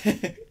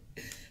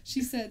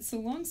 She said, so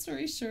long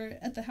story short,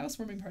 at the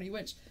housewarming party,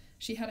 which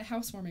she had a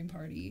housewarming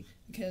party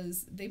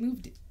because they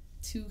moved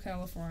to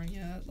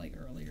California like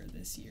earlier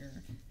this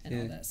year and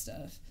all Yeah. that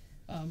stuff.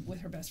 With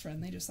her best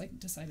friend, they just like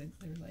decided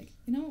they were like,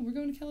 you know, we're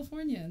going to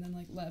California, and then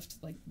like left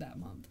like that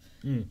month.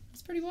 Mm.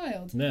 It's pretty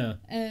wild. Yeah.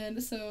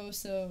 And so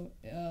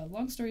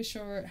long story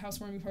short,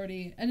 housewarming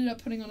party, ended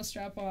up putting on a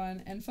strap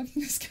on and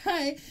fucking this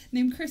guy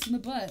named Chris in the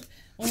butt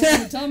while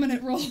in the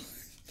dominant role.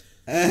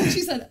 She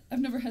said, "I've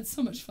never had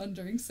so much fun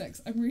during sex.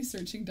 I'm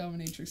researching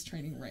dominatrix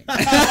training right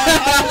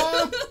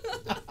now."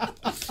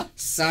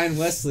 Sign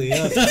Wesley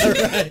up.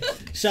 Right.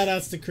 Shout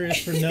outs to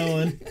Chris for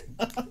knowing.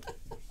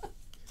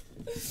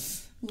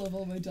 Love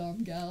all my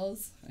dom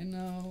gals. I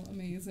know,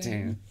 amazing.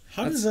 Damn.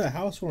 How does a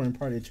housewarming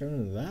party turn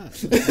into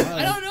that?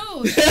 I don't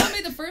know. She told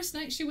me the first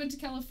night she went to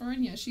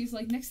California, she's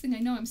like, next thing I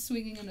know, I'm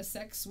swinging on a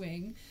sex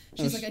swing.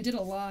 She's like, I did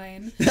a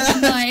line.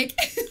 I'm like,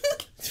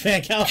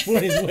 Man,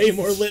 California's way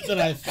more lit than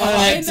I thought.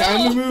 I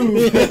Time to know.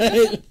 move.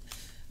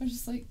 I was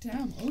just like,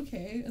 damn,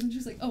 okay. And then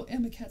she's like, oh,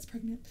 and my cat's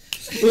pregnant.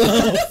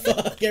 Oh,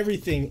 fuck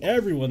everything.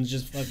 Everyone's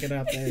just fucking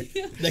out there.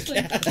 The She's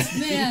like, cat.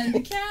 man,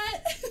 the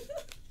cat.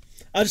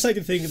 I just like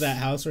to think of that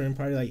housewarming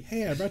party like,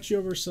 hey, I brought you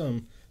over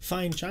some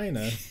fine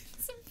china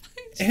Some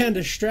fine and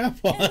a strap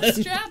on. and a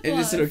strap And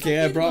is it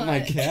okay I brought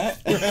my cat?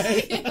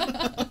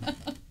 Right?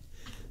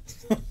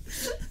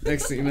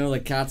 Next thing you know, the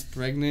cat's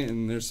pregnant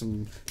and there's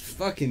some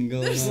fucking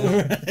going on.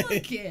 Right.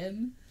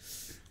 Fucking.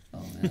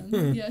 Oh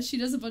man. Yeah, she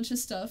does a bunch of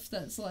stuff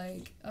that's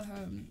like,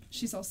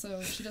 she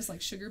does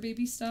like sugar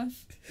baby stuff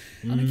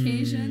on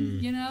occasion,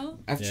 you know?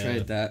 I've Yeah.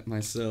 tried that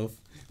myself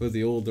with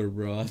the older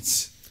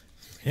broads.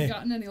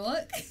 Gotten any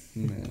luck?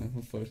 No,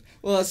 of course.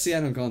 Well, see, I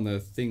don't go on the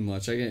thing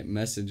much. I get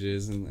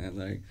messages and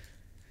like,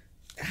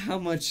 how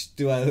much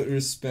do I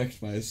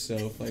respect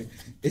myself? Like,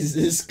 is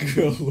this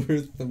girl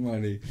worth the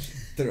money?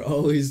 They're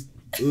always,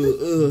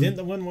 Didn't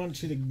the one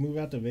want you to move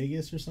out to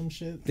Vegas or some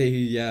shit?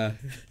 They're,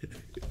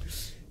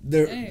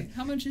 Hey,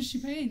 how much is she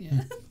paying you?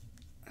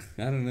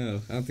 I don't know.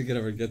 I don't think it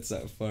ever gets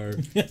that far.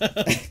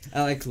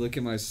 I like to look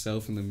at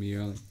myself in the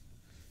mirror.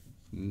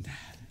 I'm like,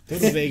 Go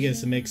to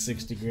Vegas and make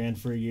 60 grand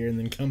for a year and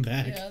then come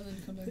back Yeah, and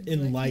then come back and be like,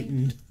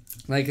 enlightened.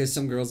 like if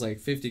some girl's like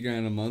 50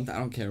 grand a month, I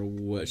don't care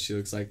what she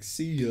looks like.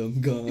 See ya,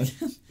 I'm gone.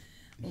 "Hey,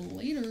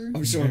 later.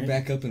 I'm showing Right.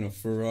 back up in a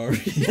Ferrari.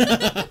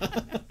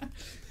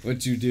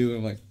 What you do?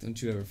 I'm like,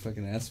 don't you ever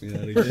fucking ask me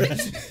that again.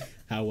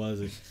 How was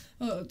it?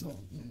 Oh, don't.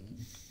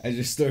 I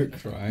just start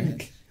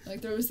crying.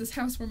 Like, there was this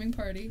housewarming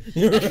party.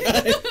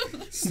 Right.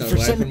 Start For some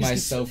wiping reason-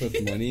 myself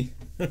with money.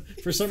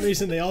 For some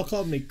reason, they all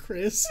called me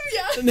Chris.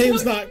 Yeah. The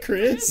name's not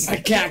Chris. My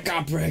cat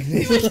got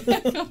pregnant.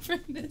 Got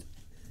pregnant.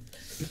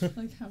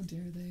 Like, how dare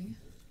they?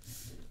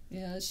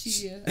 Yeah,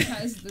 she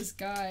has this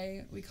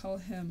guy, we call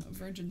him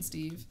Virgin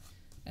Steve,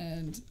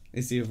 and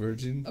Is he a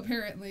virgin?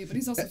 apparently, but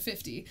he's also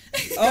 50.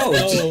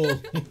 Oh,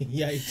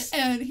 yikes.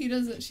 And he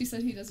doesn't. She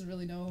said he doesn't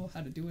really know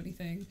how to do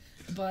anything,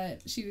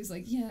 but she was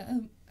like, "Yeah,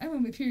 I'm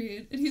on my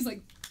period," and he's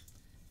like,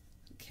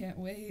 "Can't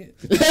wait."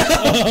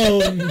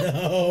 Oh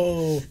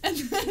no.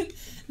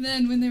 And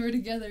then when they were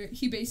together,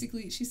 she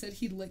said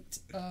he licked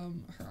her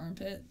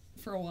armpit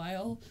for a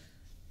while,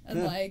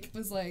 and like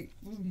was like,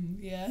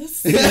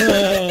 yes. Oh,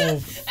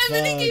 And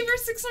then he fuck. gave her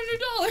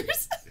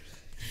 $600,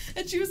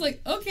 and she was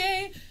like,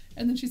 okay.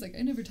 And then she's like,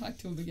 I never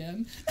talked to him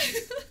again.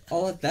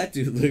 I'll let that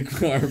dude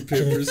lick my armpit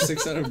for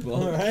 $600.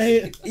 All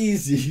right.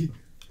 Easy.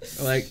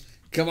 Like,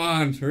 come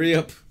on, hurry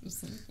up.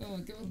 Just like, oh,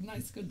 give him a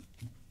nice good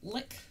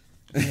lick.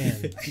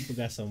 Man, people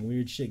got some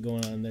weird shit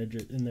going on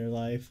in their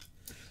life.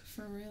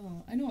 For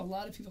real. I know a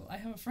lot of people. I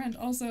have a friend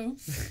also.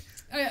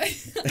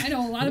 I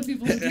know a lot of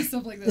people who do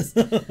stuff like this.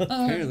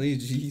 Apparently,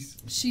 jeez.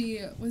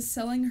 She was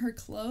selling her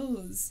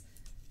clothes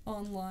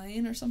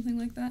online or something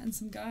like that, and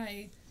some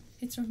guy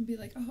hits her up and be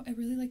like, "Oh, I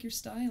really like your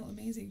style.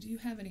 Amazing. Do you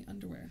have any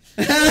underwear?"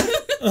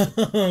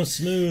 Oh,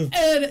 smooth.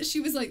 And she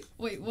was like,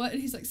 "Wait, what?"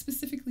 And he's like,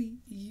 "Specifically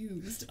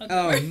used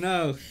underwear." Oh,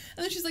 no. And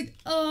then she's like,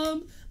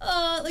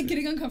 like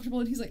getting uncomfortable,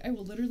 and he's like, "I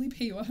will literally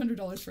pay you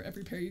 $100 for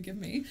every pair you give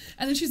me."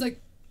 And then she's like,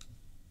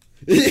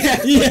 Yeah.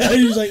 Yeah,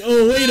 he's like,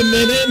 oh, wait a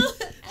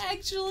minute.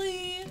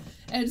 Actually.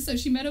 And so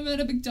she met him at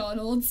a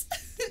McDonald's.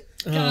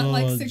 Got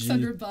like Oh,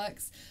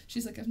 $600.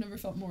 She's like, I've never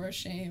felt more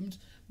ashamed.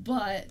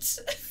 But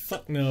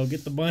Fuck no,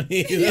 get the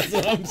money. That's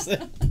what I'm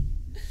saying.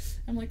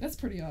 I'm like, that's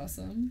pretty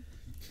awesome.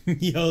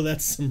 Yo,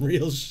 that's some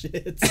real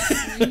shit.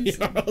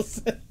 Jarl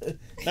said.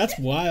 That's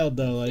wild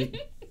though. Like,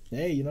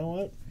 hey, you know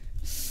what?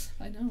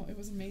 I know, it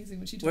was amazing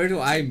when she told Where me. do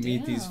was I like,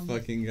 meet these "Damn."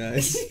 fucking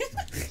guys?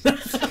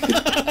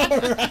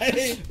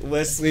 Right.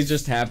 Wesley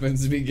just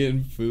happens to be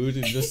getting food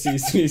and just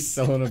sees me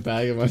selling a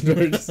bag of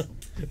underwear. What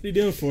are you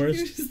doing for us?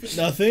 He was just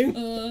like,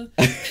 Nothing.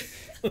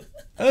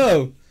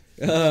 Oh,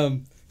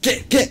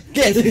 get.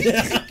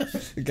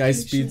 The guy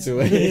speeds shit.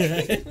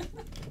 away.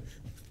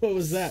 What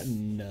was that?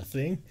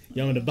 Nothing.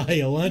 You want me to buy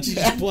you lunch? You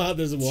just pull out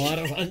this wad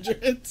of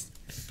hundreds.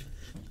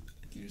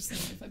 You're just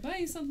like, if I buy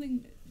you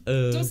something,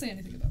 Uh, don't say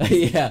anything about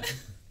it. Yeah.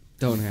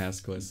 Don't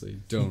ask, Wesley.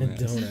 Don't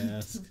ask. Don't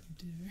ask.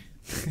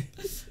 Dare.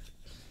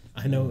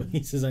 I know.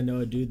 He says I know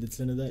a dude that's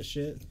into that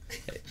shit.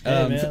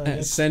 Hey, man, I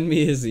guess- Send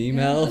me his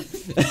email.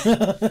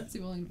 Is he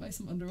willing to buy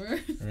some underwear?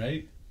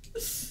 Right?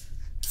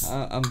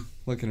 I'm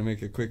looking to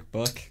make a quick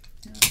buck.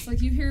 Yeah, it's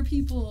like you hear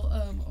people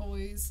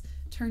always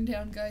turn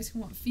down guys who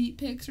want feet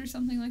pics or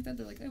something like that.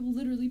 They're like, I will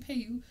literally pay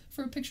you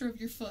for a picture of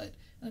your foot.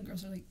 And the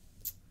girls are like,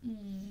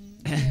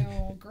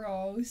 ew,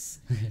 gross.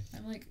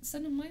 I'm like,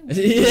 send them my way.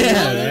 Yeah,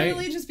 I'll right?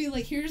 literally just be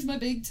like, here's my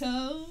big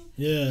toe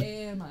Yeah.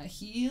 and my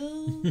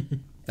heel.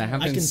 That I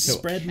happens can so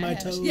spread my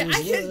Cash. toes. Yeah,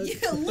 I can.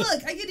 look. Yeah,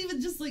 look, I can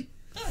even just like,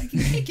 oh, I can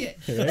kick it.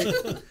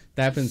 Right?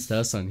 that happens to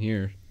us on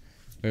here.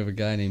 We have a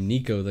guy named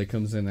Nico that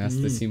comes in and asks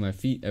to see my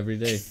feet every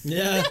day.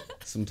 Yeah.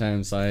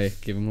 Sometimes I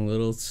give him a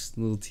little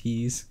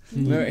tease.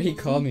 Remember, he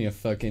called me a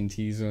fucking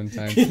tease one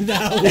time.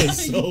 That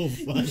was so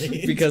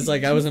funny. Because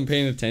like I wasn't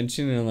paying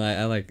attention and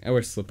I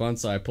wear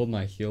slip-ons, so I pulled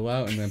my heel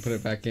out and then put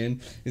it back in.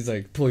 He's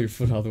like, pull your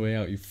foot all the way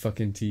out, you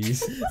fucking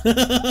tease.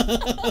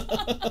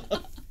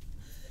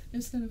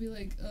 It's gonna be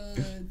like,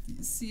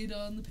 see it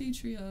on the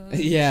Patreon.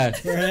 Yeah.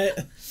 Right?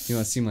 You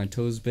want to see my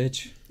toes,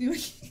 bitch?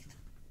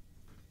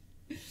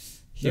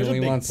 He There's a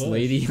only big wants push.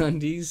 lady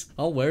undies.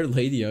 I'll wear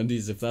lady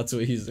undies if that's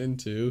what he's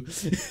into.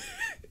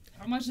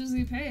 How much does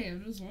he pay?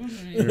 I'm just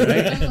wondering.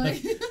 Right? I'm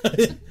like,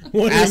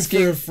 Wondering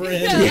Asking- for a friend.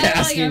 yeah, Yeah, I'm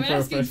asking for a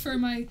asking friend. for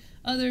my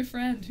other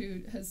friend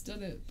who has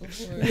done it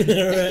before.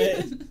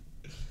 Right.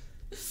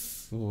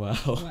 Wow.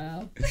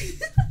 Wow.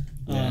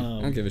 Yeah,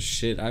 I don't give a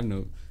shit. I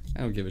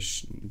don't give a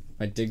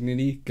my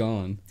dignity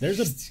gone. There's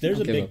a Don't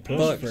give big a push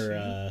fuck.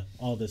 for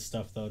all this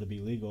stuff though to be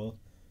legal,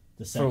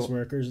 the sex For-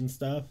 workers and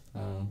stuff,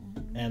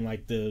 Mm-hmm. and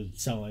like the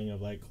selling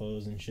of like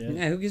clothes and shit.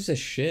 Yeah, who gives a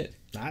shit?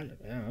 I don't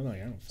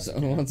fucking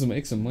Someone wants to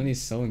make some money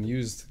selling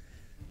used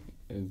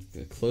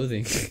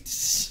clothing.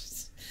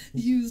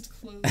 Used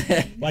clothing.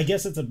 Well, I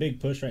guess it's a big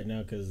push right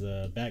now because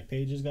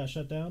Backpages got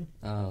shut down.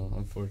 Oh,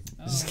 unfortunately.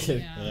 Oh, Just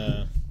kidding.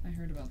 Yeah, I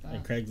heard about that.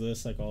 and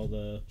Craigslist, like all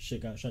the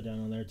shit got shut down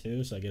on there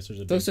too. So I guess there's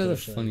a. Those big are the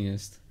push, like-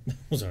 funniest.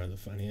 Those are the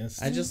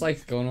funniest. I just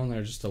like going on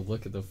there just to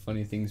look at the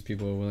funny things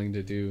people are willing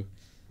to do.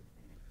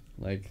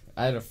 Like,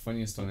 I had a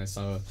funniest one I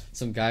saw.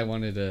 Some guy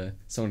wanted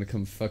someone to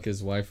come fuck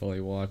his wife while he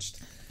watched.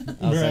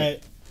 I was right.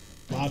 like,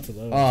 Lots of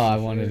those. oh, I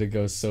for wanted sure. to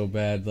go so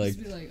bad. Like,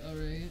 Just be like,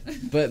 alright.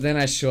 but then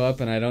I show up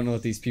and I don't know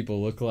what these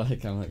people look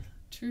like. I'm like,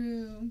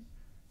 True.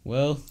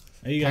 well,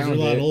 Hey, you guys are a Pound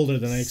lot it. older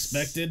than I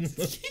expected.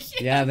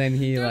 yeah. Then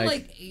he They're like,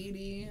 like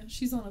 80.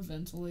 She's on a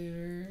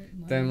ventilator.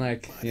 And then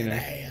like, you know,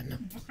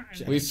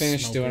 we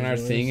finished doing our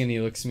thing and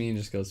he looks at me and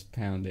just goes,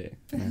 pound it.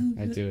 Pound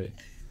I it. do it.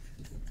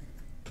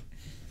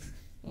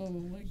 Oh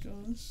my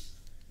gosh.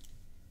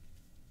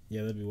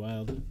 Yeah, that'd be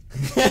wild.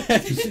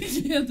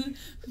 Yeah,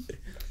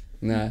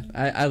 Nah,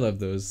 I love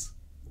those.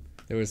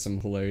 There was some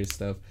hilarious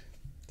stuff.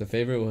 The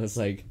favorite was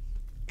like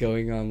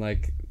going on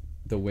like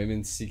the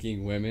women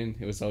seeking women.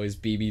 It was always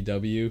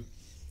BBW.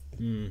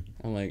 Mm.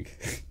 I'm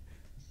like,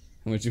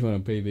 how much you want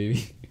to pay,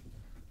 baby?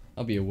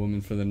 I'll be a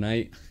woman for the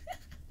night.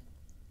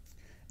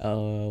 A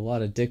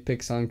lot of dick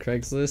pics on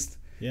Craigslist.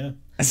 Yeah.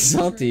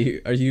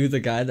 Salty, are you the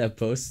guy that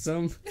posts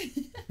them?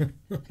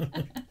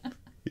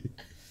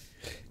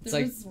 There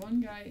like- was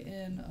one guy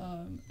in,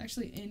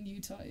 actually in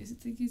Utah. I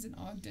think he's in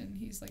Ogden.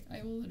 He's like,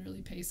 I will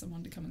literally pay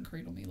someone to come and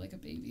cradle me like a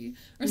baby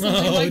or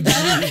something Oh, like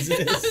that. Jesus.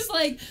 I was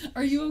like,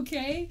 are you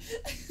okay?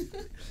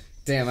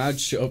 Damn, I'd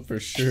show up for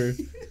sure.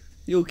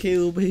 You okay,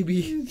 little baby?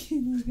 You okay,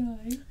 little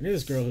guy? I knew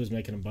this girl who was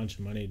making a bunch of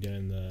money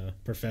doing the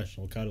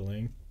professional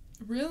cuddling.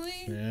 Really?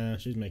 Yeah,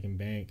 she's making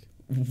bank.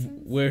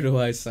 Where do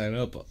I sign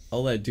up?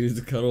 I'll let dudes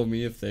cuddle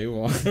me if they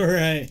want.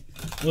 Right.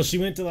 Well, she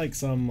went to like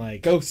some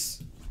like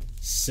Ghosts.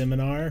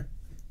 seminar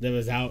that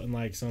was out in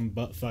like some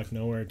buttfuck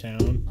nowhere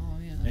town, Oh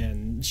yeah.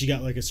 and she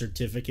got like a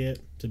certificate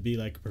to be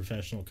like a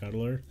professional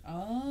cuddler.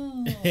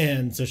 Oh.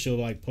 And so she'll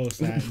like post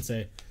that and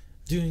say,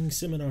 doing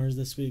seminars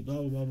this week, blah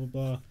blah blah blah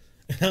blah.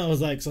 And I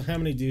was like, so how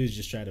many dudes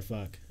just try to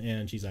fuck?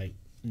 And she's like,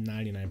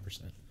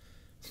 99%.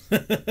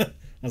 I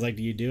was like,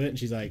 do you do it? And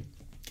she's like,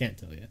 can't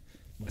tell you.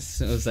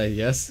 So I was like,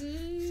 yes.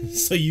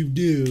 So you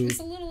do. It's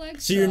a little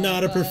extra. So you're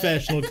not a but-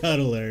 professional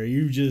cuddler.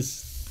 You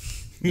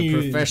just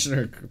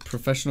The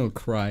professional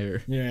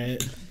crier. Right.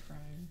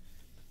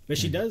 But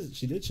she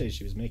did say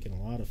she was making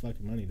a lot of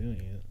fucking money doing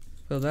it.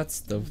 Well, that's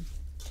the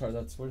part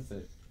that's worth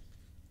it.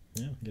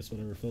 Yeah, I guess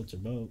whatever floats her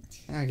boat.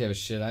 I don't give a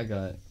shit.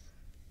 I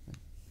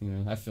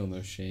I feel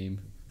no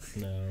shame.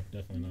 No,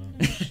 definitely No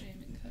not.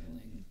 shame in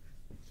cuddling.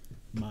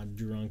 My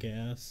drunk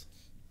ass.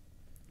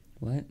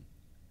 What?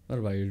 What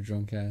about your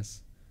drunk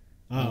ass?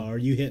 Oh, are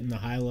you hitting the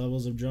high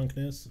levels of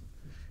drunkenness?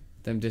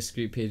 Them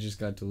discrete pages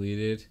got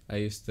deleted. I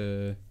used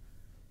to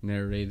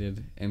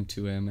narrated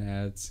M2M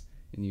ads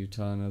in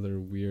Utah and other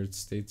weird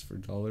states for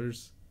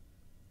dollars.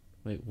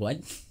 Wait, what?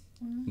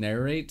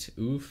 Narrate?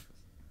 Oof.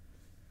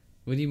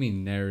 What do you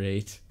mean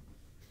narrate?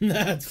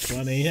 That's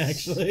funny,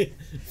 actually.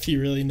 If you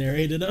really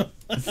narrated them.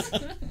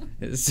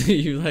 So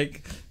you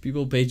like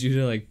people paid you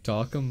to like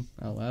talk them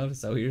out loud?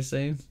 Is that what you're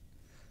saying?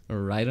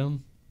 Or write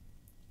them?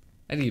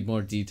 I need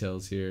more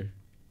details here.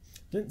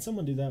 Didn't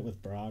someone do that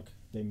with Brock?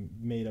 They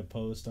made a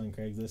post on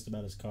Craigslist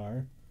about his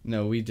car.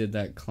 No, we did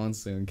that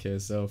constantly on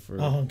KSL for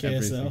On KSL.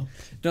 everything.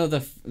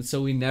 No,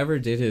 so we never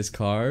did his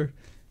car,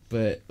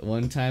 but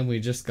one time we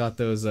just got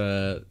those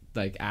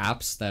like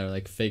apps that are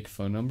like fake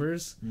phone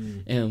numbers,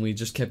 and we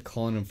just kept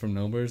calling him from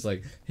numbers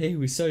like, "Hey,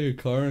 we saw your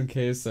car on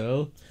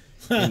KSL,"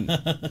 and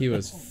he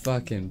was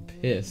fucking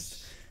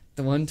pissed.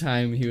 The one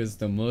time he was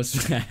the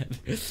most mad,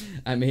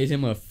 I made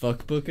him a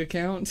fuckbook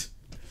account.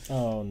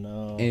 Oh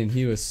no. And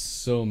he was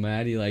so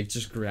mad, he like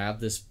just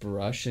grabbed this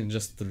brush and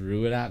just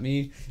threw it at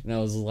me, and I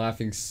was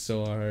laughing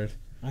so hard.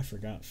 I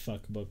forgot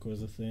fuckbook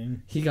was a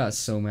thing. He got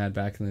so mad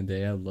back in the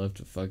day. I'd love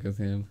to fuck with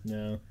him.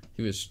 No.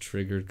 He was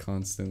triggered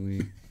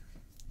constantly.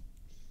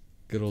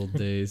 Good old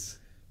days.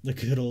 The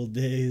good old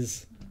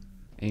days.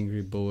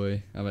 Angry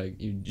boy. I'm like,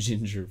 you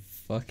ginger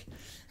fuck.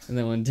 And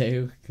then one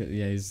day,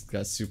 yeah, he's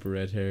got super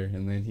red hair,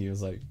 and then he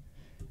was like,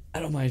 I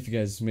don't mind if you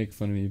guys make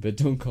fun of me, but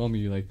don't call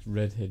me like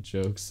redhead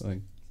jokes. Like,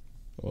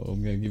 oh,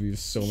 I'm gonna give you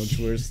so much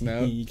worse now.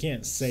 You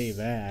can't say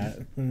that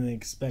and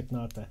expect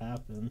not to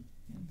happen.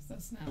 Yeah, 'cause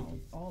that's now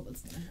all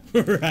that's gonna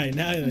happen. Right,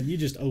 now you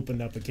just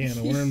opened up a can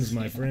of worms,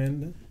 my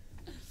friend.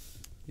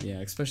 Yeah,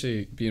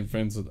 especially being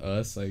friends with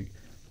us, like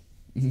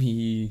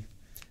me.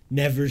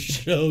 Never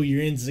show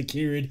your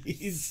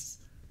insecurities.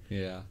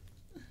 Yeah,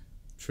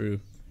 true.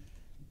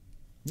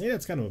 Yeah,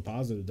 it's kind of a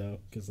positive, though,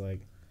 because,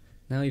 like...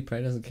 Now he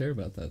probably doesn't care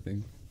about that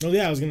thing. Oh,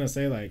 yeah, I was going to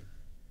say, like,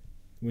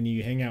 when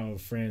you hang out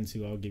with friends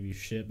who all give you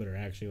shit but are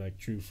actually, like,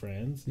 true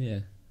friends,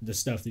 Yeah. the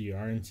stuff that you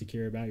are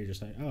insecure about, you're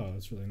just like, oh,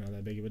 it's really not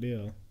that big of a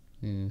deal.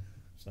 Yeah.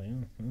 It's like,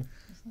 oh, huh.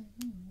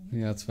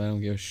 Yeah, that's why I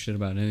don't give a shit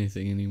about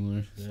anything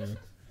anymore. Yeah.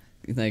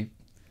 Like,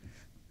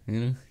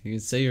 you can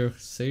say your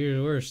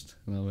worst,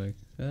 and I'm like,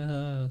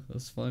 that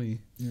was funny.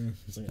 Yeah.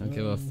 It's like, I don't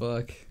give a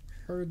fuck.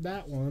 Heard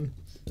that one.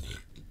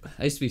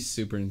 I used to be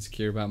super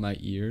insecure about my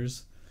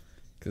ears,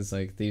 cause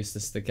like they used to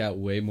stick out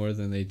way more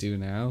than they do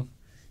now,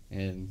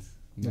 and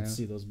now, Let's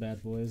see those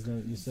bad boys now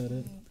that you said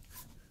it.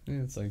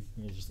 yeah, it's like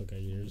You just look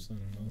at yours. I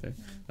don't know.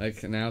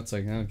 like now it's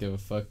like I don't give a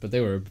fuck. But they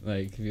were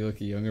like, if you look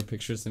at younger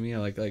pictures of me, I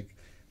like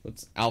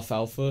what's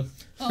alfalfa,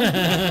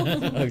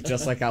 Oh. like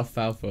just like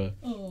alfalfa,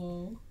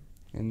 Oh.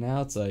 and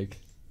now it's like,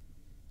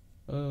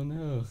 oh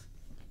no.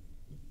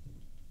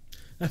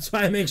 That's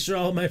why I make sure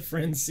all my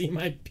friends see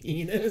my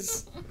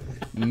penis.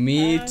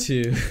 Me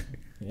too.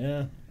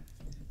 Yeah.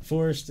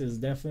 Forrest is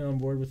definitely on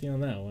board with you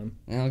on that one.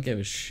 I don't give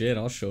a shit.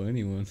 I'll show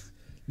anyone.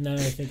 Now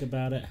that I think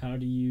about it, how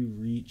do you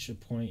reach a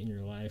point in your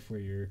life where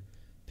you're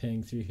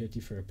paying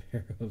 $350 for a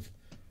pair of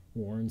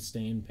worn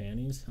stained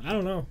panties? I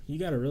don't know. You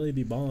gotta really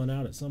be balling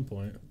out at some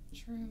point.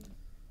 True.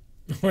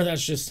 Or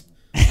that's just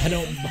I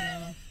don't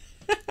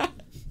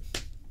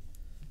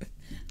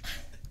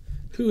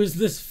Who is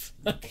this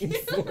fucking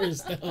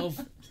Forrest Elf?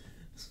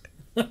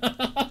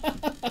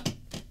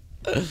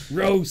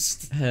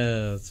 Roast.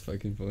 That's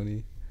fucking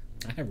funny.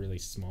 I have really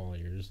small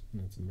ears.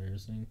 That's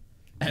embarrassing.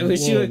 I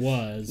wish Well, you it had,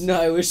 was.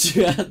 No, I wish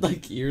you had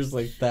like ears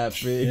like that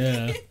big.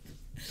 Yeah.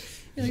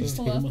 You like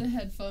pull off the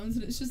headphones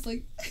and it's just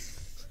like.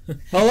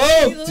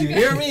 Hello, do you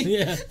hear me?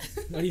 Yeah.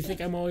 Why do you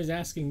think I'm always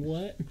asking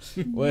what?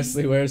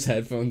 Wesley wears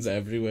headphones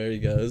everywhere he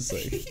goes.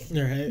 Like,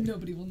 Right.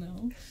 Nobody will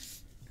know.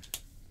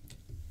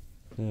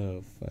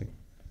 oh fuck.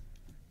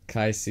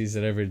 Kai sees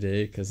it every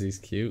day because he's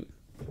cute.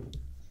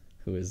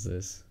 Who is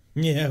this?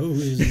 Yeah, who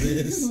is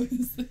this? Who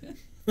is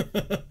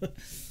that?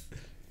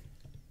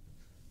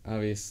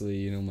 Obviously,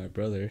 you know my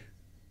brother.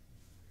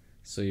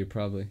 So it's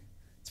probably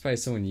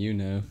someone you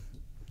know.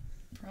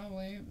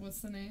 Probably. What's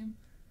the name?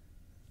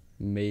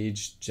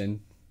 Mage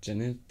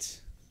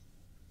Janet.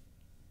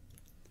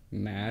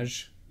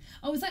 Maj.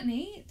 Oh, is that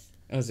Nate?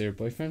 Oh, is it your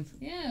boyfriend?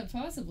 Yeah,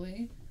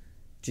 possibly.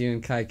 Do you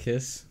and Kai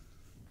kiss?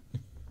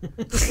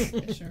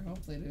 I sure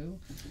hope they do.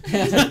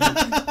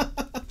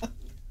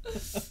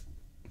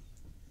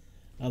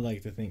 I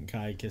like to think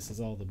Kai kisses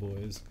all the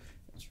boys.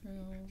 True.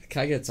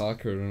 Kai gets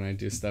awkward when I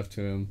do stuff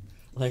to him.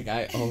 Like,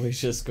 I always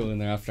just go in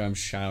there after I'm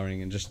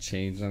showering and just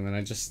change, and then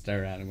I just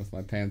stare at him with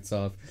my pants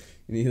off.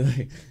 And he,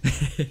 like,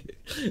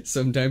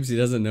 sometimes he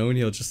doesn't know, and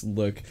he'll just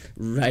look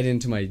right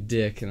into my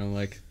dick, and I'm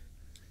like,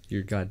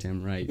 you're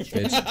goddamn right,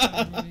 bitch.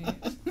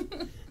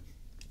 Right.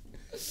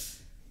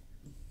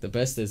 The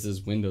best is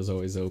his window's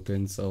always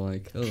open, so,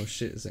 like, oh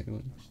shit, is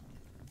anyone?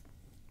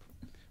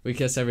 We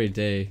kiss every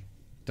day.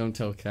 Don't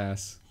tell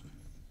Cass.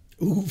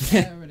 Oof.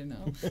 I already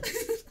know.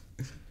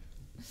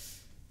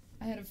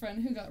 I had a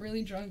friend who got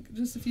really drunk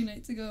just a few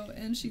nights ago,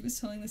 and she was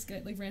telling this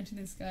guy, like ranting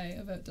this guy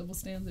about double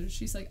standards.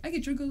 She's like, I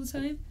get drunk all the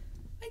time.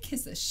 I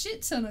kiss a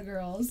shit ton of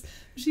girls.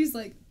 She's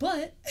like,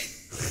 but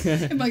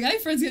if my guy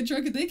friends get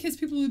drunk and they kiss,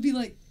 people would be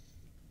like,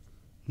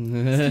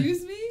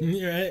 excuse me?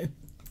 You're right.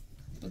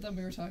 But then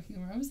we were talking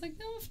about, I was like,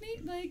 no, if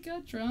Nate like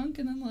got drunk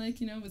and then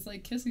like, you know, was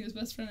like kissing his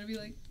best friend, I'd be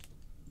like,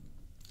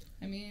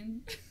 I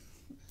mean,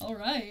 all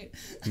right.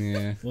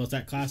 Yeah. Well, it's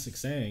that classic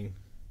saying,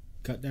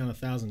 cut down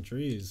 1,000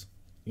 trees.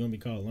 You want to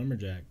be called a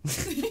lumberjack.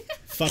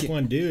 Fuck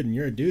one dude and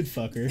you're a dude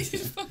fucker.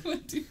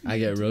 I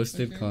get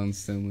roasted Fucker.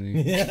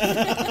 constantly.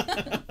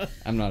 Yeah.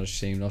 I'm not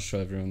ashamed. I'll show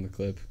everyone the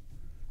clip.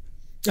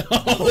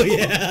 Oh,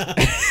 yeah.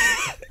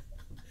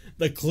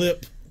 The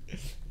clip.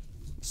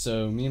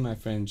 So, me and my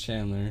friend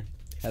Chandler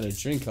had a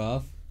drink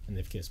off. And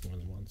they've kissed more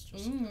than once.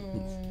 Just.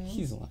 Ooh.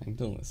 He's lying.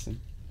 Don't listen.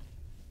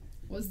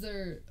 Was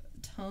their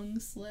tongue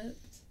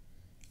slipped?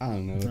 I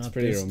don't know. It's Not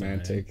pretty this time.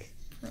 romantic.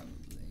 Probably.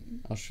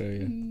 I'll show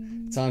you.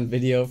 It's on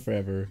video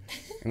forever,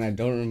 and I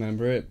don't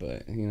remember it,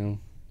 but you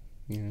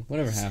know,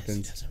 whatever He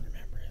happens. doesn't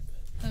remember it,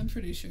 but I'm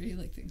pretty sure he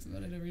like thinks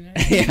about it every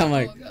night. Yeah, I'm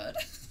like- oh god.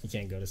 you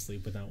can't go to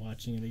sleep without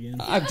watching it again.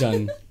 I've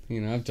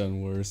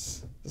done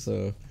worse.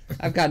 So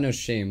I've got no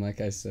shame, like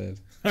I said.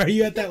 Are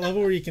you at that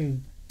level where you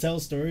can tell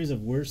stories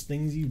of worse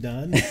things you've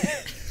done?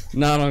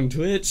 Not on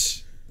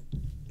Twitch.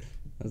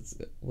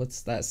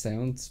 What's that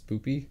sound?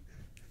 Spoopy?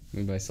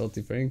 Made by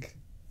Salty Frank.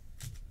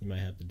 You might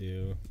have to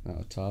do.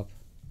 Oh, top.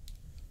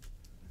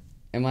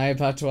 Am I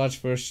about to watch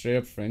for a straight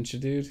up French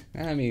dude?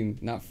 I mean,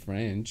 not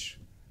French.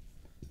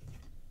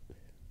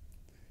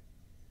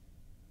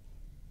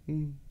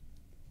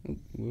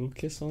 Little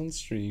kiss on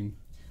stream.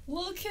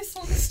 Little kiss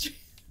on the street.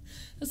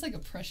 That's like a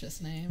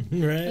precious name.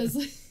 Right? It's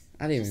like,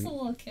 I didn't just a even.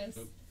 little kiss.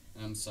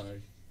 I'm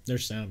sorry.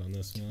 There's sound on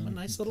this one. A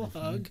nice little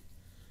hug.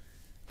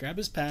 Grab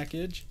his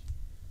package.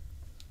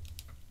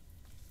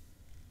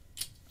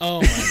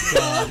 Oh my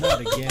god,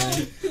 not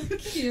again.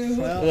 Cute.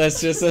 Well,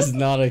 Let's just says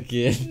not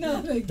again.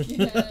 Not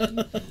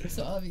again.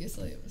 So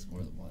obviously it was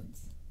more than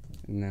once.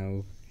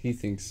 No, he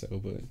thinks so,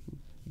 but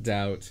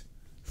doubt.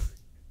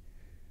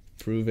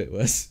 Prove it,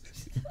 Wes.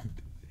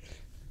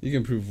 You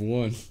can prove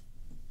one.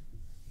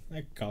 I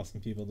could call some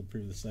people to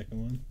prove the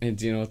second one. And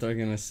do you know what they're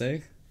gonna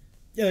say?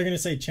 Yeah, they're gonna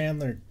say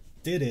Chandler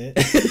did it,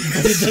 but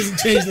it doesn't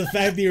change the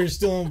fact that you're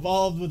still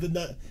involved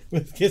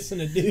with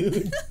kissing a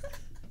dude.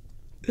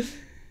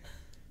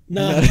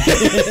 No.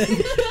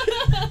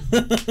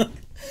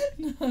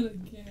 Not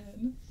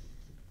again.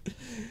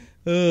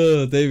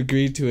 Oh, they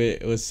agreed to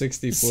it. It was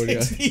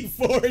 60-40.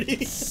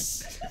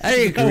 60-40.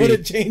 I That would have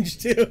agree.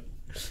 changed too.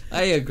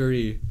 I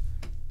agree.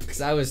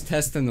 Because I was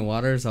testing the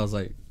waters. I was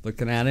like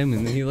looking at him,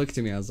 and then he looked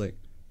at me. I was like,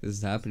 this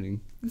is happening.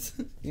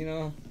 You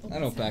know, I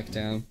don't back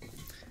down.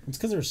 It's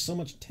because there was so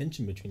much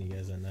tension between you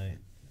guys that night.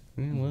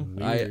 Yeah, well,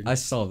 Weird. I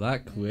saw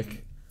that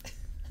quick.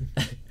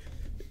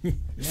 Yeah,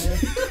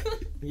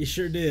 you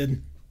sure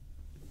did.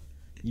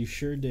 You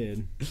sure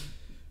did.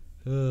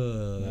 That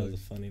was a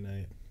funny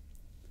night.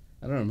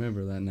 I don't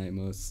remember that night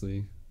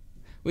mostly.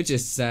 Which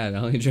is sad. I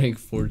only drank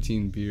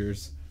 14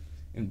 beers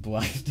and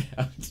blacked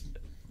out.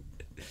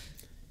 And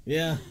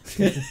Yeah.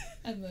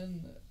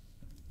 then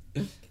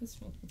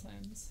kissed multiple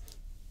times.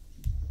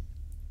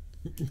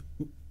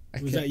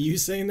 Was that you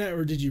saying that,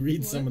 or did you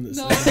read What? someone that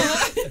No,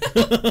 said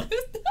that?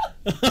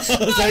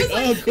 I was like,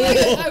 oh,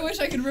 cool. I wish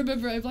I could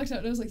remember. I blacked out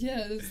and I was like,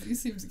 yeah, you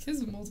seem to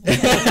kiss him multiple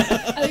times.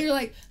 And then you're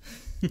like,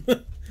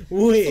 someone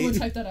Wait.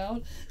 typed that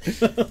out.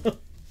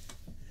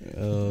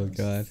 Oh,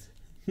 God.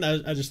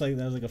 I just like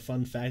that was like a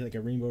fun fact, like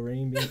a reading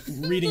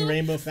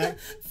rainbow fact.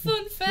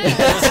 Fun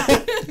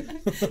fact.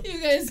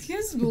 You guys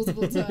kissed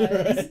multiple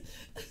times.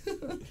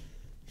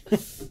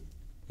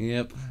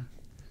 Yep.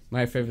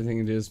 My favorite thing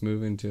to do is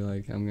move into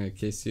like I'm gonna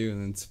kiss you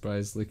and then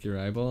surprise lick your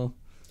eyeball.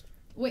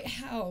 Wait,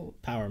 how?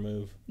 Power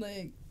move.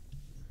 Like,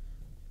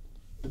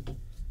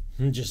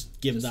 Just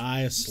give the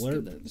eye a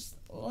slurp.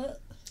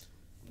 What?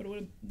 But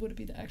would it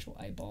be the actual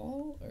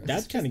eyeball? Or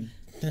That's kind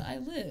of the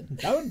eyelid.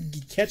 that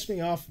would catch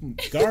me off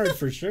guard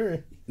for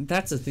sure.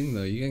 That's the thing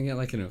though. You gonna get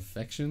like an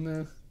infection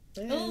though,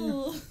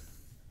 Oh.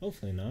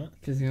 Hopefully not.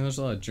 because you know there's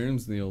a lot of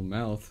germs in the old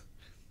mouth,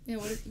 Yeah,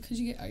 what could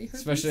you get? Are you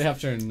herpes? especially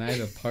after a night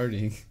of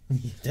partying.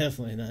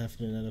 Definitely not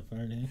after another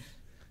party.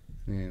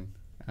 Man,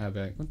 I'd be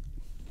like,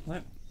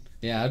 what?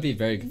 Yeah, I'd be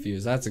very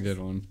confused. That's a good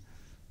one.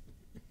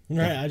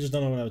 Right, I just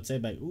don't know what I would say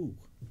back. Ooh,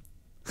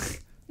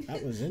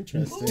 that was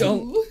interesting.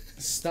 Don't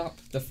stop.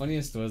 The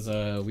funniest was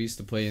we used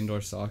to play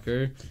indoor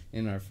soccer,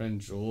 and our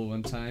friend Joel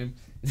one time,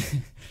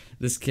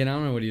 this kid, I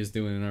don't know what he was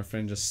doing, and our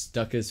friend just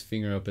stuck his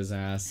finger up his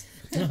ass,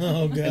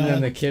 Oh god. and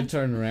then the kid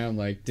turned around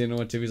like didn't know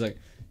what to do. He's like,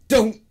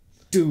 "Don't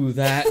do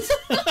that."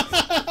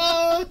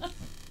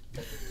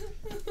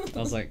 I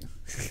was like,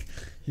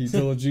 "He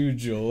told you,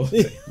 Joel."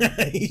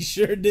 He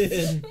sure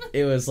did.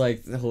 It was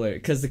like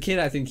hilarious because the kid,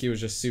 I think he was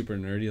just super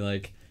nerdy,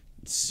 like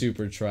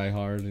super try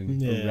hard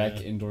and Yeah.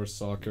 wreck indoor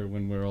soccer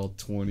when we're all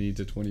 20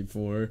 to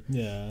 24.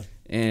 Yeah.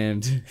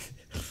 And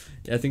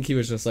I think he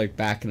was just like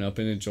backing up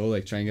in it. Joel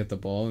like trying to get the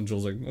ball, and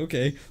Joel's like,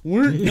 okay,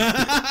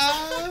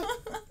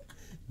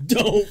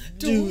 Don't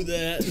do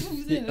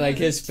that. like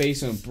his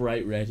face went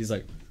bright red. He's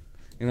like,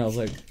 and I was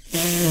like,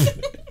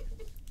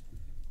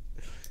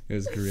 it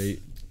was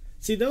great.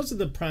 See, those are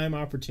the prime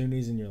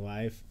opportunities in your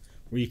life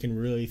where you can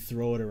really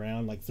throw it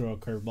around, like throw a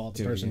curveball at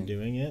the Doing person it.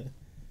 doing it.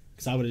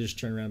 Because I would have just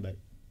turned around and be like,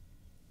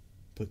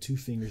 put 2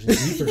 fingers in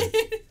deeper.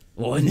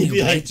 One He'd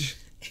be like, bitch.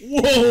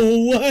 whoa,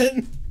 what?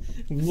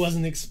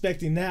 Wasn't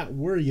expecting that,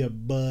 were you,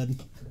 bud?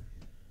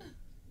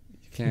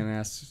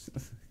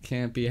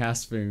 Can't be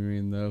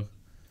aspirin though.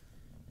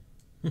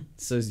 It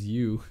says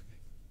you.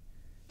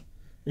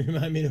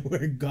 Remind me to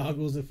wear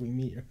goggles if we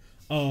meet her.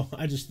 Oh,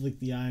 I just lick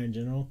the eye in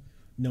general.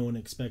 No one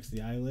expects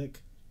the eye lick.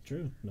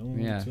 True. No one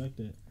Yeah. would expect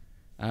it.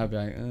 I'd be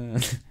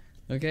like,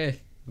 okay,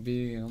 I'll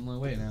be on my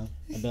way now.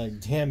 I'd be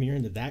like, damn, you're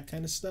into that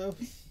kind of stuff?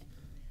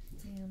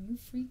 Damn, you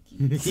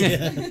freaky.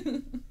 Yeah.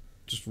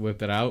 Just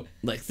whip it out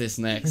like this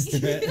next.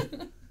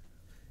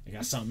 I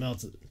got something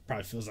else that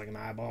probably feels like an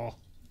eyeball.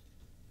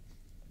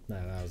 Nah,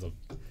 that was a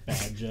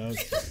bad joke.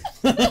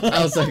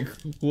 I was like,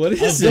 what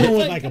I was is going it?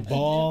 with like a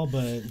ball,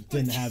 but it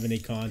didn't have any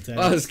context.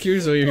 I was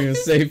curious what you were gonna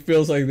say.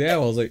 Feels like that. I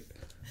was like,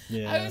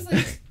 Yeah. I was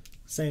like,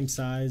 Same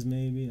size,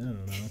 maybe. I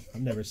don't know.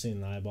 I've never seen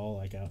an eyeball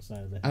like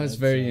outside of the head. I was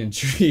very so-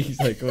 intrigued,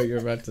 like what you're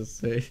about to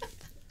say.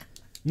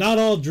 Not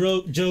all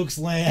jokes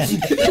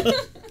land. I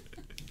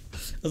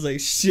was like,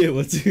 shit,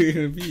 what's it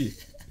gonna be?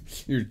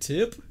 Your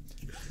tip?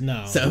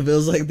 No. So it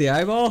feels like the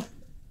eyeball?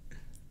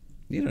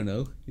 You don't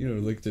know. You never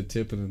looked at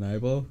tip in an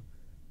eyeball.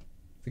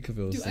 I think it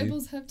feels do the same.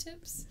 eyeballs have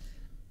tips?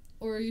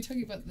 Or are you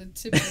talking about the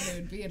tip where there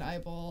would be an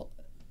eyeball?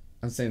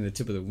 I'm saying the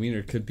tip of the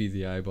wiener could be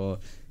the eyeball,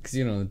 because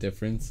you know the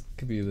difference.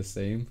 Could be the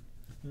same.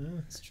 Yeah,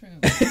 It's true.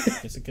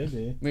 guess it could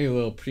be. Maybe a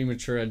little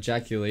premature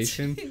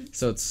ejaculation,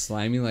 so it's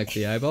slimy like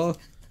the eyeball.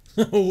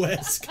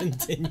 Wes,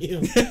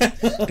 continue.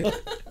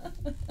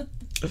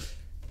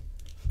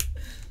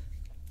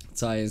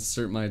 So I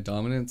insert my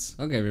dominance.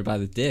 I'll get her by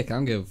the dick. I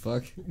don't give a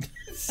fuck.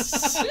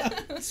 It's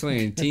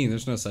 2018.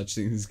 There's no such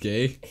thing as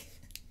gay.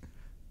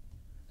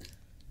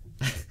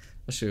 I'll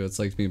show you what it's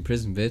like to be in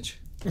prison, bitch.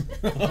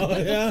 Oh,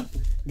 yeah?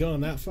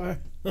 Going that far?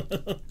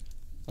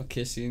 I'll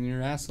kiss you in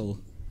your asshole.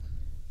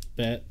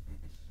 Bet.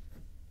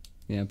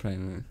 Yeah, probably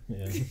not.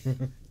 Yeah.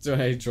 That's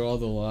why I draw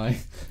the line.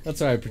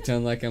 That's why I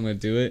pretend like I'm gonna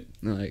do it.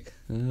 I'm like,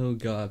 oh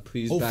god,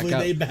 please Hopefully back out.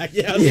 they back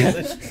out.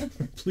 Yeah.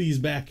 Please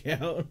back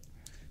out.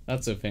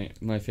 That's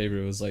my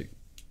favorite was like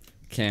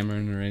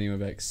Cameron or anyone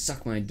be like,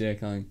 suck my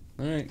dick. I'm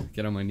like, alright,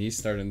 get on my knees,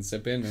 start and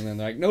sip in, and then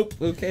they're like, nope,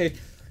 okay.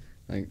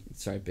 Like,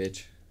 sorry,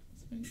 bitch.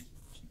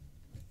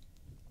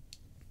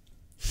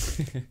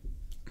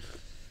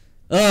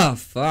 Oh,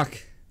 fuck.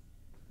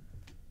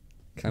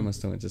 Kai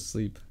must have went to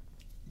sleep.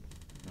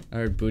 I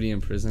heard booty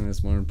in prison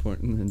is more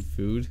important than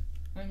food.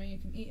 I mean, you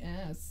can eat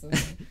ass. So.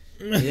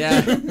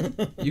 Yeah.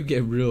 You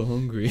get real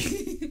hungry.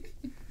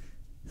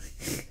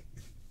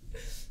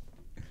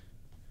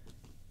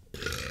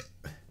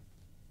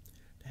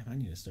 Damn, I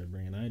need to start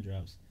bringing eye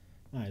drops.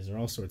 My eyes are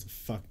all sorts of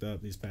fucked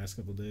up these past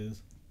couple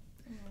days.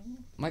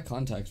 My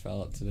contact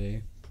fell out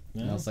today.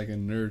 And I No? was like a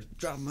nerd.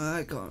 Drop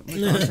my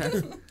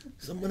contact.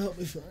 Someone help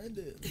me find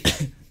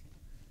it.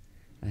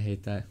 I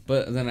hate that.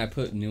 But then I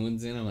put new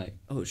ones in. I'm like,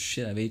 oh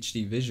shit, I have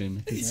HD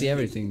vision. I can see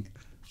everything.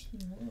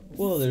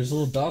 Whoa, there's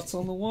little dots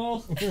on the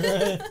wall.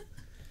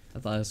 I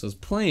thought this was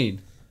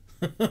plain.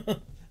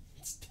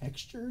 It's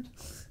textured.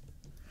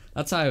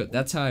 That's how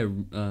I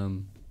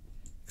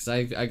cause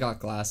I got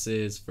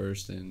glasses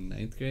first in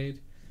 9th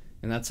grade,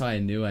 and that's how I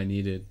knew I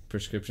needed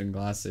prescription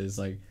glasses.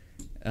 Like,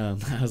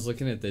 I was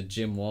looking at the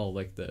gym wall,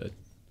 like the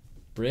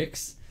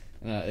bricks,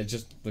 and it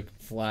just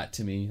looked flat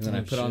to me. And then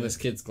I put on this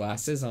kid's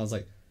glasses, and I was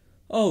like,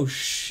 "Oh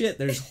shit,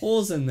 there's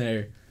holes in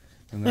there."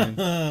 And then,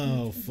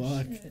 Oh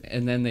fuck.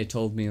 and then they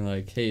told me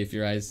like, "Hey, if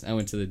your eyes," I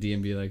went to the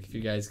DMV like, "If you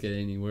guys get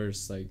any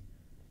worse, like,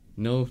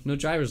 no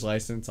driver's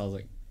license." I was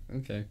like,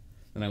 "Okay."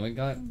 And I went and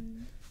got.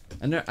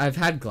 And I've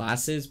had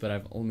glasses, but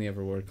I've only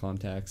ever wore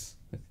contacts.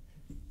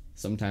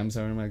 Sometimes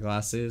I wear my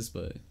glasses,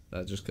 but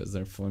that's just because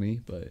they're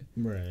funny. But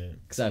Right.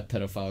 because I have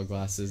pedophile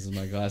glasses in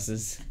my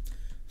glasses.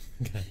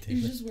 God damn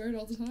You it. just wear it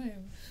all the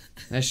time.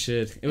 I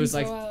should. It was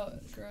like, grow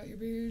out your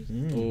beard.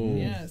 oh,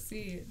 Yeah,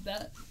 see,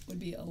 that would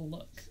be a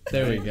look.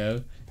 there we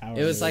go. Power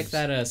It was like moves.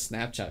 that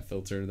Snapchat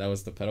filter that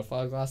was the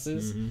pedophile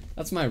glasses. Mhm.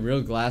 That's my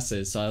real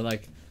glasses. So I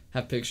like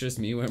have pictures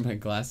of me wearing my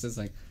glasses.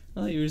 Like,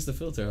 oh, you use the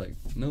filter. Like,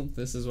 nope,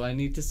 this is what I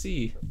need to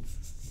see.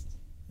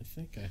 I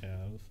think I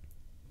have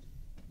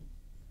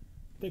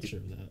a picture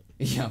of that.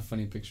 Yeah,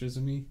 funny pictures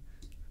of me,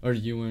 or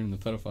you wearing the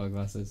pedophile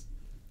glasses.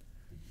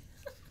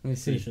 Let me Pretty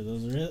see. sure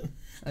those are it.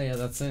 Oh yeah,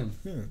 that's him.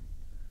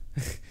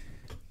 Huh.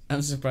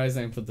 I'm surprised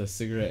I didn't put the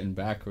cigarette in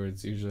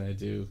backwards. Usually I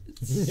do.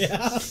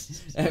 Yeah.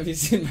 Have you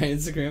seen my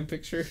Instagram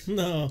picture?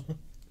 No.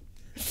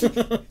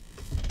 Do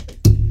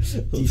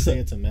you say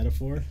it's a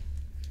metaphor?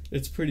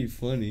 It's pretty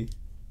funny.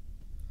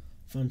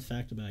 Fun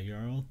fact about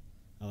Jarl: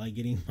 I like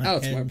getting my Oh,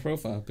 it's my head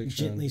profile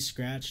picture. gently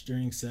scratched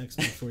during sex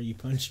before you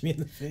punch me in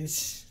the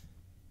face.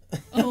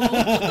 Oh.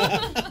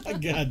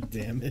 God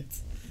damn it!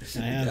 I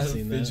Got have a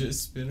seen fidget that.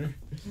 spinner.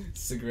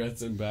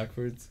 Cigarettes in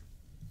backwards.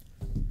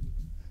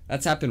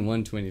 That's happened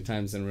 120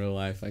 times in real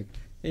life. Like,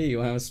 hey, you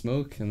want to have a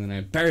smoke? And then I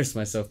embarrassed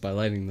myself by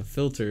lighting the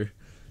filter.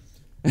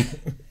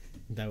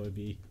 That would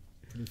be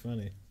pretty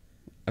funny.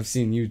 I've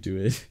seen you do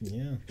it.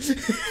 Yeah.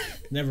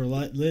 Never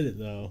lit it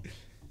though.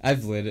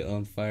 I've lit it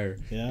on fire.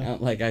 Yeah.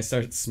 Like, I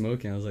started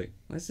smoking. I was like,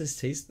 what's this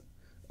taste?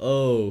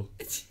 Oh.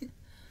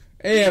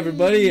 Hey,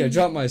 everybody, I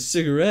dropped my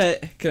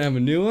cigarette. Can I have a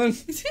new one?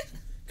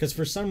 Because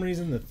for some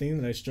reason, the thing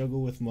that I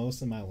struggle with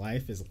most in my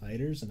life is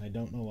lighters, and I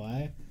don't know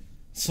why.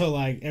 So,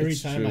 like, every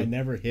It's time true. I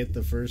never hit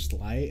the first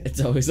light. It's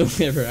always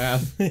only ever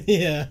have.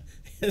 Yeah.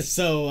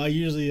 So, I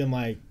usually am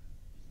like,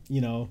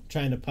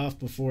 trying to puff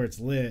before it's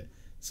lit.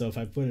 So, if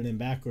I put it in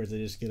backwards, I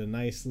just get a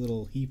nice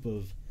little heap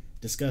of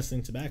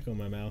disgusting tobacco in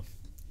my mouth.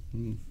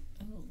 Mm.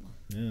 Oh.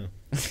 Yeah.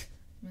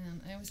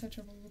 Man, I always have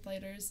trouble with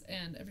lighters,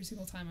 and every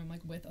single time I'm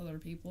like with other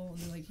people, and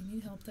they're like, "You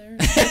need help there?"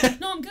 I'm like,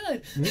 no, I'm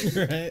good.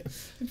 Right?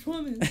 I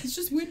promise. It's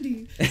just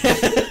windy.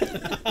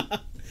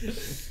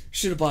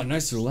 Should have bought a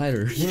nicer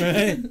lighter.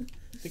 Right?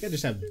 I think I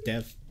just have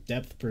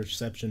depth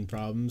perception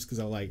problems because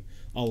I'll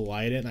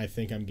light it and I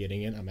think I'm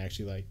getting it. I'm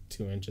actually like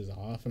 2 inches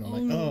off, and I'm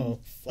like, no. oh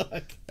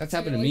fuck. That's So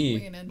happened to you're, me.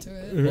 like, leaning into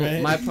it. Right?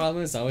 Well, my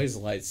problem is I always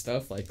light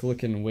stuff like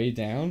looking way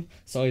down,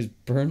 so I always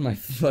burn my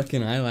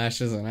fucking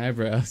eyelashes and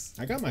eyebrows.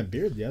 I got my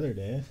beard the other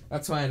day.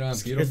 That's why I don't have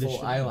Scared the beautiful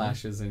shit out of me.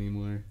 eyelashes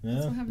anymore. That's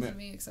Yeah. what happens to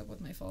me, except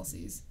with my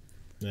falsies.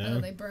 And Yeah.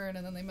 then they burn,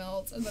 and then they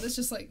melt, and then it's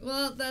just like,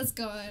 well, that's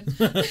gone.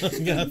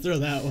 Gotta throw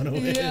that one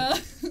away. Yeah.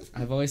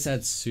 I've always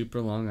had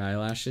super long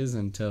eyelashes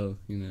until,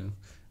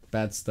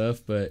 bad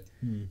stuff, but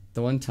Hmm.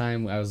 the one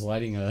time I was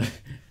lighting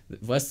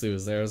Wesley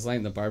was there, I was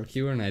lighting the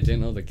barbecue and I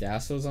didn't know the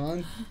gas was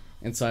on,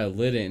 and so I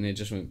lit it and it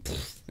just went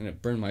poof, and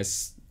it burned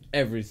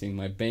everything,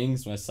 my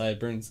bangs, my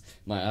sideburns,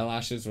 my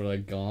eyelashes were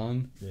like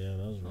gone, Yeah,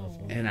 that was a rough. Oh.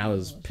 One. and I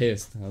was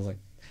pissed. I was like,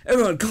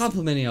 everyone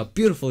complimenting how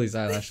beautiful these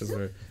eyelashes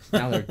were.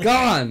 Now they're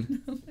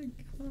gone. Oh my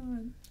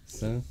god.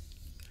 So,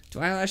 do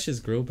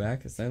eyelashes grow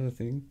back? Is that a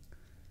thing?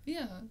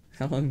 Yeah.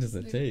 How long does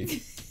it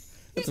take?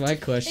 That's my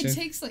question. It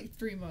takes like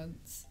 3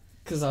 months.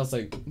 Because I was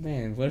like,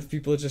 man, what if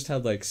people just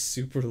had like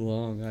super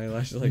long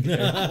eyelashes? Like,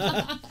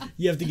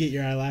 You have to get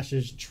your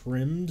eyelashes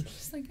trimmed.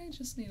 Just like, I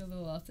just need a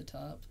little off the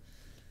top.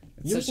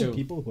 You ever such seen a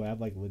people who have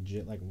like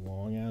legit like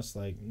long ass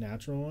like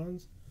natural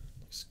ones?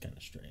 It's kind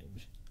of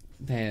strange.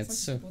 man, It's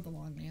it's like so people with the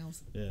long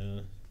nails.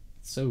 Yeah.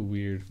 so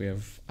weird. We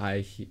have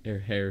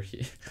hair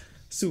here.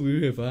 So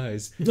weird we have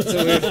eyes.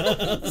 So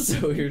weird,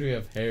 so weird we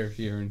have hair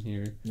here and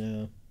here.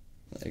 Yeah.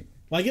 Like,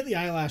 Well, I get the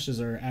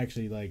eyelashes are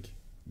actually like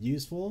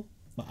useful,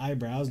 but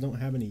eyebrows don't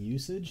have any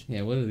usage.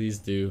 yeah, what do these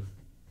do?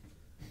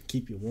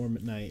 Keep you warm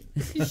at night.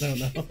 I don't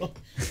know.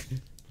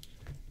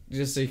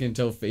 Just so you can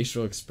tell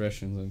facial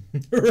expressions.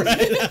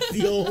 Right? That's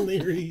the only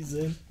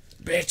reason.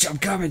 Bitch, I'm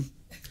coming.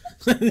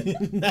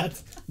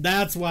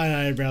 that's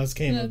why eyebrows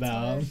came That's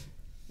about. why.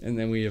 And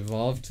then we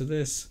evolved to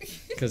this.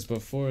 Because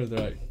before they're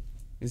like,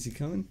 is he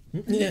coming?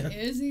 Yeah.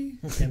 Is he?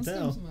 Can't Let's give him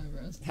tell. some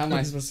eyebrows. How am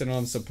I supposed to know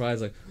I'm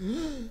surprised? Like,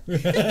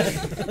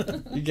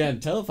 you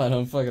can't tell if I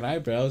don't have fucking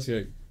eyebrows. You're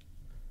like,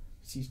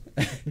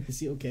 Is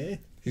he okay?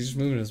 he's just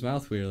moving his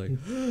mouth weird.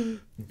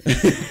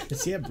 Like,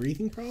 Does he have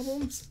breathing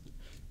problems?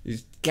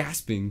 he's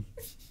gasping.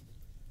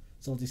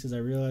 Salty says, I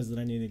realized that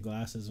I needed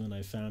glasses when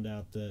I found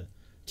out the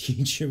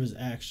teacher was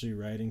actually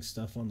writing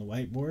stuff on the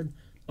whiteboard.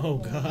 Oh,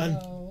 God.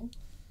 Wow.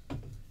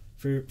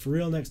 For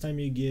real, next time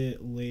you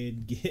get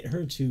laid, get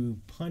her to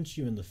punch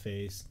you in the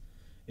face.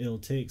 It'll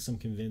take some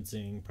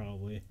convincing,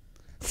 probably.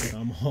 But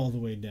I'm all the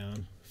way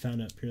down.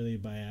 found out purely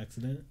by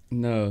accident?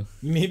 No.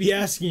 You may be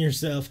asking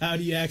yourself, how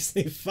do you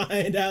actually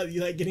find out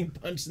you like getting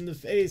punched in the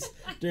face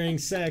during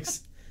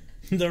sex?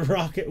 The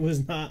rocket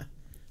was not...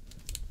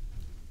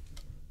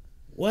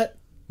 What?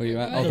 Where you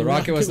at? Oh, Oh, the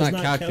rocket was not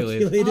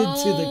calculated. to the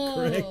Oh.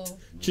 correct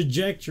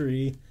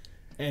trajectory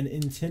and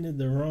intended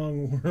the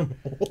wrong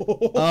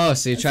wormhole. Oh,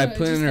 so you That's tried why I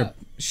putting just her got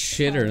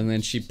shitter and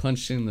then she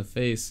punched you in the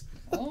face.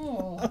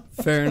 Oh.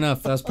 Fair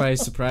enough. That was probably a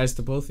surprise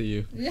to both of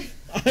you. Yeah.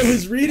 I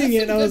was reading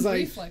it and I was like...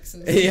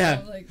 reflexes,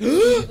 Yeah. Like,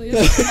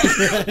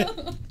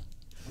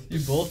 You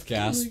both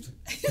gasped.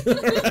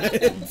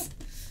 Right.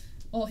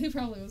 well, he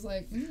probably was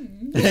like,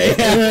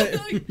 Yeah.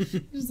 like,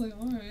 just like,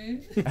 all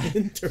right.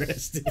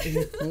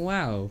 Interesting.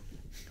 Wow.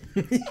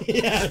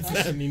 Yeah, it's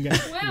that mean guy.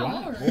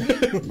 Wow, all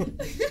right.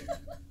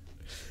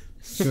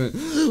 She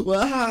went,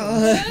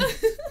 wow.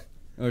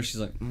 Or she's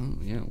like, oh,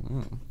 yeah,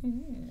 wow.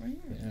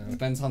 Yeah.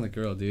 Depends on the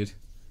girl, dude.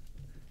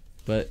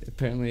 But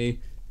apparently,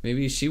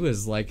 maybe she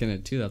was liking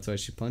it too. That's why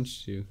she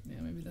punched you. Yeah,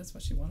 maybe that's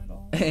what she wanted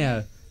all.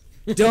 Yeah.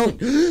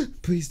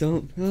 Don't. Please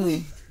don't.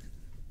 Oh.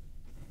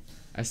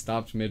 I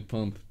stopped mid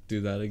pump.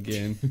 Do that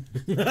again.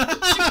 Do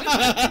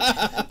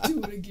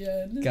it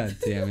again. God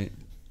damn it.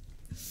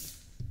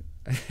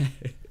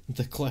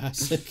 The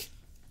classic.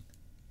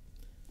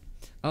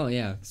 Oh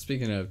yeah.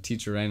 Speaking of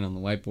teacher writing on the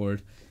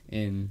whiteboard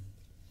in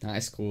high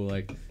school,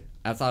 like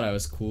I thought I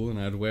was cool and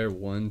I'd wear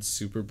one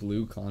super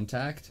blue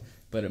contact,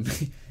 but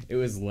it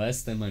was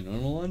less than my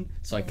normal one,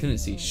 so I couldn't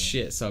see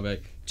shit. So I'd be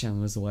like, "Chan,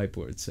 what does the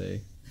whiteboard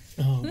say?"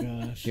 Oh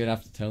gosh. You'd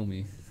have to tell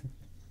me.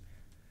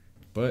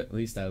 But at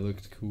least I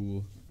looked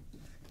cool.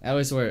 I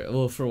always wear,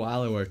 well, for a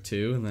while I wore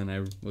two, and then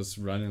I was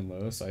running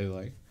low, so I was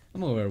like,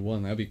 I'm gonna wear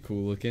one, that'd be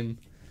cool looking.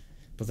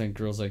 But then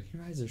girls like,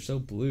 your eyes are so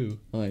blue.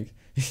 I'm like,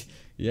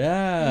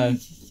 yeah.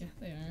 Yeah,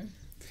 they are.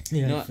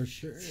 Yeah, No, for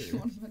sure.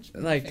 Want much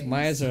more Like, face.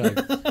 my eyes are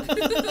like,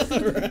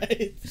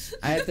 Right.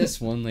 I had this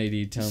one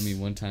lady tell me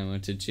one time I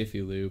went to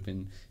Jiffy Lube,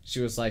 and she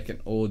was like an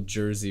old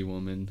Jersey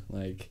woman,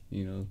 like,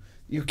 you know,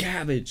 you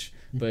cabbage.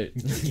 But,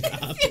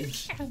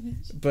 Garbage.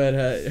 but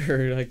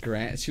her,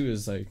 like, she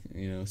was like,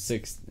 you know,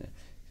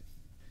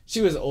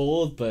 she was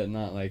old, but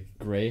not like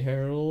gray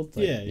hair old.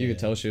 Like, Yeah, you could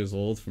yeah. tell she was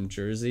old from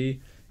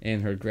Jersey,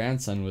 and her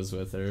grandson was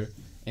with her,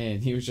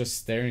 and he was just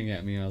staring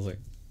at me. I was like,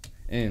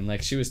 and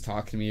like she was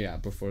talking to me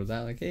before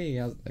that, like, hey,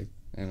 I was like,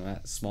 you know,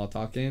 small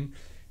talking,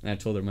 and I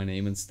told her my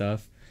name and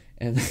stuff,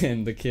 and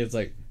then the kid's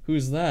like,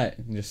 who's that?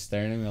 And just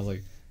staring at me. I was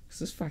like, who's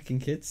this fucking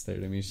kid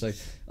staring at me? She's like,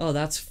 oh,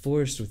 that's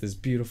Forrest with his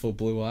beautiful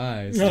blue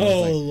eyes. And I was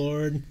Oh like,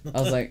 Lord.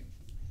 I was like,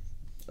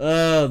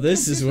 oh,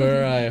 this is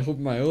where I hope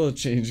my oil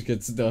change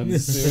gets done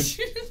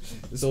soon.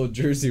 This old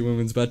Jersey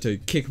woman's about to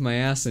kick my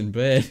ass in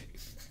bed.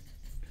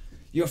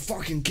 You're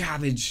fucking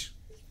cabbage.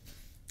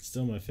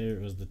 Still, my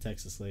favorite was the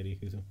Texas lady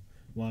who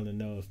wanted to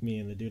know if me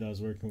and the dude I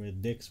was working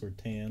with dicks were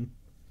tan.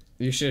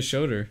 You should have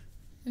showed her.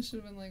 I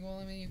should have been like, well,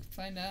 I mean, you can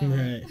find out.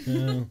 Right.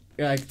 Oh.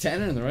 You're like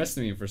Tanner and the rest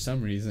of me for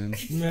some reason.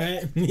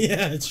 Right.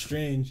 Yeah, it's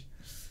strange.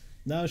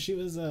 No, she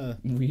was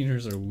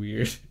Wieners are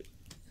weird.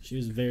 she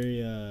was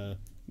very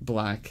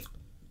Black.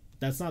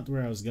 that's not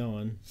where I was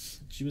going.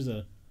 She was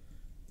a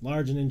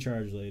large and in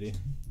charge lady.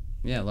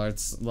 Yeah,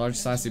 large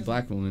sassy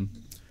black woman.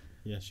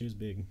 Yeah, she was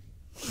big.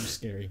 She was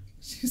scary.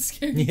 She was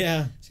scared.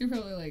 Yeah. She was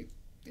probably like,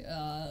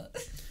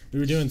 We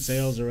were doing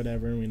sales or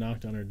whatever, and we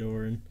knocked on her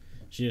door, and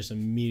she just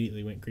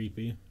immediately went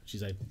creepy.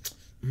 She's like,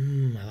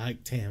 I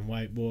like tan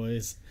white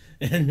boys.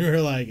 And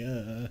we're like, you're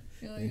And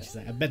like, she's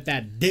like, I bet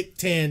that dick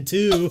tan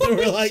too. And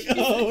we're like,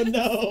 oh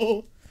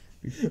no.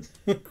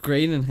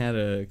 Graydon had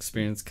a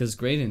experience, because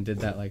Graydon did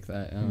that like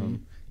that. I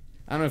don't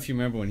know if you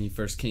remember when he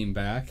first came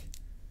back.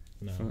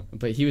 No.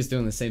 But he was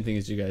doing the same thing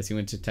as you guys. He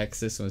went to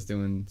Texas and was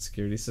doing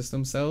security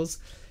system cells.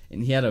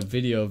 And he had a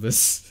video of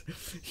this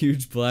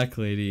huge black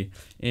lady.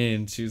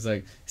 And she was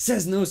like,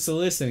 says no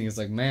soliciting. It's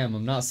like, ma'am,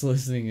 I'm not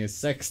soliciting his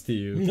sex to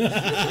you.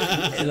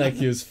 And, like,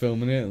 he was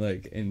filming it.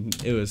 Like, and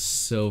it was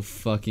so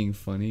fucking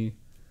funny.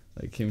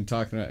 Like, him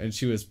talking about, and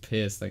she was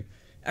pissed. Like,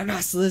 I'm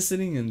not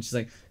soliciting. And she's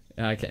like,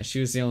 I can't. She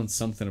was yelling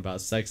something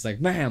about sex.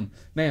 Like, ma'am,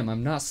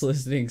 I'm not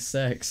soliciting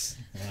sex.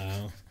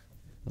 Wow.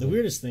 The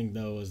weirdest thing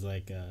though was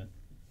like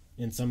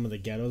in some of the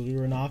ghettos we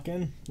were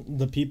knocking,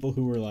 the people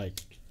who were like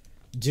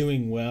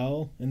doing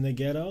well in the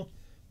ghetto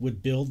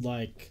would build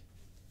like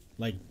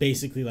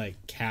basically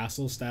like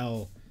castle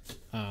style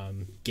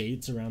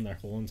gates around their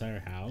whole entire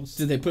house.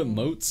 Did they put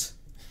moats?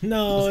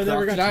 No, With it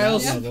never got to that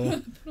crocodiles? yeah, level.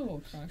 put a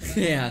little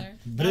crocodile Yeah. in there.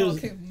 But it was-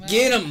 kick 'em out.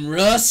 Get him,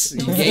 Russ!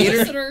 No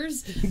Gator!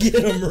 solicitors. Get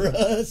them,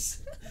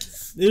 Russ.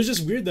 It was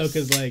just weird though,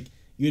 because like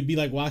you would be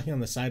like walking on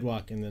the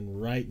sidewalk, and then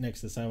right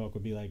next to the sidewalk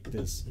would be like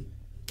this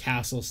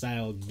castle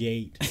style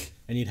gate,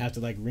 and you'd have to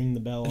like ring the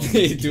bell. On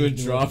You do a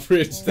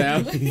drawbridge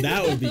down.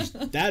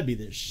 That'd be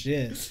the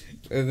shit.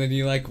 And then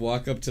you like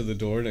walk up to the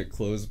door and it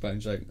closed by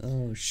and you're like,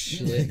 oh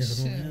shit.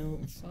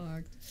 Shit,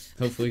 fuck.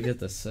 Hopefully get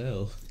the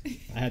sale.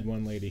 I had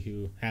one lady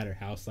who had her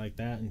house like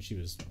that, and she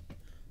was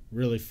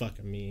really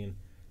fucking mean.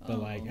 But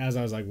like as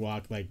I was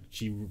like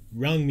she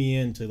rung me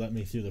in to let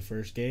me through the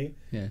first gate.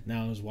 Yeah.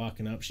 Now I was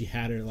walking up, she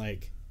had her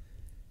like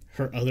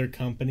her other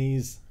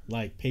company's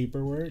like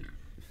paperwork,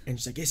 and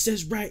she's like, it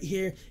says right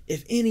here,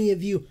 if any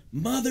of you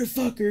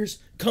motherfuckers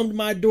come to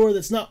my door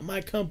that's not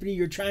my company,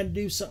 you're trying to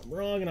do something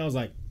wrong. And I was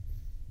like,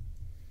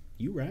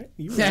 you right.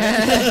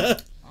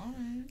 And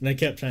I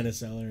kept trying to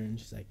sell her, and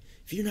she's like,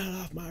 if you're not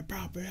off my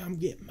property, I'm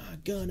getting my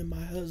gun and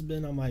my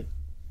husband. I'm like,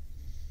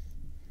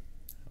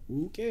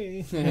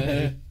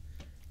 okay.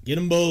 Get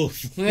them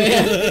both.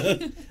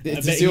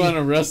 Does he want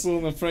to wrestle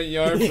in the front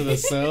yard for the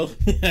sale?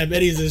 I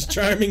bet he's as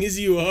charming as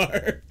you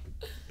are.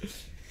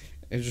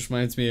 It just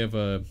reminds me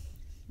of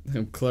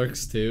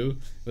Clerks 2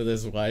 with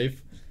his wife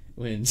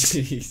when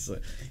he's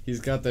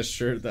got the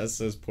shirt that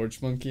says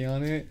Porch Monkey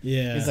on it.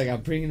 Yeah. He's like,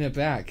 I'm bringing it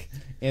back.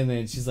 And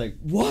then she's like,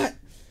 what?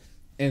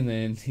 And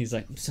then he's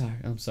like,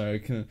 I'm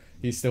sorry.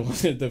 He still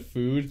wanted the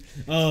food.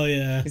 Oh,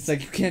 yeah. It's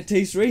like, you can't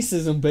taste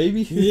racism,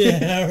 baby.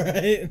 Yeah,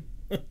 right?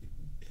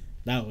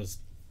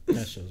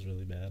 That show's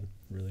really bad.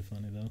 Really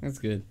funny, though. That's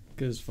good.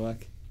 Good as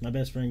fuck. My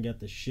best friend got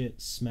the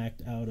shit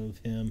smacked out of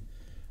him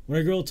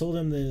when a girl told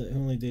him that he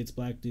only dates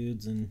black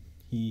dudes, and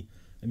he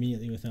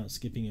immediately, without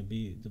skipping a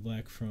beat, the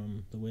black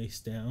from the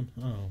waist down.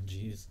 Oh,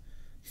 jeez.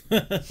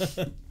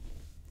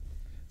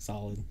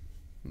 Solid.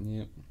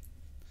 Yep.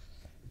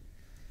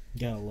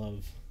 Gotta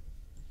love.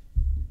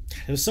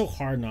 It was so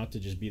hard not to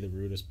just be the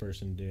rudest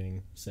person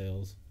doing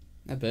sales.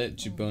 I bet.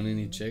 Did you bone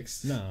any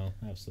chicks? No,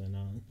 absolutely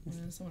not.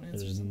 Someone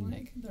answers and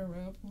like, they're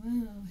rope.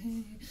 Wow,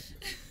 hey.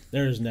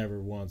 There was never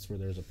once where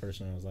there was a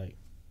person I was like,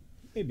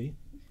 maybe.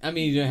 I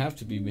mean, you don't have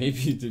to be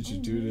maybe. Did you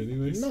do it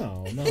anyways?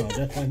 No,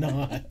 definitely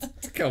not.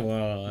 Come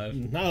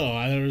on.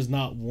 No, there was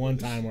not one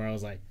time where I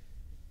was like,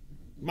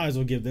 might as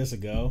well give this a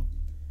go.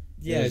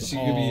 Yeah, she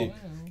could be.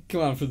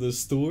 Come on, for the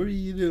story,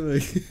 you know,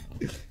 like.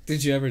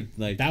 Did you ever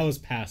like? That was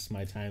past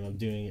my time of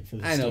doing it for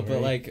the story. I know,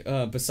 but like,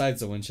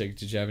 besides the one chick,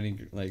 did you have any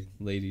like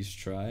ladies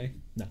try?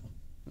 No.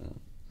 Oh.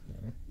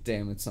 No.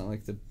 Damn, it's not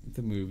like the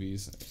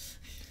movies.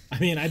 I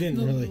mean, I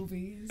didn't really.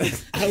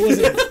 Movies.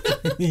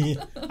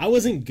 I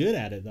wasn't good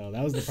at it though.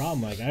 That was the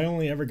problem. Like, I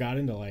only ever got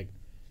into like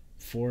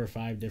 4 or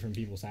 5 different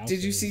people's houses.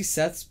 Did you see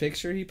Seth's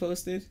picture he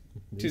posted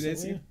recently? 2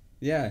 days ago?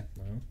 Yeah.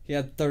 No. He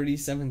had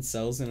 37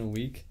 sales in a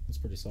week. That's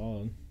pretty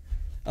solid.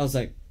 I was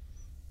like,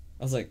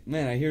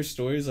 man, I hear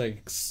stories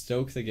like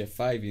Stoke they get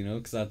 5, you know,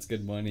 because that's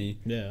good money.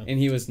 Yeah. And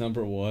he was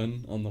number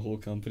 1 on the whole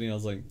company. I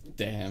was like,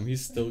 damn,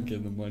 he's still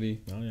getting the money.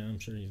 Oh yeah, I'm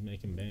sure he's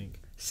making bank.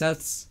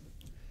 Seth's,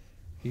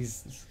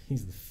 he's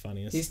the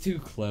funniest. He's too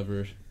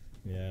clever.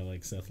 Yeah, I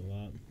like Seth a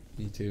lot.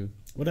 Me too.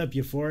 What up,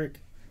 Euphoric?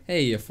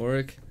 Hey,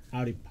 Euphoric.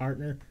 Howdy,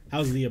 partner.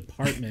 How's the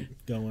apartment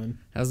going?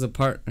 How's the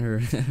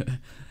partner?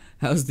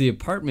 How's the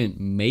apartment,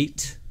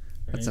 mate?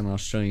 Right. That's an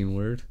Australian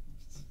word.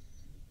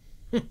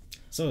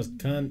 So is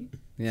cunt.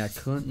 Yeah,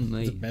 cunt and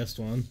That's the mate. best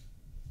one.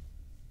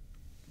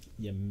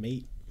 Yeah,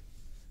 mate.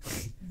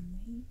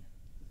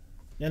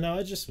 Yeah, no,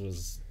 it just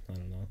was. I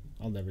don't know.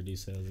 I'll never do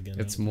sales again.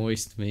 It's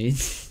moist, mate.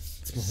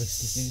 It's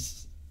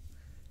moist.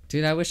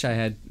 Dude, I wish I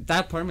had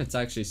that apartment's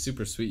actually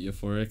super sweet,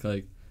 Euphoric.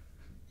 Like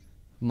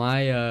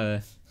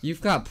my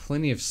you've got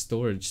plenty of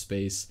storage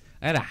space.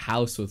 I had a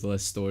house with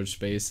less storage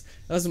space.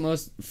 That was the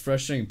most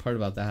frustrating part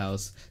about the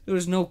house. There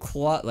was no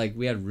like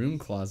we had room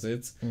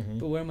closets,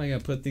 but where am I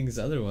gonna put things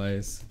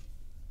otherwise?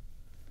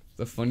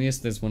 The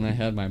funniest is when I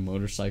had my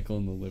motorcycle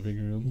in the living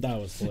room. That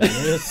was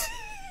hilarious.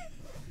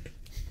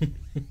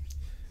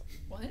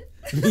 What?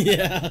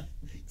 Yeah,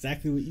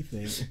 exactly what you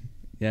think.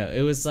 Yeah,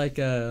 it was like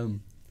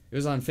it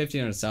was on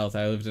 1500 South.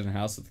 I lived in a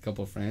house with a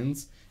couple of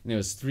friends, and it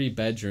was 3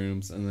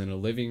 bedrooms and then a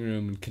living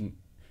room and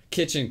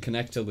kitchen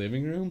connect to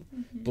living room,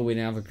 but we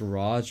didn't have a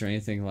garage or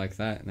anything like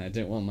that. And I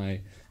didn't want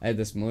I had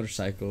this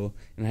motorcycle,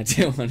 and I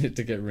didn't want it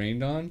to get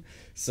rained on,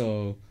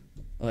 so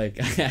like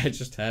I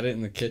just had it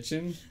in the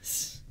kitchen.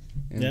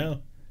 And Yeah,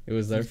 it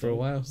was there for a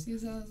while. Just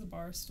use that as a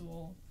bar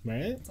stool.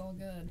 right? It's all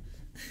good.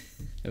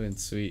 It been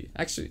sweet.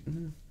 Actually,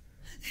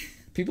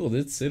 people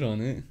did sit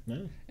on it.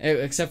 No.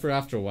 Except for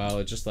after a while,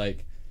 it just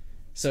like,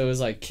 so it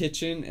was like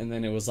kitchen, and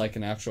then it was like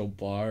an actual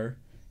bar,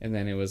 and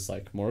then it was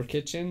like more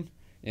kitchen,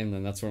 and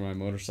then that's where my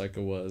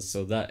motorcycle was.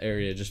 So that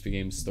area just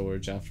became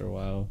storage after a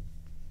while,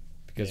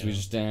 because we Yeah.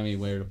 just didn't have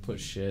anywhere to put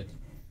shit.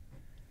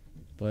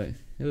 But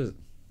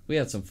we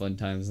had some fun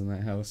times in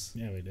that house.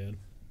 Yeah, we did.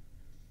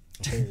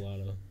 A whole lot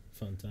of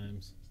fun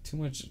times. Too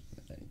much.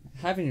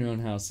 Having your own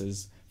house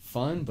is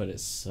fun, but it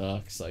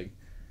sucks. Like,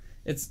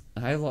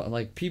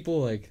 like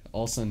people like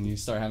all of a sudden you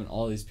start having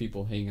all these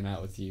people hanging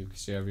out with you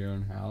because you have your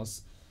own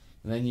house,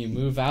 and then you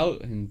move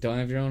out and don't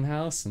have your own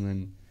house, and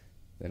then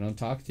they don't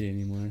talk to you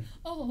anymore.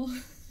 Oh.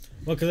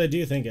 Well, because I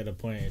do think at a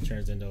point it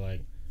turns into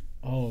like,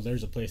 oh,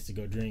 there's a place to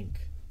go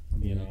drink,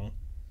 you know?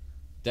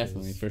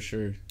 Definitely, for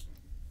sure.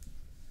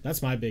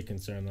 That's my big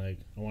concern. Like,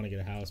 I want to get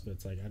a house, but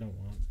it's like, I don't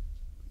want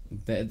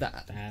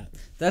that.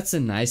 That's a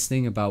nice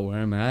thing about where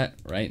I'm at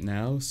right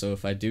now. So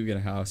if I do get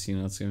a house, you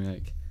know, it's gonna be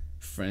like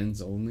friends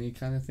only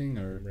kind of thing,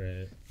 or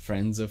Right.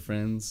 friends of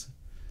friends.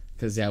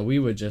 Because yeah, we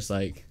would just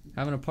like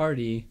having a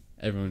party.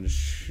 Everyone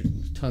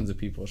tons of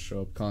people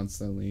show up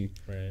constantly.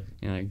 Right.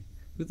 You're like,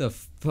 who the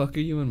fuck are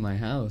you in my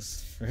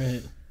house?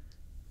 Right.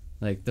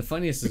 Like, the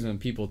funniest is when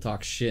people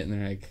talk shit and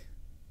they're like,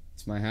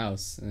 it's my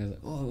house. And I was like,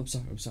 oh,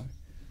 I'm sorry.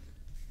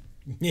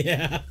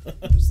 Yeah.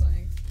 I'm just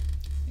like,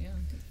 yeah,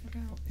 get the fuck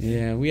out.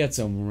 Yeah, we had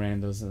some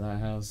randos in that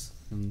house,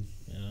 and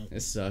Yeah.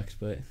 it sucked,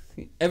 but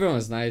everyone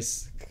was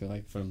nice,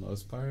 like, for the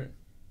most part.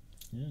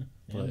 Yeah.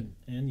 But-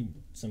 And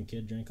some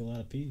kid drank a lot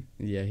of pee.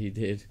 Yeah, he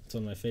did. It's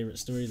one of my favorite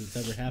stories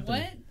that's ever happened.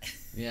 What?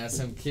 Yeah,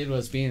 some kid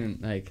was being,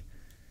 like,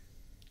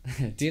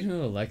 do you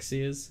know who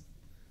Alexi is?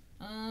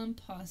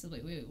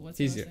 Possibly. Wait, what's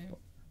He's his your- name?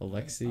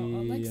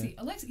 Alexi.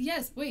 Alexi.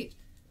 Yes. Wait.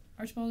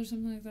 Archibald or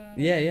something like that.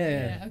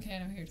 Yeah. Okay, I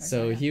know who you're talking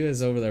So about. he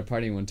was over there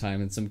partying one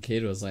time, and some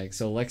kid was like,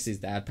 so Lexi's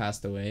dad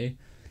passed away,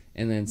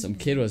 and then some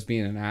kid was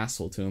being an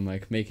asshole to him,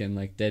 like making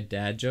like dead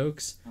dad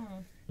jokes, Oh.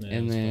 Yeah,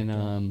 and it's then fucked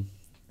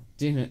up.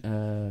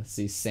 didn't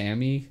see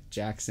Sammy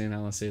Jackson, I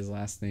want to say his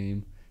last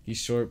name. He's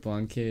short,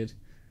 blonde kid,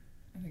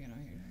 I think I know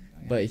who you're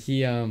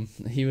talking about.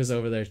 but he was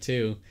over there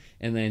too,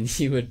 and then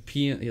he would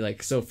pee.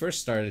 So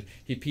first started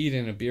he peed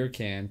in a beer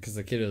can because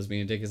the kid was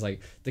being a dick. He's like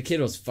the kid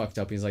was fucked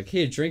up. He's like,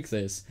 hey, drink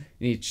this, and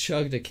he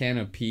chugged a can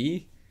of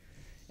pee.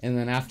 And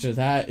then after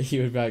that, he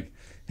would be like,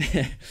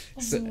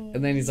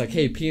 and then he's like,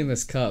 hey, pee in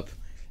this cup.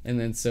 And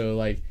then so,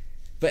 like,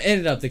 but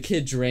ended up the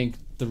kid drank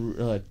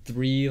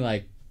three,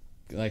 like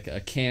a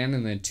can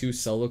and then 2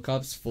 solo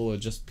cups full of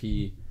just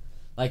pee.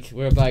 Like,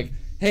 we're like,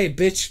 hey,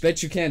 bitch,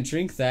 bet you can't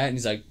drink that. And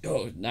he's like,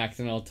 oh,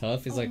 acting all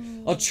tough. He's like,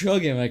 I'll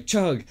chug him, like,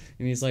 chug.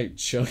 And he's like,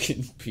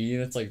 chugging pee,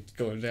 and it's like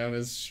going down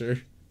his shirt.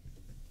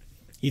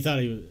 He thought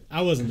he was.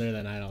 I wasn't there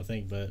that night, I don't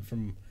think, but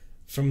from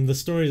the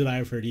stories that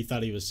I've heard, he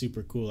thought he was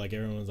super cool. Like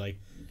everyone was like,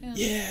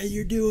 "Yeah,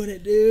 you're doing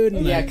it, dude!"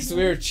 And Yeah, like, because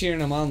we were cheering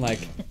him on, like,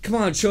 come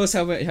on, show us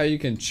how you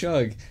can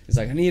chug. He's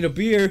like, I need a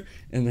beer.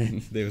 And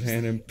then they would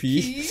hand him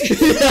pee.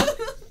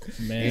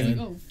 man,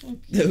 Oh, fuck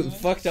The yeah.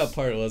 fucked up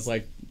part was,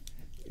 like,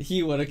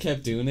 he would have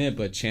kept doing it,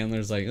 but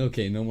Chandler's like,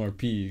 okay, no more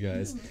pee, you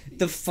guys.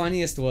 The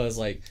funniest was,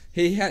 like,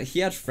 he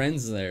had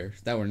friends there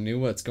that knew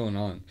what's going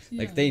on.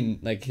 Yeah.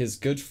 Like, his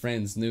good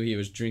friends knew he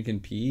was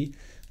drinking pee,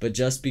 but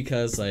just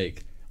because,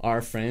 like,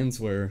 our friends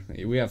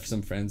we have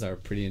some friends that are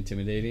pretty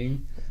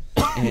intimidating,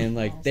 and,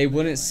 like, they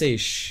wouldn't say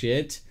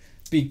shit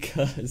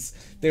because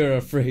they were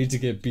afraid to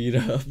get beat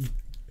up.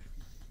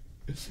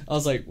 I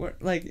was like,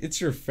 it's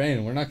your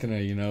friend. We're not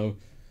gonna,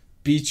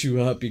 beat you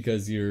up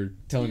because you're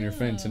telling your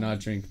friend to Yeah. not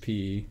drink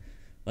pee.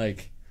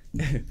 Like,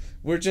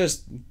 we're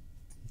just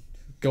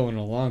going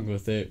along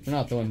with it. We're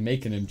not the one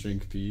making him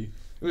drink pee.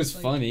 It was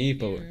Like, funny,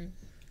 but,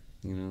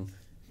 here.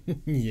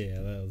 yeah,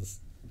 that was.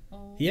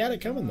 Oh He had my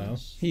it coming, though.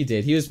 gosh. he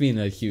did. He was being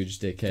a huge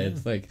dickhead.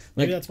 Yeah. Like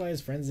Maybe that's why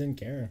his friends didn't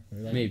care.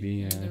 They're like, maybe,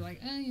 yeah. They're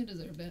like, you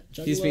deserve it.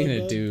 "Chug He's a being load,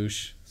 a bud."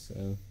 douche,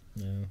 so.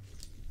 Yeah.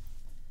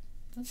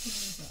 That's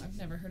hilarious, though. I've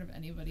never heard of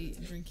anybody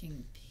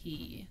drinking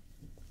pee.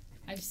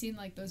 I've seen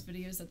like those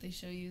videos that they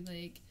show you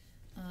like,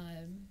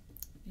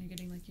 you're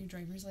getting like your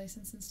driver's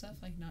license and stuff,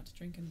 like not to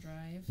drink and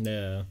drive.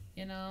 Yeah.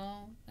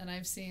 And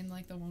I've seen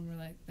like the one where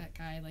like that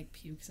guy like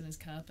pukes in his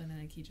cup and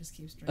like he just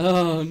keeps drinking.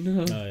 Oh,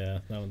 no. Oh yeah,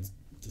 that one's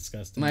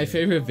disgusting. My Yeah.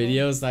 favorite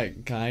video is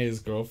that guy, his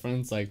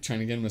girlfriend's like trying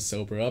to get him to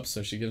sober up,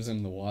 so she gives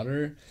him the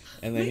water,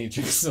 and then he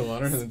drinks the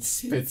water and then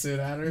spits it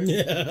at her,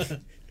 Yeah.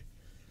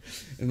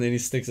 and then he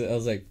sticks it. I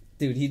was like,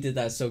 dude, he did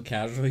that so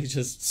casually, he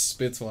just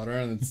spits water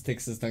and then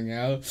sticks his tongue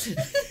out.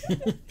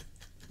 I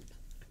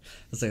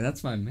was like,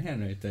 that's my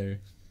man right there.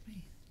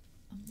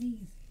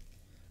 Amazing.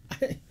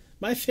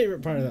 My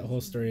favorite part of that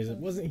whole story is it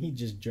wasn't he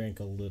just drank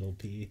a little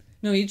pee.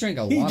 No, he drank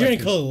a He lot.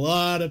 drank of a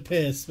lot of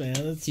piss, man.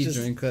 It's He just,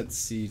 drank, let's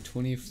see, Did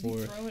 24.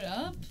 he throw it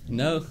up? I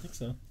No, think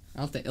so. I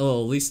don't think.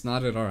 Oh, at least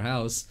not at our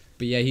house.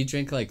 But yeah, he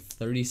drank like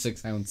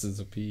 36 ounces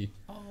of pee.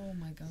 Oh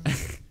my god.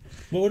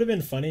 What would have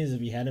been funny is if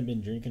he hadn't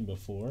been drinking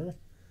before,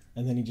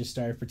 and then he just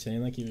started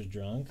pretending like he was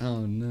drunk.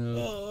 Oh no,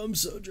 Oh, I'm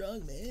so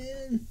drunk,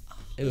 man.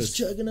 it Let's was.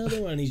 chug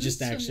another one. He's Just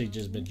just chug actually another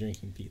just been one.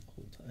 drinking pee the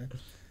whole time.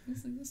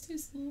 It's like, this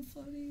tastes a little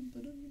funny, but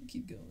I'm gonna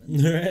keep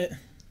going. Right?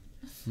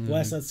 Mm.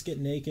 Wes, let's get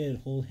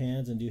naked, hold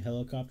hands, and do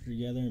helicopter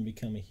together and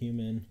become a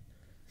human.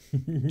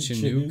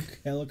 Chinook.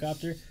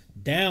 helicopter.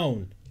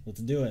 Down. Let's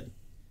do it.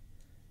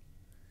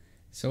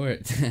 So we're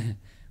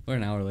we're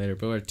an hour later,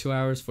 but we're 2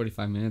 hours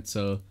 45 minutes.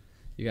 So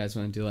you guys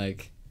want to do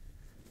like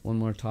one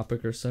more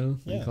topic or so? and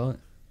Yeah. Call it.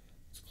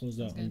 Let's close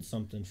out on good.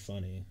 something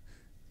funny.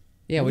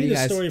 Yeah. We What do need you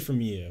a guys? story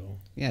from you.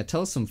 Yeah.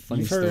 Tell us some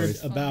funny You've heard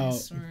stories. about Funny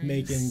stories.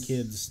 making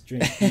kids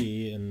drink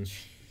pee and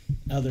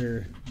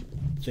other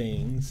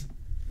things.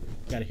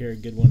 Got to hear a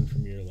good one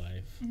from your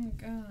life. Oh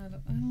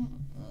god, I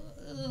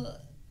don't.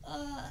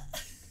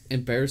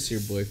 Embarrass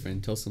your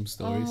boyfriend. Tell some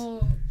stories.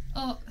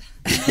 Oh,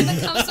 the one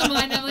that comes to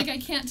mind. I'm like, I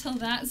can't tell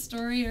that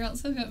story or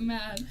else he'll get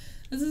mad.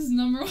 This is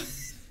number one.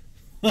 He's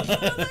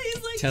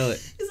like, Tell it.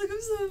 He's like,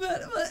 I'm so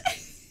mad, but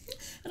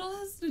it all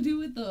has to do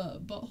with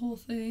the butthole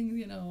thing.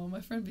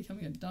 My friend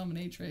becoming a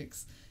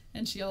dominatrix,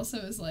 and she also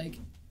is like,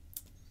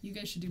 you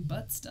guys should do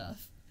butt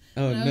stuff.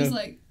 Oh And I no. was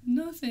like,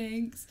 no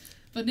thanks.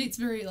 But Nate's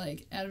very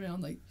like adamant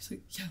on like, he's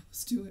like, yeah,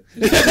 let's do it.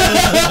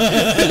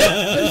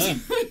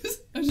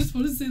 I just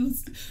want to say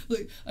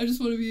I just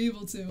want to be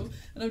able to,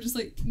 and I'm just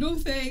like, no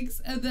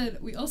thanks. And then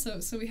we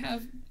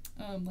have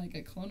like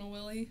a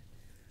Clone-A-Willy,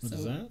 What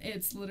is that?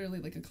 It's literally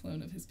like a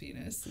clone of his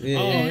penis. Yeah.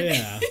 Oh And-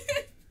 yeah.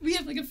 We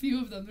have like a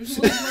few of them. There's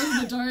a lot of glows in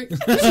the dark.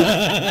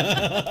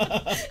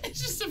 It's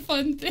just a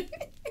fun thing.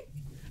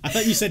 I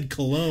thought you said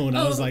cologne.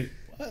 I was Oh. like,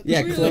 what?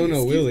 Yeah, We're clone like, a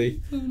excuse Willy.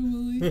 me,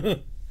 Clone a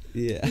Willy.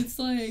 Yeah. It's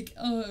like,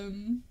 I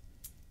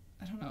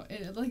don't know.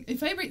 It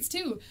vibrates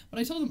too. But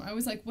I told him, I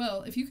was like,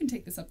 well, if you can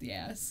take this up the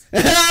ass.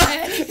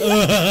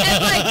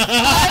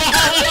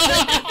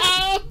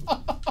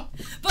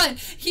 But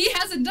he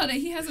hasn't done it.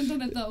 He hasn't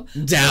done it though.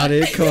 Doubt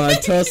it. Come on,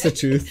 tell us the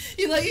truth.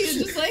 He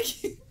just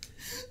like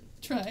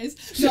tries.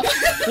 No.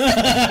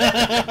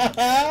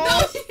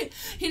 No,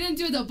 he didn't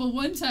do it though. But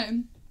one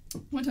time,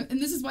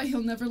 and this is why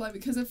he'll never lie,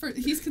 because at first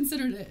he's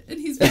considered it, and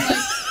he's been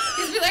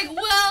like,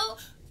 well,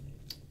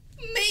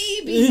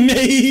 maybe.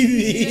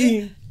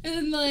 Maybe.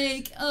 And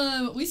like,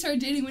 we started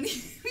dating when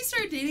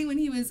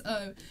he was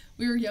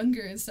we were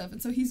younger and stuff,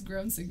 and so he's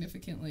grown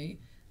significantly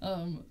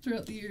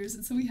throughout the years,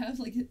 and so we have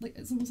like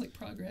it's almost like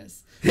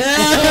progress. And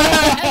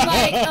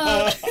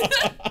like,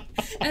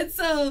 and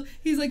so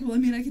he's like, well, I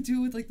mean, I could do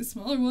it with like the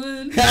smaller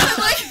one.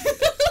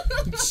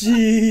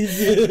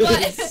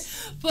 Jesus.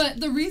 But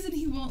the reason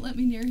he won't let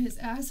me near his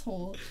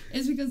asshole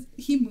is because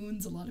he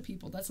moons a lot of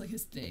people. That's like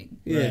his thing.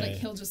 Yeah. Like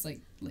he'll just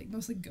like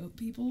mostly goat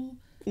people.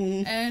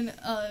 And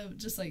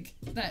just like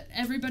that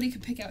everybody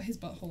could pick out his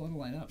butthole in a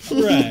lineup.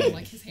 Right. From,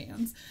 like his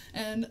hands.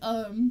 And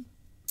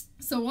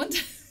so one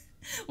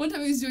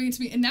time he was doing it to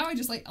me, and now I'll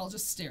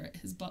just stare at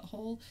his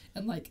butthole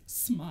and like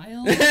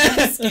smile, and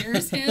it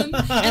scares him,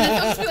 and then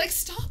he'll just be like,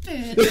 "Stop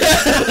it!"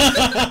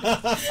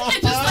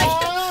 And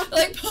just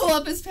like pull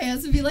up his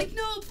pants and be like,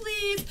 "No,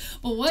 please."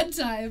 But one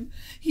time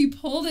he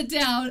pulled it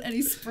down and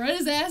he spread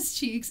his ass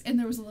cheeks, and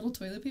there was a little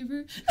toilet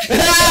paper.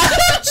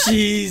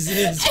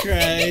 Jesus And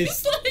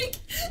Christ. he's like,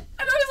 and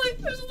I was like,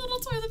 "There's a little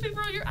toilet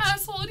paper on your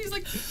asshole," and he's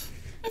like,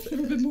 "I've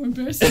never been more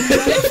embarrassed in my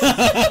life."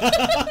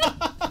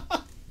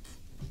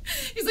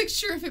 He's like,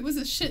 sure, if it was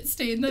a shit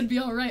stain, that'd be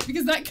all right,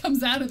 because that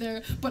comes out of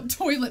there, but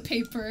toilet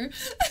paper.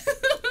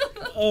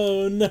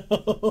 Oh no.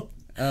 Oh,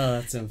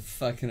 that's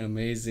fucking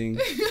amazing.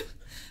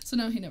 So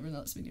now he never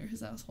lets me near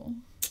his asshole.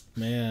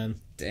 Man.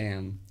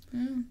 Damn.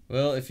 Yeah.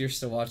 Well, if you're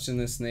still watching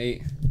this,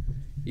 Nate,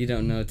 you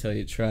don't know till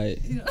you try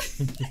it. You know?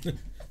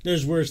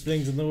 There's worse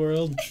things in the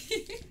world.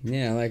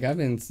 Yeah, like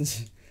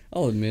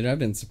I'll admit, I've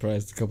been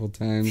surprised a couple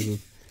times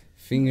with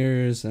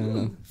fingers.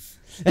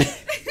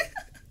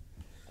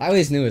 I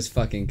always knew it was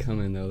fucking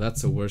coming, though.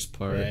 That's the worst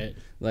part. Right.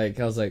 Like,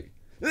 I was like,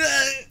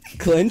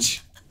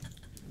 clinch.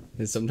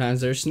 And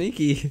sometimes they're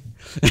sneaky.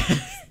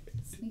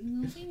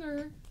 No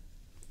finger.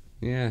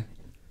 Yeah.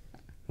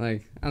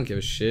 Like, I don't give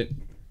a shit.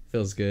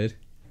 Feels good.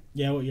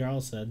 Yeah, what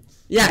y'all said.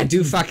 Yeah, I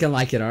do fucking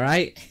like it,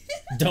 alright?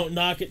 Don't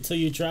knock it till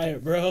you try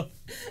it, bro.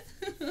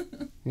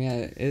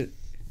 Yeah,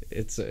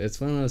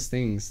 it's one of those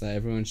things that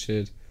everyone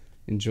should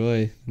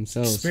enjoy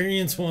themselves.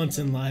 Experience once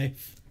in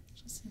life.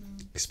 Just,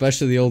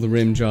 Especially the old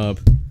rim job.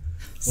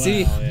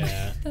 See, Wow,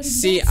 yeah.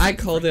 See, I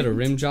called it a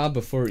rim job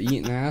before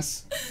eating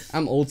ass.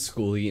 I'm old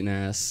school eating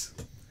ass.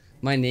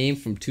 My name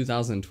from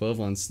 2012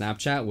 on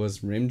Snapchat was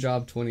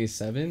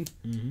rimjob27.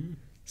 Mm-hmm.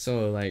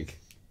 So, like,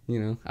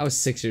 you know, I was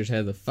 6 years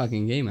ahead of the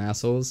fucking game,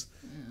 assholes.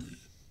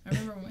 I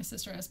remember when my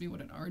sister asked me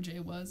what an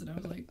RJ was, and I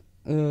was like,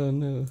 Oh,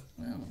 no.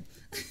 well,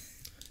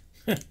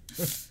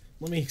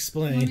 Let me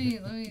explain. let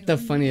me. The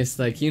funniest,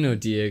 like, you know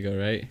Diego,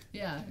 right?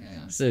 Yeah.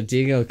 So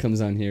Diego comes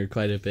on here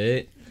quite a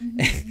bit.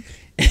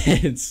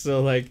 And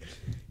so, like,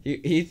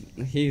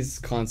 he's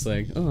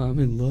constantly like, oh, I'm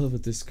in love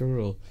with this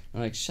girl. I'm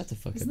like, shut the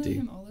fuck Isn't up, that dude.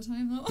 him all the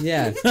time, though?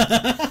 Yeah.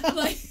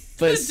 Like,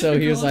 But so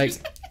he was like,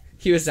 different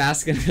he was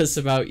asking us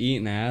about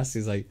eating ass.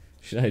 He's like,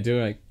 should I do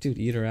it? Like, dude,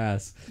 eat her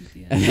ass.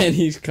 Yeah. And then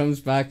he comes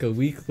back a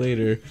week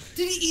later.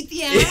 Did he eat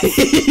the ass?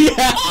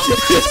 Yeah.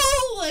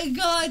 Oh my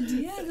god,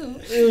 Diego.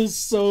 It was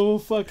so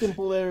fucking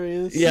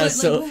hilarious. Yeah, What,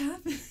 so like, what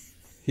happened?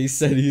 he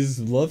said he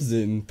loves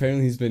it, and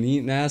apparently he's been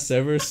eating ass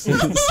ever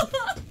since.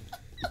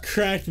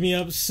 Cracked me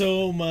up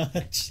so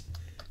much.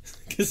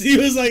 Because he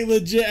was like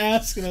legit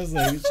asking us,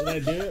 like, should I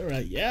do it? We're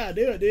like, yeah,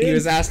 do it, dude. He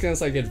was asking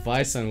us like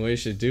advice on what he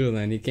should do, and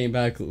then he came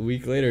back a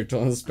week later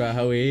telling us about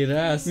how he ate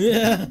ass.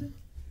 Yeah.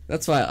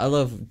 That's why I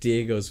love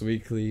Diego's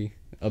weekly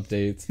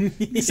updates.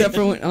 Except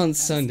for when, on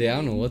Sunday, I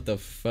don't know what the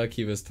fuck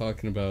he was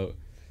talking about.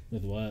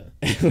 With what?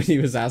 When he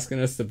was asking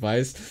us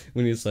advice,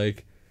 when he was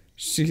like,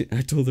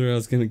 I told her I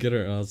was gonna get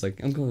her. I was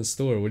like, I'm going to the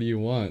store. What do you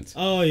want?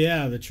 Oh,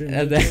 yeah, the trim.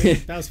 And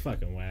then- That was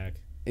fucking whack.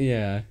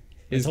 Yeah,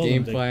 his told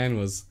game him to- plan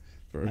was.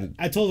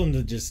 I told him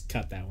to just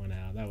cut that one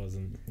out. That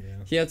wasn't, yeah.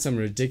 He had some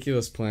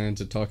ridiculous plan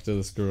to talk to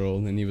this girl,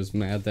 and he was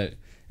mad that.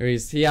 Or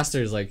he asked her,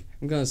 he's like,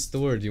 I'm going to the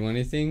store. Do you want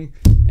anything?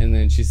 And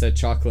then she said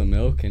chocolate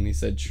milk, and he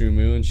said True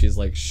Moo, and she's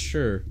like,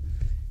 sure.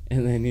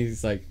 And then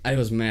he's like, I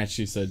was mad.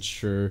 She said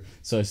sure,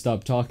 so I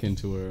stopped talking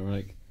to her. I'm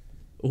like,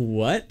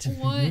 what?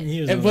 What?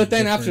 He was And, on but a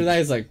then after different- that,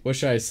 he's like, what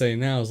should I say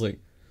now? I was like,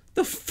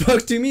 the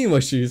fuck do you mean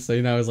what should you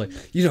say now? I was like,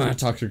 you don't have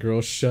to talk to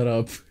girls, shut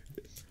up.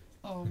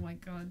 Oh my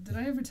god! Did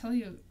I ever tell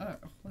you? Well,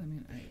 I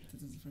mean,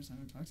 this is the first time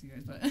I've talked to you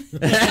guys,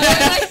 but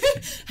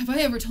have I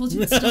ever told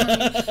you the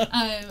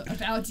story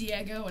about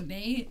Diego and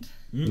Nate?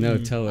 No,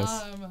 tell us.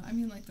 I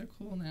mean, like they're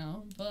cool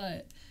now,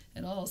 but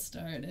it all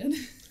started.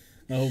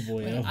 Oh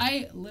boy. when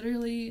I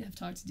literally have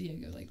talked to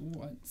Diego like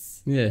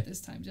once. Yeah.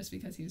 This time, just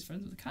because he was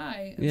friends with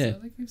Kai, and Yeah. so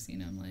like we've seen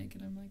him like,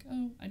 and I'm like,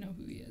 oh, I know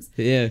who he is.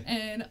 Yeah.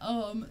 And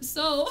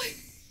so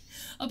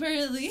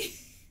apparently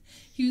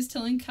he was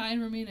telling Kai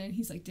and Romina, and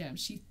he's like, damn,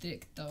 she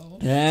thick though.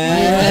 You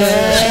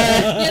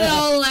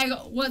know, like,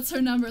 what's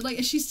her number? Like,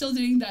 is she still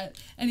doing that?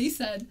 And he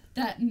said,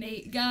 that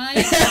Nate guy.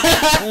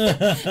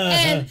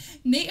 And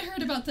Nate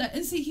heard about that.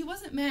 And see, he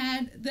wasn't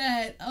mad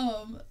that,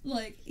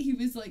 like, he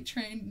was, like,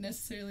 trying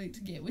necessarily to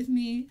get with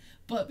me,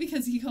 but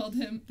because he called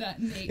him that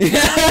Nate guy.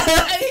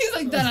 And he's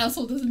like, that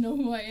asshole doesn't know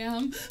who I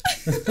am.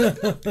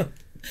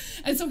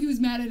 And so he was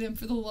mad at him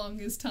for the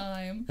longest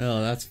time.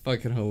 Oh, that's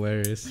fucking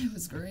hilarious. It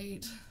was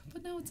great.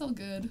 But now it's all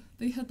good.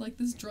 They had like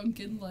this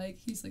drunken, like,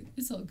 he's like,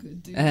 it's all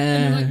good, dude.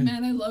 And they're like,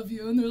 man, I love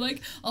you. And they're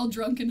like all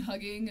drunk and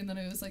hugging. And then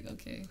I was like,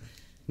 okay.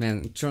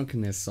 Man,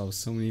 drunkenness solves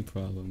so many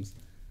problems.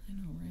 I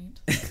know,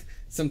 right?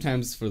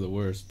 Sometimes for the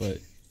worst, but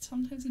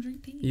Sometimes you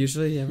drink pee.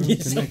 usually everyone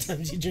connects.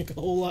 Sometimes you drink a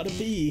whole lot of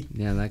pee.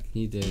 Yeah, that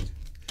he did.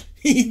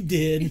 He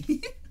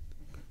did.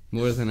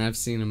 More than I've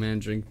seen a man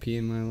drink pee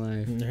in my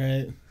life.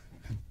 Right.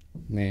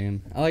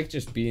 Man, I like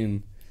just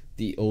being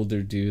the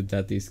older dude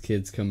that these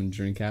kids come and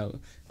drink out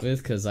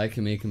with, because I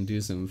can make them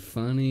do some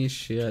funny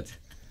shit.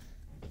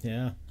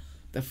 Yeah.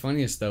 The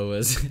funniest, though,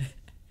 was...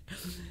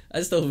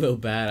 I still feel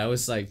bad. I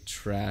was, like,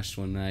 trashed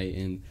one night,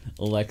 and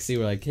Alexi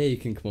were like, hey, you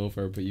can come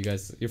over, but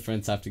your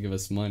friends have to give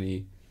us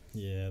money.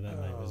 Yeah, that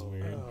night was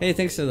weird. Hey,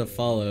 thanks for the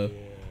follow,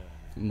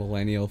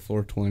 Millennial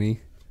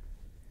 420.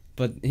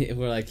 But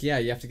we're like, yeah,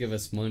 you have to give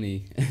us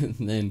money. And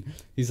then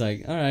he's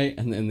like, all right.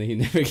 And then he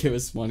never gave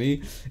us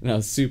money. And I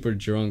was super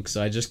drunk,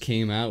 so I just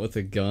came out with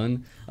a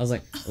gun. I was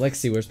like,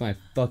 Lexi, where's my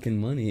fucking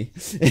money?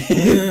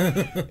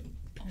 Oh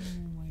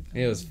my god.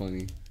 It was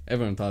funny.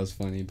 Everyone thought it was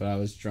funny, but I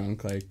was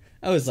drunk. Like,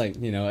 I was like,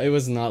 you know, it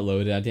was not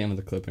loaded. I didn't have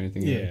the clip or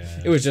anything. Yeah.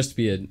 It was just to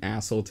be an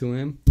asshole to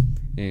him.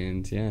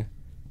 And yeah.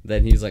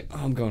 Then he's like, oh,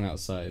 I'm going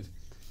outside.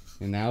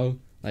 And now,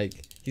 like,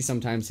 he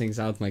sometimes hangs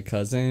out with my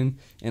cousin,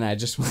 and I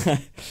just want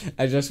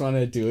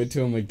to do it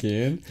to him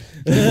again.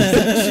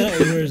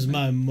 Where's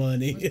my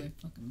money? Where's my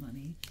fucking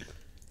money?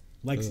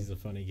 Lexi's a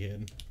funny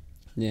kid.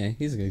 Yeah,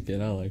 he's a good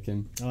kid. I like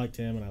him. I liked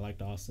him, and I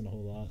liked Austin a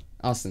whole lot.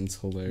 Austin's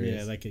hilarious.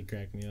 Yeah, that kid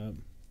cracked me up.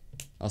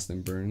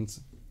 Austin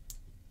Burns.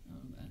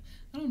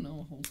 I don't know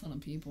a whole ton of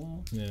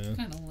people. Yeah.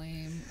 Kind of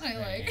lame. I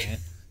like.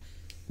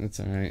 That's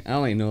all right. I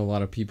only know a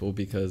lot of people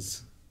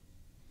because,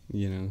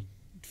 you know,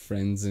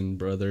 friends and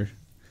brother.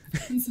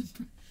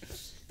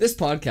 This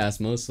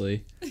podcast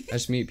mostly. I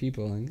just meet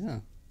people like,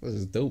 oh, this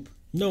is dope.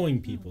 Knowing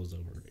people's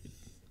overrated.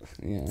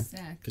 Yeah.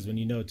 Exactly. Because when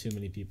you know too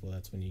many people,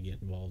 that's when you get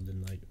involved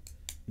in, like,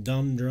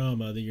 dumb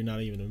drama that you're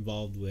not even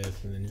involved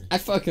with. And then I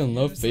fucking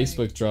love It's like-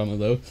 Facebook drama,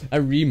 though. I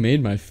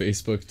remade my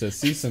Facebook to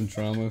see some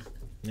drama.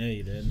 yeah,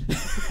 you did.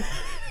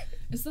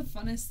 It's the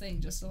funnest thing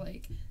just to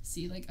like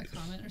see like a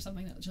comment or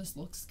something that just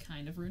looks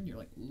kind of rude. You're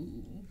like,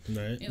 ooh.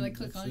 Right. You like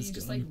click on it, What's you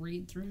just this like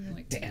read through and you're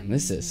like, Damn,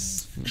 this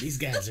is These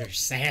guys are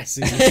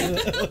sassy.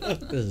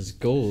 this is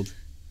gold.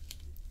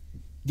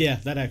 Yeah,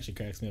 that actually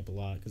cracks me up a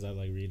lot because I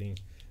like reading.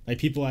 Like,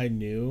 people I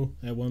knew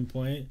at one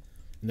point,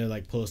 and they're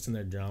like posting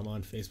their drama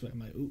on Facebook. I'm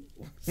like, ooh.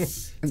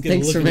 Let's get a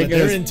Thanks look for at what making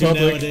they're us into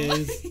public.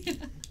 nowadays.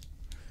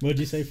 What'd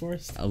you say,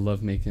 Forrest? I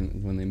love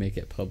making when they make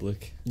it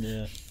public.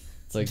 Yeah.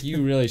 It's like,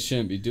 you really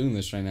shouldn't be doing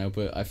this right now,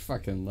 but I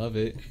fucking love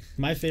it.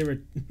 My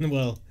favorite,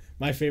 well,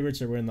 my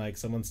favorites are when, like,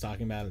 someone's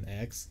talking about an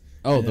ex.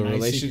 Oh, And the then I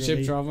relationship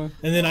secretly- drama?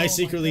 And then Oh I my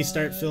secretly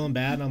start God. feeling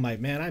bad, and I'm like,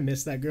 man, I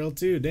miss that girl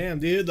too. Damn,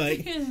 dude.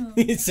 Like, Damn.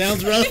 it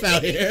sounds rough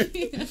out here.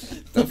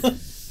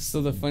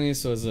 So the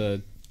funniest was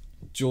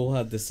Joel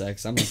had this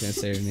ex, I'm not gonna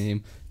say her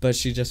name, but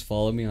she just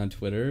followed me on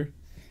Twitter,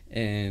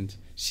 and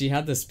she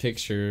had this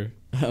picture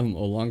a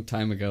long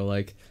time ago,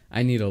 like,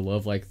 I need a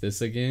love like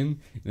this again,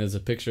 and there's a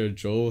picture of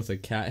Joel with a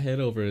cat head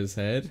over his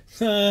head.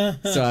 So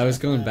I was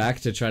going back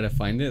to try to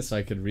find it so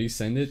I could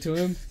resend it to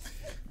him,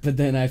 but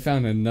then I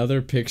found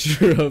another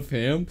picture of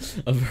him,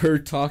 of her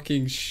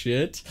talking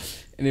shit,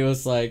 and it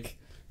was like,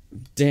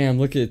 damn,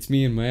 look, it's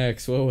me and my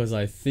ex, what was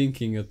I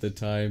thinking at the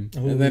time?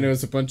 And then it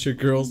was a bunch of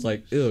girls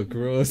like, ew,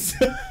 gross.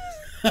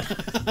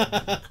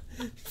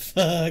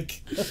 Fuck.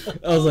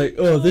 I was like,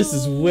 oh, this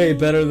is way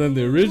better than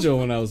the original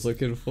one I was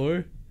looking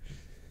for.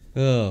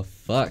 Oh,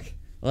 fuck.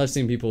 Well, I've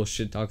seen people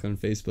shit talk on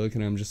Facebook,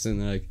 and I'm just sitting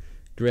there like,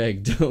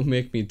 Greg, don't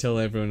make me tell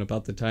everyone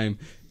about the time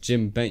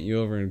Jim bent you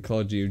over and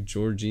called you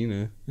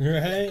Georgina.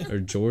 Right? Or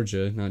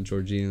Georgia, not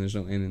Georgina, there's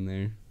no N in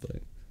there.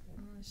 But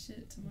Oh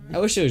shit, I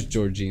tomorrow. wish it was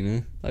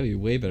Georgina. That'd be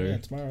way Yeah, better.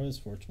 tomorrow is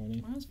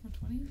 420. Tomorrow's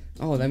 420.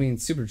 Oh, that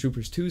means Super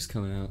Troopers 2 is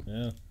coming out.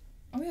 Yeah.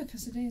 Oh yeah,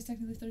 because today is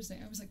technically Thursday.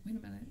 I was like, wait a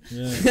minute.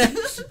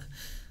 Yeah.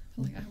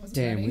 Like I wasn't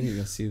Damn, ready. we need to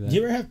go see that. Do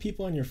you ever have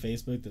people on your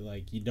Facebook that,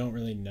 like, you don't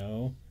really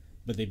know,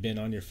 but they've been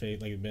on your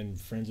like, been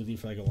friends with you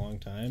for, like, a long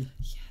time?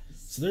 Yes.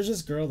 So there's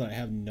this girl that I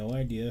have no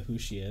idea who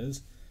she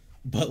is,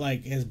 but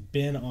like has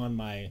been on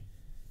my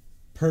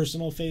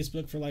personal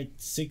Facebook for like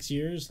 6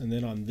 years, and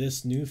then on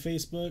this new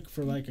Facebook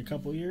for like a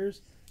couple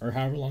years, or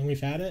however long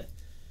we've had it.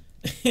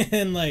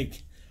 And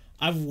like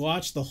I've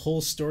watched the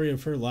whole story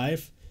of her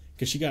life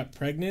because she got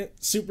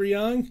pregnant super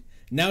young.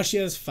 Now she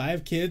has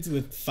 5 kids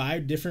with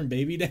 5 different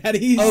baby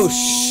daddies. Oh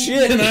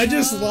shit! And I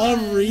just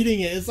love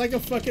reading it. It's like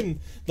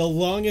the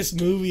longest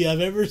movie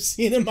I've ever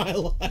seen in my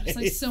life. It's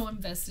like so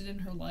invested in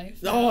her life.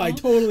 Oh, I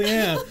totally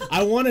am.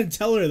 I want to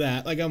tell her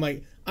that. Like,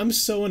 I'm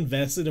so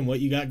invested in what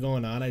you got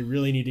going on. I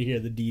really need to hear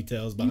the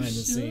details behind the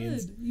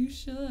scenes. You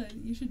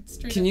should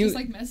straight Can up you- just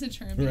like message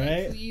her and be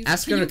Right? like, please.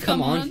 Ask can her you to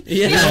come on.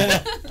 Yeah.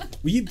 Yeah.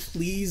 Will you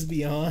please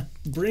be on?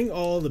 Bring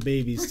all the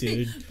babies,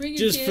 dude. Bring your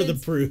Just for the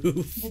kids.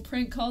 proof. We'll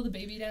prank call the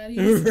baby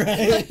daddies.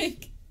 Right.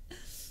 Like,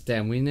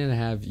 Damn, we need to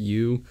have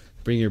you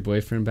bring your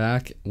boyfriend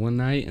back one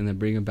night and then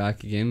bring him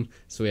back again.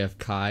 So we have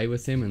Kai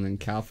with him and then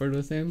Calford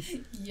with him.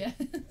 yes.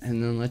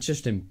 And then let's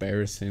just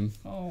embarrass him.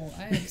 Oh,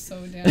 I am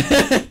so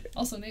down.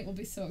 Also, Nate will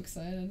be so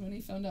excited when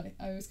he found out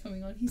I was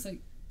coming on. He's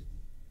like,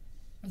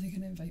 "Are they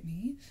gonna invite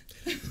me?"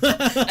 And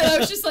I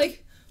was just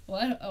like,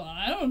 "Well,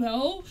 I don't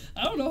know.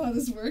 I don't know how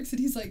this works." And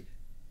he's like,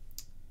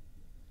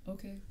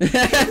 "Okay,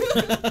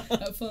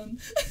 have fun."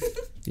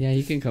 Yeah,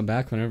 he can come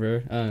back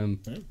whenever.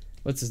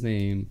 What's his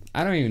name?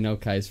 I don't even know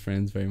Kai's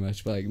friends very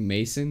much, but like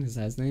Mason, is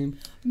that his name?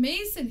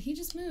 Mason, he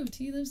just moved.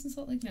 He lives in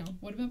Salt Lake now.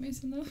 What about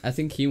Mason though? I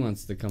think he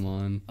wants to come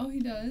on. Oh, he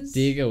does.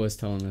 Diego was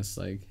telling us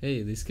like,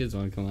 hey, these kids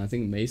want to come on. I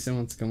think Mason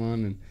wants to come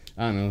on, and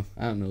I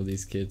don't know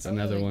these kids.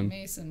 Probably Another like one.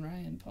 Mason,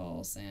 Ryan,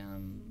 Paul,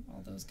 Sam,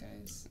 all those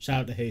guys. Shout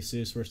out to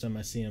Jesus. First time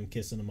I see him,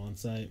 kissing him on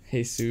site.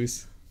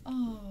 Jesus.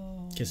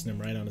 Oh. Kissing him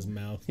right on his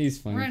mouth.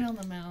 He's funny. Right on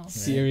the mouth.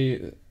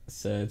 Siri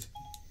said,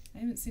 I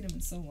haven't seen him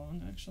in so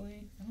long,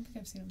 actually. I don't think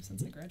I've seen him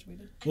since I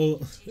graduated.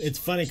 Well, it's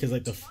funny because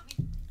like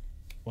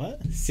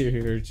what? Siri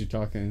heard you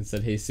talking and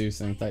said Jesus,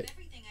 and I thought,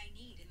 Everything I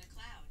need in the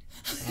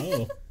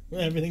cloud. Oh,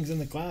 well, everything's in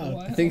the cloud. Wow.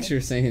 I think she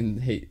was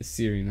saying hey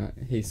Siri, not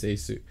hey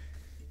Jesus.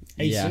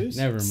 Yeah, Jesus?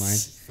 never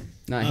mind.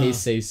 Not Oh. hey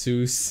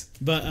Jesus.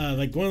 But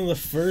like one of the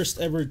first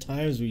ever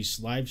times we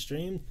live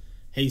streamed,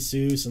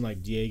 Jesus and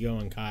like Diego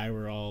and Kai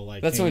were all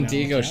like. That's hanging when out in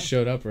the Diego chat.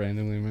 showed up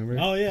randomly. Remember?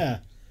 Oh yeah,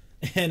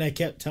 and I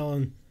kept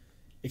telling.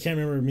 I can't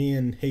remember, me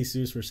and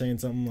Jesus were saying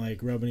something like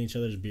rubbing each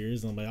other's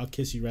beers, and I'm like, "I'll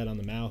kiss you right on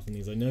the mouth," and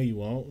he's like, "No, you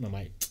won't," and I'm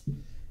like,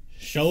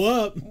 "Show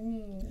up."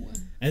 Ooh.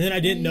 And then I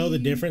didn't know the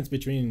difference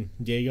between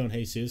Diego and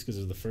Jesus because it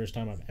was the first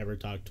time I've ever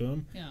talked to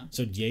him. Yeah.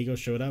 So Diego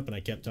showed up, and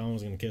I kept telling him I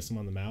was gonna kiss him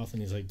on the mouth,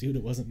 and he's like, "Dude,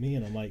 it wasn't me,"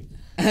 and I'm like,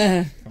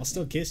 "I'll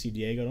still kiss you,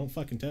 Diego. Don't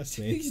fucking test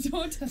me." Please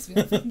don't test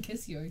me. I'll fucking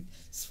kiss you. I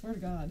swear to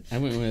God. I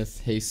went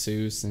with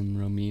Jesus and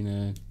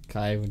Romina,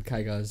 Kai when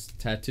Kai got his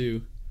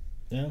tattoo.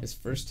 Yeah. His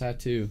first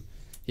tattoo.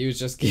 He was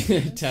just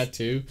getting a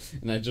tattoo,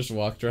 and I just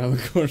walked around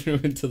the corner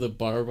into the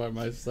bar by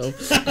myself.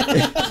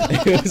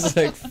 It was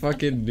like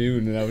fucking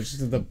noon, and I was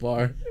just at the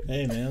bar.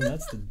 Hey man,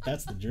 that's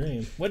the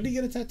dream. What did he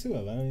get a tattoo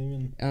of? I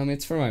don't even.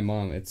 It's for my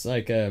mom. It's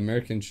like a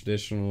American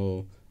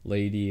traditional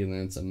lady, and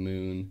then it's a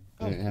moon,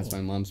 and it has cool.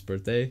 my mom's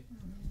birthday.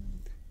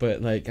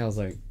 But like, I was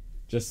like,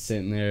 just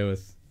sitting there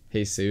with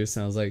Jesus,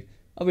 and I was like,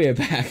 I'll be right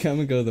back. I'm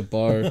gonna go to the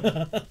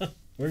bar.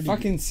 Where did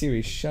Fucking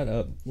Siri, shut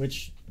up.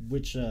 which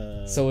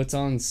So it's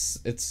on.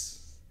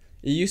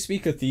 It used to be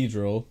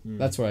Cathedral.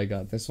 That's where I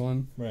got this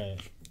one. right.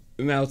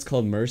 Now it's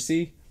called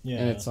Mercy, Yeah.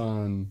 and it's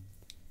on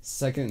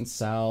 2nd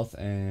South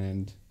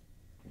and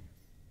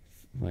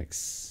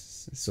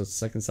so it's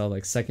 2nd South,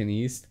 like 2nd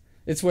East.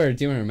 It's where,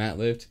 do you remember Matt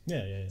lived?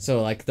 Yeah.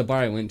 So like the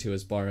bar I went to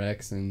is Bar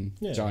X and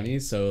Yeah.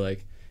 Johnny's. So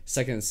like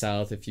 2nd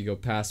South, if you go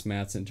past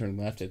Matt's and turn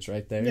left, it's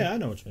right there. Yeah, I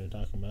know which one you're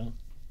talking about.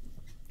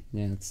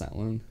 Yeah, it's that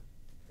one.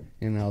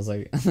 And I was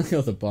like, I'm gonna go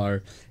to the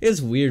bar. It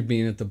was weird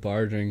being at the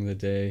bar during the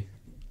day.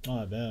 Oh,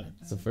 I bet.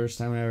 It's the first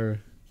time I ever.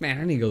 Man,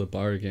 I need to go to the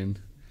bar again.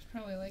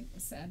 Probably like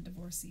sad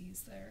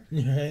divorcees there.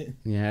 Right.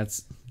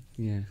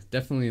 Yeah,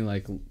 definitely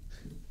like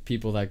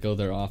people that go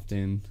there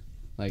often.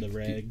 Like The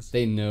regs.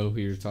 they know who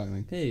you're talking.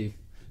 Like, hey,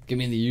 give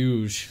me the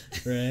huge.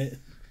 Right.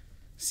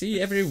 See,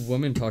 every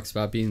woman talks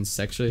about being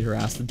sexually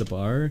harassed at the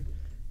bar,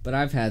 but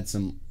I've had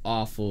some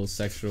awful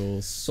sexual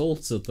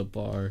assaults at the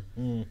bar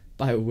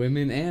by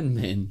women and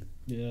men.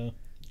 Yeah.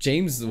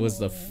 James was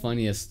the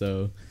funniest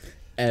though,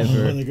 Oh,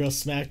 ever. the girl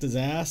smacked his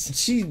ass.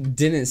 She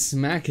didn't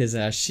smack his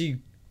ass. She.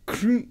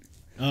 Oh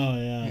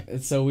yeah.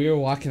 And so we were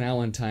walking out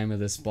one time at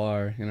this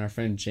bar, and our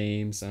friend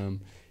James,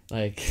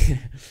 like,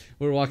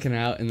 we were walking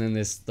out, and then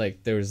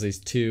there was these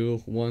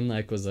two. One,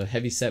 like, was a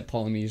heavy-set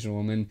Polynesian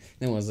woman,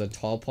 then was a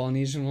tall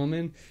Polynesian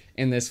woman,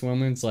 and this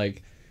woman's,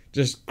 like,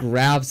 just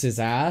grabs his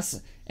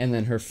ass, and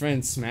then her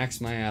friend smacks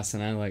my ass,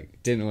 and I,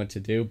 like, didn't know what to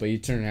do, but he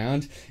turned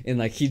around, and,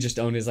 like, he just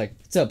owned his, like,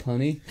 what's up,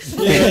 honey?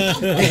 Yeah.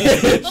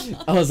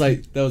 I was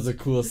like, that was the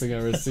coolest thing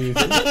I've ever seen.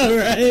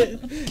 Right.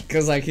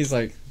 Because, like, he's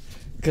like,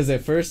 because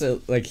at first,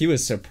 like, he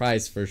was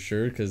surprised for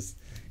sure,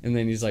 and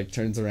then he's like,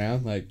 turns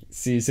around, like,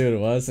 sees who it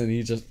was, and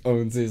he just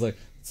owns it. He's like,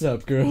 what's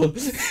up, girl?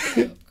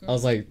 I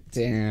was like,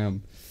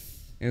 damn.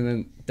 And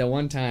then that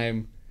one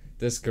time,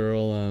 this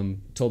girl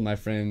told my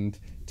friend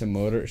to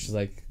motor. She's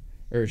like,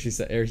 or she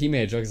said, or he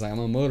made a joke. He's like, I'm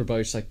on a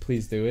motorboat. She's like,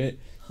 please do it.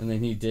 And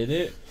then he did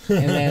it.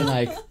 And then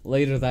like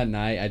later that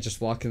night, I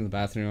just walk in the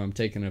bathroom. I'm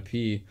taking a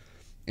pee,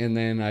 and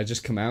then I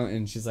just come out,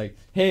 and she's like,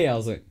 hey. I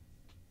was like,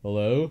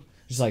 hello.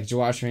 She's like, did you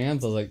wash your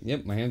hands? I was like,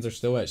 yep, my hands are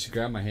still wet. She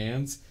grabbed my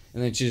hands,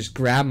 and then she just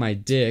grabbed my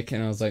dick,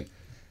 and I was like,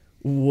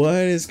 what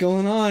is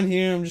going on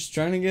here? I'm just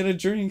trying to get a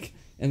drink.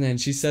 And then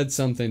she said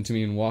something to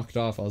me and walked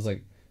off. I was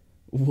like,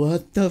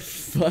 what the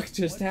fuck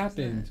just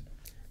happened?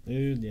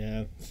 Dude,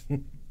 yeah.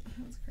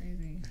 That's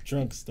crazy.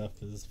 Drunk stuff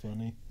is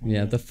funny.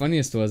 Yeah, the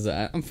funniest was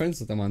I'm friends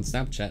with them on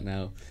Snapchat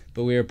now,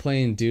 but we were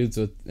playing We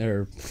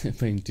were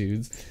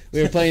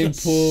playing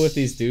pool with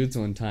these dudes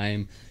one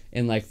time,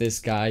 and like this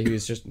guy who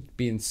was just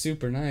being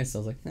super nice. I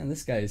was like, man,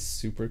 this guy is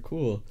super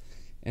cool.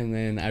 And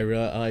then I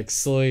realized, like,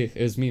 slowly,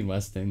 it was me and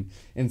Weston,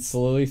 and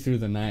slowly through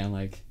the night, I'm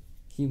like,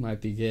 he might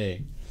be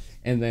gay.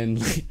 And then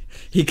like,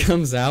 he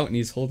comes out and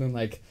he's holding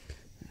like,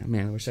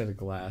 man, I wish I had a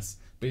glass,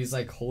 but he's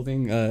like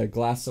holding a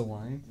glass of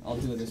wine. I'll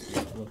do this.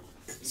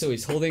 So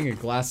he's holding a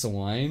glass of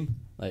wine,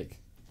 like,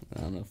 I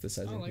don't know if this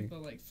has Oh, anything. like the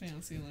like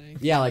fancy like.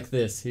 Yeah, like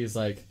this. He's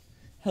like,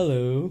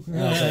 hello.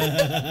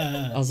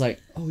 And I was like,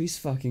 oh, he's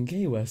fucking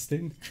gay,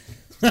 Weston.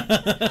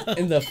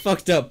 And the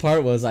fucked up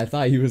part was I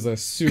thought he was a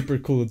super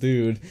cool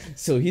dude.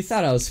 So he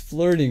thought I was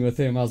flirting with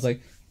him. I was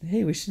like,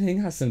 hey, we should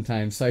hang out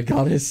sometime. So I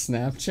got his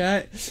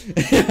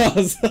Snapchat. And I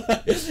was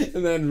like,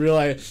 and then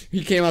realized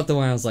he came out the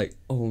wine. I was like,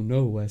 oh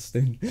no,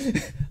 Weston.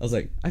 I was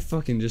like, I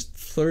fucking just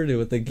flirted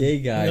with a gay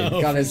guy.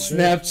 No, got his for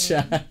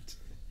Snapchat.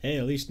 Hey,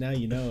 at least now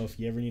you know if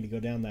you ever need to go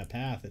down that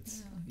path,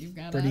 it's You've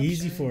got pretty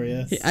easy for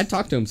you. I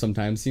talk to him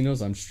sometimes. He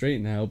knows I'm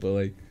straight now, but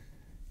like,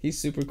 he's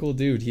super cool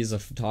dude. He's a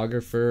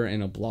photographer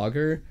and a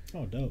blogger.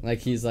 Oh, dope. Like,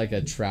 he's like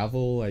a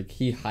travel, like,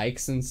 he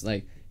hikes and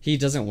like, he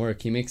doesn't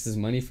work. He makes his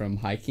money from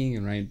hiking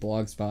and writing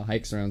blogs about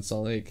hikes around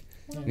Salt Lake.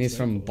 And he's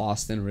from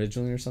Boston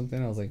originally or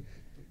something. I was like,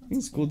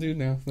 he's a cool dude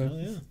now. Hell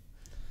yeah.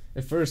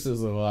 At first it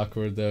was a little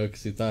awkward though,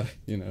 because he thought,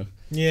 you know.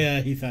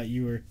 Yeah, he thought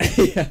you were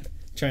Yeah.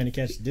 trying to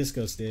catch the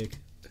disco stick.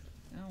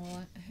 Oh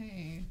well,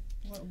 hey,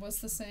 what's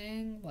the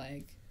saying?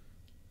 Like,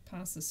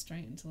 pasta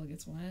straight until it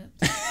gets wet.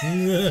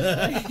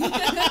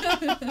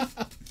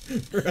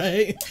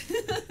 Right?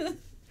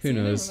 Who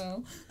knows? I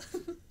don't know.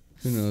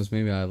 Who knows?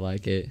 Maybe I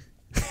like it.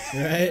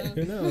 Right?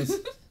 Who knows?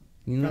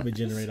 You know, Probably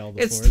generate all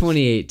the it's force.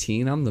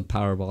 2018. I'm the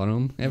power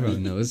bottom.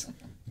 Everyone knows.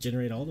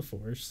 Generate all the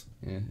force.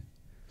 Yeah.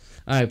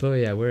 All right, but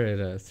yeah, we're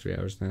at 3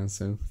 hours now.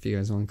 So if you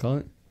guys want to call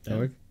it, that Yeah.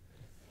 work.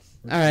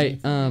 All right,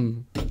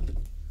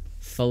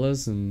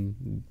 fellas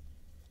and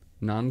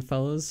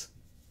non-fellas,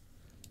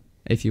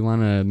 if you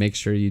want to make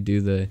sure you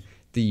do the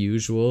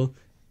usual,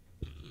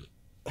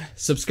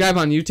 subscribe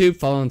on YouTube,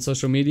 follow on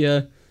social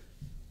media,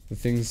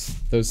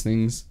 those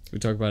things we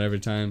talk about every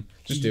time.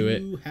 Just do it.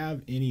 Do you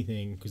have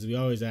anything? Because we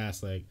always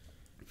ask, like,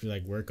 if you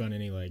like work on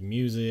any like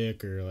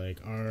music or like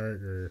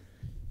art or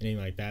anything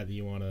like that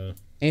you want to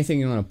Anything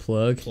you want to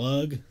plug?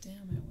 plug. Damn,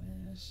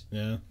 I wish.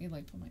 Yeah. I could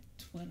like put my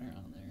Twitter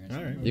on there. Or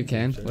All right. something. You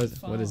can. Sure. What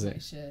Follow is my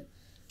it? Shit.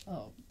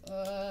 Oh,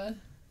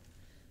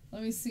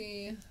 let me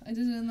see. I did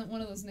it in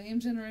one of those name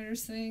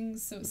generators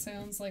things, so it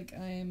sounds like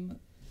I'm.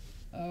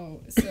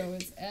 Oh, so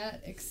it's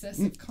at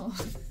excessive con.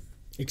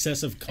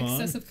 Excessive con.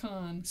 Excessive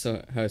con.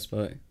 So how do I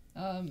spell it?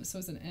 So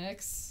it's an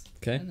X.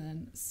 Okay. And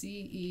then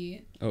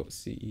CE. Oh,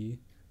 CE.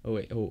 Oh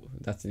wait. Oh,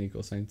 that's an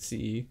equal sign.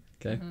 CE.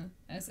 Okay.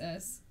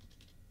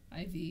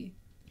 SSIVE.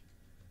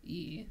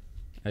 IVE.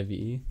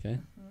 Okay.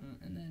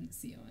 And then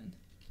CON.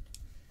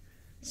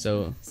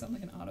 So Sound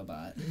like an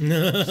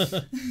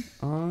Autobot.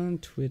 on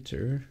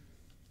Twitter.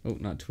 Oh,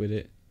 not tweet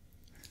it.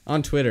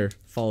 On Twitter,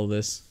 follow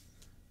this.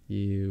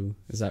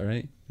 Is that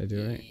right? Did I do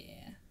it right?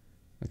 Yeah.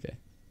 Okay.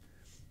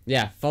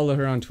 Yeah, follow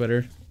her on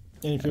Twitter.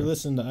 And if you're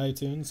listening to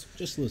iTunes,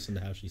 just listen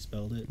to how she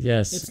spelled it.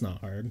 Yes. It's not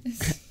hard.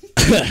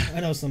 I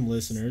know some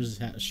listeners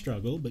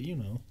struggle, but you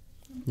know.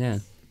 Yeah.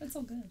 That's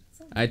all good.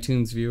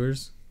 iTunes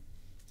viewers.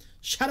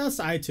 Shout out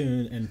to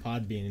iTunes and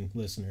Podbean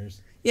listeners.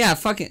 Yeah,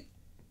 fucking.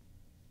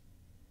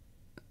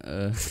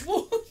 Oh.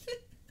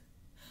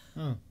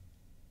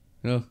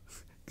 No.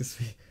 Guess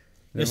we. Guess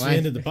never we mind.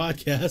 ended the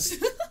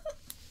podcast.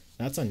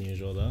 That's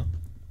unusual, though.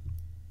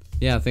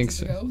 Yeah, thanks.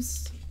 The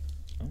ghost.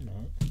 I'm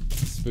not.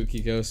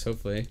 Spooky ghost,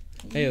 hopefully.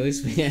 Hey, at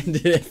least we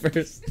ended it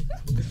first.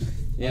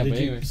 Yeah, Did but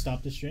you anyway.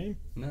 stop the stream?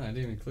 No, I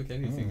didn't even click Oh,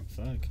 anything.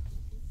 fuck.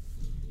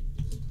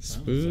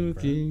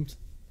 Spooky.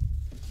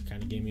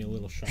 Kind of gave me a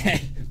little shock.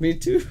 Me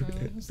too.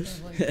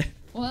 Just like,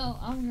 well,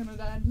 I'm gonna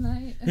die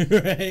tonight.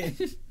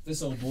 Right?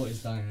 This old boy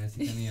is dying. I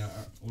think I need to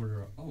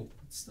order. Oh,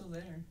 it's still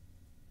there.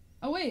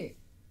 Oh wait.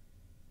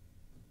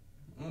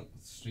 Oh,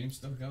 stream's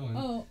still going.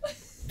 Oh.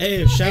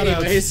 Hey, shout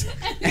out. Anyways,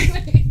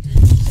 Anyway,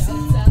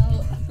 shouts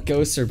out.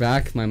 ghosts are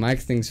back. My mic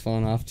thing's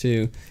falling off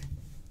too.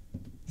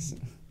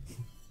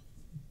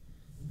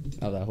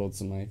 Oh, that holds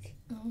the mic.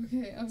 Oh,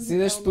 okay. I was See, like,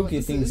 there's I don't know what spooky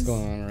this things is.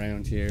 going on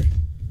around here.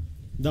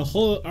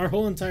 Our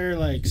whole entire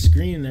like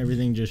screen and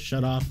everything just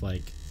shut off.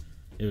 Like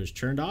it was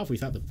turned off. We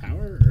thought the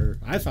power, or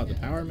I thought the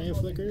power may have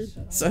whole thing flickered.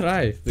 shut off. So did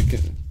I.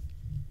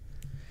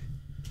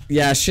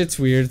 Yeah, shit's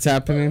weird. It's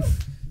happening.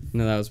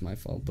 No, that was my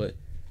fault. But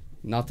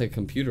not the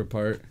computer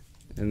part,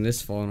 and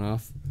this falling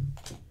off.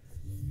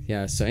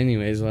 Yeah, so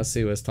anyways,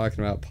 Wesley was talking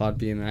about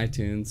Podbean and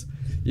iTunes.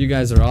 You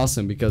guys are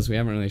awesome because we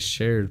haven't really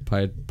shared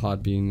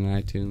Podbean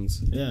and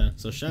iTunes. Yeah,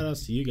 so shout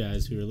outs to you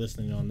guys who are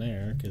listening on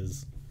there,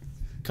 because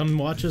come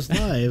watch us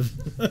live.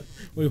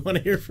 We want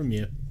to hear from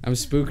you. I'm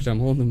spooked. I'm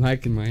holding the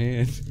mic in my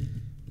hand.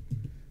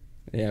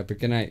 Yeah, but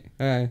good night.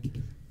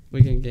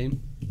 We can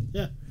game?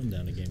 Yeah, I'm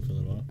down to game for a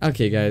little while.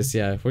 Okay, guys,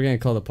 yeah, we're going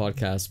to call the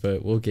podcast,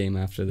 but we'll game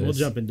after this. We'll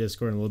jump in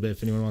Discord in a little bit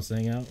if anyone wants to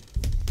hang out.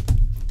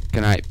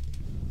 Good night,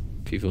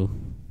 people.